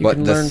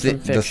 But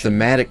the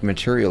thematic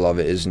material of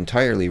it is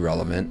entirely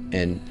relevant,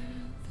 and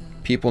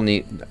people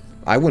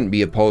I wouldn't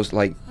be opposed.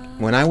 Like,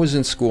 when I was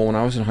in school, when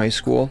I was in high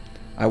school,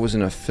 I was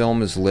in a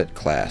film is lit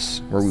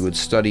class where we would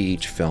study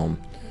each film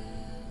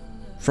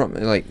from,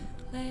 a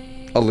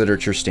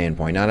literature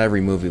standpoint. Not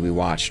every movie we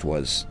watched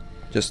was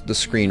just the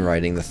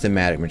screenwriting, the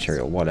thematic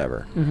material,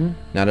 whatever. Mm-hmm.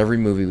 Not every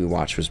movie we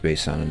watched was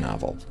based on a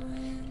novel.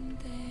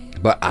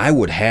 But I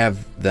would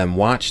have them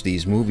watch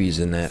these movies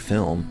in that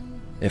film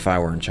if I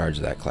were in charge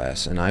of that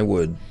class, and I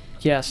would...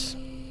 Yes.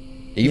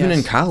 Even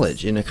in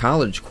college, in a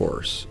college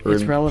course, or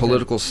it's in relevant.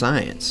 Political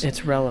science.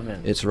 It's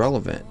relevant. It's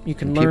relevant. You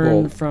can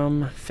learn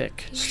from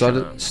fiction.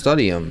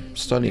 Study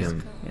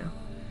them. Yeah.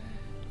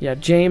 Yeah,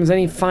 James,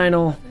 any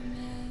final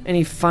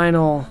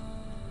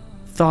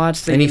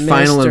thoughts that any you missed?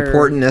 Final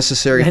important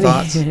necessary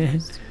thoughts?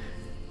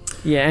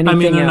 Yeah, anything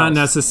they're else? Not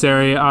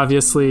necessary.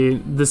 Obviously,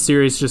 this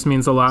series just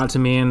means a lot to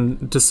me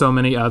and to so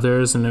many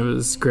others, and it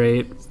was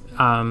great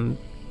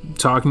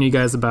talking to you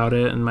guys about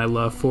it and my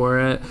love for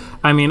it.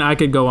 I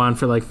could go on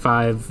for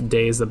 5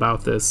 days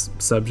about this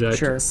subject.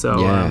 Sure.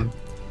 So,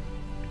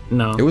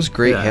 no. It was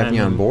great having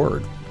you on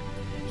board.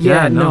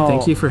 Yeah, no,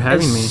 thank you for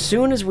having me. As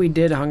soon as we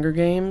did Hunger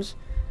Games,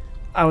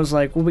 I was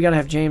like, well, we got to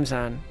have James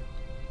on.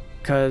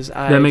 Because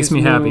that makes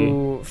me happy.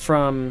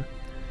 From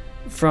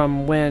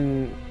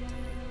when...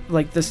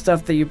 the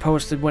stuff that you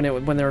posted when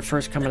they were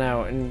first coming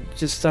out, and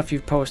just stuff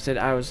you've posted,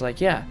 I was like,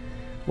 yeah,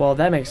 well,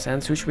 that makes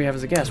sense. Who should we have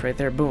as a guest? Right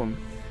there, boom.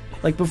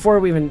 Like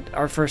before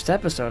our first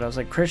episode, I was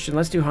like, Christian,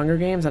 let's do Hunger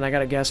Games, and I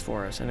got a guest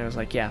for us, and it was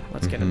like, yeah,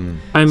 let's get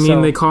him. I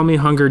mean, they call me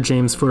Hunger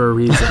James for a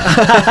reason.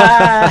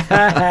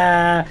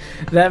 I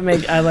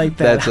like that.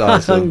 That's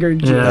awesome. Hunger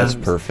James. Yeah. That's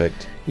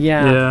perfect.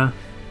 Yeah.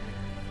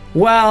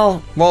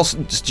 Well,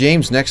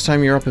 James, next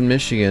time you're up in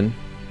Michigan,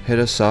 hit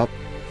us up.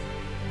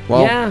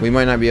 Well, we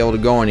might not be able to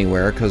go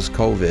anywhere because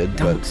COVID.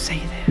 Don't say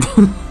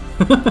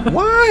that.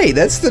 Why?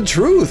 That's the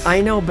truth.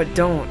 I know, but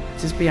don't.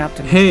 Just be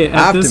optimistic. Hey,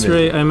 at this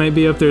rate, I might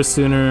be up there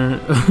sooner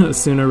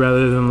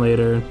rather than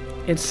later.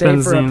 It's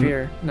safer up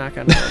here. Knock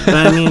on wood.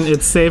 I mean,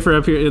 it's safer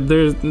up here.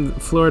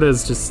 Florida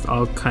is just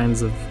all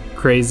kinds of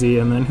crazy,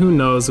 and then who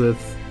knows with...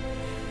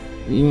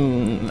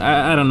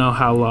 I don't know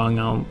how long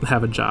I'll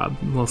have a job.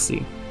 We'll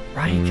see.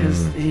 Right,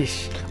 because...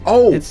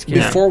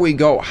 Before we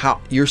go,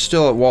 you're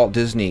still at Walt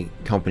Disney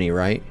Company,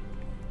 right?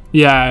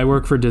 Yeah, I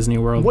work for Disney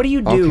World. What do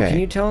you do? Can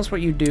you tell us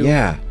what you do?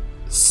 Yeah.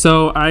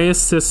 So I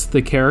assist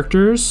the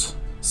characters.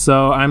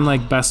 So I'm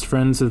like best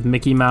friends with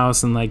Mickey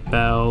Mouse and like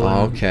Belle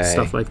and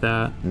stuff like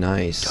that.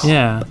 Nice.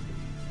 Yeah.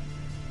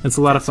 It's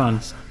a lot of fun.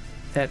 Awesome.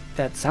 That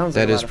sounds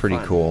like a lot is pretty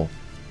of fun. Cool.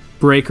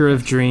 Breaker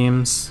of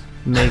dreams,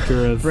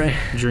 maker of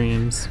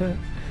dreams.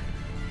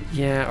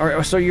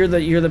 Yeah, so you're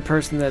the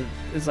person that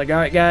is like, all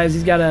right, guys,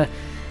 we got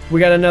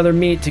another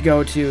meet to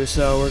go to,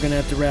 so we're gonna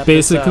have to wrap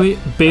this up.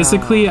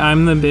 Basically,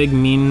 I'm the big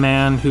mean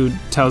man who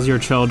tells your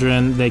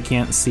children they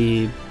can't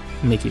see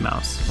Mickey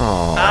Mouse.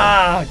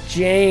 Oh,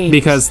 James.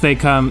 Because they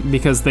come,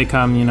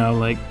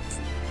 like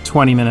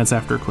 20 minutes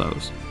after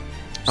close.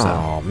 So.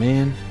 Oh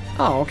man.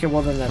 Oh, okay.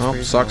 Well, then that's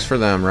reasonable. Sucks for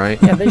them, right?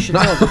 Yeah, they should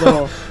know,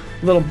 the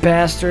little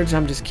bastards.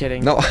 I'm just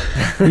kidding. No.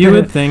 You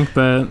would think,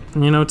 but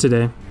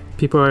today.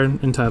 People are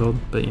entitled,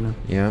 but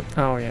Yeah.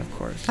 Oh, yeah, of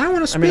course. I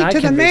want to speak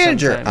to the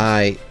manager.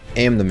 I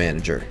am the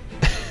manager.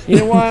 You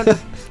know what?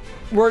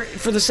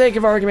 For the sake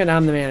of argument,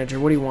 I'm the manager.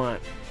 What do you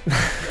want?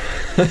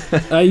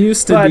 I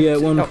used to be at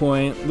one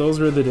point.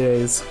 Those were the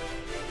days.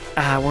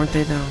 Weren't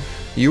they, though?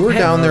 You were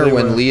down there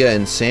when Leah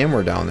and Sam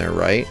were down there,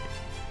 right?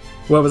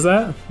 What was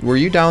that? Were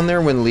you down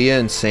there when Leah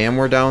and Sam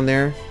were down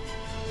there?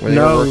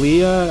 No,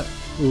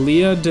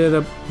 Leah did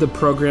the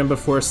program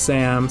before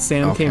Sam.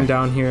 Sam came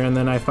down here, and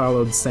then I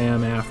followed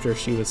Sam after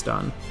she was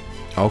done.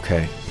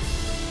 Okay.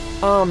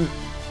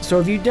 So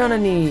have you done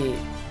any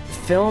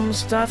film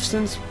stuff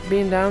since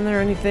being down there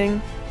or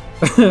anything?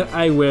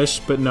 I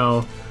wish, but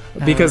no.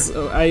 Because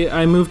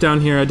I moved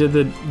down here. I did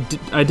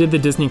the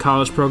Disney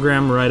College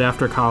program right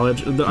after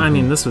college. I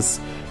mean, this was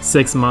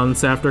 6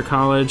 months after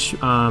college.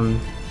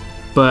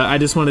 But I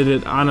just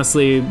wanted to,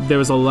 honestly, there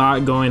was a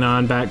lot going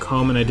on back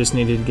home, and I just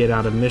needed to get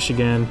out of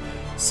Michigan.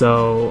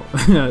 So,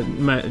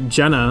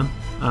 Jenna,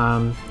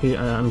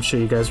 I'm sure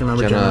you guys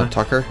remember Jenna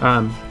Tucker?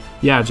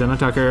 Jenna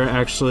Tucker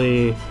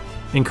actually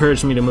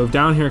encouraged me to move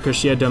down here because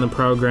she had done the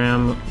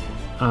program.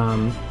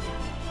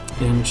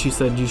 And she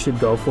said, you should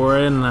go for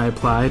it. And I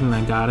applied, and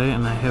I got it,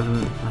 and I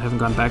haven't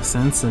gone back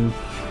since. And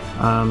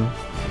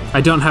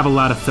I don't have a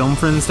lot of film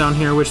friends down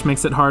here, which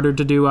makes it harder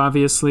to do,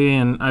 obviously.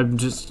 And I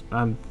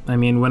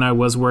mean, when I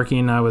was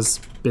working, I was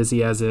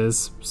busy as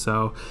is.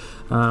 So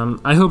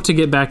I hope to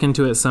get back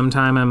into it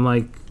sometime.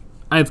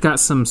 I've got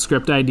some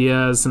script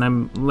ideas,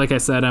 and like I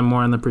said, I'm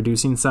more on the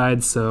producing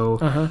side. So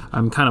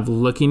I'm kind of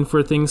looking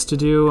for things to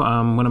do.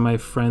 One of my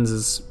friends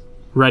is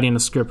writing a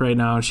script right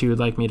now, and she would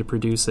like me to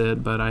produce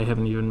it, but I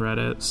haven't even read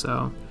it.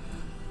 So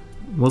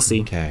we'll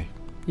see. Okay.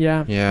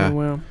 Yeah. Yeah.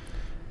 Well.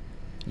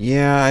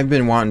 Yeah, I've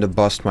been wanting to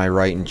bust my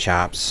writing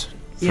chops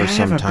for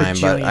some time,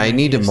 but I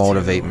need to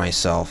motivate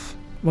myself.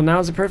 Well,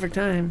 now's the perfect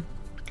time.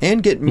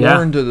 And get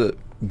more into the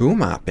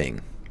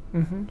boom-opping.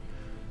 Mm-hmm.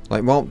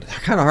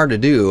 Kind of hard to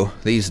do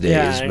these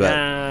days,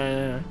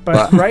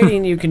 but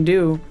writing you can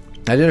do.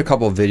 I did a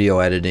couple of video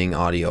editing,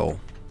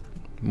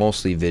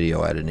 mostly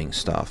video editing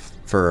stuff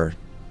for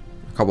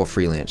a couple of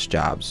freelance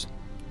jobs,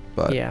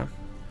 but and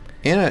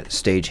a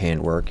stagehand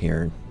work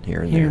here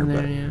and there.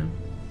 But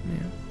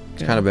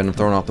it's kind of been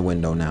thrown out the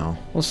window now.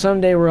 Well,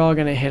 someday we're all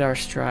gonna hit our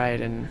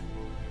stride, and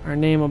our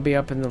name will be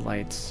up in the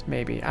lights.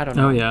 Maybe, I don't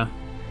know. Oh yeah.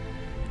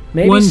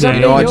 Maybe one day.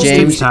 You know what,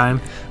 James?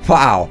 Time.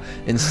 Wow!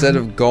 Instead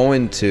of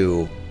going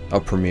to a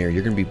premiere,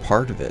 you're gonna be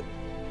part of it.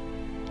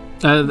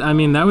 I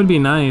mean, that would be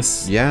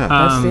nice. Yeah,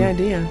 that's the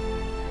idea.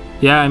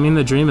 Yeah, I mean,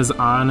 the dream is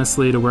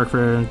honestly to work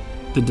for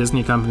the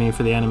Disney company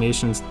for the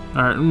animations,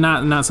 or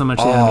not so much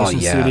the animation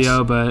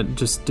studio, but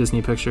just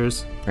Disney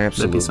Pictures. Absolutely,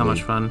 that'd be so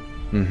much fun.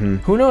 Mm-hmm.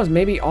 Who knows?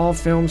 Maybe all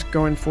films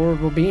going forward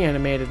will be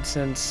animated,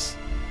 since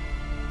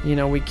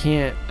we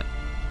can't.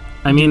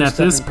 I mean, at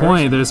this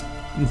point,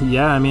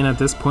 at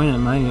this point, it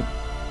might.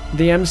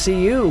 The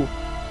MCU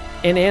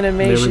in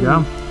animation. There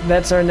we go.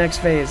 That's our next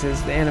phase.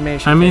 Is the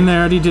animation. I mean, they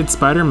already did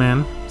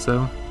Spider-Man,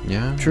 so.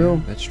 Yeah. True.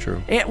 Yeah, that's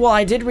true.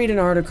 I did read an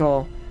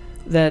article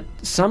that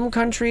some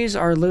countries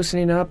are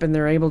loosening up and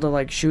they're able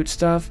to shoot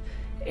stuff,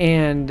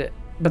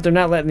 but they're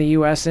not letting the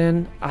U.S.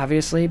 in,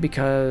 obviously,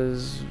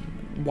 because.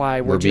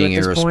 Why we're being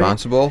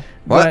irresponsible?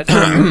 What?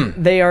 But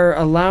they are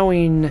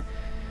allowing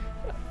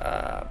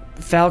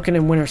Falcon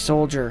and Winter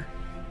Soldier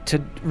to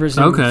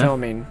resume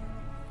filming.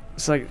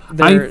 It's like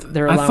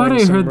they're allowing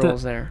some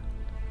rules there.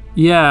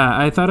 Yeah,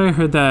 I thought I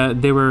heard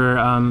that they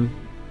were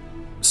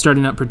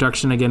starting up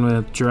production again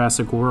with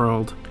Jurassic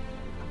World.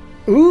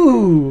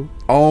 Ooh.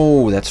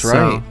 Oh, that's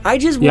right. I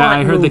just want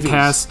I heard movies. the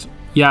cast.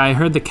 Yeah, I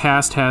heard the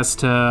cast has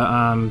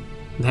to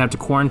they have to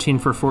quarantine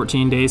for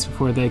 14 days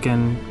before they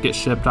can get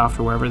shipped off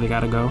to wherever they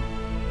gotta go.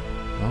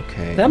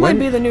 Okay. That might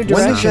be the new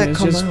direction. Is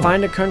just out?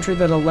 find a country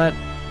that'll let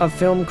a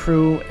film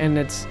crew and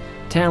its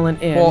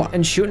talent in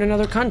and shoot in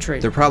another country.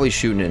 They're probably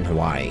shooting it in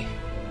Hawaii.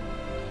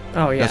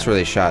 Oh yeah. That's where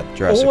they shot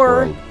Jurassic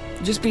World.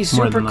 Just be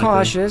super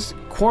cautious,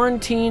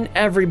 quarantine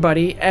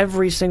everybody,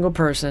 every single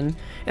person,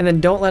 and then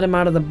don't let them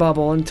out of the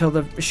bubble until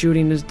the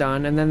shooting is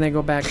done, and then they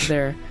go back to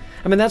their...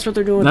 I mean, that's what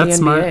they're doing with the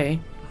smart. NBA.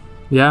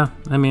 Yeah,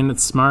 I mean,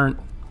 it's smart.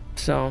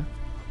 So,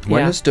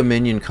 When does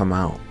Dominion come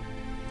out?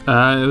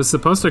 It was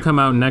supposed to come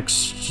out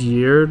next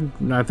year,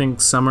 I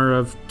think summer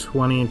of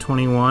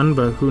 2021,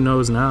 but who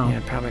knows now?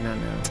 Yeah, probably not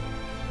now.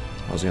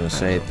 I was going to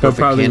say, perfect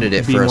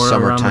candidate for a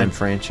summertime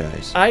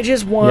franchise. I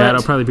just want... Yeah,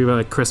 it'll probably be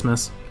like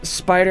Christmas.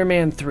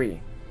 Spider-Man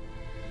 3.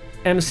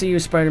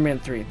 MCU Spider-Man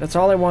 3. That's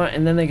all I want,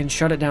 and then they can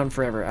shut it down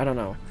forever. I don't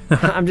know.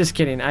 I'm just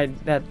kidding. I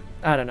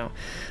don't know.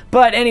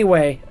 But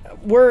anyway,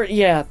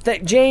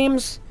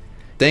 James...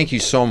 Thank you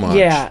so much.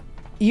 Yeah,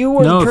 you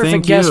were the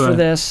perfect guest for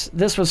this.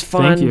 This was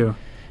fun. Thank you.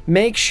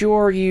 Make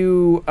sure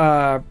you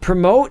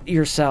promote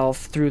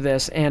yourself through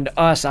this, and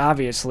us,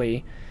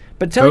 obviously.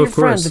 But tell your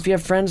friends, if you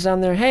have friends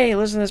down there, hey,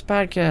 listen to this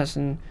podcast,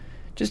 and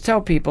just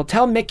tell people.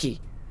 Tell Mickey.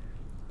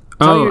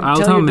 I'll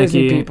tell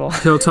Mickey.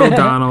 He'll tell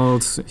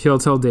Donald. He'll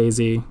tell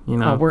Daisy. You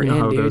know, we're in,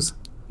 how it dude. Goes.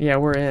 Yeah,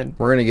 we're in.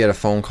 We're going to get a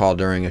phone call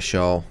during a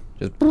show.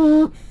 Just,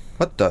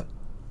 what the?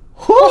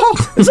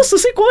 Is this the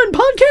Sequel In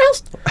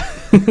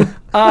podcast?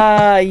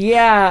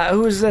 Yeah.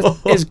 Who's this?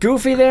 Is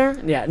Goofy there?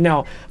 Yeah,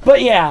 no.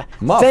 But yeah,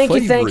 thank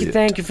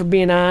you for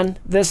being on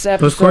this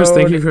episode. Of course,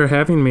 thank you for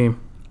having me.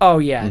 Oh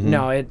yeah,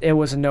 no, it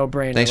was a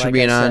no-brainer. Thanks for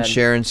being on,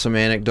 sharing some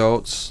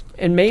anecdotes,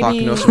 and maybe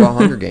talking to us about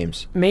Hunger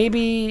Games.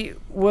 Maybe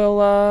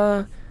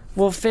we'll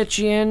fit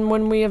you in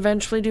when we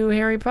eventually do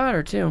Harry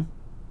Potter too.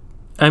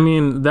 I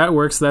mean, that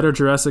works. That or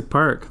Jurassic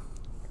Park.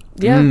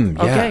 Yeah.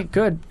 Okay.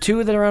 Good.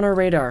 2 that are on our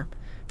radar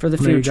for the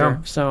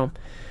future. So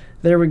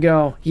there we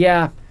go.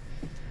 Yeah.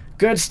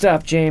 Good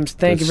stuff, James.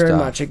 Thank you very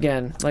much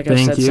again. Like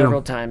I said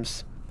several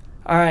times.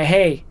 All right.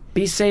 Hey,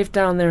 be safe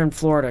down there in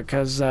Florida,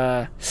 because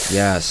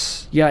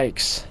yes.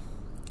 Yikes.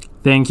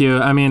 Thank you.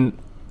 I mean,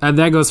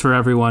 that goes for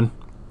everyone.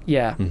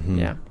 Yeah. Mm-hmm.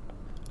 Yeah.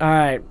 All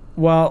right.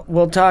 Well,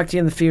 we'll talk to you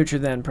in the future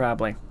then,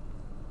 probably.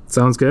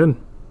 Sounds good.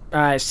 All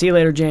right. See you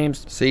later,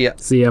 James. See ya.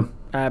 See ya.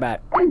 All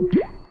right. Bye.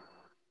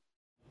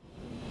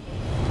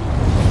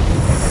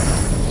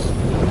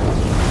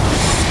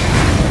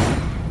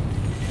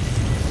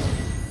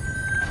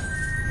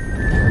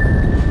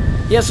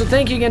 Yeah, so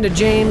thank you again to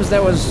James.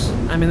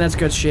 That's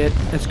good shit.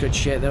 That's good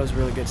shit. That was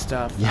really good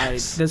stuff.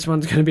 Yes. This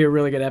one's going to be a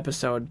really good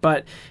episode.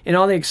 But in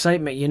all the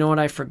excitement, you know what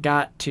I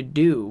forgot to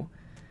do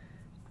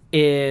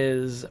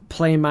is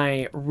play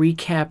my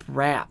recap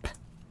rap.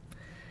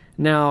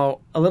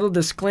 Now, a little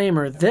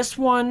disclaimer. This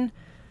one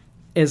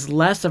is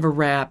less of a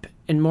rap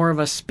and more of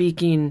a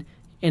speaking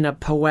in a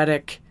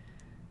poetic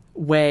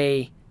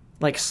way,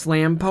 like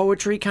slam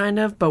poetry kind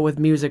of, but with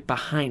music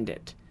behind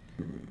it.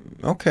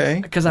 Okay.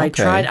 Because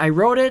I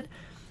wrote it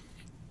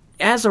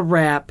as a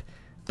rap,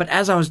 but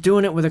as I was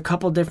doing it with a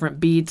couple different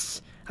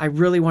beats I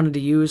really wanted to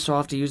use, so I'll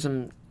have to use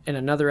them in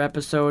another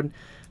episode.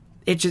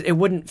 It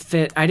wouldn't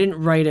fit. I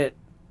didn't write it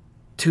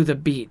to the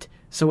beat,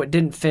 so it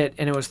didn't fit,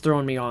 and it was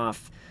throwing me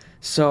off.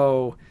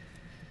 So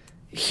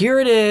here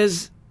it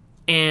is,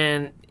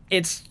 and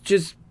it's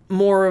just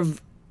more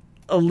of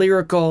a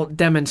lyrical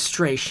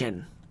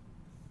demonstration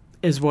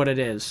is what it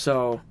is.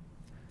 So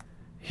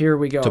here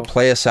we go. To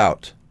play us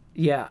out.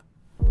 Yeah.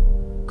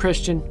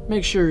 Christian,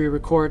 make sure you're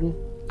recording.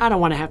 I don't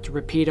want to have to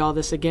repeat all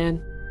this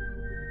again.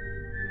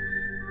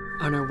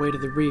 On our way to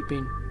the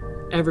reaping,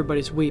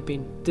 everybody's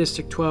weeping.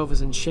 District 12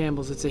 is in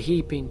shambles. It's a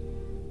heaping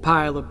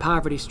pile of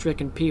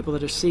poverty-stricken people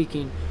that are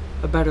seeking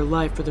a better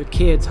life for their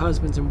kids,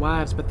 husbands, and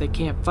wives, but they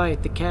can't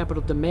fight. The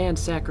capital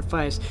demands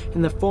sacrifice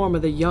in the form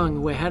of the young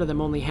who ahead of them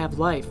only have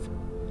life.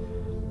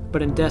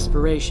 But in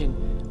desperation,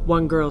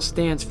 one girl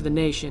stands for the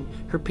nation.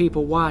 Her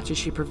people watch as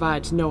she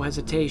provides no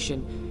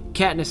hesitation.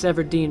 Katniss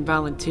Everdeen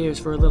volunteers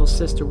for her little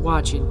sister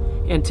watching.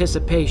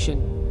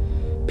 Anticipation.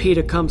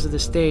 Peeta comes to the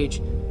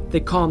stage. They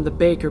call him the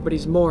baker, but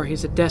he's more,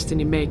 he's a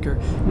destiny maker.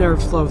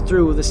 Nerves flow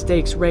through, the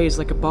stakes raised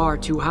like a bar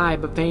too high,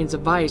 but veins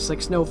of ice like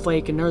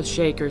snowflake and earth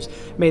shakers.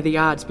 May the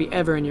odds be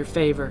ever in your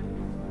favor.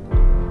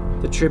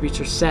 The tributes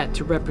are set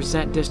to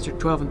represent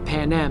District 12 and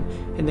Pan Am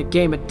in the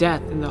game of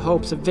death in the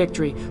hopes of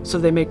victory, so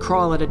they may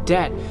crawl out of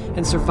debt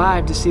and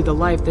survive to see the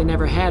life they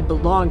never had but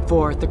longed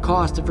for at the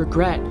cost of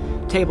regret.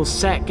 Table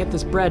set, get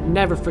this bread,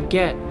 never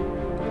forget.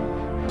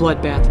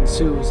 bloodbath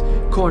ensues.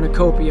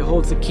 Cornucopia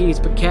holds the keys,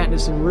 but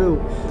Katniss and Rue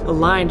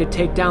align to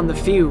take down the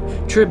few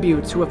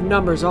tributes who have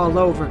numbers all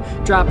over,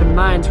 dropping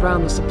mines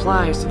round the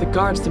supplies. To the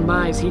guard's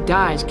demise, he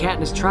dies.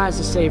 Katniss tries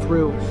to save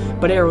Rue,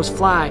 but arrows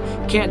fly.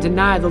 Can't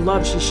deny the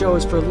love she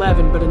shows for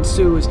Eleven, but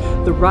ensues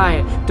the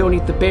riot. Don't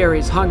eat the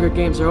berries. Hunger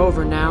Games are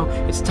over now.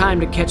 It's time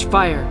to catch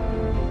fire.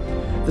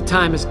 The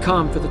time has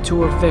come for the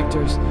tour of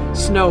victors.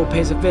 Snow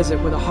pays a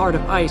visit with a heart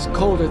of ice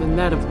colder than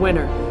that of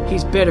winter.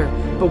 He's bitter,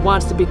 but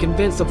wants to be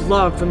convinced of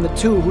love from the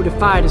two who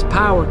defied his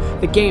power.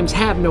 The games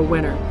have no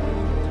winner.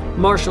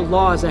 Martial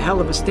law is a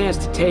hell of a stance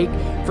to take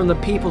from the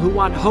people who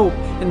want hope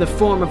in the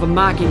form of a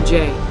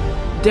mockingjay.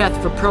 Death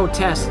for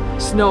protest.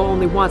 Snow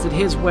only wants it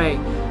his way.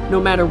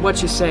 No matter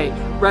what you say,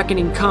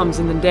 reckoning comes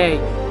in the day.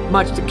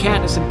 Much to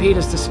Katniss and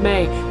Peeta's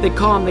dismay, they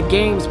call them the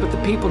games, but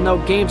the people know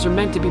games are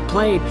meant to be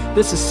played.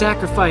 This is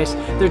sacrifice.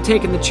 They're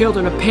taking the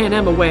children of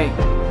Panem away.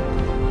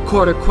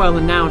 Quarter Quell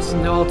announced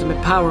in the ultimate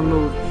power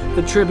move.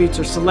 The tributes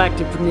are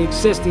selected from the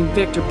existing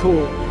victor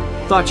pool.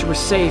 Thought you were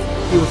safe,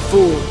 you were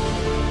fooled.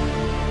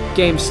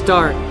 Games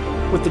start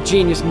with the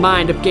genius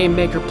mind of game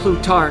maker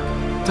Plutarch.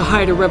 To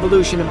hide a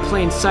revolution in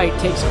plain sight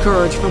takes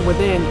courage from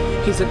within.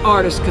 He's an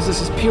artist cause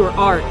this is pure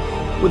art.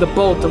 With a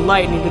bolt of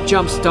lightning to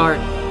jumpstart.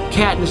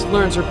 Katniss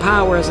learns her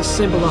power as a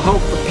symbol of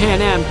hope for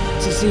Panem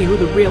to see who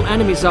the real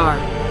enemies are.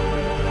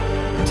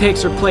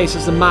 Takes her place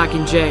as the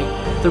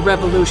Mockingjay. The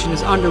revolution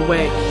is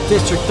underway.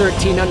 District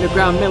 13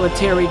 underground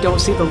military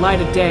don't see the light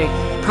of day.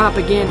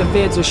 Propaganda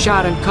vids are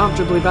shot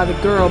uncomfortably by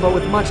the girl, but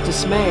with much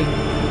dismay.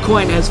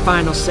 Coin has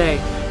final say.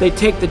 They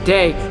take the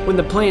day when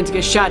the planes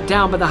get shot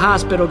down, but the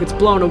hospital gets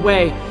blown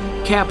away.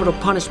 Capital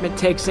punishment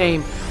takes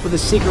aim with a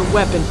secret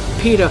weapon,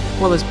 Peeta,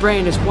 while his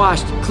brain is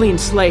washed, clean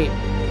slate.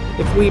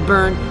 If we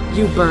burn,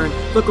 you burn.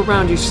 Look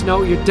around you,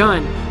 Snow, you're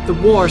done. The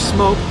war,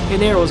 smoke,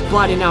 and arrows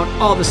blotting out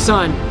all the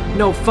sun.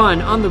 No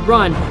fun, on the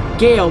run.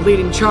 Gale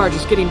leading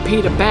charges, getting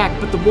Peeta back,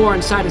 but the war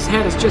inside his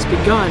head has just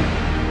begun.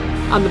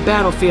 On the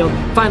battlefield,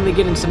 finally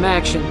getting some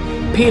action.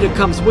 Peeta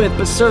comes with,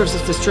 but serves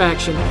as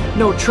distraction.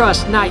 No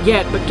trust, not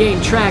yet, but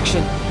gain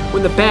traction.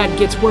 When the bad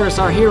gets worse,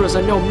 our heroes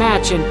are no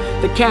matching.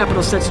 The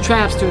Capitol sets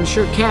traps to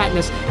ensure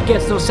Katniss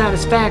gets no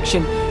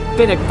satisfaction.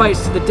 Finnick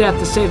fights to the death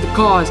to save the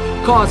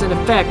cause and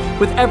effect.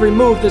 With every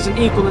move, there's an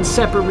equal and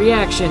separate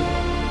reaction.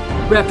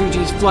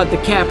 Refugees flood the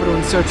Capitol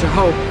in search of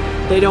hope.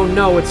 They don't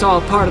know it's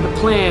all part of the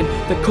plan.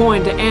 The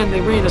coin to end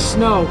the rain of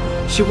snow.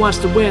 She wants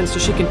to win so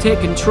she can take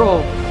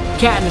control.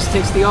 Katniss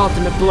takes the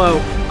ultimate blow.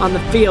 On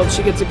the field,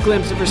 she gets a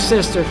glimpse of her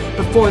sister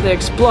before they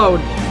explode.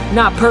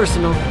 Not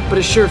personal, but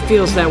it sure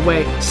feels that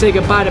way. Say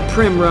goodbye to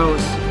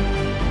Primrose.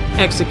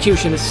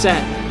 Execution is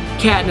set.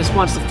 Katniss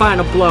wants the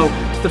final blow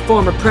to the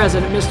former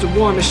president, Mr.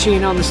 War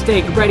Machine, on the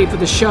stake, ready for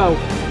the show.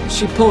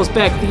 She pulls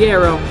back the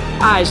arrow,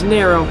 eyes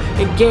narrow,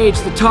 engage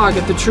the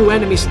target. The true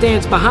enemy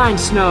stands behind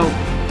Snow.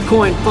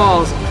 Coin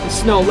falls, and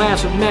Snow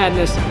laughs with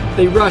madness.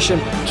 They rush him,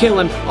 kill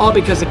him, all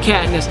because of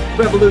Katniss.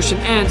 Revolution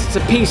ends, it's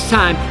a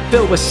peacetime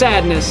filled with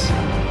sadness.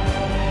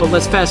 But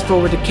let's fast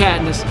forward to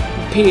Katniss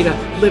and Peeta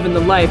living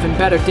the life in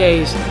better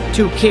days.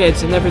 2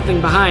 kids and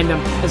everything behind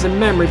them as a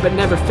memory but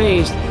never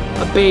phased.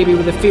 A baby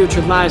with a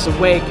future lies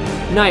awake.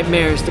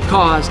 Nightmares the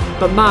cause,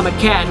 but Mama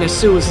Katniss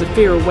soothes the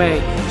fear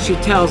away. She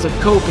tells of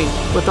coping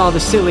with all the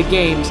silly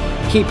games.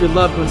 Keep your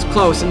loved ones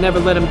close and never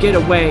let them get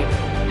away.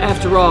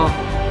 After all,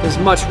 there's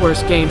much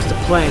worse games to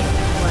play.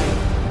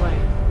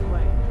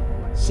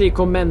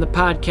 Sequel Men, the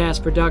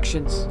podcast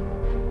productions.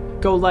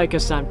 Go like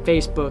us on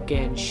Facebook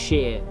and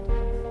shit.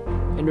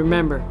 And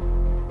remember,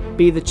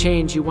 be the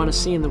change you want to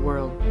see in the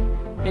world.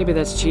 Maybe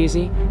that's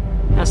cheesy.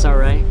 That's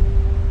alright.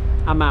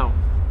 I'm out.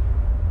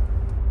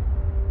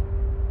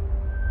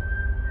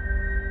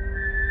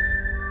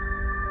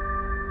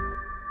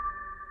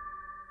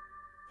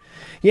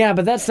 Yeah,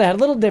 but that's that. A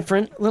little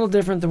different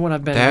than what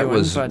I've been doing. That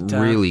was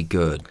really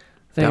good.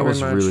 That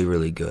was really,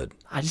 really good.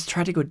 I just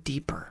tried to go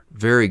deeper.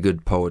 Very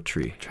good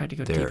poetry. Tried to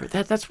go deeper.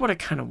 That's what it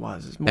kind of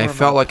was. I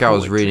felt like I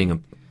was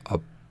reading a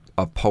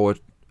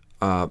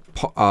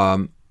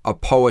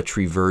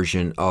poetry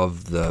version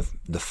of the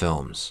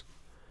films.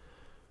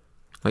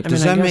 Like,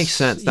 does that make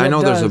sense? Yeah, I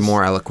know there's a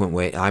more eloquent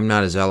way. I'm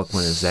not as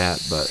eloquent as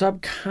that, but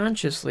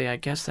subconsciously, I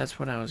guess that's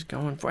what I was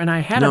going for. And I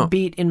had a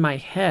beat in my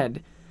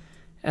head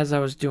as I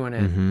was doing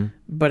it,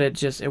 but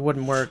it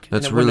wouldn't work.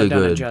 That's and it really wouldn't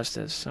have done good. It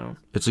justice. So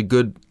it's a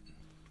good.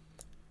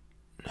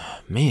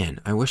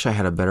 Man, I wish I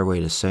had a better way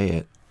to say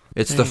it.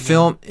 It's the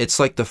film. It's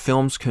like the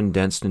film's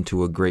condensed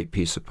into a great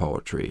piece of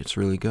poetry. It's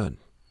really good.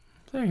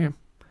 There you go.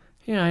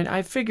 Yeah,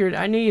 I figured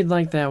I knew you'd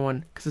like that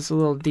one because it's a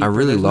little deeper. I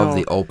really love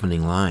the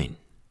opening line.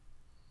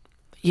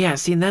 Yeah,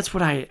 see, and that's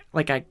what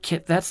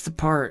that's the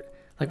part.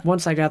 Like,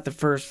 once I got the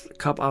first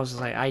couple, I was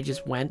like, I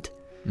just went.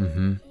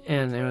 And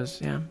it was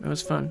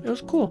fun. It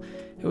was cool.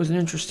 It was an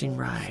interesting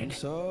ride.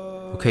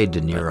 Okay, De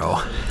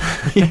Niro.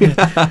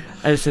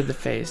 I just said the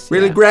face.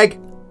 Really, yeah. Greg?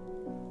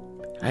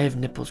 I have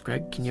nipples,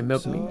 Greg. Can you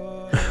milk me?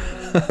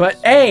 But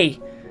hey,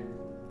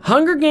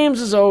 Hunger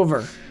Games is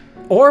over.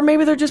 Or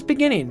maybe they're just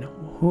beginning.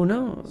 Who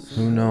knows?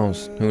 Who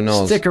knows? Who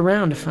knows? Stick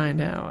around to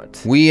find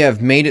out. We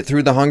have made it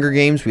through the Hunger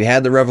Games. We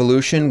had the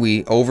revolution.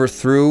 We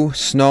overthrew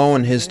Snow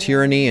and his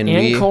tyranny. And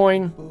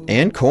Coin.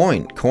 And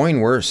Coin. Coin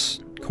worse.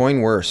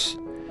 Coin worse.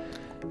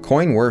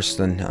 Coin worse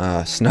than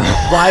Snow.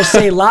 Why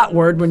say lot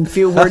word when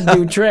few word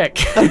do trick?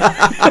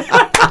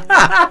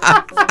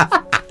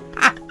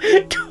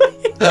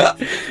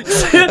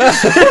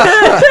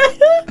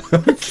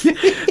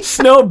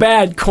 Snow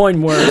bad,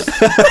 coin worse.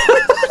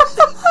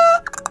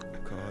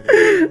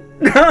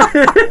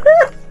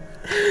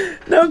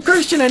 No,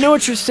 Christian, I know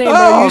what you're saying, but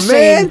are you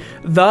saying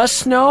the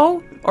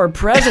Snow or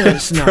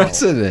President Snow?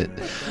 President.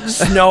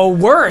 Snow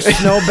worse,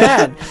 Snow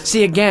bad.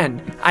 See,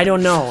 again, I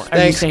don't know. Are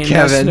Thanks, you saying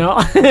Kevin.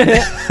 the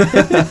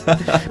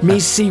Snow? Me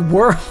see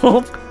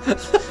world.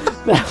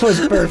 That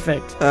was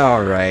perfect.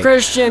 All right.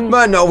 Christian.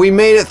 But no, we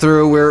made it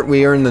through.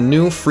 We are in the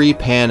new free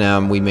Pan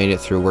Am. We made it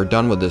through. We're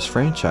done with this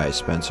franchise,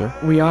 Spencer.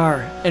 We are.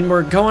 And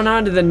we're going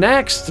on to the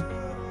next,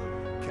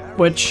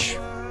 which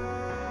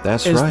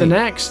That's is right. the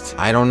next.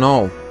 I don't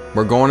know.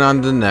 We're going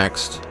on to the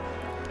next.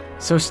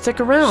 So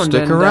stick around.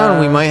 Stick around.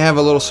 We might have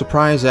a little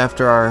surprise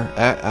after our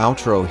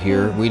outro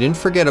here. We didn't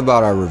forget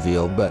about our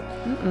reveal, but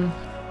a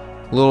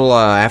little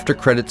after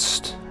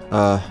credits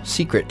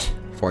secret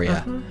for you.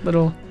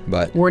 Little.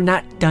 But we're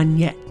not done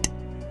yet.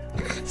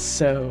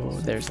 So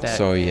there's that.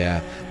 So yeah.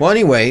 Well,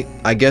 anyway,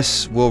 I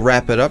guess we'll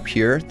wrap it up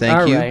here.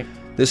 Thank you. Right.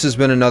 This has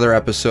been another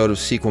episode of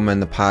Sequel Men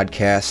the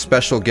Podcast.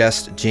 Special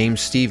guest James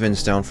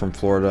Stevens down from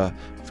Florida,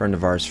 a friend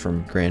of ours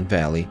from Grand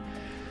Valley.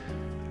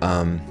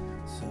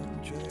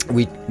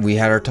 We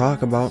had our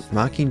talk about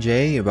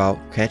Mockingjay, about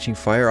Catching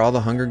Fire, all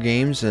the Hunger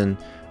Games, and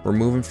we're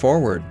moving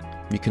forward.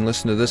 You can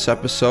listen to this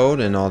episode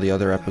and all the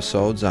other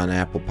episodes on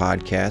Apple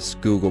Podcasts,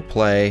 Google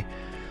Play,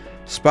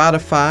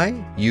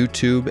 Spotify,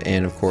 YouTube,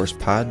 and of course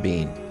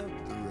Podbean,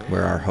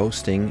 where our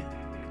hosting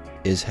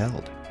is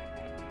held.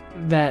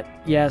 That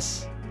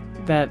is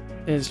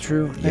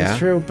true. That's Yeah?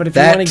 true. But if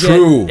That you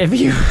want to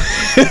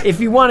get if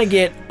you want to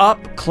get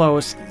up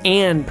close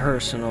and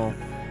personal,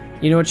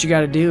 you know what you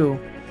got to do?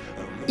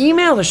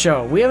 Email the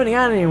show. We haven't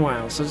gotten any in a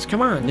while, so just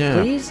come on,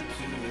 please.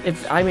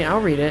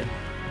 I'll read it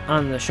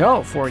on the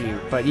show for you,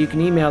 but you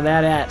can email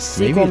that at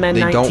sequelmen19.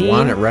 Maybe they don't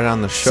want it right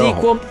on the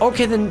show.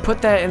 Okay, then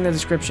put that in the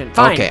description.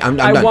 Fine. Okay, I'm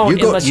I done. won't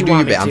You go. unless You you do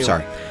want your me bit. to.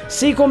 I'm sorry.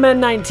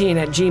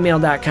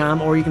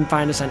 Sequelmen19@gmail.com, or you can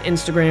find us on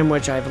Instagram,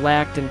 which I've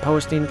lacked in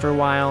posting for a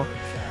while,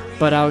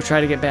 but I'll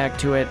try to get back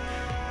to it.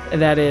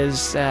 That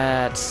is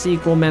at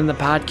Sequelmen the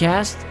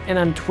Podcast, and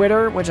on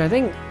Twitter, which I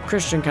think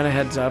Christian kind of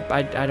heads up.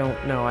 I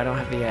don't know. I don't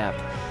have the app.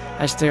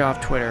 I stay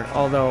off Twitter,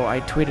 although I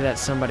tweeted at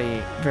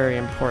somebody very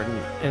important,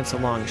 and it's a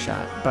long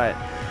shot. But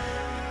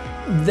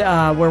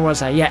where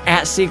was I? Yeah,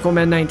 at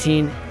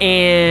Sequelmen19.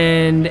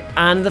 And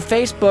on the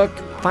Facebook,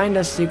 find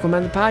us,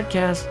 Sequelmen the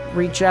Podcast.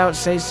 Reach out,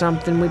 say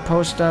something. We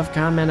post stuff,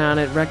 comment on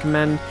it,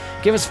 recommend.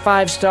 Give us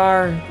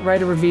 5-star,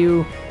 write a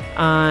review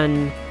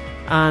on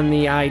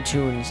the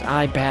iTunes,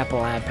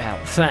 Apple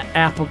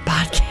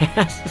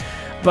Podcast.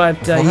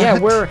 But yeah,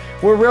 we're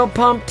real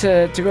pumped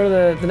to go to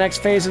the next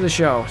phase of the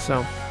show.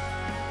 So.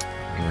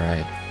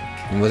 Right.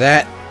 And with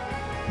that,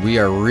 we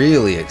are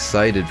really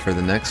excited for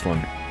the next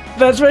one.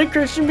 That's right,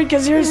 Christian,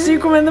 because you're a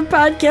Sequel in the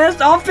Podcast.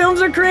 All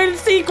films are created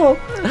sequel.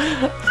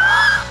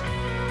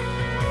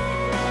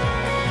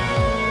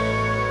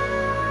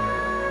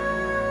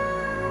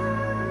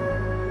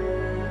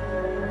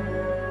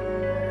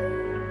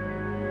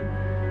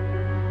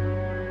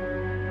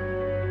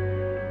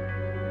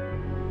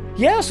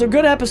 Yeah, so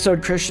good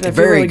episode, Christian. I feel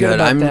Very really good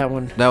about that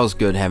one. That was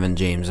good having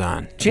James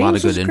on. James a lot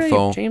of good was great.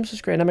 info. James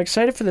was great. I'm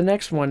excited for the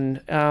next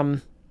one.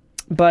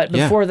 But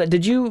before that,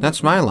 did you...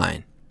 That's my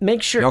line.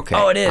 Make sure... Okay.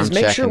 Oh, it is. I'm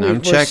Make checking, sure I'm we're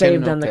checking,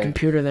 saved on the okay.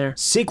 computer there.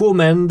 Sequel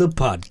Men the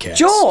Podcast.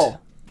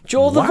 Joel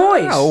the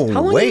voice. How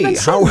long have you been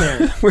sitting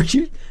there? Were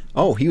you...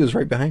 Oh, he was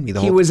right behind me the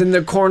whole He was in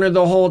the corner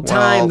the whole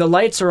time. Well, the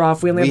lights are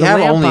off. We only have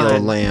the have lamp only on. the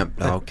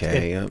lamp.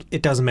 Okay.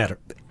 It doesn't matter.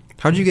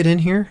 How'd you get in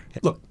here?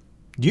 Look,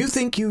 do you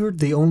think you're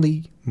the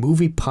only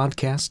movie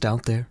podcast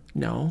out there?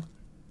 No.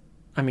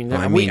 I mean,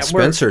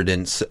 Spencer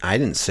didn't. I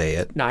didn't say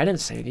it. No, I didn't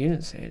say it. You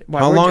didn't say it.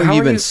 How long have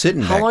you been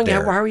sitting back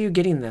there? How are you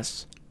getting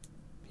this?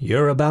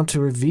 You're about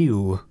to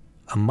review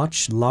a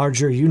much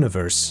larger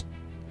universe.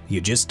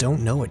 You just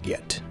don't know it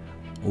yet.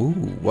 Ooh,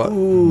 what?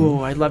 Ooh,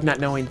 I love not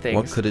knowing things.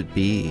 What could it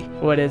be?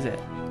 What is it?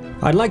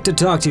 I'd like to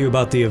talk to you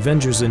about the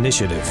Avengers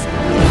Initiative.